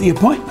got the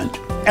appointment.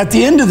 At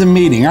the end of the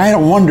meeting, I had a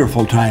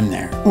wonderful time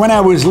there. When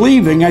I was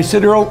leaving, I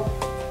said, Earl,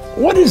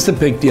 what is the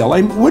big deal?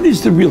 What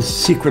is the real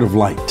secret of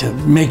life to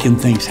making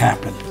things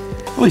happen?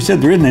 Well, he said,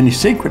 there isn't any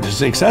secret to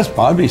success,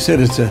 Bob. He said,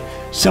 it's a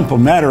simple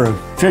matter of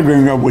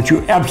figuring out what you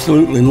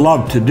absolutely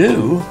love to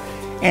do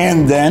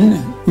and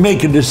then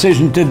make a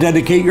decision to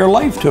dedicate your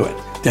life to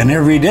it. Then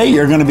every day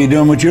you're going to be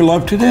doing what you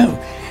love to do.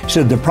 He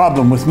said, the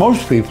problem with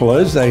most people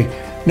is they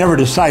never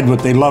decide what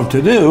they love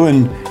to do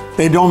and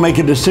they don't make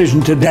a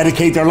decision to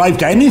dedicate their life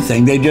to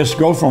anything. They just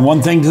go from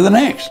one thing to the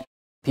next.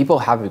 People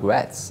have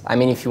regrets. I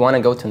mean, if you want to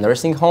go to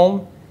nursing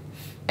home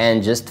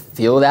and just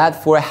feel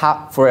that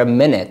for a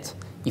minute,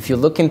 if you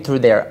look in through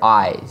their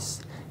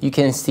eyes, you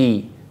can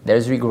see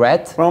there's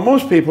regret. Well,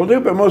 most people do,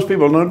 but most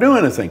people don't do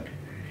anything.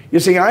 You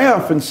see, I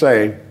often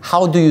say,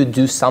 how do you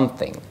do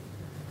something?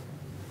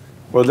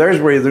 Well, there's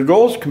where the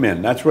goals come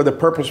in. That's where the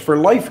purpose for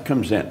life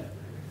comes in.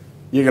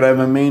 You got to have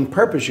a main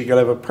purpose. You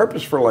got to have a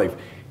purpose for life.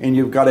 And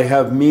you've got to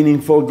have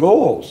meaningful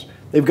goals.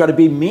 They've got to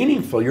be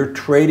meaningful. You're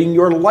trading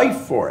your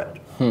life for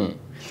it.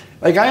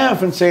 Like I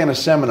often say in a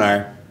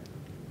seminar,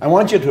 I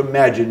want you to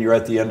imagine you're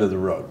at the end of the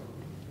road.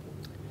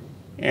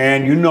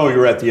 And you know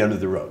you're at the end of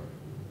the road.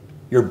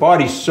 Your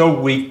body's so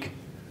weak,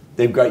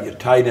 they've got you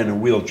tied in a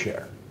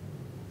wheelchair.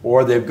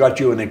 Or they've got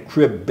you in a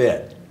crib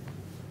bed.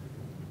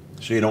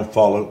 So you don't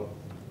fall out,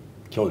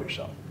 kill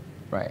yourself.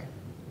 Right.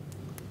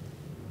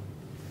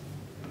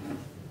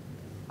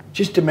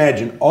 Just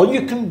imagine, all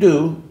you can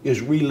do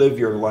is relive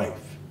your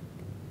life.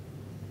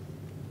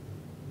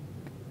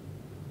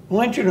 I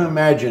want you to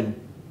imagine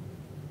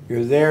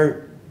you're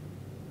there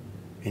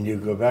and you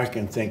go back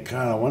and think,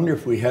 God, I wonder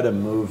if we had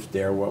moved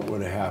there, what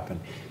would have happened?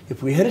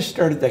 If we had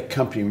started that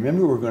company,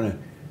 remember we're going to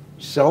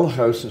sell the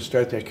house and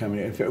start that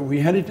company. If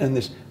we had done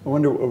this, I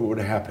wonder what would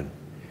have happened.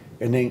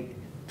 And then,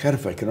 God,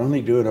 if I could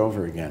only do it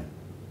over again.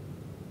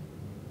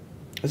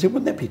 I said,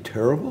 wouldn't that be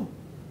terrible?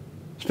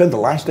 spend the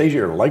last days of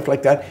your life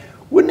like that?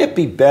 Wouldn't it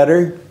be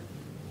better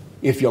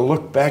if you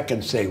look back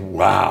and say,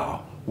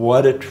 wow,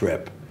 what a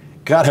trip.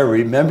 God, I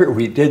remember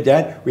we did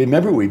that.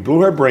 Remember, we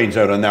blew our brains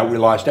out on that. We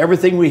lost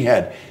everything we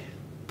had.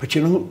 But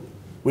you know,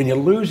 when you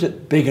lose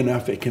it big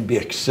enough, it can be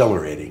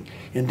exhilarating.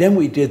 And then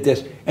we did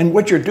this. And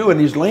what you're doing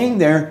is laying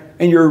there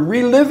and you're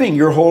reliving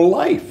your whole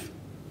life.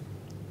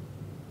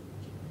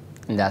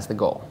 And that's the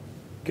goal.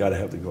 Got to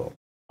have the goal.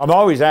 I'm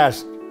always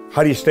asked,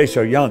 how do you stay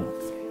so young?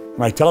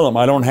 And I tell them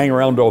I don't hang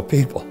around old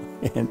people.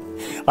 And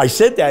I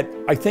said that,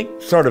 I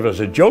think, sort of as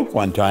a joke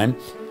one time,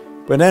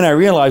 but then I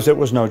realized it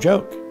was no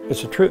joke.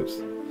 It's the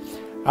truth.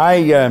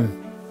 I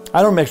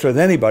don't mix with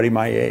anybody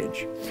my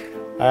age.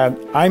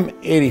 I'm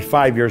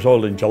 85 years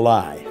old in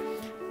July.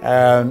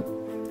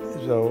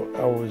 So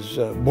I was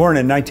born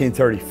in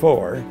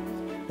 1934.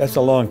 That's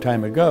a long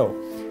time ago.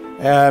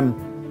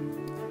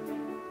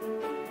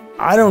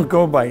 I don't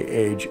go by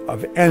age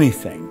of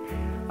anything.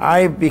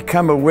 I've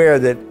become aware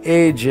that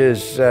age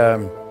is,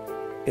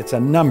 it's a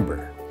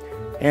number.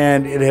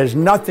 And it has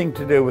nothing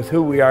to do with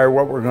who we are,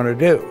 what we're going to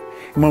do.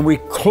 And when we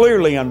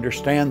clearly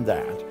understand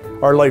that,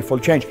 our life will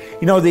change.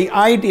 You know, the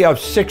idea of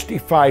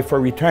 65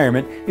 for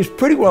retirement is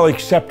pretty well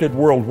accepted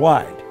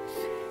worldwide.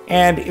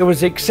 And it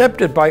was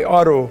accepted by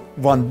Otto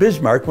von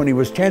Bismarck when he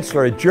was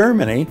Chancellor of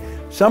Germany.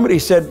 Somebody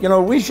said, you know,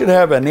 we should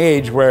have an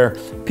age where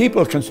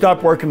people can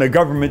stop working, the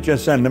government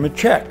just send them a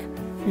check.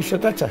 He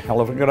said, that's a hell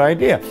of a good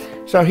idea.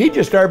 So he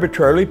just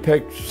arbitrarily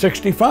picked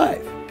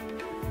 65.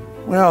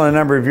 Well, a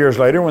number of years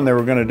later, when they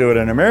were going to do it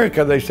in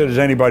America, they said, is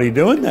anybody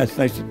doing this? And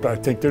they said, I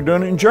think they're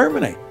doing it in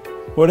Germany.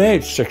 What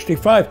age?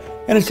 65.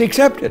 And it's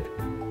accepted.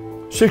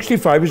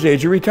 65 is the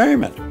age of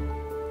retirement.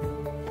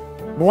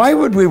 Why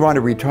would we want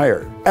to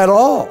retire at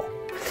all?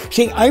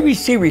 See, I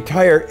see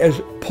retire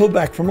as pull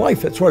back from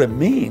life. That's what it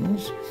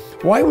means.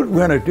 Why would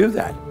we want to do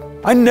that?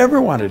 I never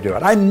want to do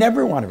it. I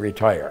never want to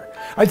retire.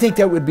 I think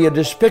that would be a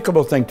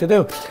despicable thing to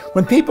do.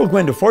 When people go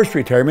into forced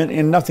retirement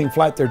and nothing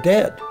flat, they're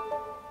dead.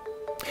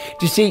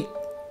 Do you see,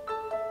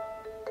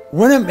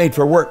 we're not made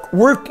for work.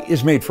 Work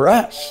is made for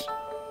us.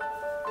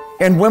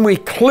 And when we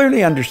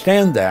clearly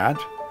understand that,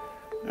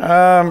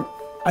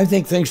 I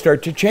think things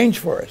start to change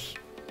for us.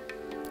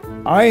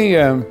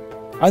 I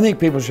think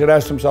people should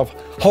ask themselves,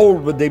 how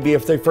old would they be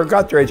if they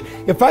forgot their age?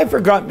 If I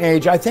forgot my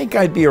age, I think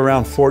I'd be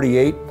around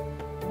 48,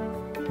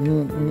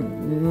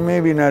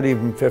 maybe not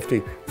even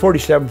 50,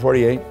 47,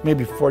 48,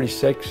 maybe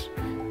 46.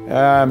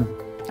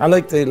 I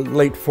like the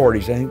late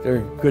 40s. I think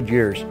they're good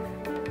years.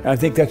 I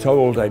think that's how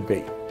old I'd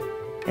be.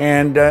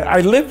 And I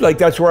lived like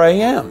that's where I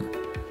am.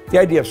 The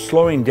idea of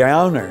slowing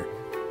down, or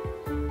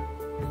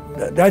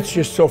that's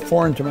just so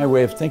foreign to my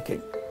way of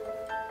thinking.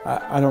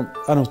 I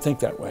don't think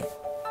that way.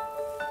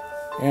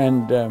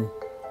 And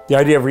the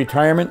idea of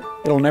retirement,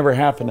 it'll never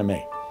happen to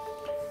me.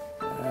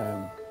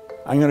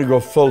 I'm going to go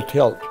full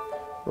tilt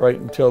right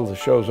until the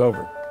show's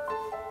over.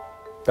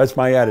 That's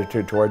my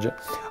attitude towards it.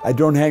 I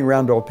don't hang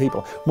around old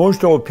people.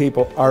 Most old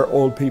people are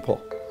old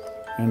people.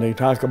 And they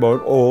talk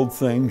about old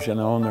things, you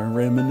know, and they're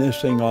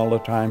reminiscing all the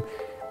time.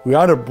 We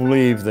ought to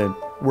believe that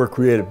we're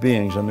creative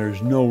beings and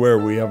there's nowhere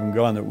we haven't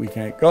gone that we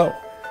can't go.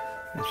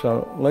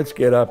 So let's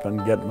get up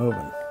and get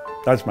moving.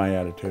 That's my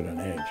attitude on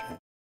age.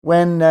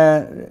 When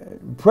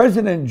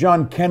President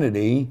John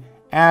Kennedy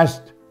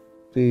asked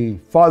the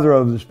father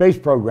of the space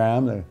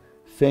program, the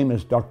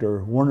famous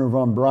Dr. Wernher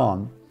von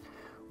Braun,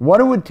 what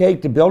it would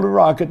take to build a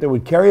rocket that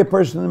would carry a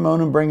person to the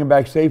moon and bring him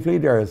back safely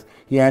to Earth,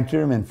 he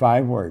answered him in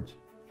 5 words.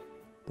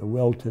 The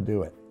will to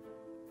do it.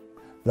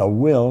 The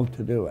will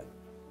to do it.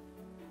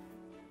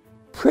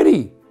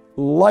 Pretty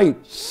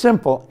light,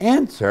 simple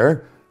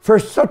answer for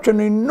such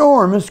an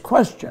enormous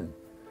question.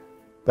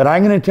 But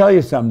I'm going to tell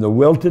you something, the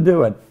will to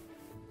do it,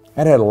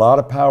 that had a lot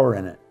of power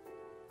in it.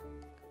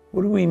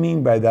 What do we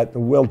mean by that, the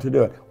will to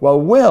do it? Well,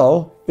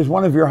 will is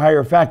one of your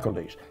higher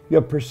faculties. You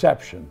have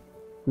perception,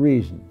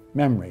 reason,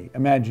 memory,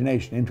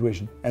 imagination,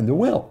 intuition, and the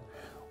will.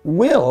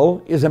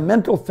 Will is a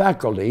mental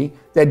faculty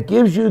that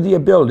gives you the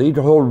ability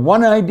to hold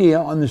one idea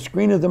on the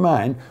screen of the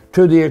mind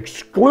to the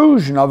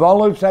exclusion of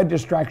all outside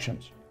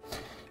distractions.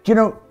 You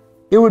know,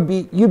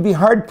 you'd be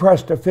hard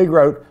pressed to figure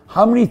out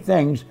how many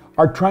things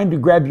are trying to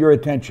grab your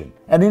attention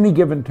at any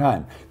given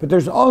time. But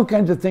there's all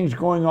kinds of things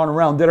going on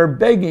around that are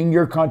begging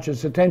your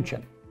conscious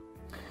attention.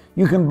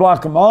 You can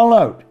block them all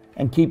out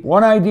and keep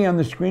one idea on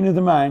the screen of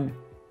the mind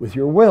with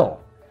your will.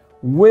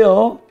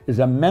 Will is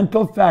a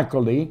mental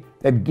faculty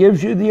that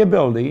gives you the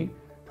ability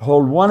to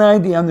hold one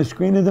idea on the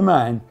screen of the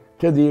mind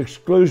to the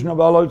exclusion of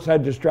all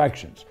outside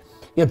distractions.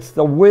 It's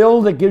the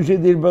will that gives you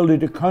the ability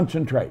to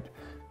concentrate.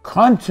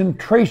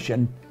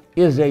 Concentration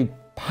is a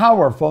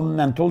powerful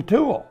mental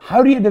tool.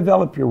 How do you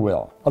develop your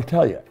will? I'll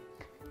tell you.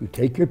 You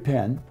take your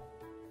pen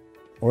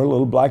or a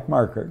little black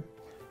marker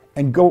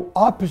and go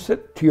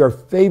opposite to your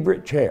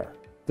favorite chair.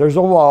 There's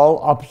a wall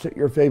opposite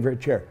your favorite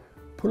chair.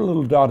 Put a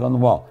little dot on the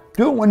wall.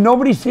 Do it when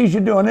nobody sees you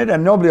doing it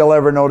and nobody will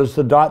ever notice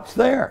the dot's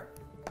there.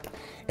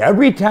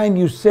 Every time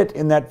you sit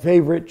in that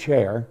favorite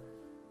chair,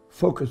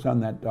 focus on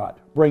that dot.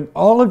 Bring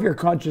all of your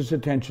conscious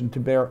attention to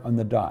bear on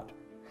the dot.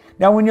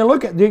 Now, when you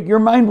look at your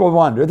mind will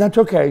wander. That's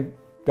okay.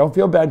 Don't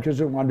feel bad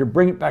because it wandered.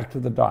 Bring it back to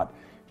the dot.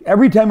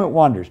 Every time it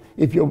wanders,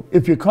 if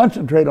you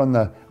concentrate on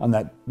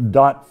that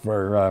dot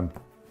for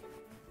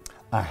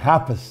a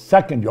half a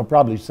second, you'll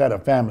probably set a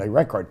family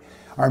record.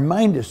 Our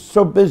mind is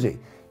so busy.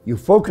 You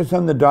focus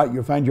on the dot,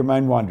 you find your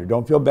mind wander.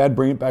 Don't feel bad,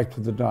 bring it back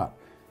to the dot.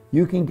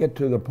 You can get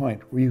to the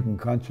point where you can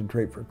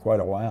concentrate for quite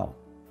a while.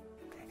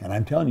 And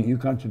I'm telling you, you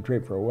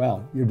concentrate for a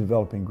while, you're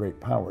developing great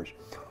powers.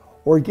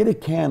 Or get a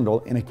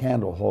candle in a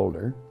candle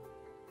holder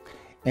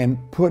and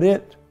put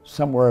it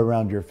somewhere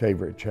around your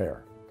favorite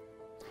chair.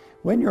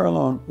 When you're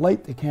alone,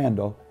 light the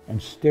candle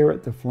and stare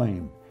at the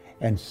flame.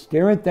 And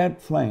stare at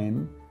that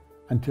flame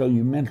until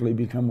you mentally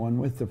become one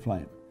with the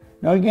flame.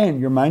 Now again,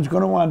 your mind's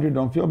going to wander.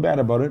 Don't feel bad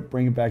about it.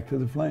 Bring it back to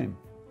the flame.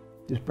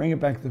 Just bring it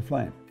back to the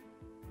flame.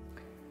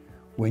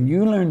 When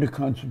you learn to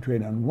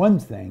concentrate on one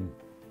thing,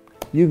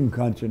 you can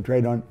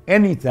concentrate on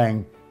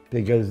anything,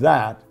 because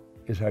that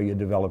is how you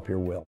develop your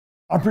will.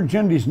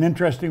 Opportunity is an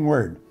interesting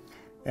word.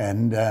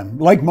 And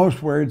like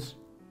most words,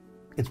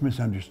 it's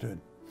misunderstood.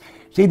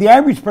 See, the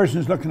average person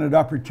is looking at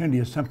opportunity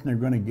as something they're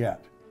going to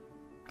get.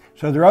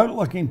 So they're out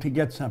looking to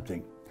get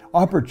something.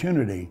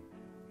 Opportunity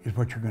is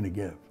what you're going to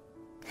give.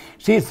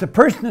 See, it's the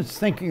person that's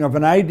thinking of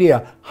an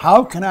idea.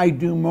 How can I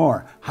do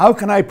more? How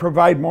can I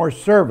provide more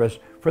service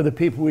for the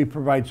people we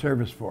provide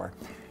service for?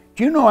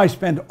 Do you know I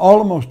spend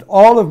almost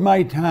all of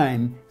my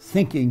time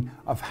thinking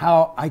of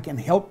how I can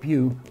help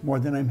you more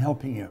than I'm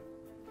helping you?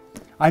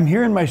 I'm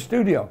here in my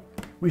studio.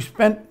 We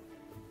spent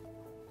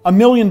 $1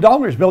 million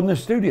building a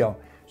studio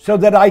so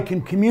that I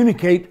can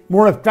communicate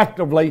more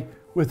effectively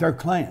with our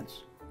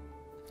clients.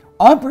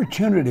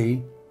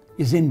 Opportunity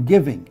is in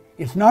giving.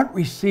 It's not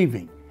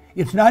receiving.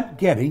 It's not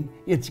getting,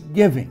 it's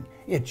giving.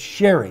 It's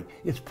sharing.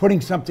 It's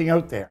putting something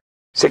out there.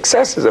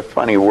 Success is a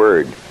funny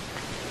word.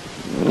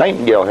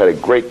 Nightingale had a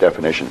great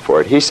definition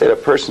for it. He said a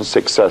person's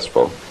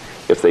successful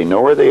if they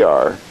know where they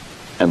are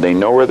and they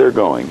know where they're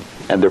going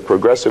and they're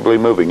progressively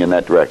moving in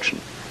that direction.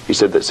 He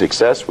said that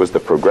success was the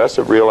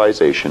progressive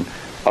realization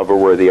of a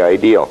worthy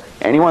ideal.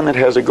 Anyone that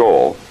has a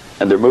goal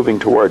and they're moving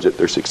towards it,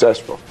 they're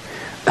successful.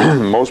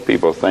 Most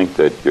people think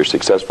that you're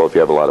successful if you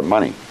have a lot of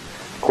money.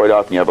 Quite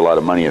often you have a lot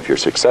of money if you're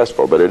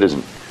successful, but it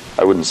isn't.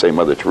 I wouldn't say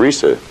Mother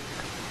Teresa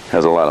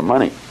has a lot of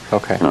money.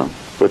 Okay. You know,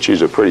 but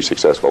she's a pretty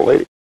successful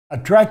lady.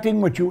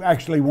 Attracting what you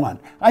actually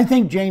want. I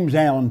think James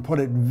Allen put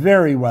it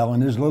very well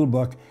in his little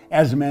book,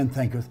 As a Man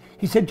Thinketh.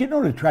 He said, you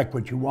don't attract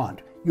what you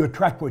want, you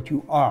attract what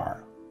you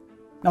are.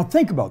 Now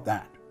think about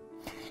that.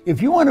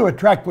 If you want to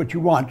attract what you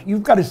want,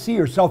 you've got to see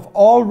yourself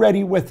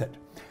already with it.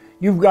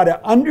 You've got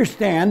to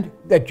understand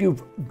that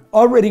you've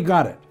already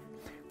got it.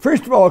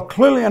 First of all,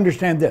 clearly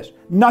understand this.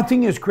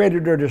 Nothing is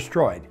created or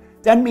destroyed.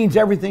 That means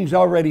everything's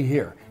already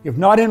here. If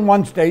not in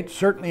one state,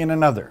 certainly in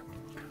another.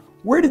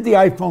 Where did the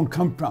iPhone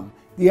come from?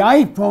 The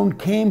iPhone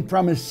came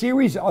from a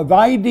series of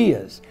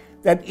ideas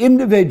that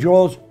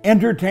individuals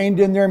entertained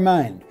in their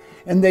mind.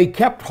 And they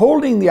kept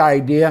holding the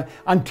idea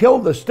until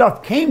the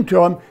stuff came to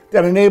them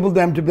that enabled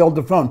them to build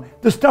the phone.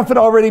 The stuff had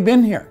already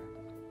been here.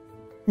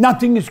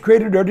 Nothing is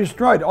created or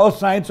destroyed. All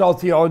science, all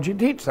theology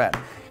teach that.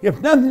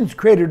 If nothing's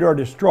created or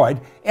destroyed,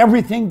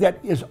 everything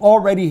that is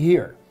already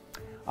here.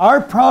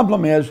 Our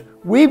problem is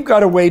we've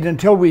got to wait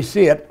until we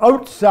see it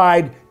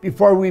outside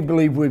before we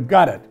believe we've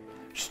got it.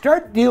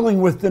 Start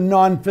dealing with the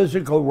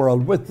non-physical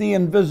world, with the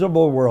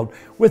invisible world,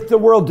 with the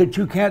world that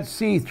you can't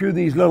see through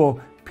these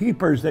little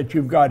peepers that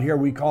you've got here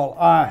we call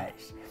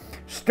eyes.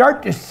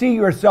 Start to see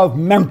yourself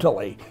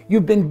mentally.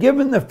 You've been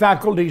given the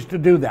faculties to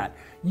do that.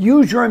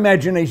 Use your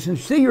imagination.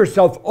 See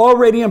yourself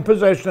already in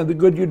possession of the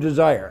good you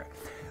desire.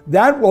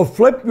 That will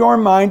flip your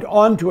mind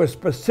onto a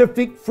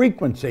specific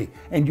frequency,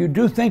 and you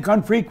do think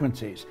on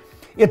frequencies.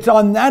 It's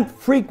on that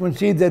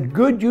frequency that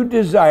good you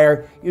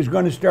desire is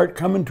going to start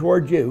coming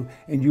toward you,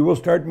 and you will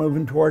start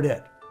moving toward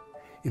it.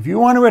 If you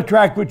want to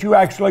attract what you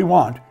actually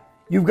want,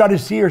 you've got to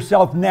see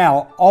yourself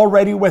now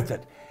already with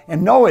it.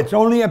 And know it's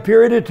only a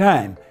period of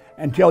time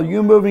until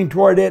you moving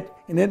toward it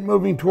and it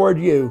moving toward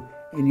you,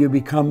 and you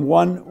become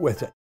one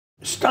with it.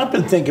 Stop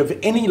and think of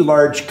any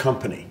large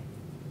company.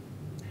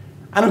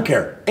 I don't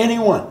care,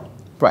 anyone.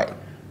 Right.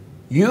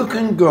 You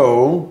can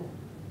go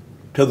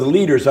to the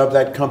leaders of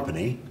that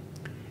company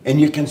and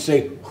you can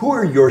say, who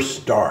are your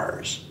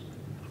stars?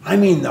 I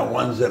mean the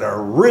ones that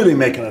are really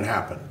making it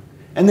happen.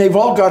 And they've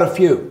all got a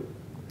few.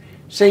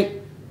 Say,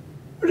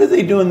 what are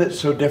they doing that's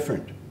so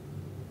different?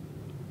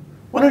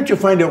 Why don't you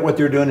find out what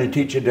they're doing and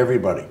teach it to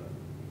everybody?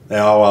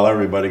 Oh, well,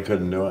 everybody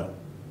couldn't do it.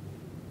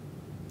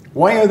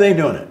 Why are they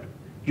doing it?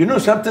 You know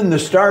something? The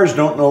stars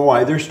don't know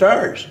why they're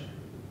stars.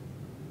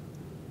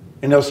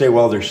 And they'll say,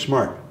 well, they're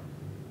smart.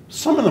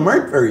 Some of them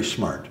aren't very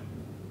smart.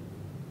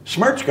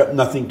 Smart's got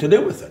nothing to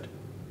do with it.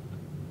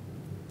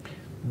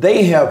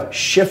 They have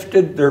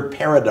shifted their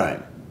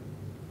paradigm.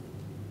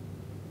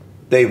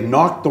 They've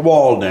knocked the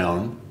wall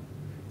down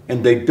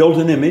and they built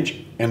an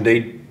image and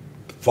they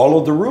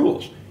followed the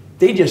rules.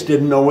 They just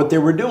didn't know what they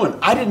were doing.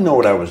 I didn't know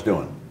what I was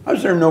doing. I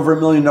was earning over $1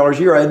 million a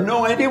year. I had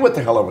no idea what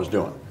the hell I was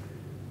doing.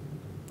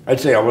 I'd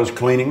say I was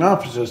cleaning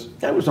offices.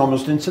 That was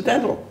almost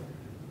incidental.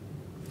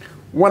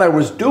 what I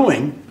was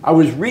doing, I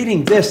was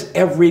reading this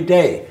every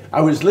day.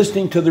 I was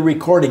listening to the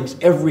recordings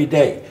every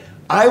day.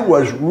 I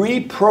was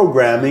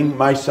reprogramming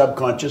my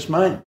subconscious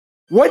mind.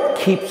 What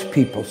keeps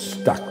people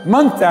stuck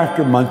month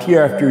after month,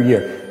 year after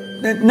year?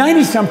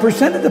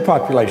 90-some% of the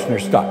population are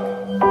stuck.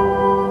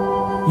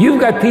 You've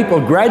got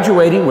people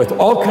graduating with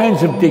all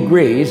kinds of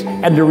degrees,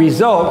 and the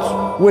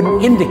results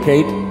wouldn't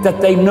indicate that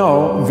they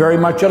know very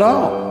much at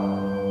all.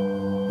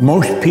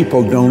 Most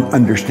people don't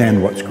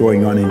understand what's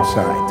going on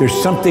inside. There's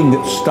something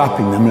that's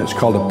stopping them, and it's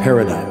called a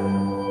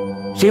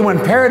paradigm. See, when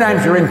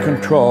paradigms are in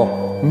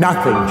control,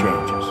 nothing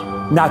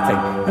changes. Nothing.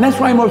 And that's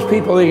why most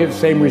people, they get the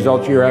same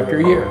results year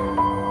after year.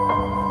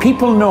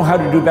 People know how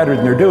to do better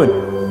than they're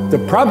doing. The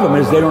problem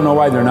is they don't know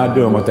why they're not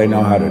doing what they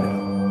know how to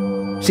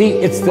do. See,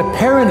 it's the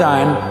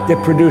paradigm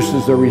that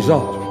produces the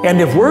result.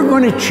 And if we're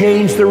going to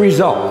change the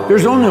result,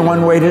 there's only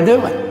one way to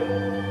do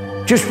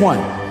it. Just one.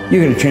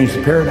 You're going to change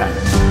the paradigm.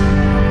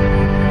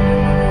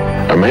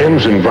 A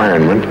man's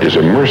environment is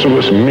a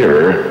merciless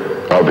mirror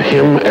of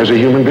him as a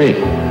human being.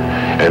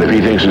 And if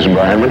he thinks his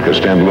environment can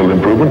stand a little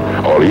improvement,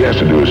 all he has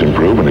to do is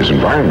improve, and his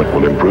environment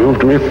will improve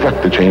to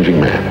reflect the changing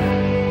man.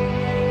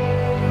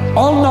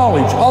 All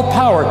knowledge, all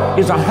power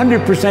is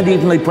 100%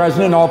 evenly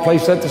present in all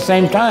places at the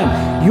same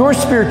time. Your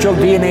spiritual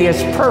DNA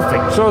is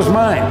perfect, so is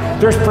mine.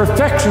 There's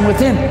perfection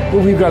within.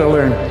 What we've got to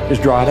learn is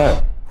draw it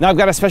out. Now I've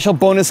got a special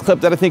bonus clip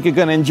that I think you're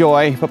gonna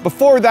enjoy, but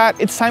before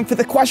that, it's time for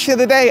the question of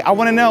the day. I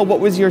wanna know, what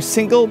was your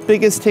single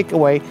biggest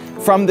takeaway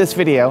from this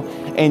video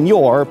and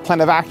your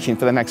plan of action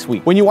for the next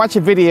week? When you watch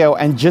a video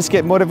and just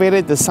get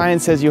motivated, the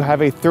science says you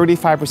have a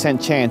 35%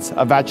 chance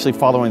of actually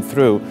following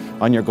through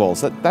on your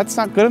goals. That's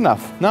not good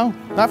enough. No,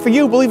 not for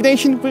you, Believe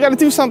Nation. We gotta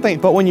do something.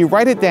 But when you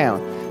write it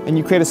down and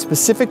you create a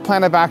specific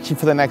plan of action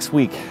for the next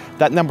week,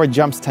 that number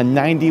jumps to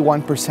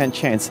 91%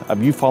 chance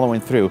of you following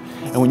through.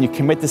 And when you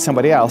commit to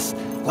somebody else,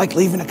 like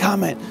leaving a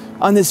comment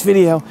on this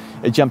video,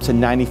 it jumps to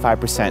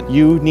 95%.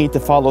 You need to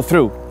follow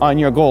through on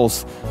your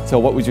goals. So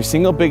what was your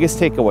single biggest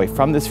takeaway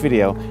from this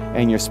video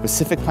and your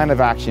specific plan of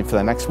action for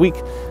the next week?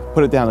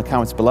 Put it down in the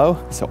comments below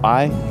so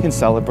I can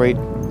celebrate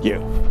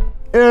you.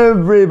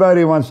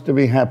 Everybody wants to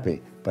be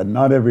happy, but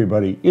not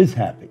everybody is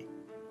happy.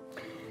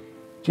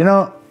 You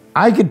know,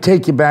 I could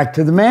take you back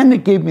to the man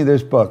that gave me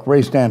this book,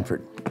 Ray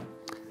Stanford.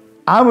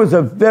 I was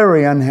a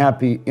very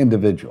unhappy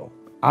individual.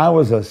 I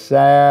was a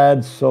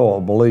sad soul,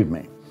 believe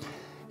me.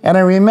 And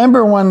I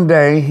remember one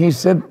day he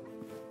said,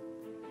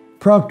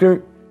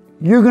 Proctor,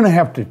 you're going to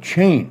have to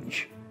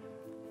change.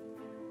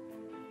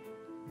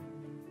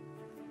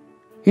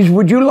 He said,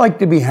 would you like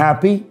to be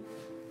happy?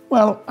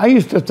 Well, I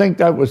used to think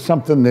that was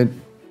something that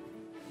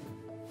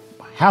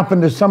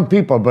happened to some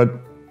people, but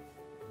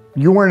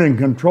you weren't in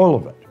control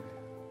of it.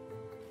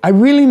 I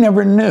really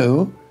never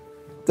knew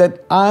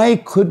that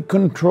I could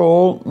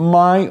control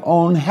my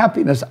own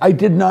happiness. I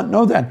did not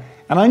know that.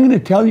 And I'm going to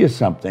tell you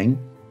something.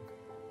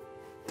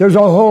 There's a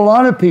whole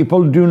lot of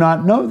people who do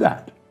not know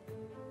that.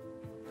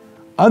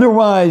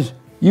 Otherwise,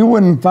 you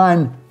wouldn't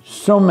find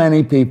so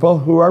many people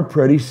who are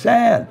pretty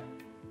sad.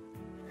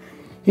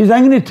 He said,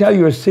 I'm going to tell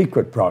you a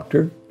secret,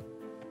 Proctor.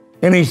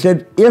 And he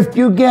said, if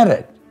you get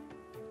it,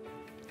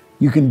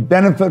 you can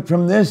benefit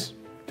from this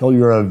till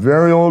you're a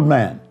very old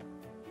man.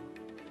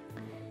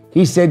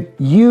 He said,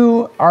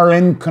 you are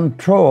in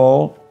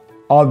control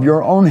of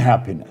your own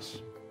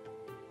happiness.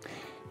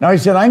 Now he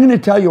said, I'm going to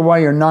tell you why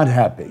you're not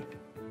happy.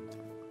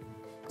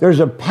 There's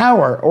a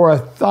power or a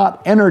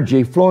thought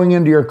energy flowing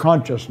into your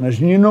consciousness.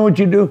 And you know what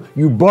you do?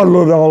 You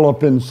bottle it all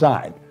up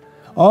inside.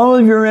 All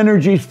of your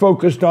energy is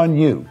focused on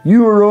you.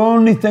 You are the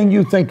only thing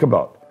you think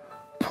about.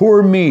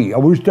 Poor me. I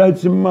wished I had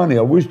some money.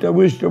 I wished.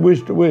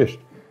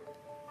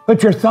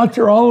 But your thoughts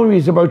are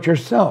always about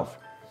yourself.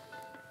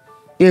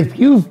 If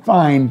you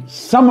find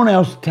someone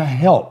else to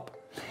help,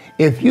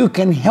 if you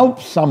can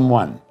help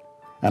someone,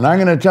 and I'm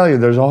going to tell you,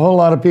 there's a whole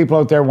lot of people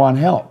out there want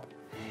help.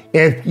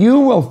 If you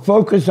will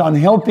focus on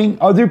helping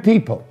other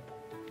people,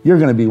 you're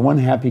going to be one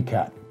happy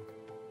cat.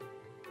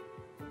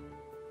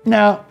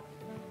 Now,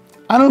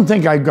 I don't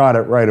think I got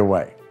it right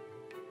away.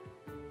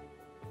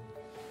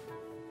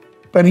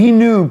 But he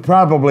knew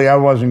probably I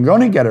wasn't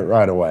going to get it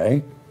right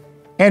away.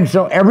 And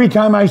so every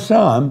time I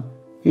saw him,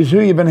 he said,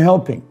 who you been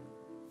helping?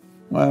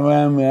 I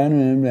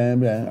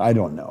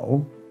don't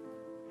know.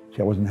 See,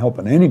 I wasn't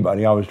helping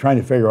anybody. I was trying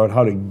to figure out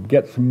how to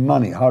get some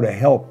money, how to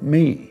help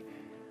me.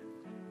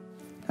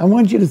 I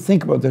want you to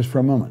think about this for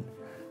a moment.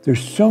 There's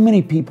so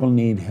many people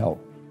need help.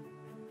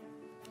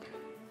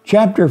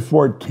 Chapter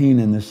 14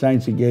 in The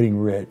Science of Getting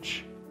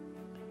Rich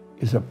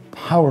is a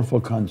powerful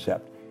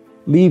concept.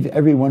 Leave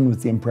everyone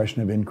with the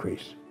impression of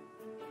increase.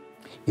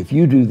 If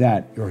you do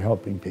that, you're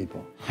helping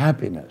people.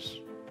 Happiness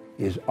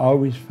is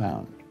always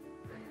found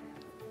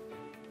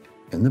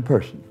in the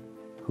person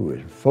who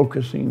is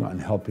focusing on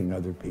helping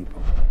other people.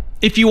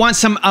 If you want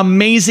some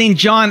amazing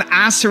John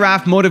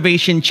Assaraf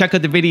motivation, check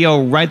out the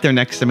video right there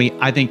next to me.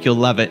 I think you'll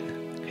love it.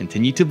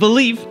 Continue to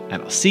believe,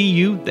 and I'll see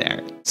you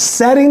there.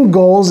 Setting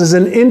goals is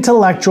an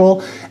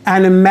intellectual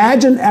and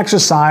imagined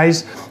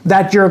exercise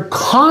that your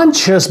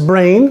conscious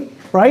brain,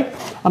 right,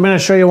 I'm going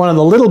to show you one of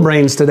the little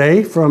brains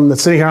today from the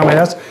sitting here on my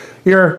desk. Your